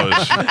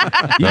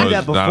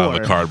 that was not on the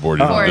cardboard.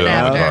 You don't do it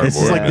on the cardboard.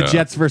 It's like the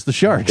Jets versus the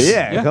Sharks.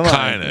 Yeah, come on.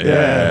 Kind of.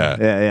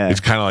 Yeah.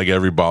 It's kind of like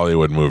every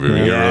Bollywood movie.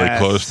 We get really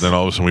close, and then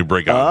all of a sudden we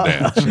break out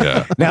and dance.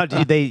 Yeah. Now,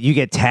 you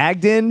get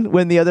tagged in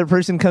when the other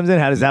person comes in?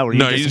 How does that work?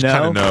 No, you just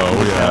kind of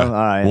know. Yeah. All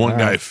right. One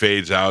guy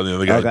fades out, and the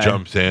other guy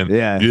jumps in.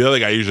 Yeah. The other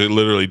guy usually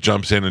literally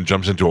jumps in and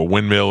jumps into a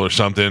windmill or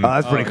something. Oh,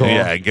 that's pretty cool.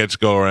 Yeah, it gets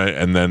going,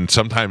 and then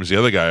sometimes the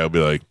other guy will be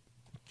like,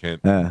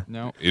 can't.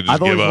 No.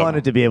 I've always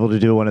wanted to be able to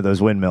do one of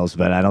those windmills,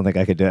 but I don't think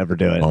I could ever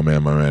do it. Oh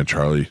man, my man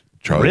Charlie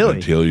Really?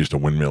 Gentile used to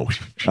windmill.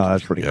 Oh,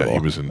 that's pretty cool. Yeah, he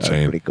was insane.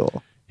 That's pretty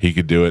cool. He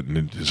could do it,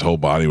 and his whole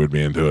body would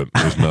be into it.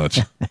 It was nuts.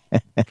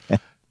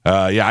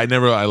 I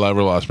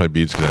never lost my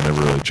beats because I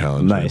never really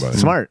challenged anybody.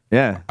 Smart.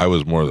 Yeah. I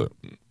was more the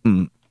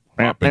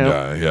hopping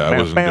guy. Yeah, I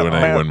wasn't doing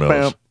any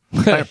windmills.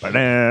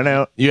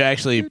 You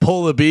actually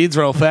pull the beads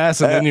real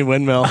fast and then you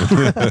windmill.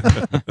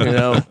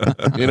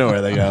 you know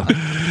where they go.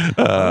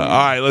 All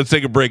right, let's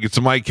take a break. It's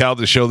the Mike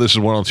Calta Show. This is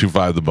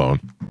 102.5 The Bone.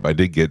 I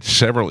did get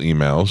several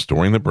emails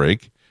during the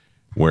break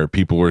where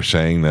people were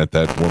saying that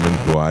woman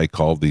who I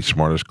called the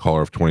smartest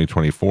caller of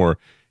 2024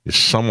 is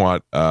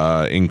somewhat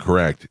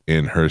incorrect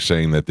in her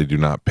saying that they do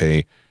not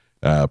pay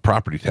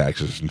property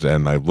taxes.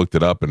 And I've looked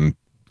it up in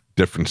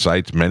different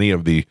sites. Many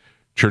of the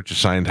Church of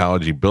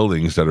Scientology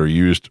buildings that are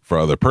used for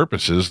other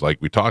purposes, like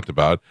we talked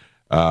about,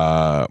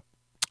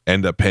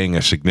 end up paying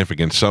a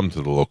significant sum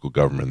to the local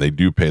government. They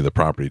do pay the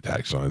property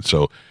tax on it.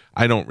 So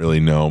I don't really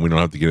know. We don't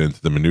have to get into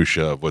the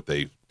minutia of what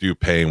they do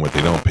pay and what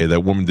they don't pay.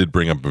 That woman did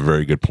bring up a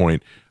very good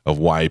point of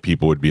why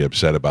people would be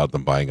upset about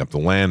them buying up the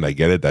land. I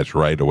get it. That's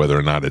right. Or whether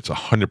or not it's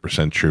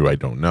 100% true, I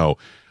don't know.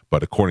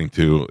 But according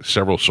to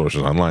several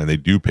sources online, they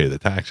do pay the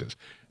taxes.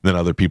 And then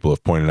other people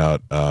have pointed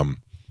out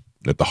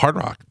that the Hard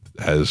Rock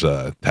has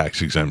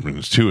tax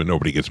exemptions too, and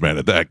nobody gets mad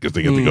at that because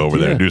they get to go over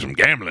there and do some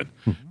gambling.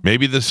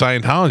 Maybe the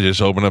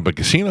Scientologists open up a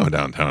casino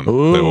downtown.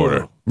 They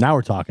order. Now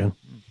we're talking.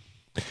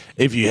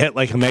 If you hit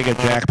like a mega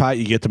jackpot,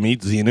 you get to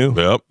meet Xenu.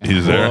 Yep,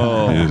 he's there.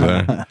 He's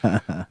there.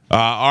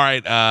 All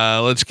right,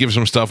 let's give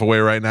some stuff away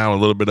right now. A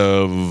little bit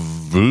of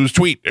Who's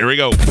Tweet. Here we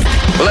go.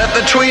 Let the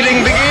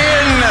tweeting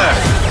begin.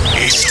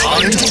 It's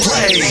time to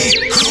play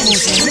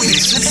Who's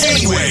Tweets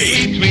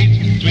Anyway?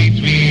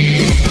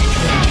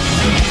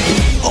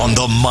 On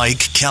the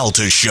Mike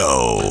Calta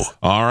Show.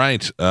 All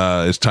right,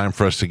 it's time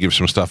for us to give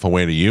some stuff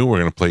away to you. We're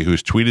going to play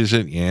Whose Tweet Is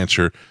It? You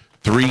answer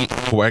 3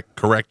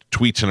 correct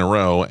tweets in a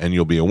row, and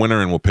you'll be a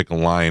winner, and we'll pick a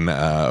line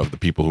of the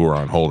people who are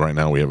on hold right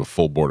now. We have a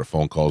full board of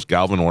phone calls.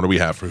 Galvin, what do we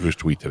have for Whose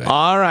Tweet today?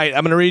 All right,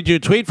 I'm going to read you a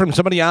tweet from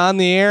somebody on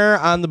the air,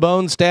 on the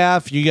Bone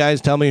staff. You guys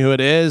tell me who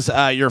it is.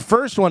 Your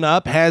first one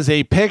up has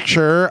a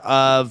picture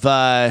of,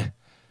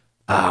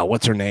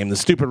 what's her name? The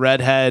stupid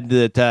redhead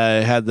that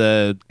had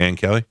the... Ann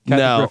Kelly?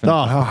 No.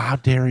 Oh, how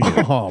dare you?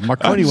 Oh,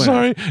 Marconi winner.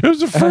 Sorry, it was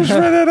the first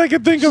redhead I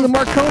could think of. The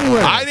Marconi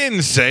winner. I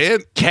didn't say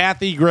it.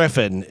 Kathy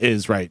Griffin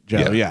is right,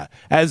 Joe. Yeah.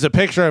 Has a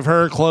picture of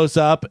her close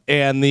up,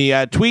 and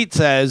the tweet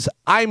says,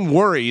 "I'm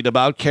worried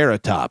about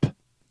Carrot Top."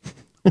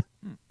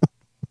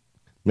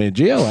 Made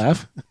Gio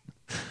laugh.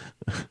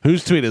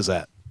 Whose tweet is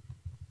that?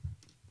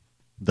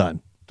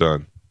 Done.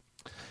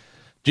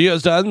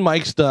 Gio's done.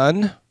 Mike's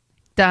done.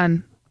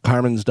 Done.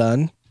 Carmen's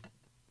done.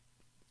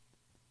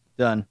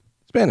 Done.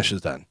 Spanish is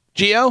done.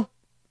 Gio,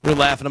 you're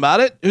laughing about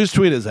it. Whose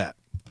tweet is that?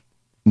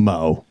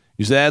 Mo.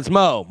 You said that's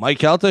Mo. Mike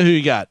Calta, who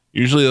you got?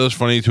 Usually those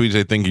funny tweets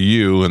I think are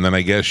you, and then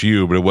I guess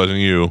you, but it wasn't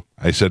you.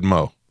 I said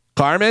Mo.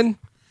 Carmen?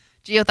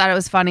 Gio thought it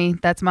was funny.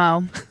 That's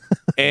Mo.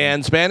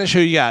 And Spanish,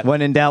 who you got?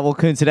 When in doubt, we'll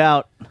Kuntz it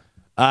out.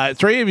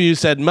 3 of you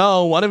said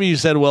Mo. 1 of you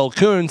said Will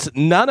Kuntz.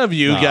 None of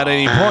you got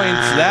any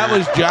points. That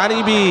was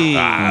Johnny B.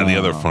 The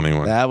other funny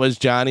one. That was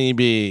Johnny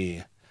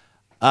B.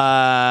 All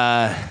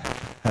right,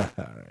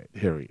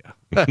 here we go.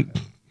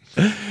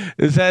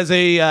 This has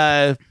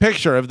a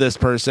picture of this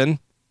person,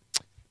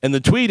 and the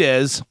tweet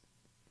is,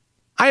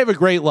 "I have a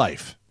great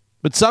life,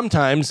 but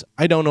sometimes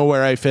I don't know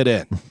where I fit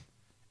in.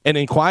 And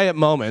in quiet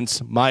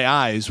moments, my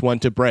eyes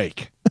want to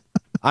break.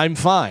 I'm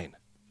fine,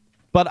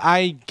 but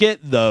I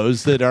get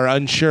those that are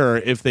unsure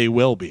if they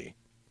will be.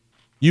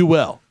 You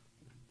will.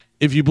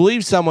 If you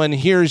believe someone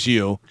hears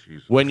you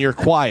when you're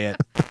quiet,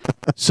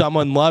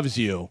 someone loves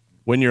you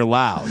when you're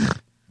loud.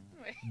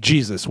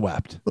 Jesus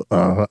wept."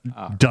 Done.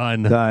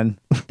 Done.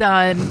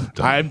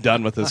 I'm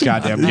done with this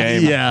goddamn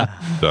game. Yeah.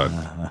 Done.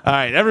 All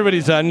right,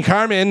 everybody's done.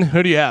 Carmen,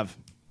 who do you have?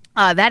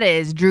 That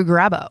is Drew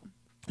Garabo.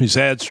 You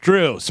say it's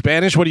Drew.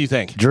 Spanish, what do you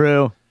think?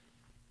 Drew.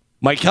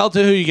 Mike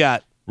Calta, who you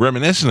got?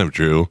 Reminiscent of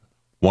Drew,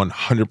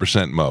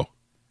 100% Mo.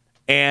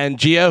 And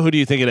Gio, who do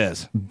you think it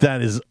is?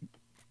 That is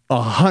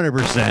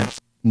 100%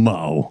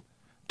 Mo.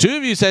 2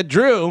 of you said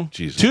Drew.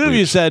 Jesus 2 of you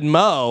weeps. said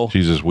Mo.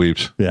 Jesus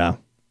weeps. Yeah.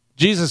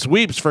 Jesus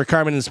weeps for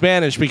Carmen in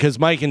Spanish because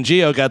Mike and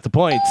Gio got the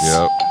points.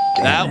 Yep.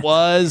 That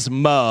was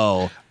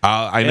Mo.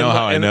 I know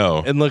how I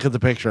know. And look at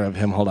the picture of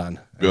him. Hold on.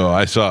 Oh,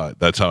 I saw it.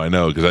 That's how I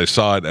know, because I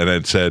saw it and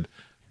it said,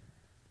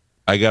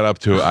 I got up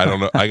to I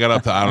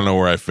don't know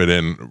where I fit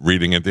in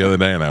reading it the other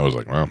day, and I was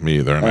like, well, me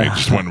either, and I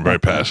just went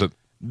right past it.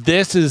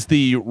 This is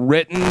the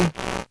written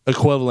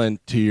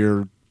equivalent to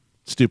your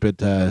stupid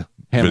videos.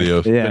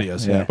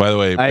 Videos. Yeah. By the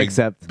way, I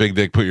accept. Big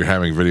Dick put your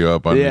hammoking video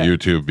up on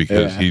YouTube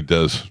because he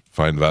does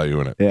find value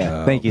in it.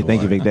 Yeah. Thank you,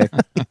 Big Dick.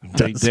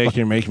 Big Dick,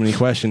 you're making me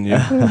question you.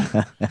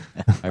 All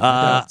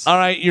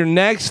right, your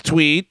next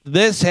tweet.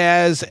 This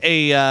has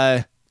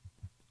a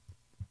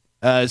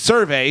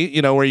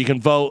survey, where you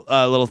can vote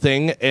a little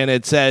thing, and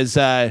it says,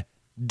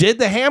 "Did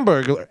the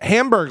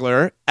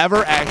Hamburglar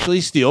ever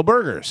actually steal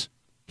burgers?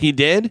 He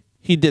did.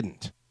 He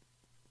didn't."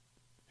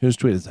 Whose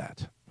tweet is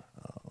that?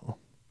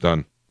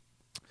 Done.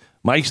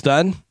 Mike's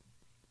done.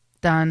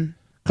 Done.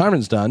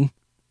 Carmen's done.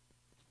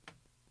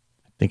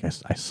 I think I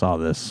saw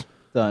this.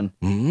 Done.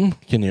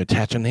 Can you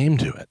attach a name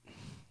to it?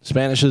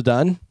 Spanish is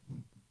done.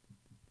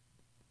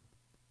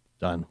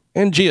 Done.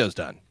 And Gio's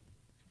done.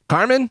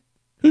 Carmen,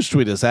 whose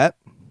tweet is that?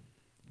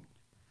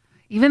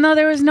 Even though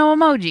there was no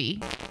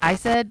emoji, I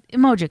said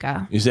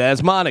emojica. You said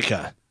it's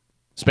Monica.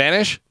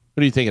 Spanish?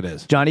 What do you think it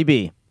is? Johnny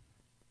B.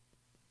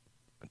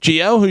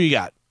 Gio, who you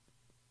got?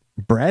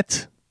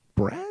 Brett?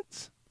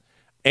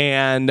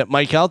 And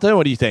Mike Calta,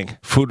 what do you think?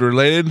 Food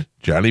related,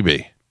 Johnny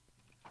B.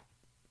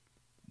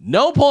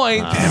 No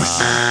point.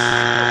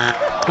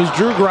 It was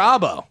Drew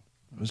Garabo.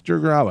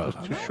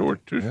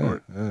 Too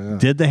short.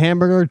 Did the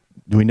hamburger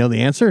Do we know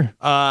the answer?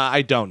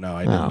 I don't know.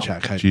 I didn't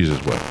check. I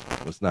Jesus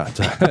wept. was not.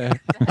 Sorry.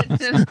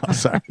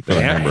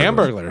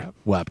 Hamburglar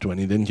wept when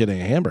he didn't get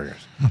any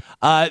hamburgers.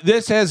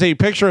 This has a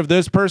picture of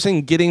this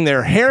person getting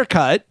their hair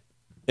cut,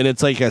 and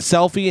it's like a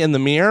selfie in the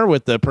mirror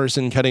with the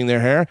person cutting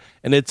their hair,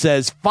 and it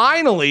says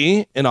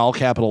 "finally" in all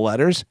capital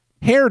letters,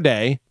 "hair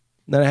day."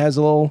 And then it has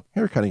a little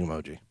hair cutting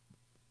emoji.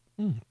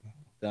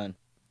 Done.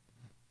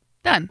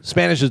 Done.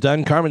 Spanish is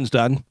done. Carmen's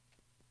done.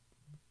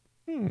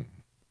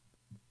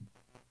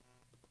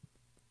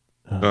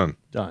 Done.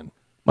 Done.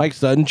 Mike's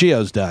done.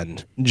 Gio's done.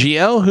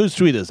 Gio, whose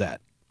tweet is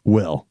that?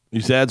 Will. You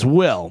said it's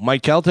Will.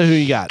 Mike Calta, who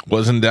you got?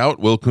 Was in doubt.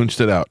 Will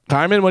Kunsted out.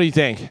 Carmen, what do you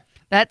think?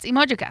 That's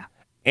Emojica.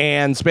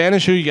 And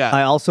Spanish, who you got?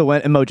 I also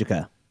went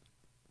Emojica.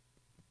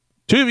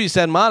 2 of you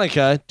said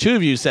Monica. 2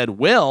 of you said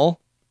Will.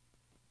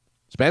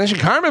 Spanish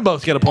and Carmen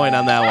both get a point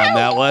on that one.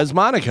 That was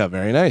Monica.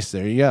 Very nice.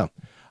 There you go.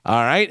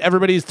 All right.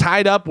 Everybody's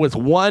tied up with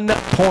 1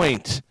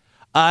 point.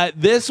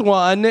 This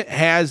one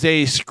has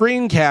a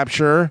screen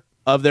capture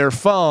of their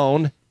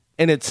phone,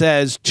 and it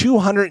says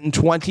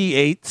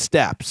 228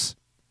 steps.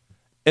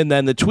 And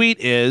then the tweet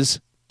is,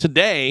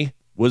 "Today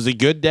was a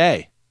good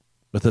day,"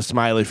 with a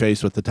smiley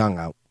face with the tongue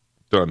out.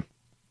 Done.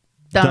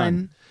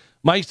 Done.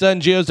 Mike's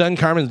done. Gio's done.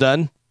 Carmen's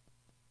done.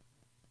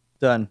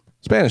 Done.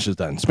 Spanish is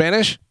done.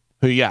 Spanish,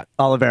 who you got?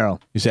 Olivero.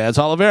 You say that's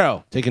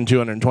Olivero, taking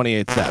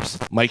 228 steps.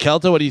 Mike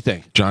Kelta, what do you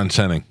think? John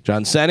Senning.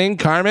 John Senning.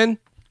 Carmen?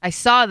 I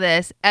saw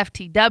this.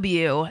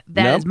 FTW.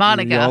 That is Nope.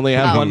 Monica. You only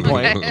have 1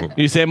 point.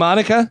 You say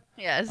Monica?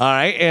 Yes. All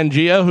right. And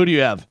Gio, who do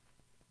you have?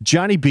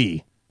 Johnny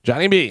B.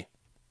 Johnny B.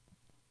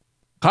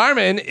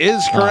 Carmen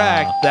is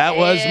correct. That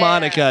was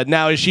Monica.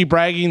 Now, is she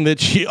bragging that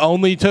she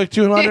only took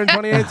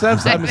 228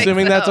 steps? I'm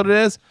assuming that's what it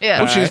is. Yeah.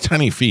 Oh, she has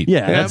tiny feet.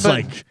 Yeah, that's but-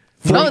 like.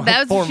 No,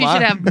 that's she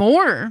should have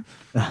more.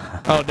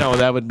 Oh, no,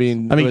 that would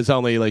mean it was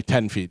only like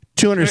 10 feet.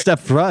 200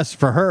 steps for us,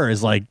 for her,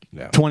 is like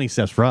Yeah. 20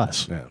 steps for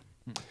us. Yeah.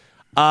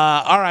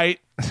 All right.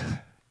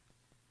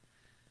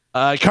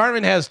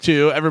 Carmen has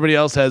 2. Everybody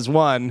else has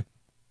 1.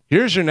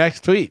 Here's your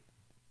next tweet.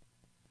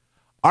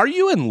 Are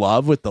you in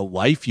love with the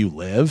life you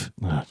live?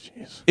 Oh,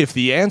 jeez. If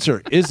the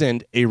answer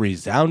isn't a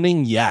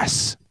resounding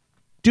yes,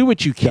 do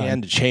what you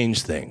can to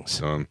change things.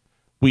 Done.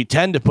 We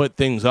tend to put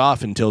things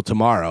off until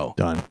tomorrow.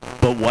 Done.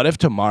 But what if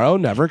tomorrow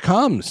never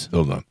comes?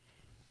 Still done.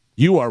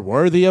 You are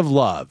worthy of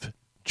love,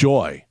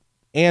 joy,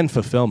 and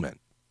fulfillment.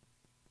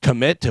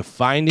 Commit to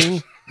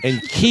finding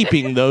and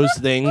keeping those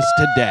things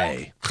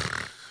today.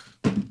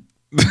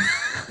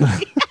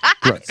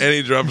 And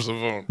he drops the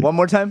phone. One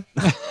more time.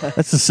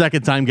 That's the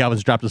second time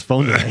Galvin's dropped his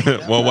phone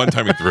today. Well, one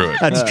time he threw it.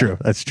 That's true.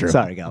 That's true.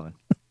 Sorry, Galvin.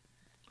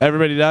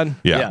 Everybody done?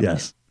 Yeah.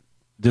 Yes.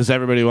 Does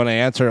everybody want to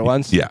answer at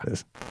once? Yeah.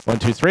 1,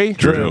 2, 3.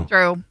 True.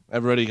 True.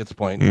 Everybody gets a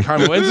point.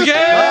 Carmen wins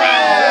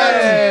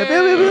again.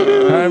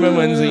 Carmen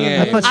wins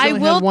again. But she I only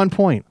will- had 1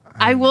 point.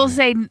 I will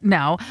say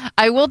no.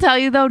 I will tell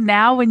you though.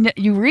 Now, when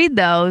you read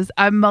those,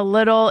 I'm a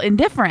little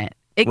indifferent.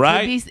 It Right.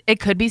 could be. It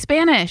could be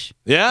Spanish.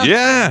 Yeah.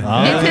 Yeah.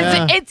 Oh,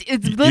 yeah. It's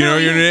literally You know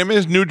what your name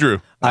is? New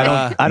Drew. I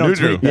don't New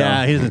Drew. tweet. though.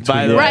 Yeah, he's a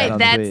By tweet. the way, right. on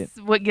That's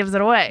what gives it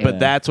away. But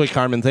that's what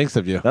Carmen thinks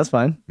of you. That's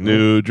fine.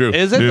 New Drew.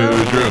 Is it New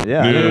though? Drew?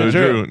 Yeah. New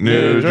Drew.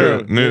 New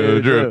Drew.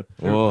 New Drew.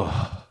 Whoa.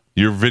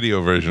 Your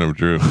video version of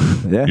Drew.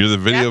 Yeah. You're the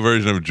video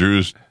version of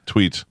Drew's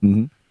tweets.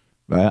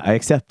 I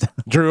accept.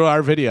 Drew,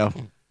 our video.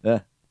 Yeah.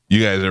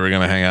 You guys ever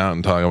going to hang out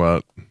and talk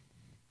about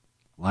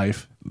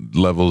Life.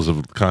 levels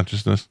of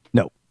consciousness?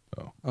 Oh,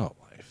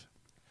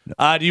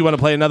 life. Do you want to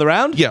play another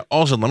round? Yeah.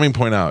 Also, let me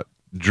point out,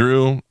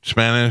 Drew,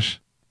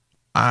 Spanish,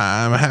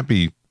 I'm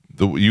happy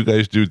you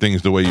guys do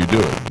things the way you do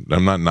it.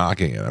 I'm not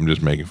knocking it. I'm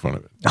just making fun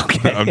of it.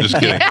 Okay. I'm just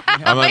kidding.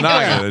 I'm not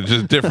knocking it. It's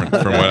just different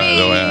from what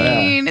the way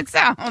I am. It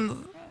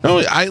sounds.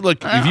 No, I look.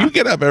 If you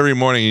get up every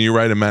morning and you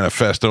write a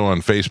manifesto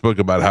on Facebook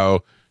about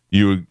how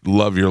you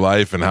love your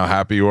life and how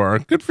happy you are,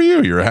 good for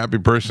you. You're a happy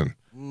person.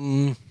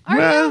 Are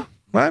you?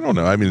 I don't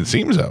know. I mean, it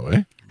seems that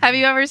way. Have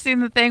you ever seen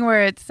the thing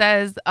where it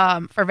says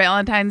for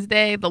Valentine's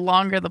Day, the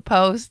longer the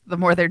post, the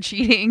more they're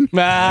cheating? Point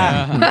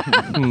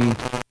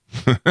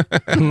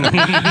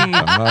taken,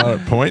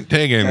 Carmen. Point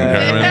taken.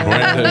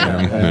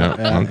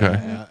 Yeah,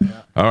 okay.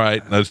 All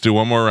right. Let's do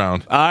one more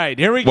round. All right.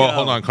 Here we go. Well,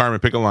 hold on, Carmen.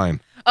 Pick a line.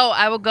 Oh,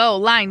 I will go.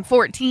 Line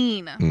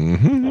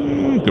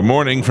 14. Good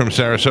morning from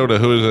Sarasota.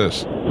 Who is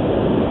this?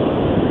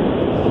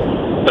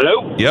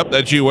 Hello? Yep,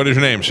 that's you. What is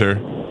your name, sir?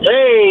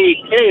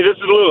 Hey, this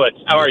is Lewis.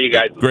 How are you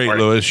guys? Great,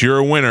 Lewis. You're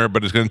a winner,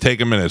 but it's going to take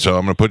a minute, so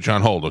I'm going to put you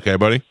on hold. Okay,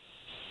 buddy?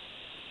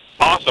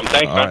 Awesome.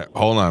 Thanks, All man. right.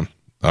 Hold on.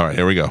 All right.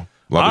 Here we go.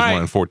 Love is right.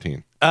 line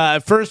 14.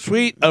 First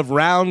tweet of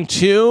round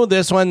 2.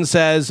 This one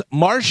says,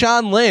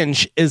 Marshawn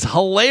Lynch is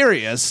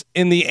hilarious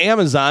in the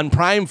Amazon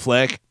Prime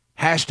flick,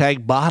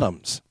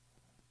 #bottoms.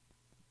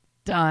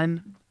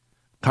 Done.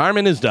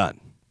 Carmen is done.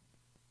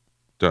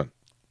 Done.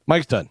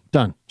 Mike's done.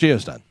 Done.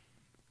 Gio's done.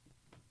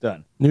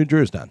 Done. New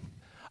Drew's done.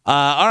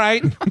 All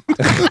right.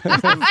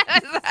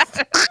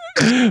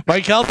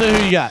 Mike Kelta,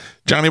 who you got?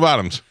 Johnny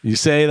Bottoms. You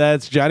say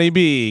that's Johnny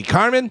B.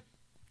 Carmen?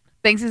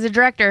 Thinks he's a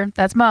director.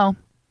 That's Mo.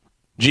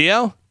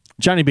 Gio?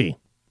 Johnny B.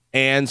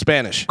 And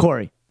Spanish.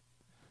 Corey.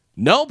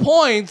 No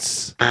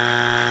points.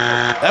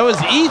 That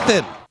was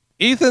Ethan.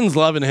 Ethan's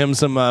loving him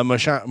some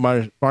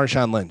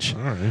Marshawn Lynch.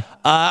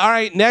 All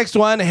right. Next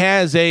one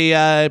has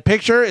a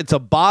picture. It's a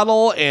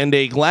bottle and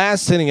a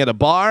glass sitting at a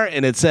bar,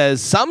 and it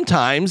says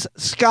sometimes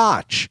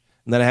scotch.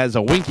 And then it has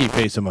a winky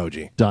face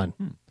emoji. Done.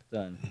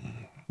 Done.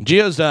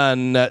 Gio's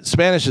done.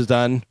 Spanish is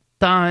done.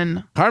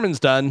 Done.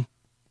 Carmen's done.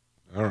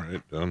 All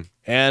right, done.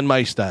 And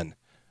Mike's done.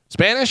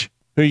 Spanish?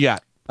 Who you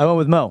got? I went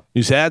with Mo.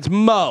 You said that's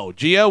Mo.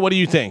 Gio, what do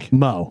you think?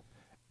 Mo.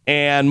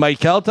 And Mike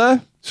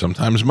Calta?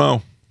 Sometimes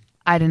Mo.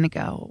 I didn't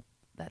go.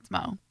 That's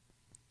Mo.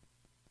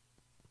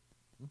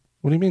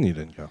 What do you mean you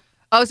didn't go?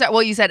 Oh, sorry.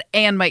 Well, you said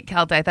and Mike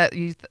Calta. I thought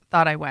you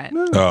thought I went.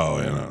 Oh,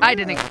 yeah. No. I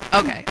didn't.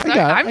 Okay.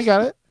 I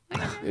got it.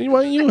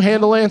 You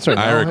handle answering.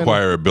 I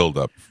require a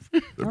build-up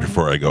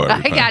before I go.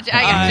 Every time. I got you.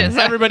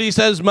 Everybody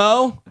says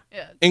Mo,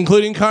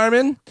 including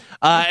Carmen.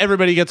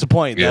 Everybody gets a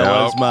point. That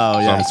was Mo.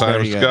 Yes, sometimes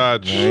very good.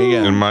 scotch There you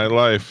go. in my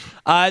life.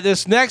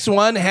 This next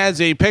one has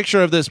a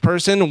picture of this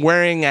person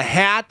wearing a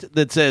hat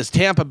that says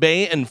Tampa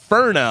Bay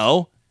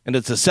Inferno, and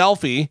it's a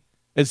selfie.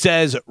 It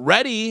says,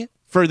 ready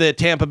for the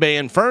Tampa Bay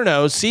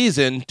Inferno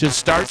season to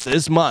start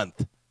this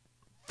month.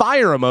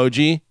 Fire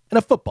emoji and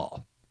a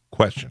football.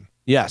 Question.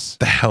 Yes.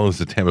 The hell is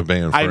the Tampa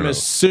Bay Inferno? I'm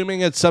assuming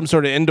it's some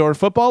sort of indoor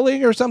football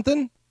league or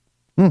something.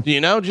 Do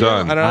you know?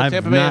 Done. I don't know. I've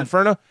Tampa Bay not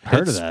Inferno.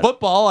 heard It's of that.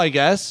 football, I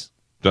guess.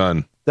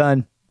 Done.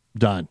 Done.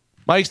 Done.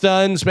 Mike's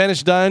done.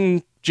 Spanish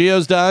done.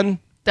 Gio's done.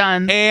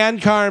 Done.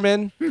 And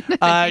Carmen.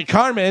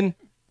 Carmen,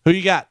 who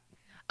you got?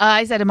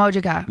 I said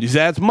emoji guy. You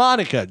said that's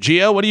Monica.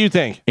 Gio, what do you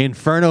think?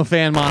 Inferno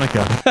fan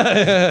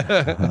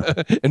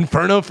Monica.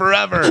 Inferno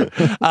forever.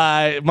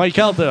 Mike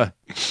Calta.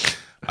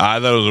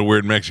 I thought it was a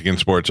weird Mexican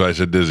sport, so I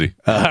said dizzy.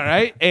 All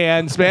right.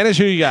 And Spanish,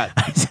 who you got?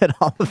 I said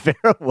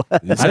Olivero.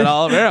 What? You said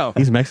Olivero.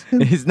 He's Mexican?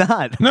 He's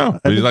not. No,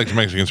 but he likes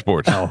Mexican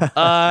sports.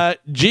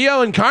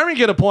 Gio and Carmen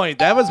get a point.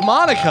 That was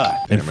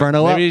Monica.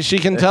 Inferno up. Maybe she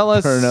can tell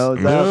us.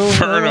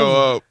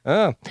 Inferno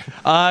up.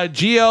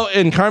 Gio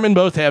and Carmen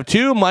both have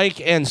 2. Mike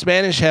and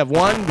Spanish have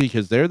 1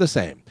 because they're the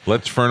same.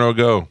 Let's Ferno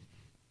go.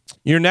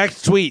 Your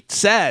next tweet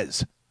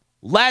says,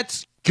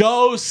 "Let's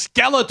go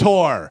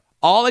Skeletor."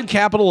 All in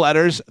capital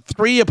letters,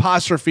 3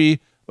 apostrophe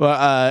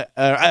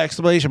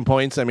exclamation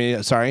points.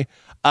 Sorry.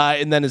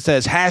 And then it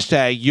says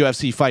hashtag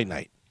UFC Fight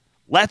Night.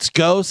 Let's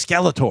go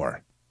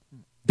Skeletor.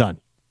 Done.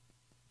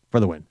 For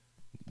the win.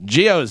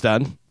 Gio is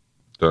done.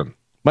 Done.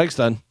 Mike's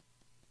done.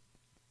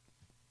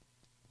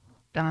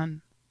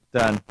 Done.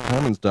 Done.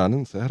 Carmen's done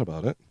and sad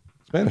about it.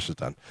 Spanish is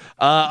done.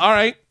 All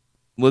right.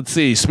 Let's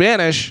see.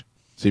 Spanish.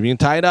 See if you can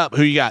tie it up.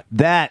 Who you got?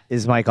 That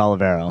is Mike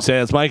Olivero. Say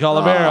it's Mike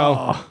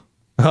Olivero.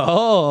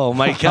 Oh,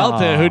 Mike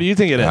Calta. Who do you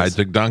think it is? I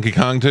took Donkey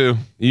Kong too.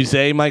 You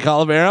say Mike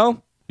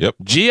Olivero? Yep.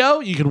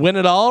 Gio, you could win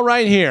it all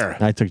right here.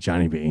 I took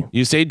Johnny B.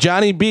 You say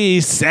Johnny B,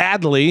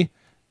 sadly.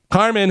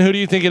 Carmen, who do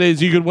you think it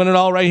is? You could win it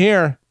all right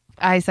here.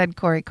 I said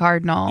Corey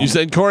Cardinal. You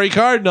said Corey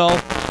Cardinal.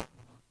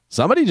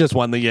 Somebody just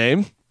won the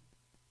game.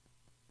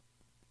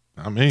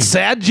 Not me.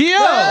 Sad Gio.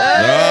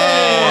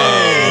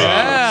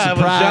 Yeah,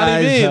 Surprise. that was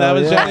Johnny B. That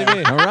was Johnny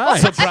B. All right.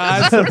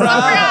 Surprise,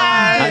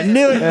 surprise. I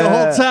knew it the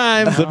whole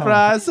time.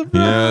 Surprise,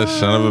 surprise. Yeah,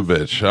 son of a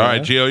bitch. All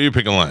right, Gio, you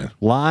pick a line.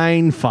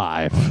 Line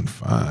 5.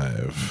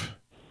 5.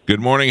 Good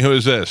morning. Who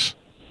is this?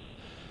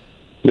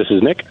 This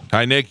is Nick.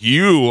 Hi, Nick.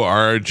 You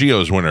are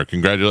Gio's winner.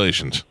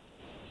 Congratulations.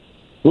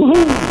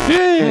 Woohoo!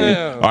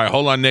 Yeah. All right,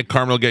 hold on, Nick.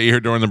 Carmen will get you here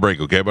during the break.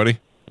 Okay, buddy?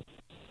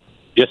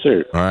 Yes,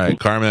 sir. All right,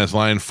 Carmen, that's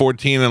line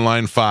 14 and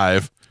line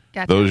 5.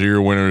 Gotcha. Those are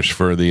your winners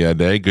for the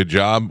day. Good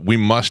job. We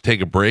must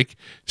take a break.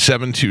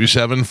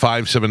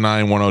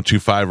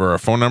 727-579-1025 are our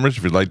phone numbers.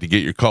 If you'd like to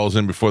get your calls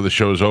in before the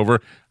show's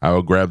over, I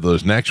will grab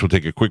those next. We'll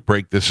take a quick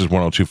break. This is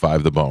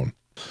 1025 The Bone.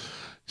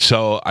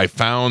 So I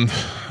found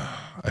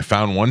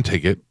one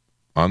ticket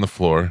on the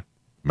floor,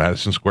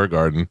 Madison Square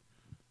Garden.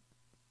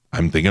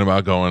 I'm thinking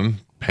about going,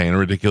 paying a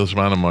ridiculous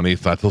amount of money.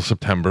 It's not till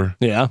September.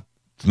 Yeah.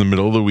 It's in the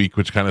middle of the week,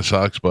 which kind of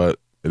sucks, but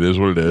it is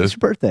what it is. It's your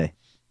birthday.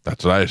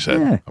 That's what I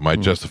said. Yeah. I might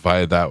justify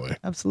it that way.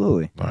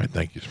 Absolutely. All right,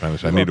 thank you,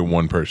 Spanish. I needed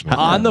one person.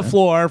 On the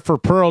floor for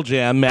Pearl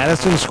Jam,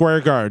 Madison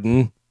Square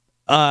Garden.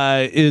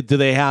 Do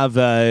they have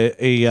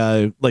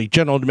a like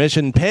general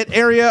admission pit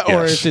area,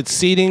 or Yes. is it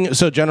seating?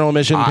 So general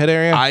admission pit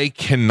area. I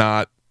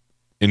cannot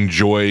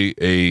enjoy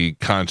a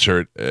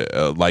concert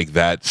like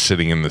that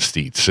sitting in the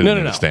seats, sitting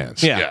in the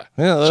stands. Yeah.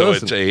 So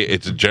listen.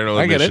 it's a general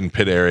I get admission it.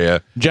 pit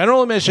area.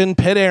 General admission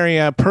pit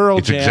area, Pearl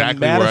It's Jam,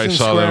 exactly Madison where I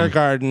saw Square them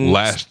Garden.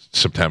 last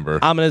September.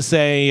 I'm gonna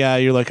say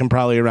you're looking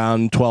probably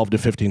around 12 to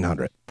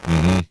 1500.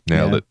 Nailed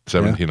Yeah. it.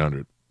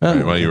 1,700. Yeah.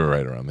 Right, well, you were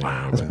right around there.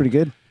 That's pretty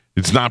good.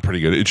 It's not pretty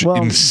good. It's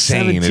Well,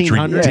 insane. It's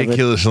 1,700.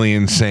 ridiculously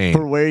insane.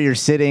 For where you're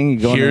sitting,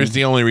 you're going Here's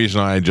the only reason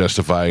I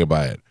justify I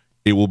buy it.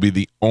 It will be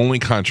the only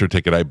concert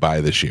ticket I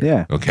buy this year.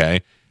 Yeah.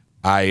 Okay.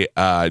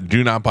 I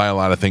do not buy a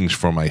lot of things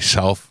for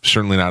myself,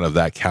 certainly not of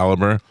that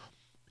caliber.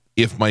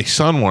 If my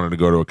son wanted to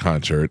go to a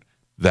concert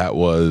that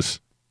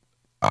was,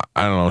 I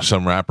don't know,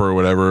 some rapper or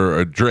whatever,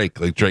 or Drake,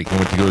 like Drake, I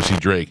went to go see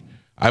Drake.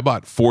 I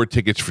bought 4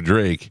 tickets for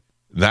Drake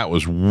that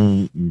was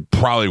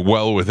probably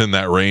well within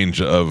that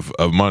range of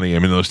money. I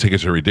mean, those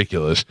tickets are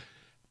ridiculous.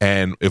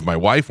 And if my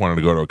wife wanted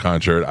to go to a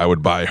concert, I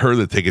would buy her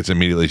the tickets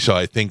immediately. So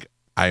I think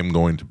I'm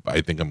going to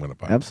buy them.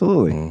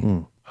 Absolutely.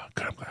 Oh,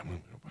 God, I'm glad I'm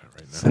going to buy it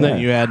right now. And then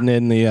you adding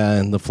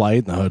in the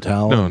flight and the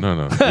hotel.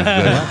 No.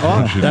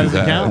 That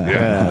doesn't count.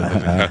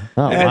 Yeah.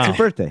 It's your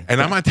birthday.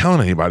 And I'm not telling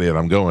anybody that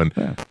I'm going,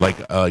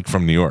 like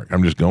from New York.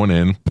 I'm just going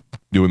in,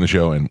 doing the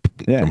show, and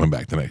coming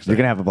back the next day. You're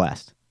going to have a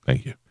blast.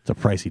 Thank you. It's a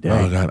pricey day.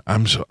 Oh, God.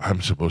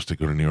 I'm supposed to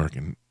go to New York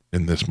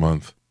in this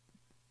month.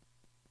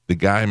 The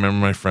guy, remember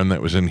my friend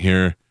that was in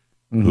here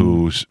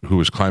who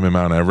was climbing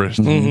Mount Everest?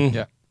 Mm-hmm.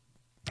 Yeah.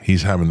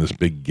 He's having this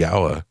big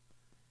gala,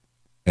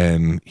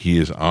 and he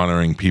is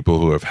honoring people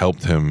who have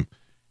helped him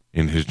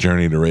in his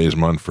journey to raise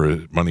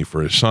money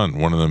for his son.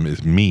 One of them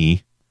is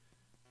me.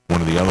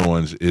 One of the other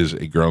ones is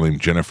a girl named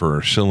Jennifer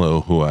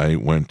Ursillo, who I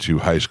went to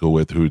high school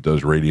with, who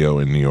does radio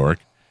in New York.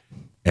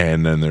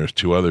 And then there's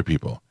 2 other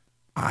people.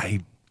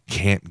 I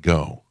can't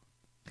go.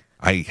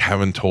 I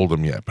haven't told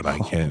him yet, but I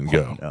can't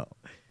go. No.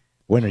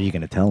 When are you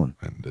going to tell him?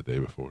 And the day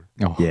before.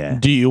 Oh. Yeah.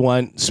 Do you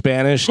want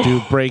Spanish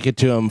to break it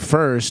to him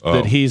first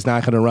that he's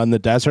not going to run the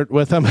desert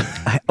with him?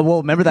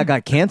 Well, remember that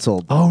got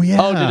canceled. Oh, yeah.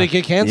 Oh, did it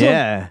get canceled?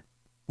 Yeah.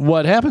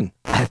 What happened?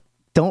 I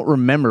don't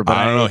remember, but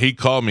I don't know. He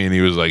called me and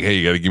he was like, "Hey,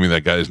 you got to give me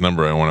that guy's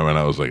number. I want him." And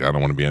I was like, "I don't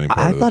want to be any part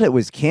of I this." thought it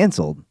was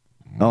canceled.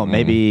 Oh,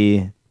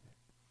 maybe.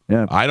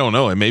 Yeah. I don't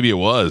know. And maybe it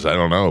was. I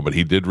don't know. But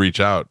he did reach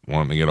out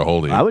wanting to get a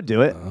hold of you. I would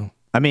do it.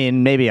 I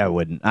mean, maybe I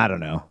wouldn't. I don't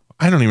know.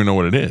 I don't even know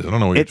what it is. I don't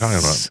know what you're talking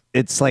about.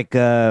 It's like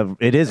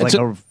it is It's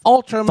like an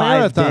ultra 5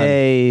 marathon.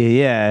 day.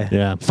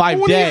 Yeah.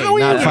 5 day, how are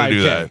you not gonna 5 do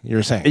day. that? You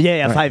were saying.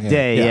 Yeah, Right, 5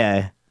 day.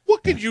 Yeah.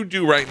 What could you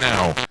do right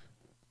now?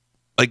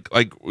 Like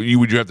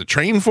would you have to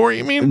train for it,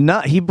 you mean?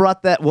 Not he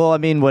brought that. Well, I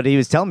mean, what he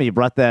was telling me, he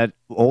brought that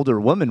older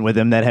woman with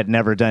him that had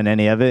never done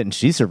any of it, and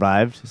she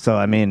survived. So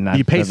I mean,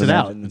 You pace it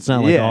out. It's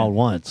not like all at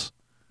once.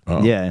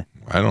 Oh. Yeah.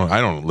 I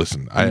don't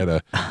listen. I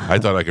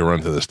thought I could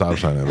run to the stop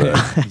sign of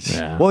that.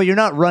 Yeah. Well, you're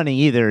not running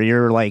either.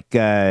 You're like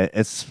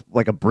it's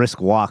like a brisk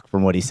walk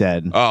from what he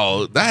said.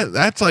 Oh,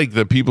 that's like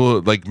the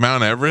people like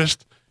Mount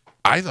Everest.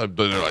 I thought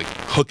they're like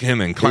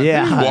hooking and climbing.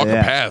 Yeah, You walk yeah,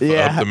 a path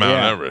yeah, up the Mount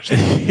yeah. Everest.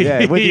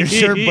 Yeah, with your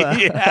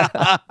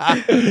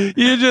Sherpa.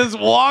 You just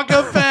walk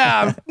a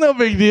path. No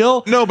big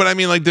deal. No, but I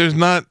mean, like, there's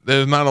not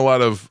a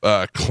lot of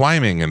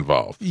climbing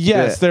involved.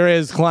 Yes, there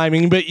is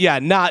climbing, but yeah,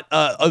 not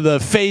the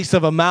face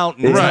of a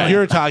mountain. Is Right. what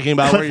you're talking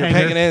about where you're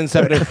pegging in and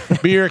stuff.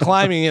 But you're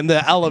climbing, and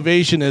the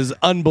elevation is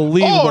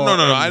unbelievable. Oh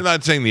no! I'm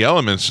not saying the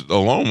elements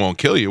alone won't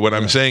kill you. What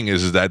I'm saying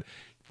is that.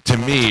 To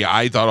me,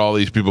 I thought all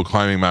these people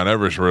climbing Mount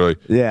Everest were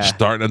like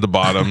starting at the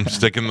bottom,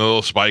 sticking the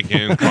little spike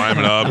in,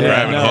 climbing up,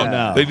 grabbing a hook.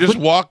 No. They just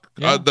walk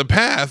the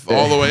path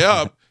all the way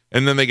up,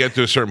 and then they get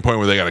to a certain point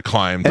where they got to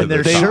climb to And the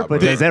their top. Sherpa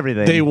does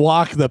everything. They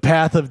walk the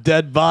path of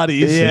dead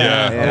bodies.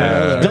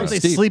 Yeah. Don't they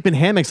sleep in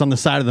hammocks on the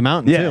side of the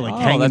mountain too? Like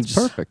hanging. that's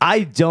perfect. I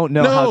don't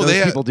know how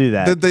those people do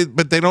that.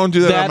 But they don't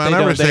do that That on Mount they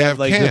don't. Everest. They They have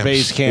like camps. the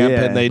base camp,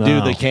 Yeah. and they do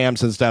Oh. the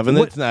camps and stuff. And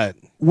What- it's not.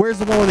 Where's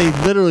the one where they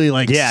literally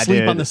like Yeah,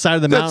 sleep dude. on the side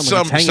of the That's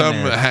mountain? like, it's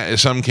hanging there?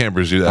 some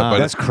campers do that. but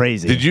That's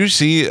crazy. Did you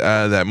see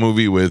that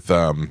movie with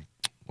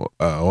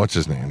what's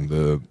his name?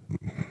 The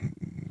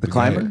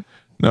climber? guy-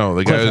 no,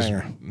 the guy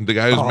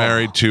Cliffhanger. who's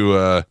married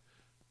to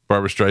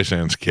Barbara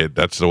Streisand's kid.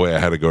 That's the way I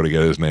had to go to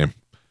get his name.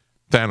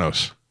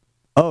 Thanos.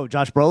 Oh,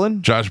 Josh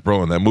Brolin? Josh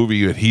Brolin. That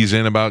movie that he's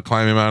in about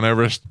climbing Mount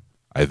Everest.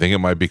 I think it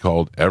might be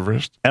called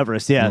Everest.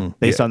 Everest, yeah,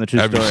 based on the true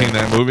Have story. you seen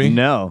that movie?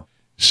 No.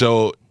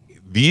 So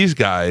these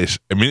guys,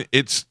 I mean,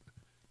 it's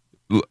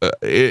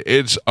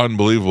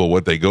unbelievable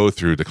what they go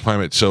through to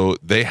climb it. So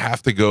they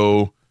have to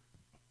go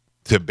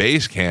to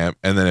base camp,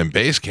 and then in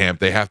base camp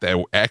they have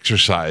to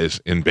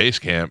exercise in base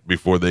camp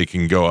before they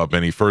can go up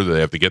any further. They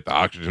have to get the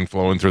oxygen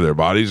flowing through their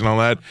bodies and all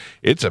that.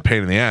 It's a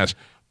pain in the ass.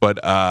 But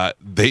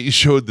they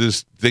showed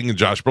this thing in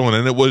Josh Brolin,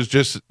 and it was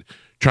just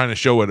trying to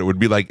show what it would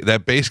be like.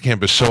 That base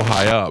camp is so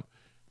high up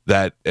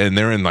that, and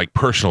they're in like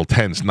personal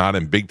tents, not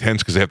in big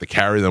tents because they have to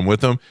carry them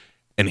with them.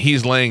 And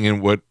he's laying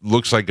in what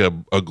looks like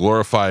a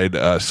glorified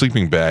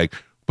sleeping bag,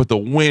 but the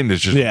wind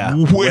is just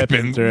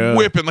whipping through.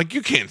 like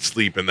you can't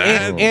sleep in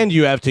that. And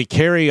you have to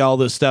carry all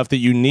the stuff that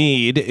you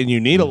need, and you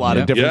need a lot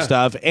of different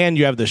stuff. And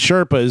you have the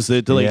Sherpas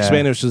that, like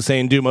Spanish was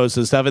saying, do most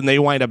of the stuff, and they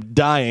wind up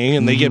dying,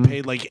 and they get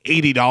paid like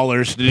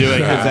 $80 to do it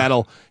because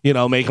that'll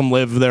make them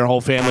live their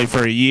whole family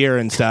for a year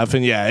and stuff.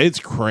 And yeah, it's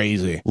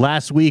crazy.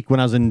 Last week when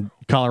I was in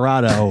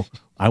Colorado,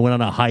 I went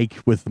on a hike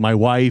with my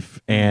wife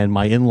and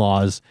my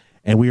in-laws,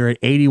 and we were at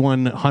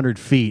 8,100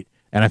 feet.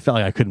 And I felt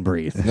like I couldn't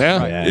breathe. Yeah,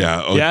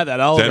 that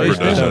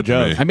elevation. does that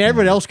to me. I mean,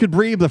 everybody else could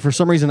breathe, but for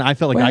some reason, I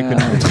felt like I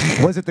couldn't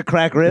breathe. Was it the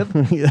crack rib?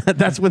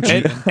 That's what.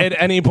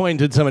 At any point,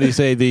 did somebody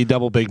say the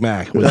double Big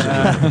Mac?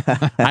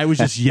 I was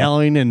just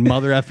yelling and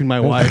mother effing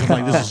my wife. I'm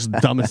like, this is the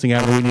dumbest thing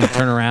ever. We need to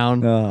turn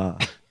around.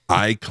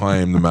 I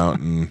climbed the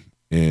mountain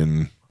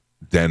in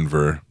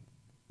Denver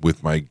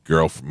with my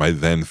my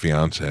then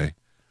fiance.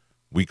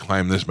 We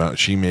climbed this mountain.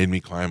 She made me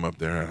climb up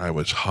there, and I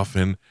was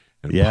huffing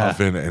and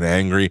puffing and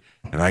angry.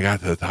 And I got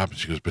to the top, and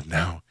she goes, "But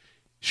now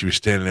she was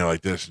standing there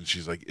like this, and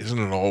she's like, "Isn't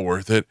it all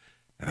worth it?"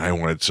 And I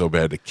wanted so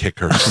bad to kick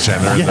her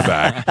center in the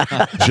back,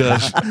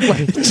 just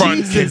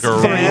front kick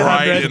her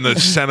right in the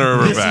center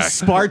of her back.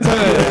 Sparta.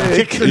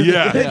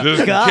 Yeah,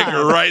 just kick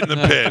her right in the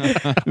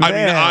pit. I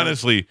mean,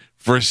 honestly,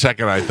 for a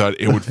second, I thought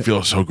it would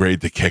feel so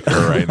great to kick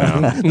her right now.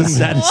 The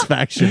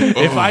satisfaction.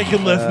 If I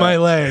could lift my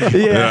leg.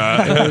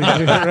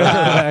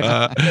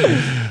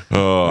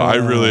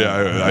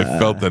 I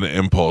felt an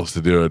impulse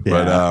to do it,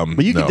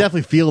 but you can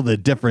definitely feel the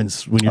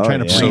difference when you're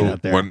trying to breathe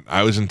out there. When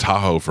I was in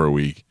Tahoe for a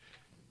week,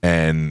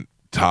 and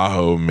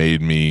Tahoe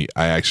made me,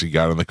 I actually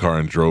got in the car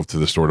and drove to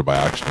the store to buy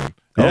oxygen.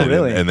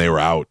 Really? And they were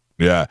out.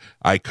 Yeah,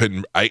 I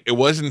couldn't. It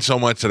wasn't so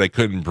much that I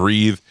couldn't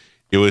breathe.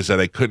 It was that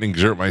I couldn't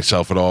exert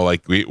myself at all.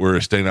 Like we were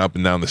staying up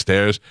and down the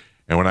stairs,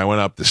 and when I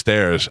went up the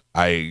stairs,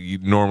 I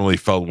normally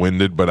felt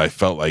winded, but I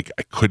felt like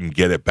I couldn't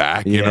get it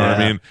back. You know what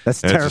I mean?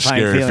 That's and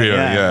terrifying. It's a scary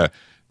feeling.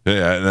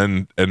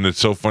 Yeah. And it's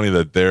so funny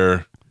that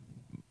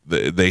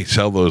they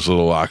sell those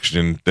little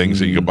oxygen things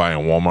that you can buy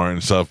in Walmart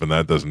and stuff, and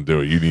that doesn't do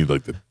it. You need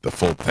like the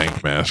full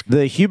tank mask.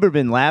 The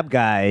Huberman lab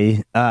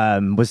guy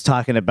was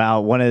talking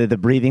about one of the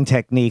breathing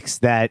techniques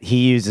that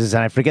he uses,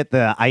 and I forget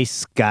the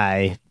ice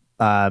guy.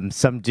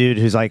 Some dude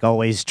who's like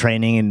always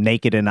training and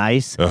naked in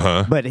ice.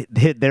 But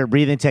their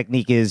breathing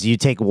technique is you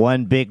take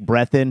one big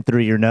breath in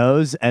through your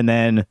nose and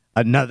then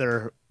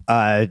another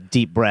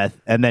deep breath,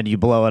 and then you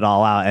blow it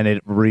all out, and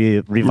it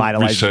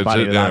revitalizes your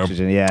body with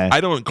oxygen. Yeah.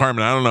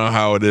 Carmen, I don't know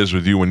how it is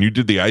with you. When you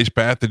did the ice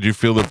bath, did you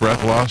feel the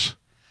breath loss?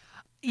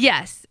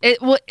 Yes,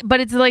 but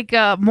it's like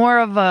more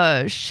of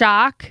a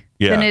shock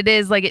than it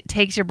is like it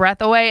takes your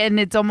breath away, and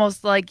it's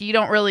almost like you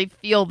don't really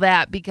feel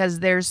that because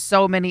there's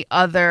so many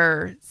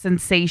other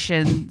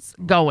sensations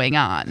going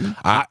on.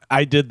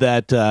 I did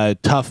that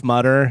Tough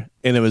Mudder,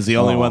 and it was the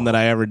only one that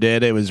I ever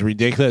did. It was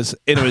ridiculous,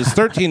 and it was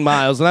 13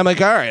 miles, and I'm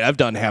like, all right, I've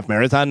done half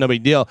marathon, no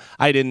big deal.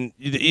 I didn't,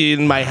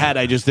 in my head,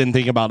 I just didn't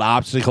think about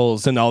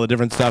obstacles and all the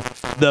different stuff.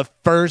 The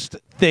first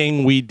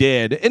thing we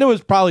did, and it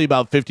was probably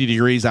about 50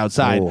 degrees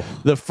outside,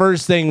 the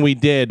first thing we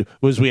did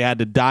was we had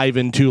to dive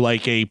into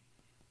like a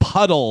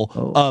puddle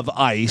of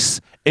ice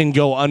and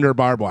go under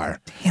barbed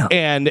wire.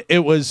 And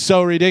it was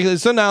so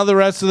ridiculous. So now the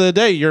rest of the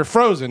day you're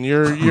frozen.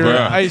 You're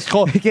ice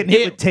cold. Getting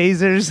hit with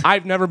tasers.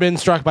 I've never been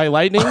struck by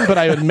lightning, but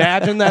I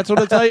imagine that's what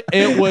it's like.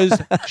 It was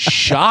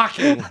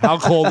shocking how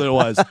cold it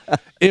was.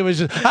 It was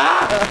just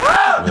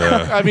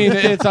I mean,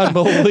 it's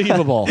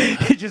unbelievable.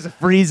 It just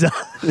freeze up.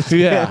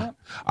 Yeah.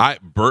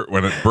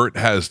 Bert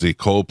has the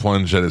cold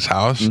plunge at his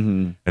house,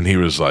 and he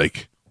was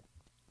like,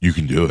 "You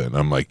can do it." And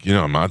I'm like,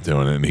 I'm not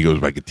doing it. And he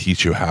goes, "I could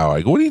teach you how."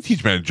 I go, "What do you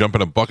teach me? To jump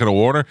in a bucket of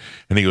water?"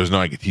 And he goes, "No,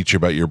 I could teach you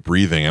about your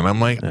breathing." And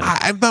I'm like,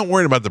 I'm not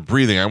worried about the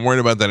breathing. I'm worried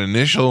about that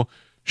initial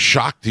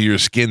shock to your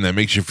skin that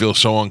makes you feel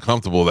so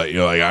uncomfortable that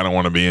you're like, I don't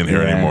want to be in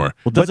here anymore.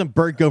 Well, doesn't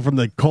Bert go from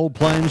the cold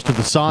plunge to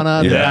the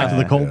sauna, then back to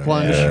the cold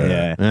plunge?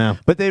 Yeah.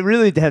 But they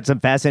really had some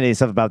fascinating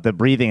stuff about the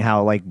breathing,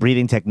 how like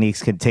breathing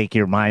techniques can take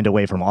your mind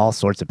away from all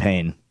sorts of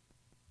pain.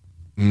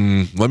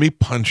 Let me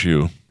punch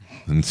you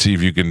and see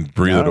if you can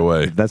breathe it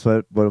away. That's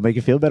what'll make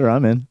you feel better.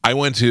 I'm in. I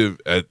went to,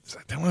 I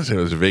want to say it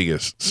was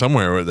Vegas,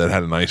 somewhere that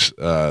had a nice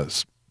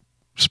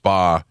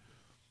spa,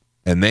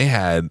 and they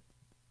had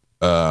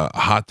a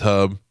hot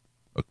tub,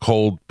 a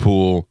cold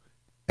pool,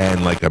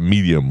 and like a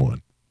medium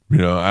one. I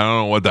don't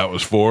know what that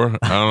was for.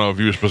 I don't know if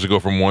you were supposed to go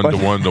from one to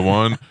one to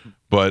one,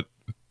 but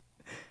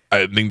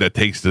I think that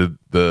takes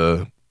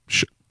the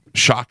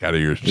shock out of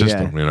your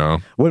system.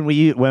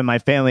 When my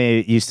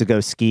family used to go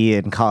ski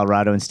in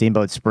Colorado in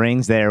Steamboat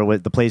Springs, there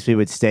was the place we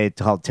would stay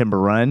called Timber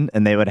Run,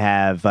 and they would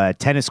have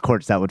tennis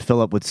courts that would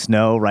fill up with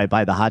snow right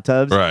by the hot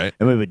tubs, right?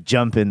 And we would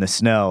jump in the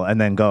snow and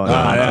then go in the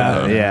hot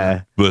tub.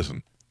 Yeah.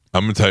 Listen,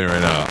 I'm gonna tell you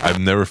right now,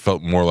 I've never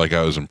felt more like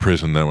I was in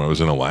prison than when I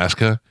was in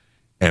Alaska,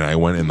 and I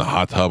went in the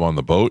hot tub on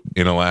the boat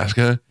in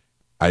Alaska.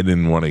 I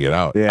didn't want to get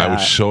out. Yeah. I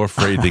was so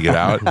afraid to get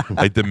out.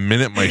 Like the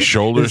minute my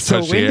shoulders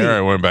touched the air,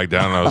 I went back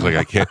down, and I was like,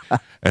 I can't. And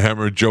I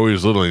remember Joey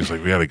was little, and he's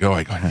like, we got to go.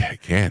 I go, I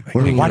can't.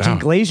 We're watching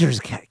glaciers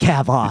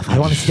calve off. I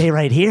want to stay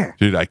right here.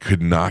 Dude, I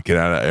could not get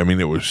out. I mean,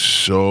 it was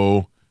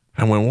so...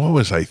 I went, what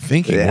was I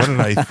thinking? What did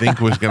I think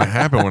was going to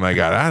happen when I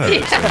got out of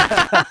this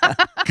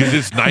thing? Because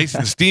it's nice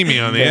and steamy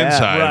on the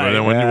inside. Right,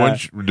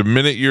 but then the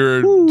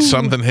minute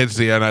something hits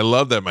the end, I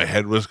love that my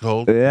head was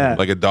cold. Yeah.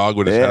 Like a dog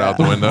with his head out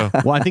the window.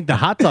 Well, I think the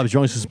hot tubs, you're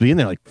only supposed to be in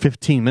there like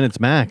 15 minutes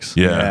max.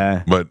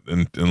 Yeah. But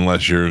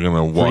unless you're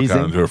going to walk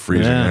out into a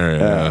freezing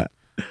area.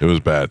 It was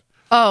bad.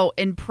 Oh,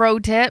 and pro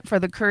tip for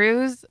the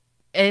cruise,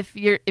 if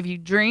you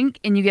drink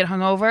and you get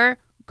hungover,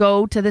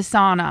 go to the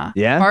sauna.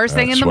 Yeah. First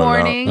thing in the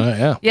morning.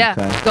 Yeah.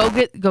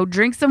 Okay. Go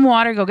drink some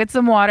water, go get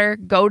some water,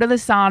 go to the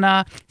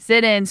sauna,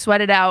 sit in, sweat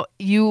it out.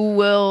 You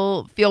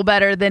will feel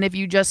better than if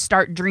you just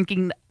start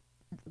drinking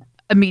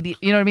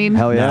immediately. You know what I mean?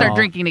 Hell yeah. Start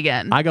drinking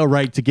again. I go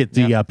right to get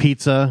the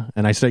pizza,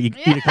 and I start, you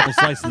eat a couple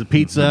slices of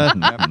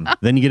pizza,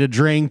 then you get a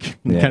drink,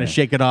 and kind of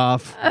shake it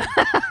off.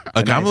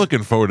 Like, I'm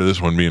looking forward to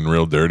this one being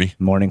real dirty.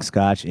 Morning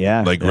scotch,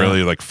 like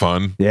really like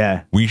fun.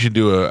 Yeah, we should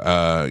do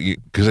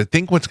because I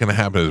think what's going to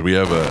happen is we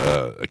have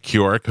a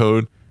QR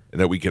code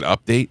that we could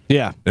update.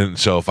 Yeah. And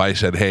so if I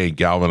said, hey,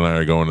 Galvin and I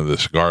are going to the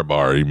cigar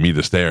bar, you meet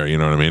us there, you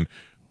know what I mean?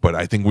 But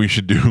I think we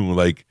should do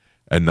like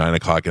at 9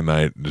 o'clock at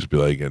night, just be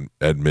like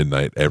at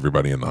midnight,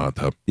 everybody in the hot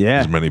tub. Yeah.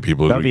 As many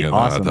people as That'd we be get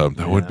awesome. in the hot tub.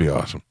 That would be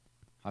awesome.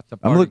 Hot tub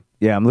I'm party.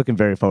 I'm looking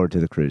very forward to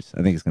the cruise.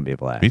 I think it's going to be a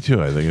blast. Me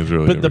too. I think it's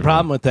really But gonna the be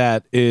problem with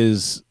that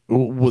is,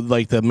 with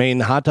like the main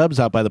hot tubs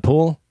out by the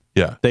pool,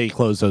 yeah, they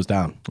close those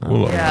down.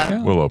 We'll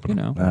open.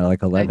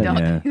 Like 11,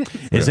 yeah.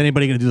 Is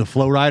anybody going to do the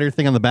flow rider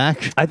thing on the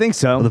back? I think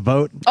so. The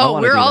boat?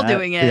 Oh, we're all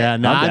doing it. Yeah,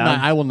 no, I'm down.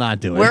 I will not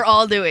do it. We're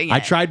all doing it. I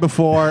tried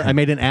before. I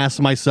made an ass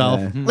of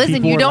myself. Listen,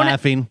 People you were don't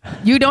laughing.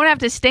 You don't have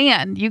to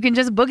stand. You can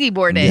just boogie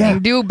board it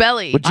and do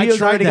belly. I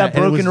tried that.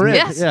 and it was-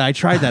 Yes. Yeah, I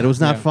tried that. It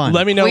was not fun.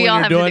 Let me know We when all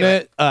you're have to doing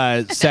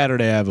do it.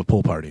 Saturday, I have a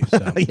pool party. So.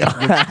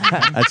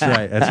 That's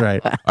right. That's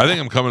right. I think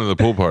I'm coming to the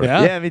pool party.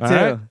 Yeah? Yeah, me too. All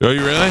right. Oh,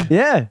 you really?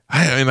 Yeah.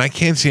 I mean, I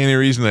can't see any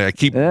reason that I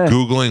keep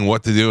Googling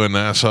what to do in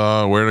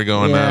Nassau, where to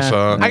go in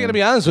Nassau. I got to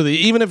be honest with you.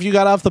 Even if you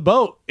got off the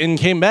boat and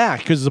came back,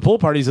 because the pool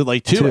party's at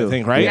like 2, I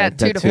think, right? Yeah,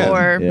 2 to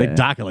 4. They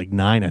dock at like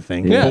 9, I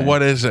think. Yeah. Well,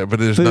 what is it? But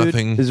there's Food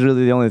nothing. is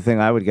really the only thing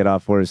I would get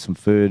off for is some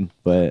food.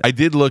 But I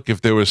did look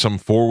if there was some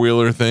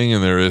 4-wheeler thing,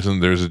 and there isn't.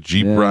 There's a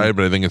Jeep Yeah. ride,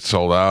 but I think it's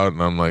sold out.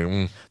 And I'm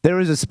like, there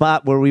was a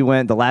spot where we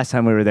went the last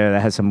time we were there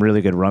that has some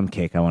really good rum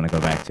cake I want to go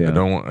back to. I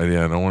don't want.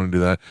 Yeah, I don't want to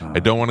do that. I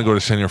don't want to go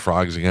to Senior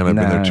Frogs again. I've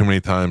been there No. too many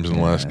times in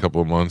the last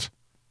couple of months.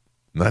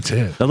 And that's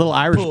it. The little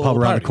Irish pub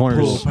around the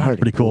corner is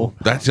pretty cool.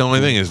 That's the only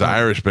thing is the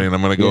Irish thing.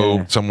 I'm going to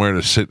go somewhere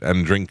to sit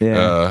and drink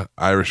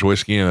Irish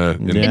whiskey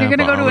And you're going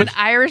to go to an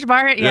Irish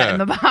bar? Yeah, in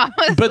the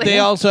Bahamas. But they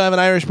also have an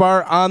Irish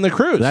bar on the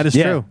cruise. That is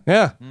true.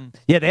 Yeah.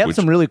 Yeah, they have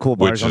some really cool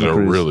bars which on is the a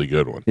cruise. really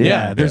good one.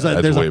 Yeah, there's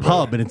that's a way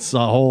pub, and it's a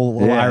whole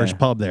little Yeah. Irish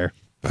pub there.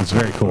 That's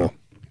very cool.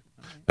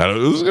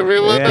 This is gonna be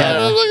a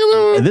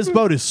little And this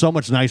boat is so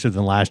much nicer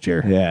than last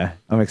year. Yeah,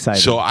 I'm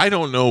excited. So I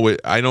don't know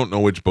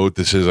which boat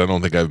this is. I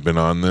don't think I've been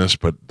on this,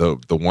 but the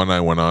one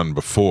I went on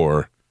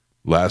before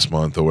last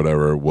month or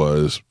whatever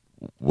was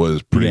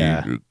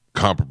pretty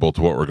comparable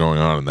to what we're going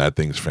on, and that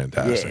thing's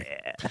fantastic.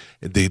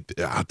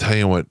 I'll tell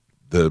you what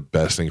the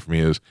best thing for me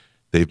is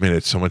they've made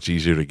it so much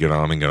easier to get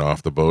on and get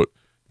off the boat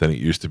than it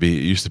used to be.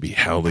 It used to be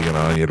hell to get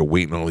on. You had to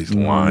wait in all these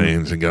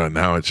lines and go.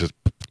 Now it's just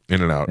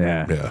in and out.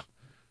 Yeah.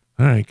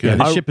 All right, good.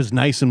 Yeah, the ship is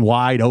nice and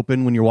wide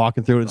open when you're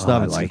walking through it and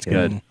stuff. I It's, like it's it.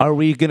 good. Are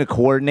we going to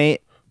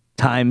coordinate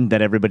time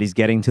that everybody's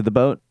getting to the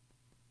boat?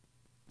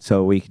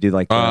 So we could do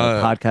like the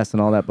podcast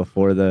and all that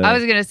before the. I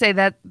was going to say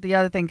that the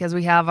other thing, because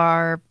we have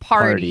our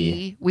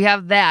party. We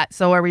have that.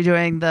 So are we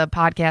doing the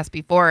podcast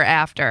before or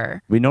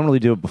after? We normally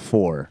do it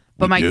before.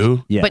 But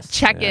Yes. but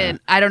check-in,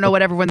 I don't know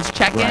what everyone's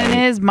check-in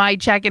is. My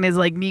check-in is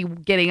like me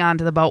getting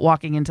onto the boat,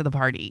 walking into the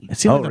party. It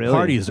seems like the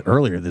party is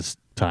earlier this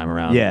time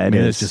around. Yeah, I it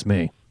mean, is. it's just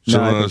me. So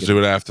No, I let's think do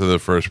it after the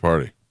first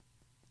party.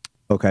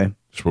 Okay.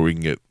 Just where we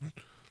can get a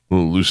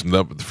little loosened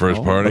up at the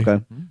first party.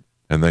 Okay.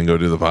 And then go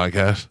do the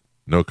podcast.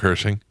 No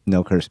cursing.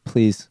 No curse,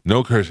 please.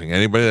 No cursing.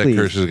 Anybody that Please.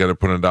 curses got to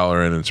put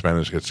 $1 in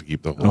Spanish gets to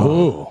keep the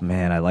whole. Oh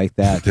man, I like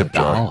that. Tip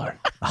jar.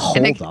 A whole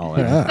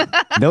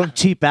 $1. Don't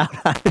cheap out.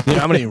 You know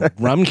how many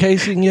rum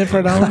case you can get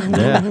for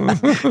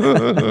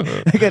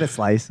 $1? I get a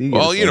slice. You get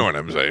Well, a you know slice.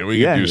 what I'm saying.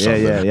 We can do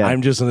something. Yeah.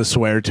 I'm just going to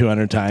swear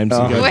 200 times. You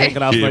guys Wait. take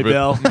it off my Keep it.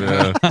 bill.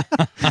 Yeah.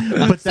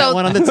 Put that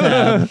one on the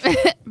tab.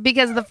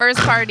 Because the first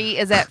party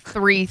is at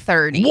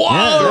 3:30.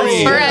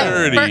 Whoa! For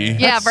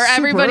 3:30. for super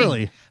everybody.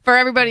 early. For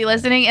everybody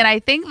listening, and I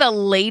think the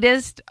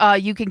latest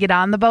you can get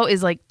on the boat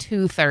is like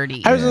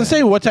 2:30. I was going to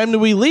say, what time do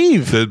we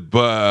leave?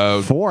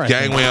 The 4, I think.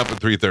 gangway up at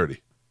 3:30.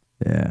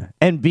 Yeah.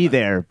 And be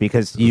there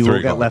because you 3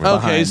 will get o'clock. left Okay,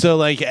 behind. so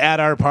like at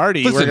our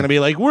party, we're Listen. going to be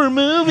like, we're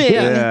moving.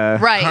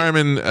 Yeah. Right.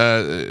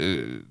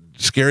 Carmen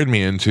scared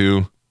me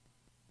into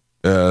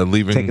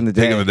leaving, Taking the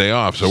day.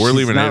 off. So we're She's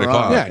leaving not at 8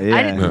 o'clock. Yeah. Yeah.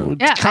 I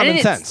didn't. Yeah, Common I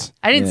didn't, sense.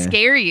 I didn't Yeah.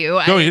 scare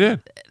you. No, you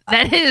did.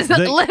 That is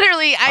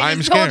literally. I I'm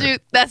just told scared. you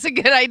that's a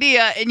good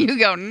idea, and you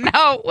go,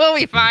 "No, we'll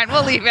be fine.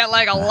 We'll leave at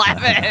like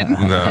 11.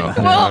 No.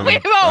 Well, we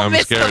won't I'm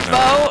miss the scared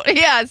now. boat."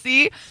 Yeah,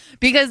 see,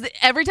 because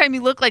every time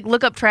you look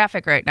up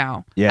traffic right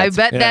now. Yeah, I it's-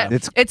 bet yeah.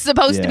 that it's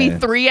supposed to be yeah.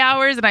 3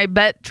 hours, and I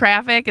bet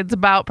traffic it's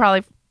about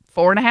probably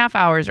 4.5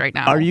 hours right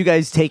now. Are you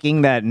guys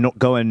taking that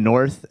going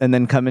north and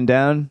then coming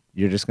down?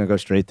 You're just gonna go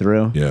straight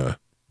through. Yeah.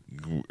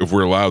 If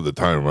we're allowed the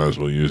time, might as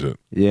well use it.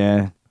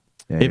 Yeah.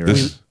 Yeah. If you're we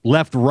right.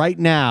 left right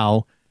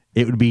now,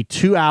 it would be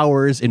 2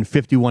 hours and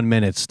 51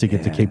 minutes to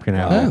get to Cape Oh,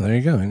 Canaveral. there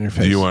you go, in your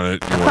face. Do you want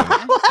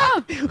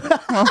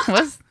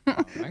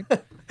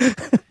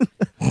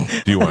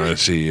to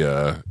see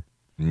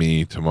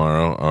me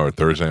tomorrow or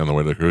Thursday on the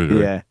way to the cruise?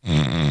 Right?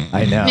 Yeah.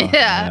 I know.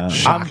 Yeah. I know.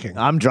 Shocking.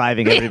 I'm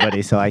driving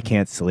everybody, so I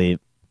can't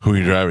sleep. Who are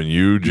you driving?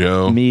 You,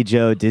 Joe? Me,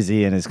 Joe,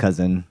 Dizzy, and his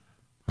cousin.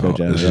 Oh,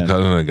 Joe, is his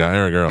cousin a guy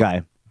or a girl?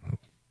 Guy.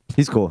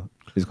 He's cool.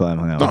 He's cool. I'm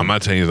hung out No, with I'm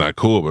not saying he's not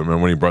cool, but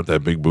remember when he brought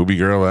that big booby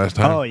girl last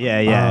time? Oh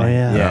yeah, yeah, Oh,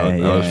 yeah. yeah.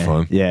 That was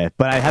fun. Yeah,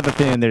 but I have a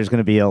feeling there's going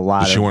to be a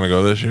lot Does she of want to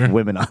go this year?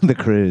 women on the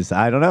cruise.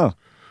 I don't know.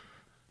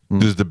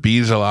 Does the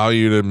bees allow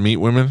you to meet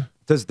women?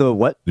 Does the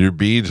what? Your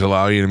beads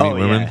allow you to meet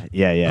women?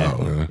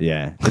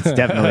 Yeah. It's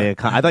definitely a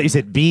I thought you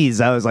said bees.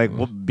 I was like,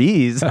 well,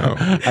 bees?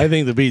 I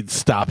think the beads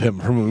stop him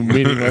from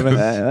meeting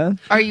women.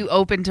 Are you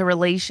open to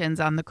relations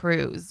on the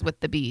cruise with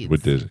the beads?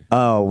 With Disney.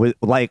 Oh,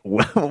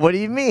 what do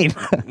you mean?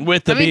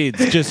 With the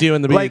beads, just you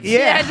and the beads. Like,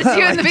 yeah, just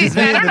you and the beads.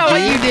 I don't know what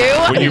you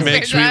do. When you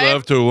make sweet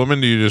love to a woman,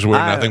 do you just wear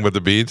nothing but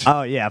the beads?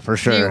 Oh yeah, for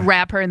sure. Do you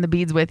wrap her in the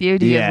beads with you?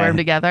 Do you guys wear them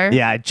together?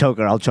 Yeah, I'll choke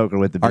her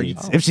with the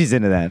beads if she's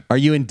into that. Are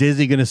you and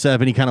Dizzy going to set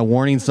up any kind of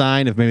warning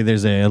sign if maybe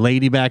there's a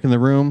lady back in the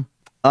room?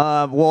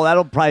 Well,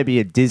 that'll probably be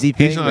a Dizzy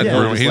thing. He's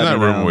not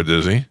rooming with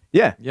Dizzy.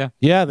 Yeah.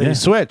 They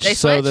switch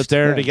so that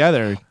they're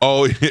together.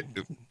 Oh,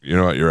 you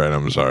know what? You're right.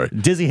 I'm sorry.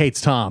 Dizzy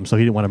hates Tom, so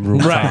he didn't want to room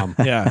with Tom.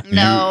 Yeah.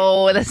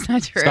 No, that's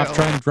not true. Stop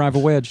trying to drive a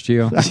wedge,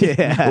 Gio.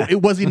 Yeah.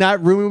 Was he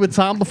not rooming with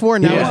Tom before?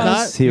 Now he's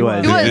not? He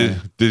was.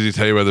 Did he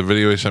tell you about the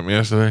video he sent me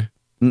yesterday?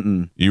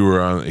 Mm-mm. You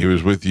were on. He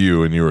was with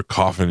you, and you were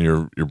coughing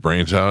your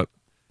brains out.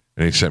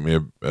 And he sent me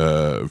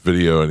a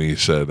video, and he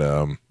said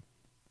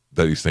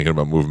that he's thinking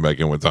about moving back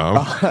in with Tom.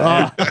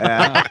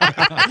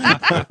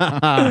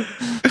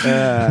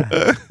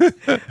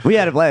 We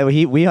had a blast.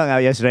 We hung out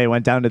yesterday,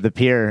 went down to the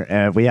pier,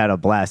 and we had a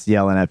blast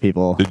yelling at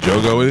people. Did Joe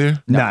go with you?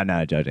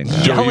 No, joking.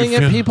 Yelling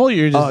at people?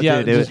 You're just,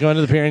 dude, just going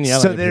to the pier and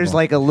yelling So at there's people.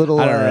 like a little.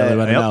 I don't really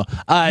want to know.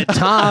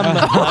 Tom,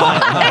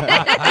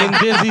 in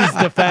Dizzy's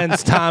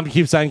defense, Tom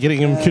keeps on getting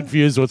him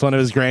confused with one of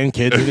his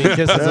grandkids, and he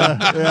kisses him.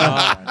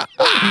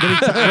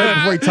 Right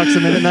before he tucks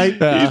him in at night.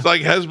 He's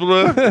like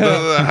Hezbollah,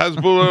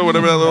 Hezbollah,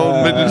 whatever that little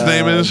midget's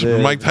name is.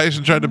 Mike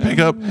Tyson tried to pick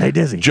up. Hey,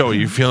 Dizzy. Joe, are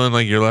you feeling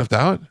like you're left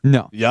out?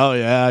 No. Yo,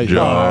 yeah.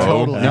 Joe.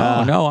 Totally.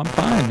 No, I'm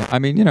fine. I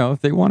mean,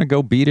 if they want to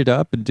go beat it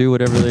up and do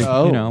whatever they,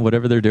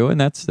 whatever they're doing,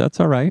 that's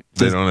all right.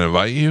 They don't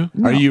invite you?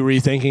 No. Are you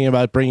rethinking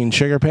about bringing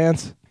sugar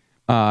pants?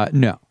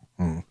 No.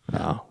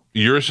 No.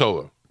 You're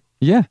solo.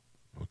 Yeah.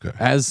 Okay.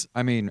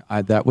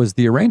 That was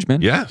the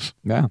arrangement. Yes.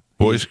 Yeah.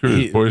 Boys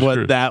cruise.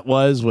 What that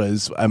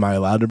was, am I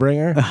allowed to bring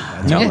her?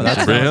 No,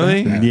 that's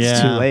really?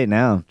 It's too late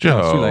now. Joe.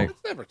 It's too late.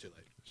 It's never too late.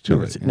 It's too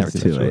late. Never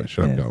too late.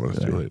 Shut up, Goblin.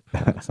 It's too late.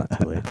 It's not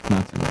too late. It's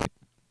not too late.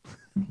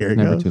 Here it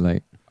Never goes. too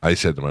late. I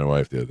said to my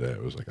wife the other day, I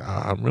was like,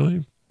 I'm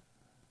really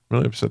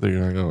upset that you're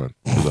not going.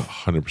 It was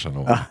 100%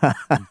 alone.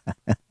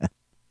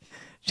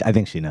 I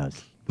think she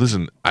knows.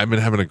 Listen, I've been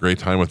having a great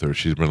time with her.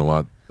 She's been a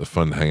lot of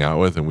fun to hang out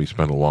with, and we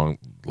spent a lot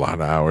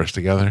of hours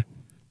together.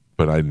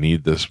 But I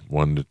need this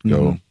one to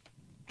go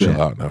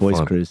chill out and have Boys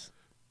fun. cruise.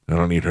 I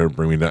don't need her to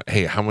bring me down.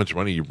 Hey, how much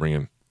money are you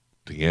bringing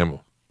to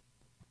gamble?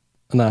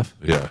 Enough.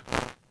 Yeah.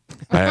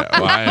 Okay.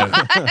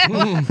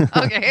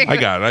 I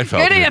got it. I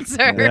felt Good it.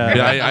 answer.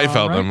 Yeah, I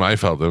felt them. I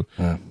felt them.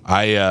 Yeah.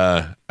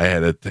 I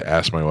had to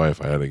ask my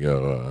wife. I had to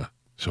go.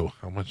 So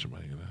how much am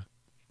I gonna?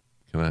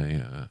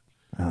 Can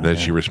I? Then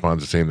she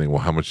responds the same thing. Well,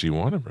 how much do you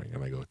want to bring?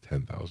 And I go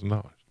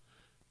 $10,000.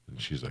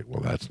 And she's like,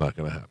 well, that's not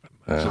going to happen.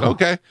 I said,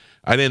 okay.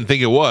 I didn't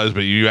think it was,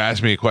 but you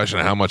asked me a question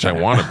of how much I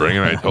want to bring,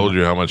 and I told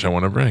you how much I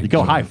want to bring. You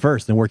go high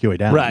first, then work your way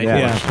down. Right. Yeah.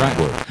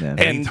 Yeah.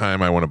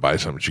 Anytime I want to buy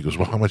something, she goes,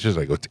 well, how much is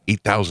it? I go, it's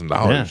 $8,000.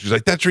 Yeah. She's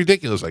like, that's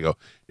ridiculous. I go,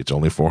 it's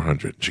only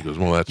 $400. She goes,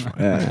 well, that's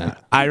fine.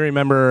 I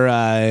remember,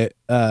 I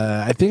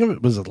think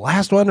it was the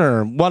last one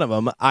or one of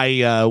them.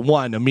 I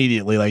won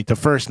immediately. Like the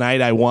first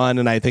night I won,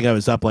 and I think I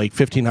was up like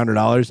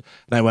 $1,500.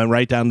 And I went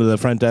right down to the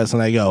front desk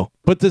and I go,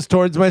 put this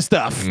towards my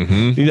stuff.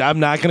 I'm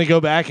not going to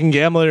go back and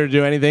gamble it or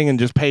do anything, and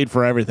just paid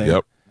for everything.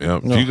 Yep.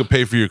 If you could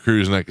pay for your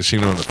cruise in that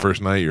casino on the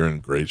first night, you're in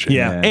great shape.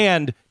 Yeah.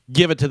 And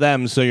give it to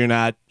them so you're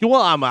not,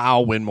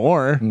 I'll win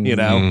more,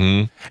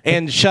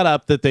 And shut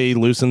up that they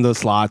loosen the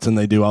slots and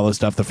they do all this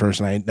stuff the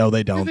first night. No,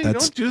 they don't. They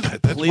That's don't do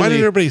that. Why did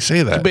everybody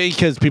say that?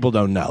 Because people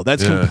don't know.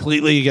 That's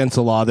completely against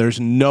the law.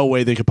 There's no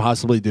way they could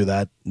possibly do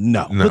that.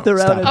 No. But they're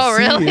out at Oh,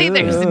 sea. really?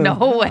 There's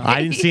no way.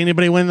 I didn't see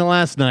anybody win the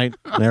last night.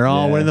 They're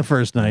all winning the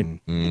first night.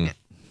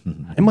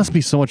 It must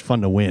be so much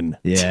fun to win.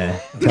 Yeah.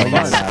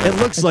 It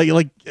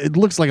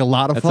looks like a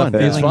lot of fun.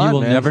 Feeling fun, you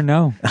will man. never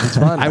know. It's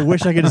fun. I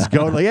wish I could just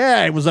go like,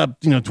 yeah, it was up,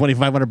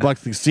 $2,500 at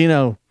the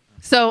casino.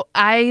 So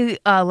I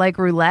like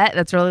roulette.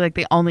 That's really like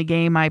the only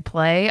game I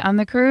play on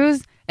the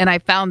cruise. And I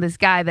found this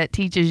guy that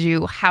teaches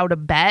you how to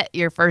bet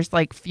your first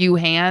like few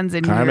hands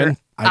and Carmen,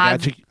 I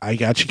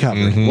got you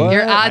covered. What?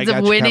 your I odds got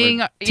of you winning.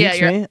 covered. Yeah,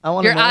 Teach me. I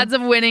wanna your know. odds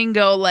of winning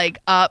go like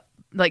up.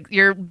 Like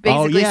you're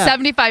basically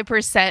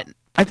 75%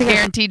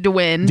 guaranteed to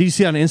win. Do you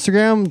see on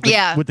Instagram?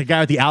 Yeah. With the guy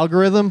with the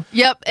algorithm?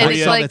 Yep. And I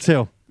it's saw like that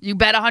too. you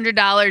bet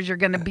 $100, you're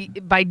gonna be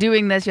by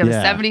doing this, you have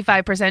a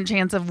 75%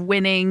 chance of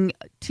winning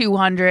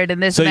 200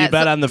 and this. So and you that.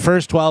 bet on the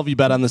first 12, you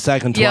bet on the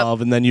second 12,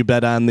 Yep. and then you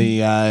bet on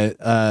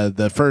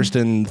the first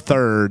and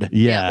third, and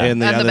the On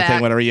the other back.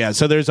 thing, whatever. Yeah.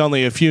 So there's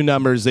only a few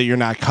numbers that you're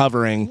not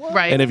covering,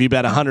 Right. And if you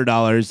bet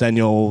 $100, then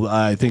you'll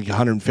I think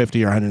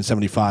 150 or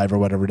 175 or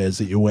whatever it is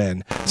that you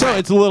win. So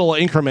it's little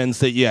increments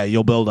that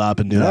you'll build up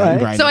and do that. And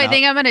grind So it I out.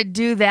 think I'm gonna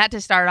do that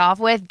to start off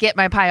with, get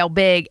my pile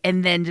big,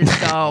 and then just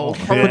go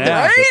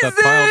Yeah.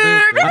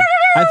 crazy.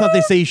 I thought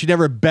they say you should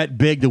never bet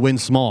big to win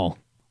small.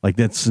 Like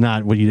that's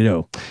not what you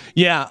do.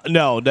 Yeah,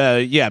 no,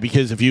 yeah,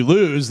 because if you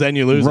lose, then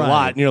you lose a Right.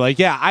 lot, and you're like,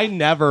 yeah, I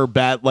never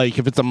bet. Like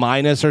if it's a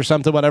minus or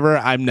something, whatever,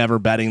 I'm never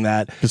betting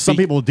that. Because some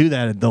people do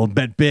that. They'll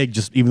bet big,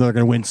 just even though they're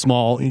going to win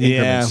small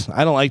increments.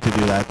 I don't like to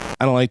do that.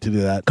 I don't like to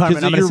do that. Carmen,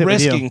 'Cause I'm gonna you're sit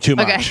with you. risking too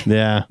Okay. much.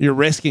 Yeah. You're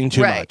risking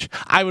too much.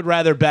 I would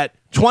rather bet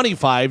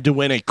 25 to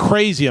win a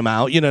crazy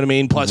amount, you know what I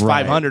mean, plus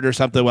Right. 500 or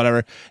something,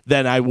 whatever,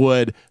 than I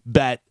would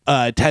bet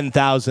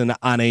 10,000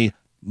 on a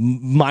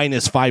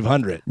minus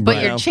 500. But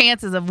you your know?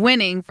 chances of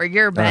winning for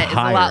your bet is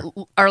higher.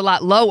 are a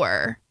lot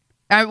lower.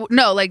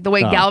 No, like the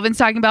way Oh. Galvin's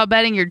talking about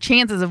betting, your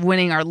chances of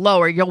winning are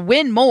lower. You'll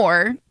win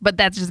more, but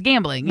that's just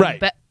gambling. You Right.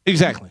 bet-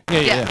 Exactly.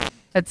 Yeah.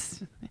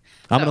 That's.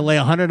 I'm going to lay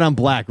 100 on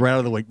black right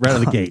out of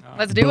the gate.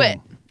 Let's do it.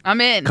 I'm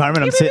in.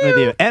 Carmen, I'm sitting with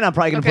you. And I'm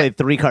probably going to play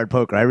 3-card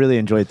poker. I really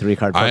enjoyed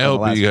 3-card poker. I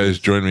hope you guys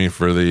join me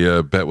for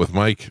the bet with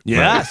Mike.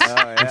 Yes.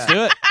 Let's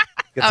do it.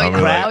 Yeah,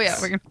 we're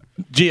gonna.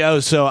 Geo,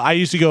 so I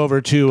used to go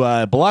over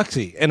to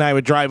Biloxi, and I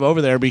would drive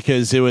over there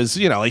because it was,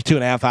 like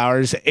 2.5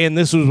 hours. And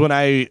this was when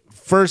I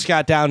first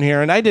got down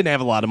here, and I didn't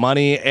have a lot of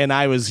money, and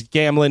I was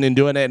gambling and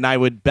doing it, and I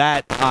would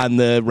bet on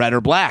the red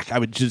or black. I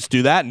would just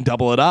do that and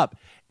double it up.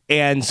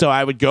 And so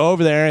I would go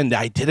over there, and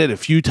I did it a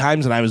few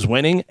times, and I was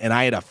winning, and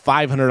I had a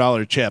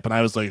 $500 chip, and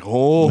I was like,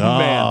 oh,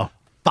 man,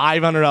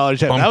 $500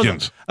 chip.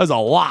 Pumpkins. That was a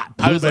lot.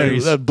 I was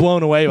Blueberries. like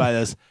blown away by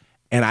this.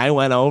 And I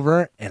went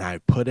over, and I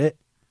put it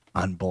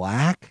on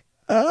black.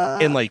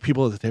 And like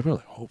people at the table were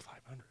like, oh,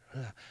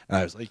 500. And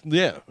I was like,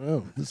 yeah,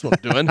 oh, this is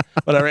what I'm doing.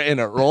 Whatever. And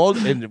it rolled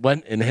and it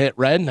went and hit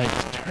red. And I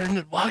just turned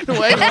and walked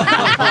away.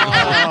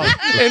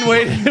 And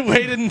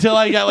waited until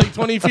I got like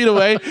 20 feet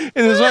away. And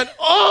just went,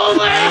 oh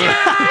my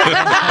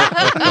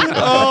God.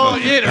 Oh,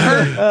 it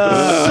hurt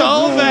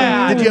so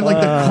bad. Did you have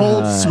like the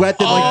cold sweat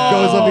that like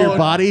goes over your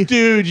body?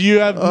 Dude, you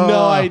have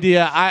no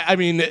idea. I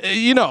mean,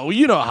 you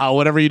know how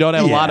whenever you don't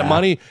have a lot of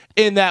money,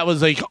 and that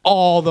was like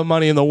all the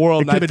money in the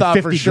world. It And I could've been thought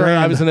for 50 sure I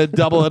grand. was going to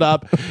double it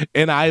up,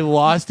 and I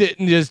lost it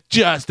and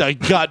just a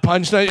gut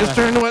punch. And I just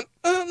turned and went,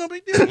 oh, no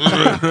big deal.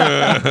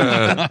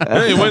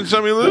 Hey, you win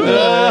some, you lose.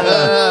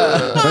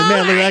 But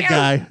man, look at that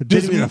guy. It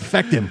didn't even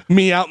affect him.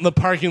 Me out in the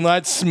parking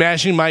lot,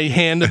 smashing my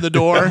hand in the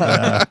door.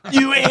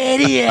 You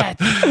idiot.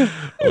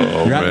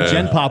 You're out in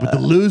Gen Pop with the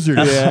losers.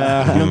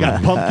 Yeah. You don't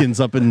got pumpkins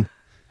up in.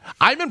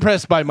 I'm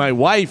impressed by my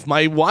wife.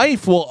 My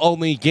wife will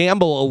only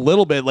gamble a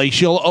little bit. Like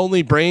she'll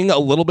only bring a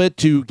little bit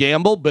to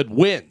gamble, but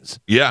wins.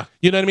 Yeah.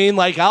 You know what I mean?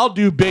 Like I'll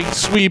do big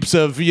sweeps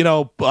of,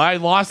 I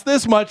lost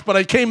this much, but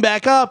I came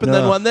back up and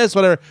then won this,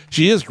 whatever.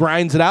 She just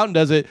grinds it out and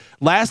does it.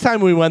 Last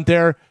time we went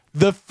there,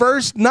 the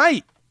first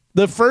night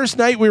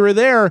we were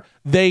there,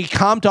 they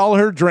comped all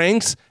her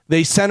drinks.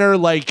 They sent her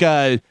like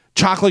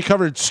chocolate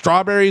covered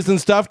strawberries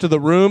and stuff to the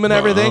room and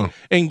everything,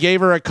 and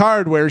gave her a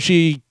card where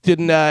she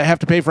didn't have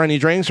to pay for any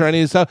drinks or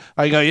any stuff.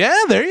 I go, yeah,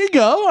 there you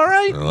go. All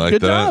right. I like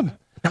Good that. job.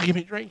 Now give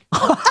me a drink.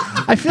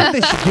 I feel like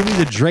they should give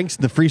you the drinks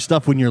and the free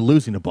stuff when you're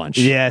losing a bunch.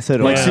 Yeah, so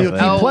do Like, I. so you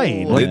keep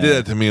playing. They did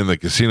that to me in the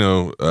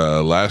casino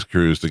last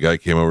cruise. The guy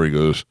came over. He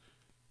goes,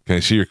 "Can I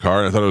see your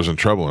card?" I thought I was in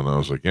trouble, and I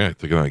was like, "Yeah." I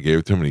took it. I gave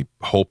it to him, and he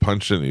hole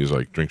punched it. And he's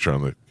like, "Drinks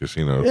around the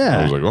casino." Yeah.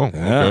 I was like, "Oh, okay,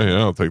 yeah,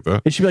 I'll take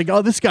that." It should be like,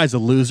 oh, this guy's a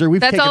loser.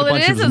 We've That's taken all a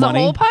bunch it of is his a money.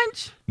 hole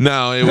punch.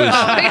 No, it was.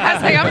 I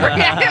was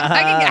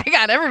like, I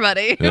got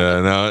everybody.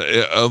 Yeah,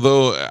 no.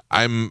 Although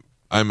I'm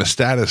a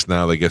status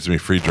now that gets me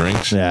free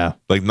drinks. Yeah.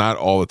 Like not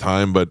all the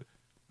time, but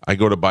I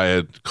go to buy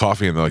a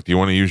coffee and they're like, "Do you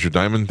want to use your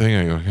diamond thing?"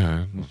 I go,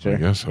 "Yeah, I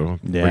guess so."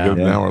 Yeah. We get it an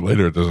Yeah. hour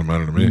later. It doesn't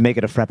matter to me. Make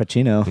it a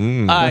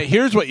frappuccino.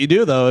 Here's what you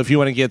do though, if you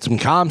want to get some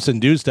comps and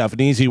do stuff. An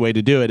easy way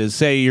to do it is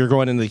say you're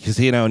going into the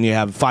casino and you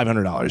have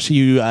 $500.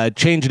 You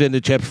change it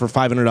into chips for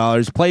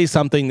 $500. Play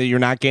something that you're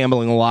not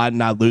gambling a lot,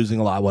 not losing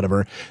a lot,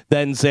 whatever.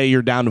 Then say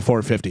you're down to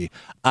 $450.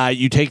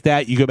 You take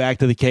that, you go back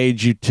to the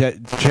cage, you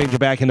change it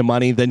back into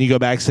money. Then you go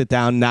back, sit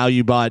down. Now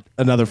you bought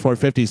another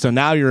 $450. So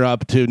now you're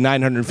up to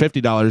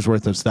 $950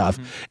 worth of stuff.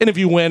 And if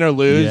you win or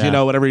lose,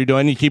 Yeah. whatever you're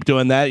doing, you keep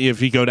doing that.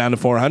 If you go down to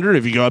 400,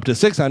 if you go up to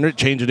 600,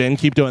 change it in,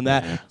 keep doing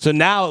that. So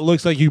now it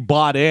looks like you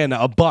bought in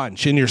a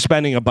bunch and you're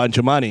spending a bunch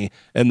of money,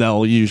 and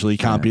they'll usually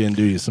comp you and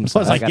do you some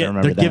Plus, stuff.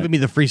 they're giving me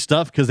the free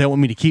stuff because they want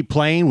me to keep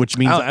playing, which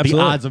means Oh, the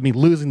absolutely. odds of me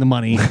losing the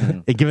money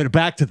and giving it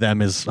back to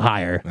them is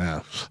higher. Yeah.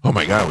 Oh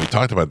my God, we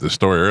talked about this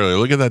story earlier.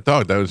 Look at that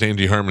dog. That was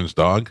Angie Herman's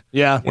dog.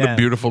 Yeah. What a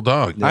beautiful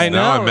dog. I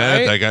Now know, I'm mad at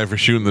right? that guy for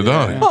shooting the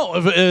dog. Oh,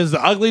 if it is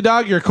the ugly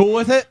dog, you're cool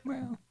with it?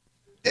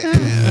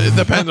 It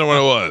depends on what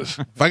it was.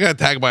 If I got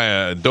attacked by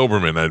a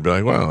Doberman, I'd be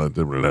like, well, it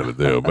did what it had to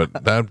do.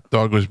 But that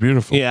dog was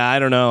beautiful. Yeah, I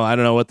don't know. I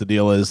don't know what the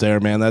deal is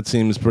there, man. That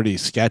seems pretty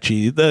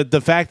sketchy.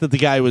 The fact that the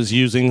guy was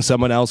using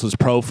someone else's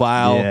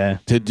profile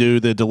to do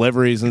the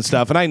deliveries and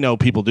stuff, and I know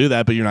people do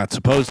that, but you're not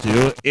supposed to.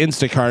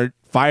 Instacart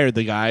fired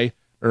the guy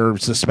or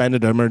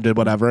suspended him or did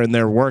whatever, and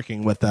they're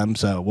working with them,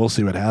 so we'll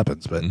see what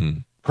happens. But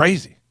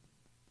crazy.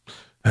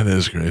 That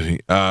is crazy.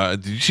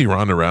 Did you see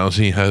Ronda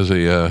Rousey has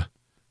a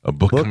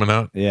book coming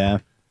out? Yeah.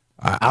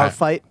 Our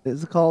Fight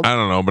is it called? I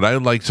don't know, but I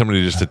would like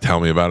somebody just to tell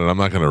me about it. I'm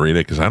not going to read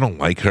it because I don't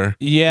like her.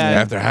 Yeah.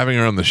 After having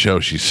her on the show,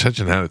 she's such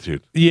an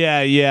attitude.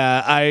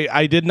 Yeah.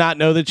 I did not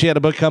know that she had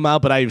a book come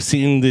out, but I've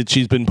seen that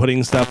she's been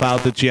putting stuff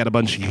out that she had a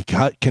bunch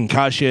of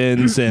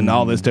concussions and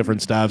all this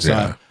different stuff.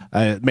 So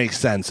it makes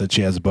sense that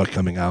she has a book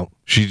coming out.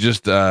 She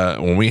just,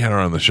 when we had her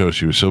on the show,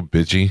 she was so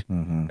bitchy.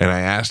 And I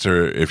asked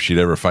her if she'd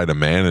ever fight a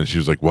man, and she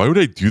was like, why would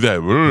I do that?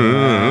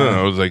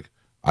 I was like,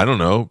 I don't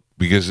know,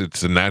 because it's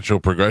the natural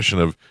progression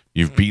of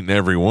you've beaten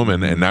every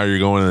woman, and now you're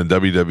going in the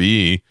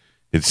WWE.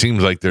 It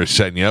seems like they're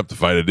setting you up to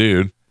fight a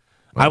dude.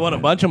 I won a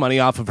bunch of money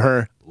off of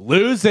her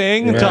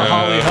losing to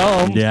Holly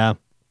Holm. Yeah.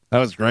 That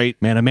was great.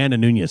 Man, Amanda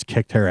Nunes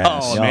kicked her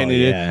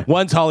ass.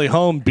 Once Holly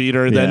Holm beat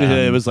her, then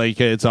it was like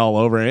it's all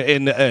over.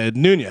 And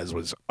Nunes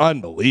was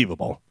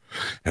unbelievable.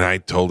 And I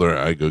told her,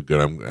 I go, good.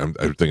 I'm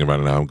thinking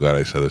about it now. I'm glad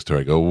I said this to her.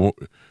 I go,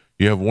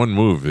 you have one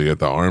move. You got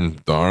the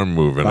arm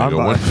move, and I go,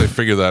 once they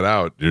figure that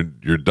out,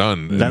 you're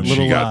done. That and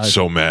little, she got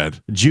so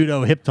mad.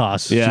 Judo hip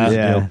toss.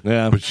 Yeah.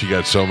 But she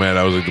got so mad.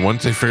 I was like,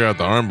 once they figure out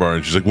the arm bar,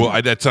 and she's like,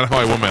 well, that's not how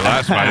I won my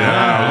last fight. And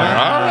I was like,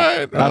 all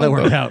right, how that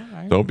worked out.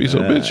 Don't be so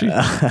bitchy.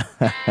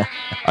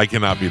 I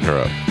cannot beat her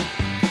up.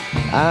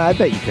 I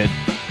bet you could.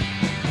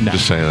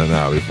 Just saying that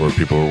now before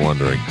people were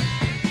wondering.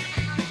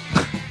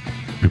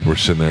 People were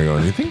sitting there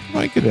going, you think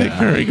Mike could take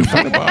her? He can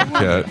fight a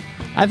bobcat.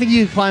 I think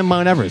you can climb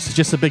Mount Everest. It's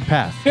just a big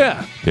path.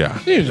 Yeah.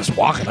 You're just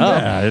walking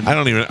up.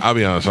 Yeah, I'll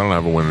be honest, I don't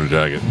have a winter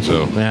jacket,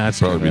 so it's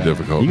probably be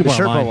difficult. The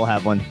Sherpa will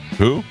have one.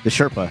 Who? The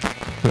Sherpa.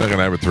 They're not going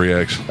to have a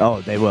 3X.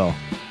 Oh, they will.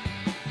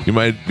 You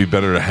might be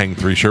better to hang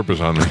 3 Sherpas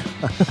on me.